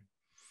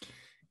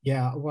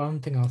 Yeah, one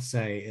thing I'll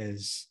say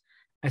is,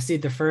 I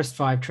said the first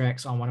 5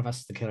 tracks on One of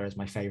Us is the Killer is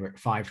my favorite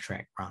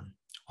 5-track run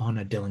on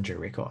a Dillinger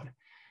record.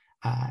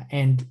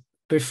 And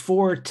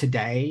before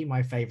today,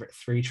 my favorite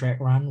 3-track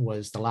run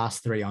was the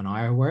last 3 on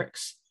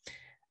Ironworks.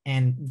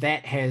 And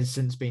that has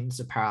since been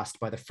surpassed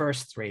by the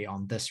first 3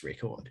 on this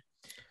record,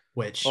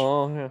 which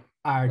are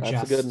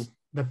just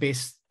the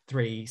best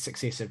 3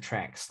 successive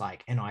tracks,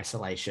 like in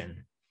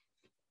isolation,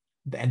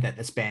 and that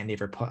this band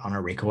ever put on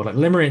a record. Like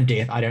Limmer and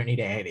Death, I don't need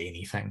to add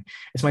anything.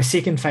 It's my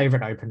second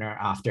favorite opener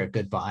after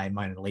Goodbye,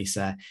 Mona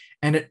Lisa,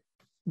 and it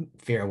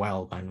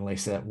Farewell, Mona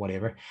Lisa,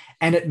 whatever.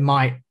 And it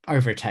might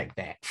overtake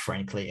that,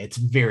 frankly. It's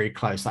very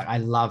close. Like, I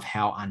love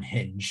how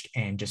unhinged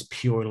and just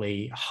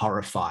purely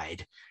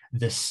horrified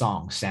this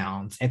song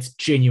sounds. It's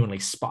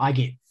genuinely, I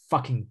get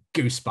fucking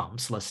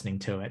goosebumps listening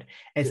to it.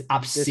 It's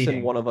upsetting. This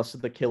and One of Us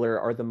is the Killer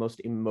are the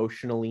most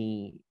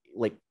emotionally,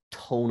 like,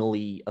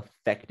 tonally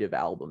effective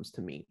albums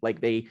to me. Like,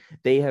 they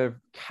have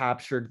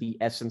captured the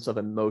essence of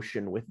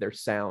emotion with their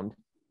sound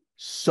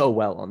so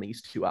well on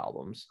these 2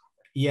 albums.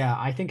 Yeah,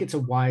 I think it's a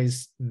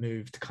wise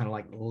move to kind of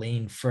like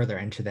lean further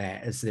into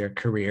that as their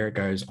career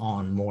goes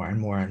on more and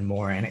more and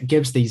more. And it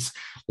gives these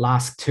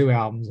last 2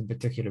 albums in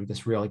particular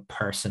this really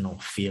personal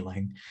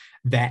feeling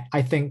that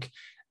I think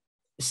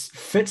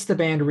fits the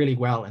band really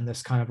well in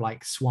this kind of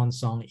like swan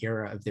song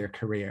era of their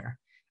career.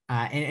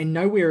 And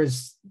nowhere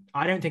is,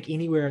 I don't think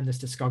anywhere in this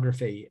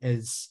discography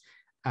is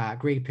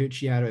Greg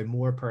Puciato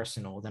more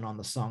personal than on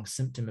the song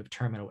Symptom of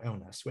Terminal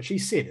Illness, which he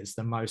said is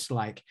the most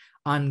like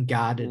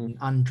unguarded and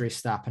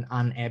undressed up and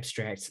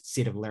unabstract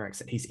set of lyrics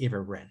that he's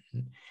ever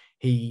written.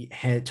 He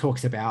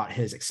talks about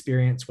his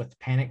experience with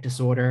panic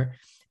disorder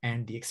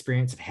and the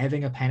experience of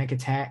having a panic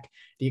attack,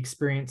 the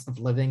experience of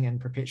living in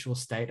perpetual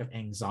state of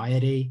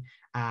anxiety.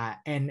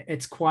 And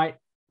it's quite,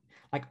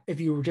 like, if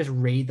you just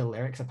read the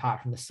lyrics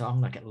apart from the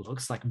song, like, it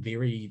looks like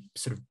very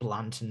sort of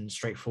blunt and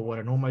straightforward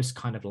and almost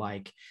kind of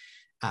like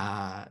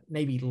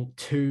maybe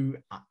too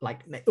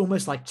like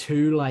almost like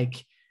too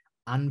like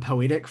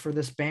unpoetic for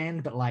this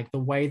band, but like the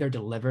way they're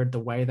delivered, the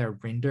way they're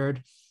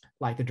rendered,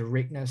 like the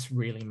directness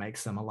really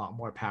makes them a lot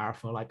more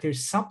powerful. Like,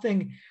 there's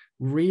something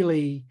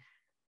really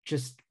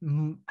just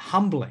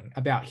humbling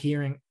about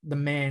hearing the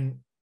man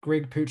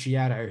Greg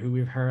Puciato, who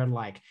we've heard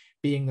like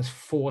being this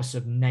force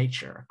of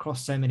nature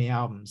across so many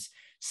albums,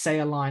 say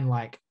a line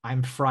like,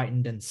 "I'm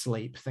frightened in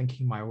sleep,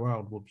 thinking my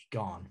world will be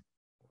gone."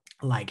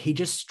 Like, he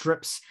just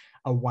strips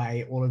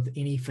away all of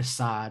any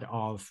facade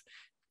of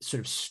sort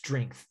of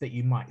strength that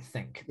you might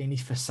think, any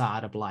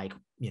facade of like,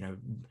 you know,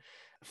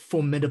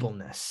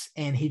 formidableness,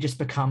 and he just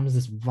becomes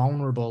this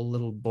vulnerable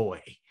little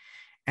boy.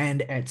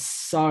 And it's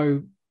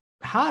so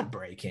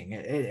heartbreaking.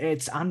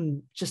 It's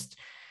a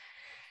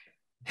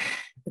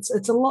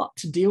lot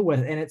to deal with,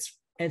 and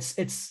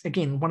it's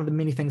again one of the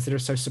many things that are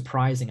so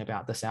surprising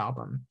about this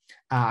album.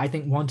 I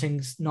think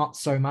Wanting's not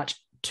so much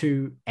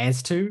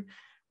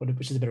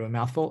which is a bit of a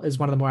mouthful, is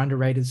one of the more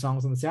underrated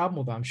songs on this album,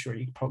 although I'm sure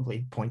you could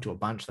probably point to a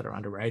bunch that are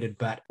underrated.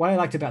 But what I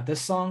liked about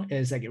this song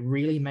is like it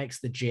really makes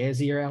the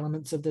jazzier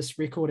elements of this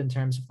record in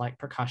terms of like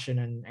percussion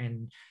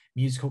and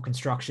musical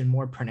construction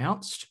more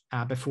pronounced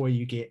before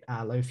you get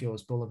Low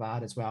Fuels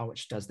Boulevard as well,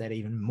 which does that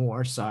even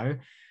more so.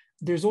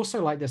 There's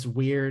also like this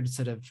weird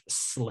sort of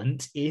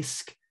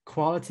Slint-esque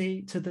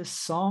quality to this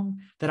song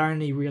that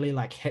only really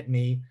like hit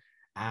me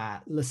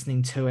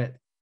listening to it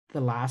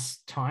the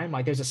last time.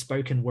 Like there's a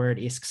spoken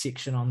word-esque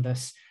section on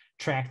this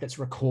track that's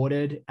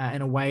recorded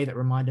in a way that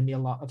reminded me a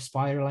lot of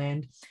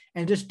Spiderland,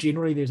 and just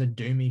generally there's a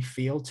doomy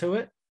feel to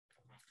it,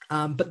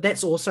 but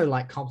that's also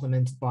like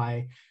complemented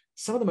by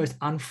some of the most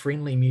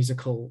unfriendly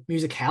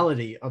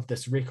musicality of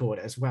this record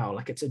as well.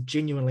 Like it's a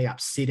genuinely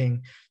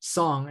upsetting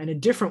song in a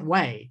different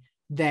way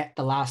that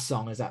the last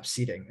song is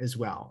upsetting as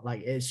well.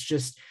 Like it's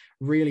just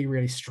really,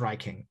 really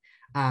striking.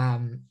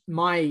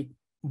 My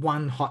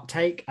one hot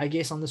take, I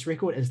guess, on this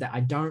record is that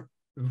I don't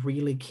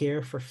really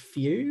care for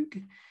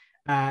Fugue.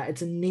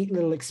 It's a neat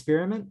little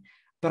experiment,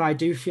 but I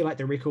do feel like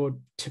the record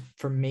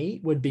for me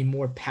would be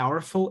more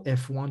powerful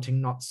if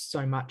Wanting Not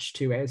So Much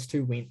To As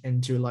To went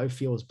into Low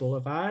Fuels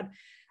Boulevard,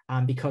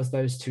 because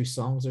those two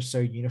songs are so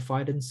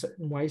unified in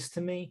certain ways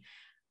to me.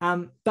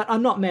 But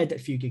I'm not mad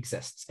that Fugue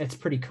exists. It's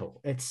pretty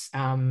cool. It's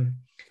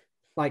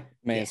like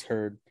man's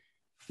heard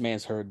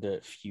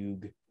that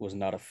Fugue was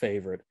not a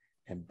favorite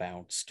and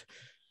bounced.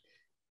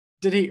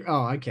 Did he?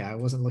 Oh, okay. I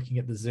wasn't looking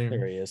at the Zoom.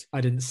 There he is. I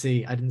didn't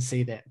see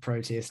that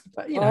protest.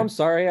 But you know. I'm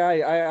sorry.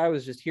 I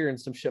was just hearing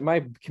some shit.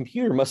 My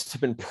computer must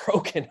have been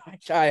broken.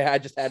 I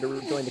just had to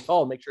rejoin the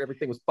call and make sure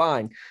everything was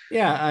fine.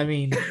 Yeah, I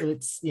mean,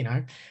 it's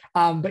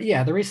but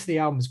yeah, the rest of the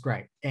album is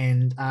great,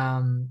 and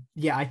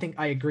yeah, I think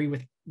I agree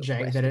with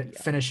Jay that it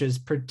finishes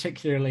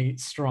particularly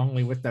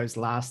strongly with those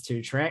last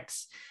two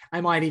tracks.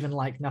 I might even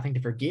like Nothing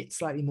to Forget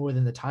slightly more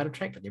than the title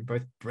track, but they're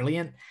both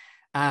brilliant.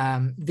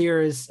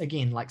 There is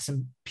again like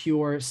some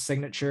pure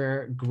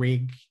signature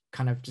Greg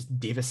kind of just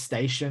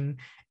devastation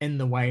in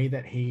the way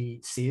that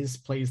he says,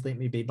 "Please let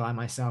me be by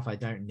myself, I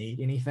don't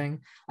need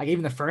anything." Like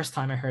even the first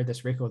time I heard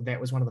this record,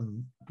 that was one of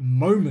the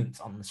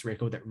moments on this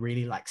record that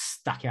really like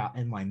stuck out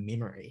in my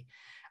memory.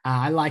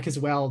 I like as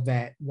well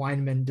that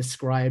Weinman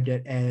described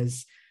it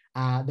as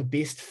the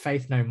best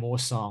Faith No More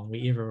song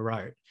we ever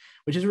wrote,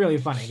 which is really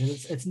funny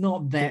because it's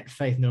not that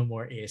Faith No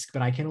More-esque,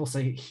 but I can also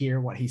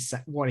hear what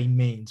he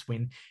means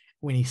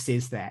when he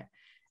says that.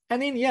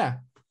 And then yeah,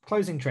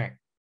 closing track.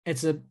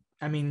 It's the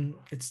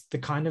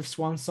kind of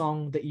swan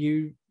song that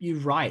you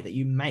write, that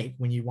you make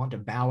when you want to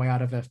bow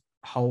out of a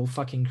whole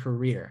fucking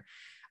career.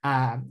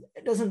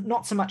 It doesn't,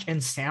 not so much in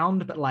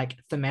sound, but like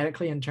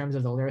thematically in terms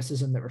of the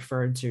lyricism that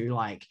referred to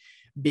like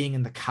being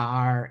in the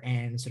car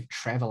and sort of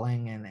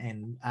traveling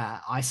and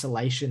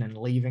isolation and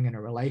leaving in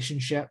a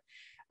relationship.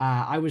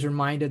 I was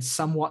reminded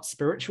somewhat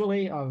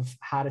spiritually of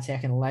Heart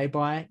Attack and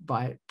Lay-By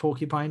by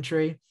Porcupine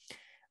Tree,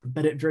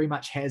 but it very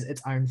much has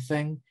its own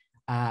thing.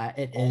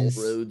 All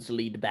roads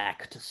lead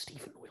back to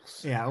Stephen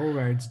Wilson. Yeah, all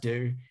roads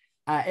do.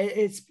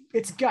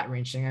 It's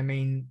gut-wrenching. I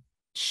mean,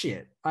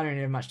 shit, I don't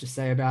have much to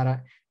say about it.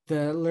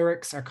 The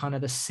lyrics are kind of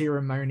the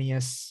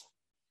ceremonious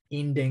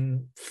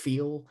ending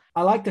feel.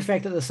 I like the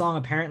fact that the song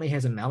apparently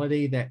has a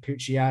melody that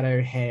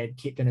Pucciato had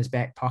kept in his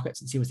back pocket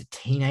since he was a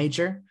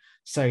teenager.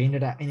 So he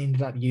ended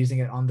up using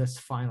it on this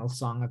final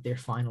song of their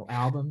final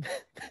album.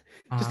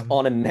 Just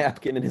on a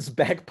napkin in his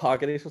back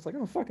pocket. He's just like,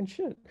 oh, fucking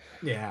shit.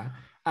 Yeah.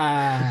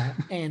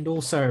 And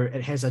also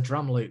it has a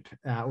drum loop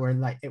where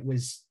like it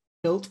was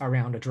built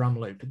around a drum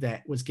loop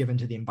that was given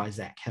to them by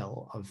Zach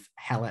Hill of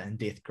Hella and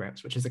Death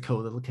Grips, which is a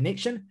cool little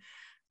connection.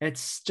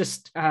 It's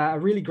just a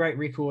really great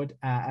record,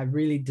 a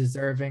really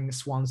deserving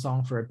swan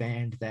song for a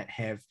band that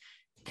have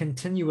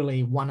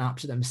continually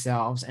one-upped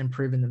themselves and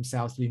proven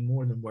themselves to be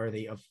more than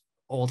worthy of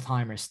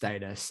all-timer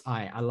status.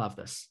 I love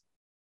this.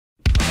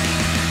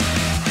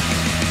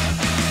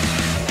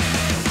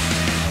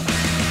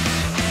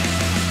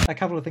 A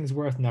couple of things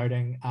worth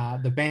noting.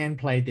 The band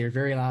played their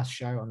very last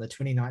show on the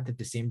 29th of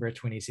December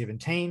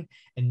 2017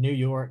 in New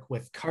York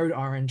with Code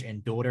Orange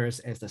and Daughters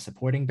as the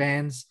supporting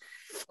bands.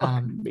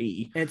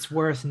 It's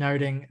worth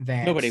noting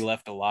that nobody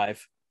left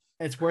alive.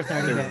 It's worth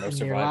noting that in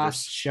their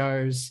last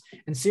shows,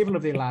 in several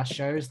of their last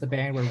shows, the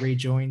band were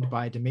rejoined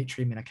by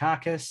Dimitri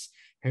Minakakis,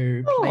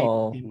 who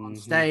played on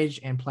stage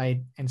and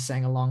played and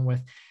sang along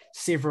with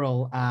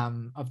several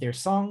of their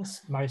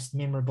songs. Most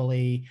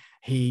memorably,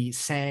 he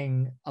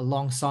sang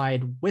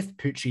alongside with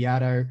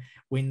Pucciato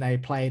when they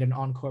played an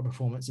encore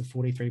performance of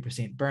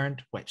 43%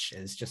 Burnt, which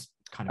is just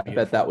kind of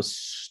beautiful. I bet that was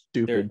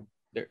stupid.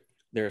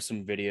 There are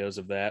some videos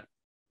of that.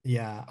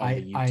 Yeah,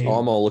 I'm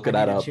gonna look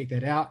that up. Check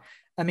that out.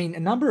 I mean, a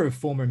number of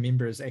former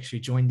members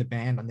actually joined the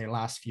band on their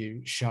last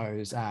few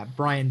shows.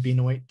 Brian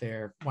Benoit,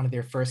 one of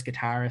their first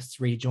guitarists,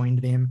 rejoined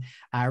them.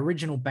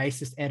 Original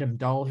bassist Adam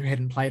Dole, who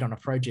hadn't played on a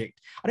project,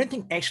 I don't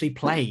think actually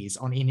plays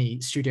on any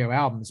studio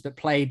albums, but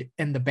played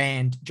in the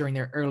band during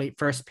their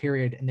first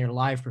period in their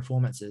live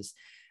performances,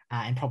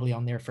 and probably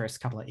on their first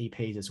couple of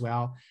EPs as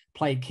well.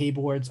 Played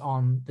keyboards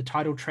on the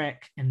title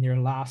track in their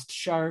last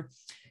show.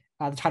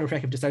 the title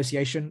track of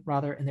Dissociation,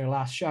 rather, in their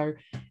last show.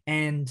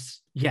 And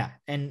yeah,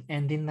 and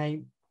then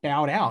they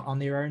bowed out on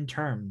their own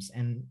terms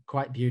and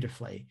quite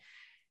beautifully.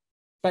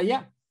 But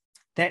yeah,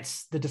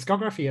 that's the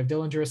discography of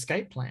Dillinger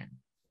Escape Plan.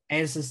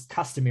 As is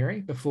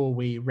customary, before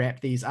we wrap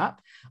these up,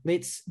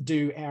 let's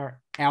do our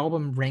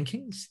album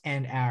rankings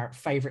and our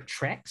favorite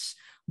tracks.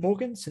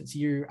 Morgan, since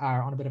you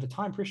are on a bit of a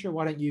time pressure,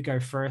 why don't you go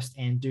first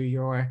and do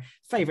your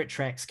favorite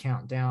tracks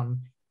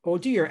countdown, or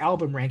do your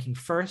album ranking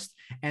first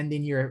and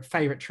then your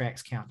favorite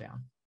tracks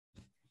countdown?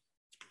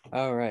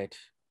 All right.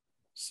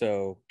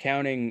 So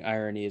counting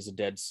Irony is a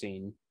Dead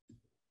Scene.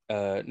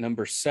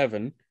 Number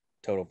 7,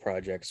 total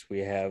projects, we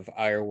have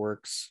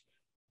Ironworks.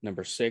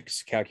 Number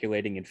 6,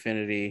 Calculating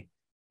Infinity.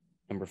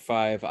 Number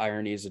 5,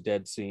 Irony is a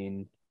Dead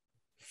Scene.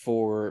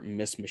 4,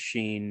 Miss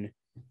Machine.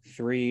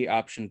 3,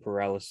 Option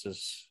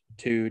Paralysis.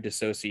 2,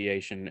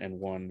 Dissociation. And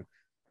 1,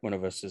 One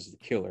of Us is the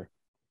Killer.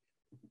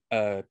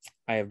 I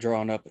have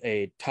drawn up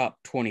a top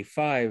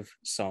 25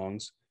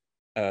 songs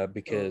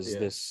because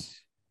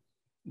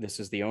this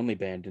is the only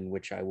band in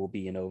which I will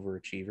be an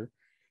overachiever.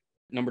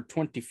 Number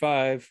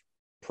 25,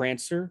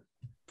 Prancer.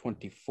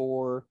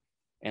 24,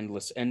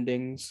 Endless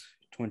Endings.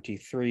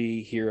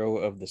 23, Hero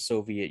of the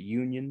Soviet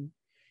Union.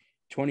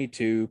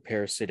 22,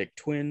 Parasitic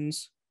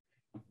Twins.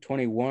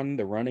 21,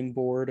 The Running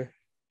Board.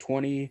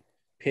 20,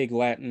 Pig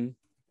Latin.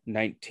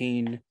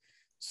 19,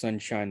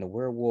 Sunshine the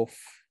Werewolf.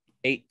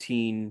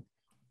 18,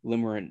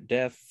 Limerent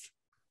Death.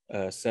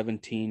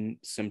 17,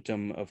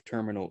 Symptom of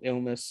Terminal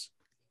Illness.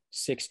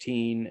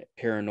 16,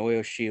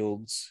 Paranoia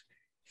Shields.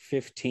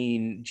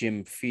 15,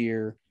 Jim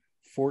Fear.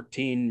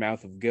 14,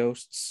 Mouth of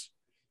Ghosts.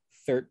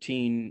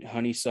 13,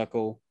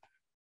 Honeysuckle.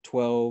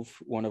 12,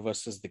 One of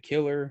Us is the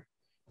Killer.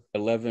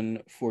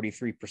 11,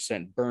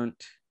 43%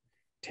 Burnt.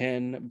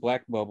 10,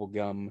 Black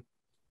Bubblegum.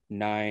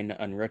 9,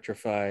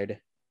 Unretrified.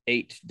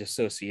 8,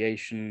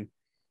 Dissociation.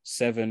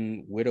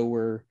 7,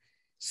 Widower.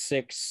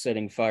 6,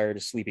 Setting Fire to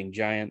Sleeping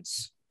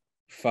Giants.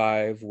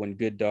 5, When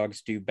Good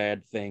Dogs Do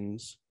Bad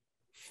Things.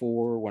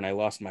 4, When I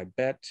Lost My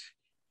Bet.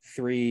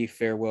 3,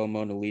 Farewell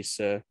Mona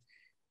Lisa.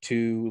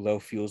 2, Low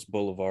Fuels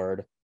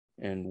Boulevard.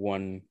 And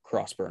 1,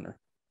 Crossburner.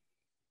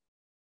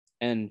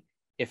 And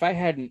if I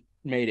hadn't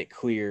made it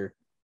clear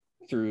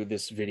through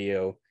this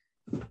video,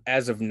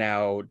 as of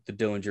now, the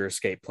Dillinger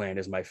Escape Plan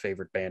is my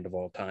favorite band of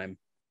all time.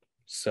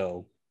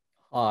 So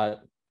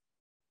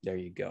there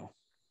you go.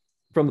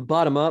 From the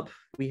bottom up,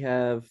 we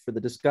have, for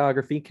the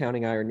discography,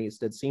 counting Irony is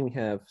a Dead Scene, we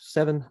have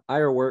 7,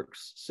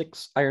 Ironworks.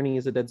 6, Irony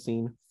is a Dead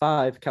Scene.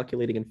 5,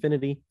 Calculating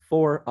Infinity.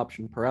 4,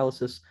 Option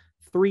Paralysis.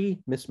 3,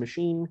 Miss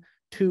Machine.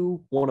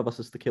 2, One of Us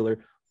is the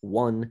Killer.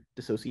 1,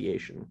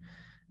 Dissociation.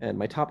 And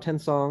my top 10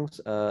 songs,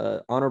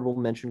 honorable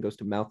mention goes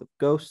to Mouth of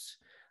Ghosts.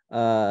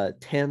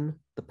 10,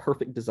 The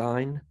Perfect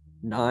Design.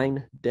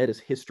 9, Dead is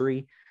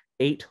History.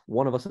 8,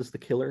 One of Us is the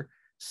Killer.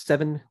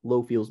 7,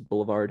 Low Fields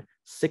Boulevard.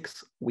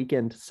 6,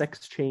 Weekend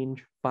Sex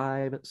Change.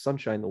 5,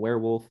 Sunshine the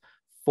Werewolf.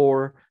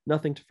 4,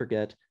 Nothing to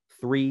Forget.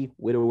 3,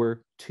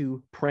 Widower.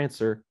 2,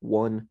 Prancer.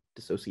 1,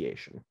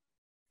 Dissociation.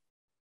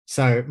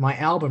 So my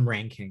album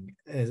ranking,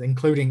 is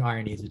including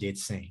Irony is a Dead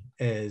Scene,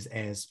 is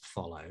as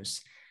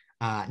follows.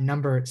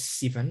 Number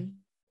 7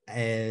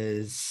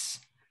 is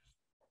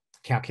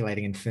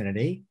Calculating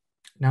Infinity.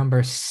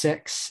 Number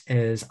 6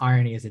 is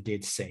Irony is a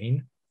Dead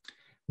Scene.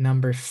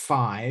 Number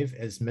 5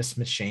 is Miss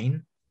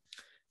Machine.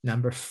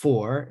 Number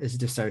 4 is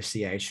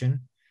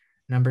Dissociation.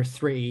 Number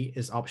 3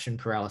 is Option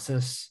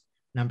Paralysis.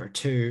 Number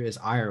 2 is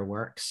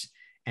Ironworks.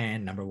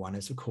 And number 1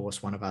 is, of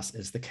course, One of Us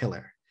is the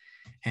Killer.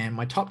 And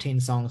my top 10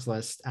 songs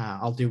list,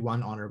 I'll do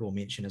one honorable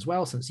mention as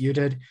well, since you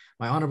did.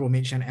 My honorable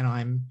mention, and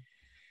I'm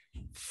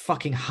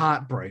fucking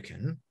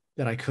heartbroken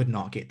that I could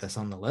not get this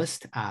on the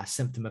list,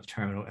 Symptom of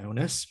Terminal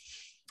Illness.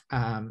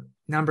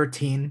 Number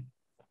 10,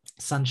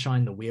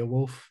 Sunshine the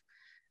Werewolf.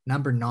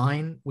 Number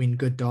 9, When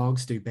Good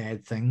Dogs Do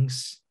Bad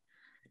Things.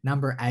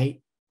 Number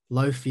 8,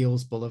 Low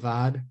Fields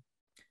Boulevard.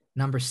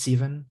 Number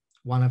 7,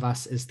 One of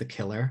Us is the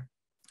Killer.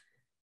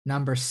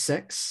 Number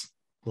 6,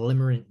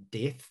 Limerent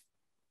Death.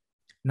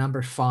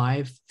 Number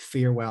 5,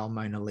 Farewell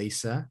Mona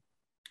Lisa.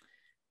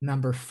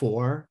 Number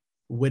 4,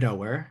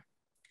 Widower.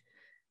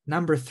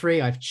 Number 3,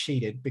 I've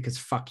cheated because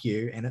fuck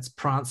you, and it's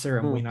Prancer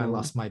and When I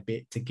Lost My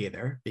Bet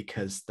together,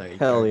 because they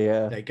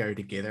go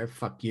together.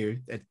 Fuck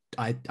you.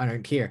 I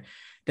don't care.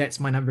 That's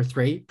my number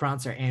 3,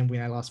 Prancer and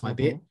When I Lost My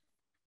Bet.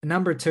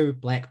 Number 2,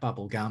 Black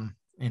Bubblegum.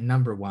 And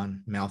number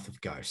 1, Mouth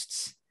of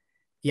Ghosts.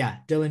 Yeah,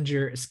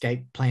 Dillinger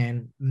Escape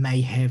Plan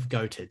may have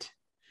goated.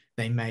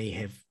 They may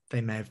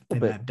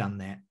have done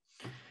that.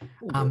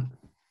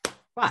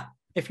 But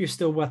if you're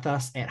still with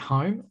us at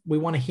home, we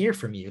want to hear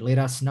from you. Let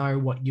us know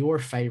what your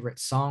favorite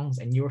songs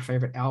and your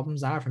favorite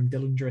albums are from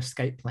Dillinger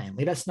Escape Plan.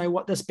 Let us know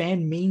what this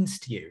band means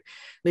to you.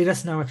 Let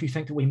us know if you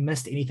think that we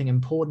missed anything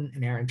important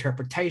in our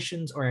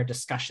interpretations or our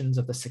discussions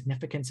of the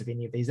significance of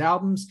any of these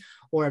albums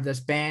or of this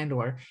band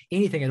or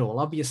anything at all.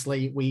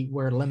 Obviously, we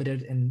were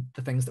limited in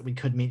the things that we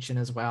could mention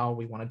as well.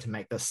 We wanted to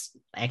make this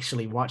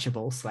actually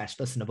watchable /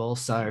 listenable.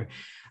 So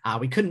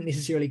We couldn't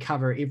necessarily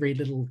cover every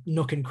little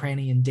nook and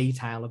cranny and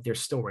detail of their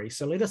story.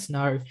 So let us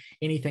know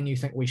anything you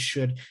think we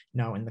should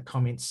know in the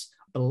comments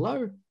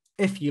below.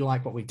 If you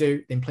like what we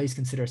do, then please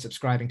consider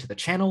subscribing to the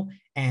channel.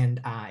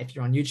 And if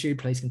you're on YouTube,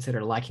 please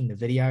consider liking the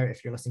video.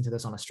 If you're listening to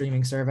this on a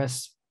streaming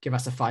service, give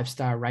us a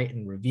 5-star rate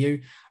and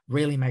review.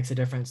 Really makes a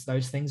difference.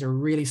 Those things are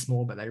really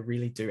small, but they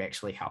really do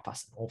actually help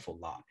us an awful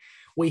lot.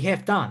 We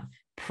have done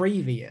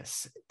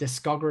previous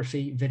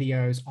discography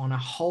videos on a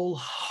whole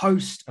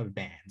host of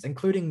bands,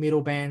 including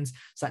metal bands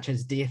such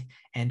as Death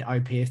and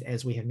Opeth,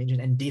 as we have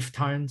mentioned, and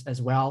Deftones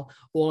as well.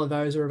 All of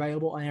those are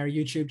available on our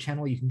YouTube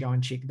channel. You can go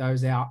and check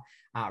those out.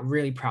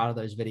 Really proud of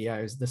those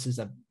videos. This is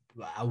a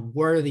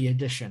worthy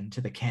addition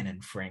to the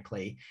canon,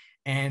 frankly.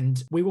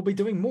 And we will be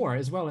doing more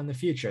as well in the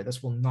future.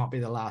 This will not be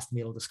the last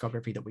metal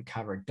discography that we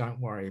cover. Don't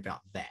worry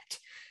about that.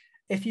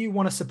 If you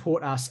want to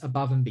support us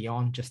above and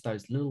beyond just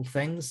those little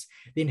things,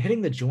 then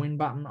hitting the join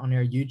button on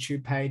our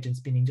YouTube page and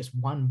spending just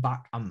 $1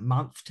 a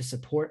month to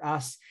support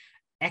us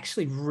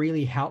actually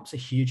really helps a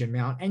huge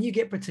amount. And you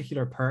get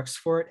particular perks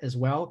for it as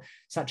well,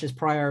 such as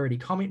priority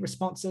comment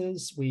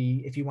responses.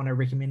 If you want to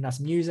recommend us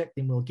music,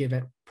 then we'll give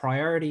it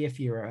priority if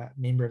you're a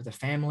member of the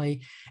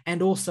family.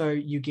 And also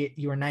you get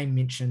your name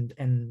mentioned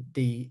in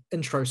the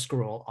intro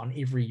scroll on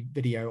every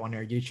video on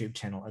our YouTube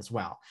channel as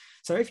well.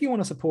 So if you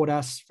want to support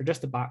us for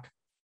just $1,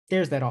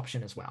 there's that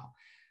option as well.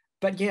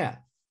 But yeah,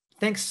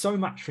 thanks so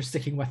much for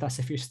sticking with us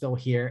if you're still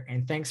here.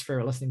 And thanks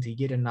for listening to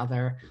yet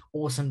another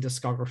awesome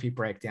discography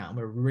breakdown.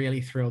 We're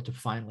really thrilled to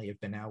finally have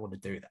been able to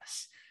do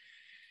this.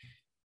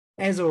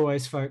 As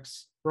always,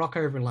 folks, rock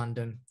over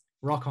London,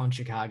 rock on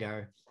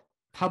Chicago,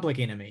 Public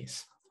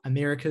Enemies,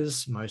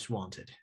 America's Most Wanted.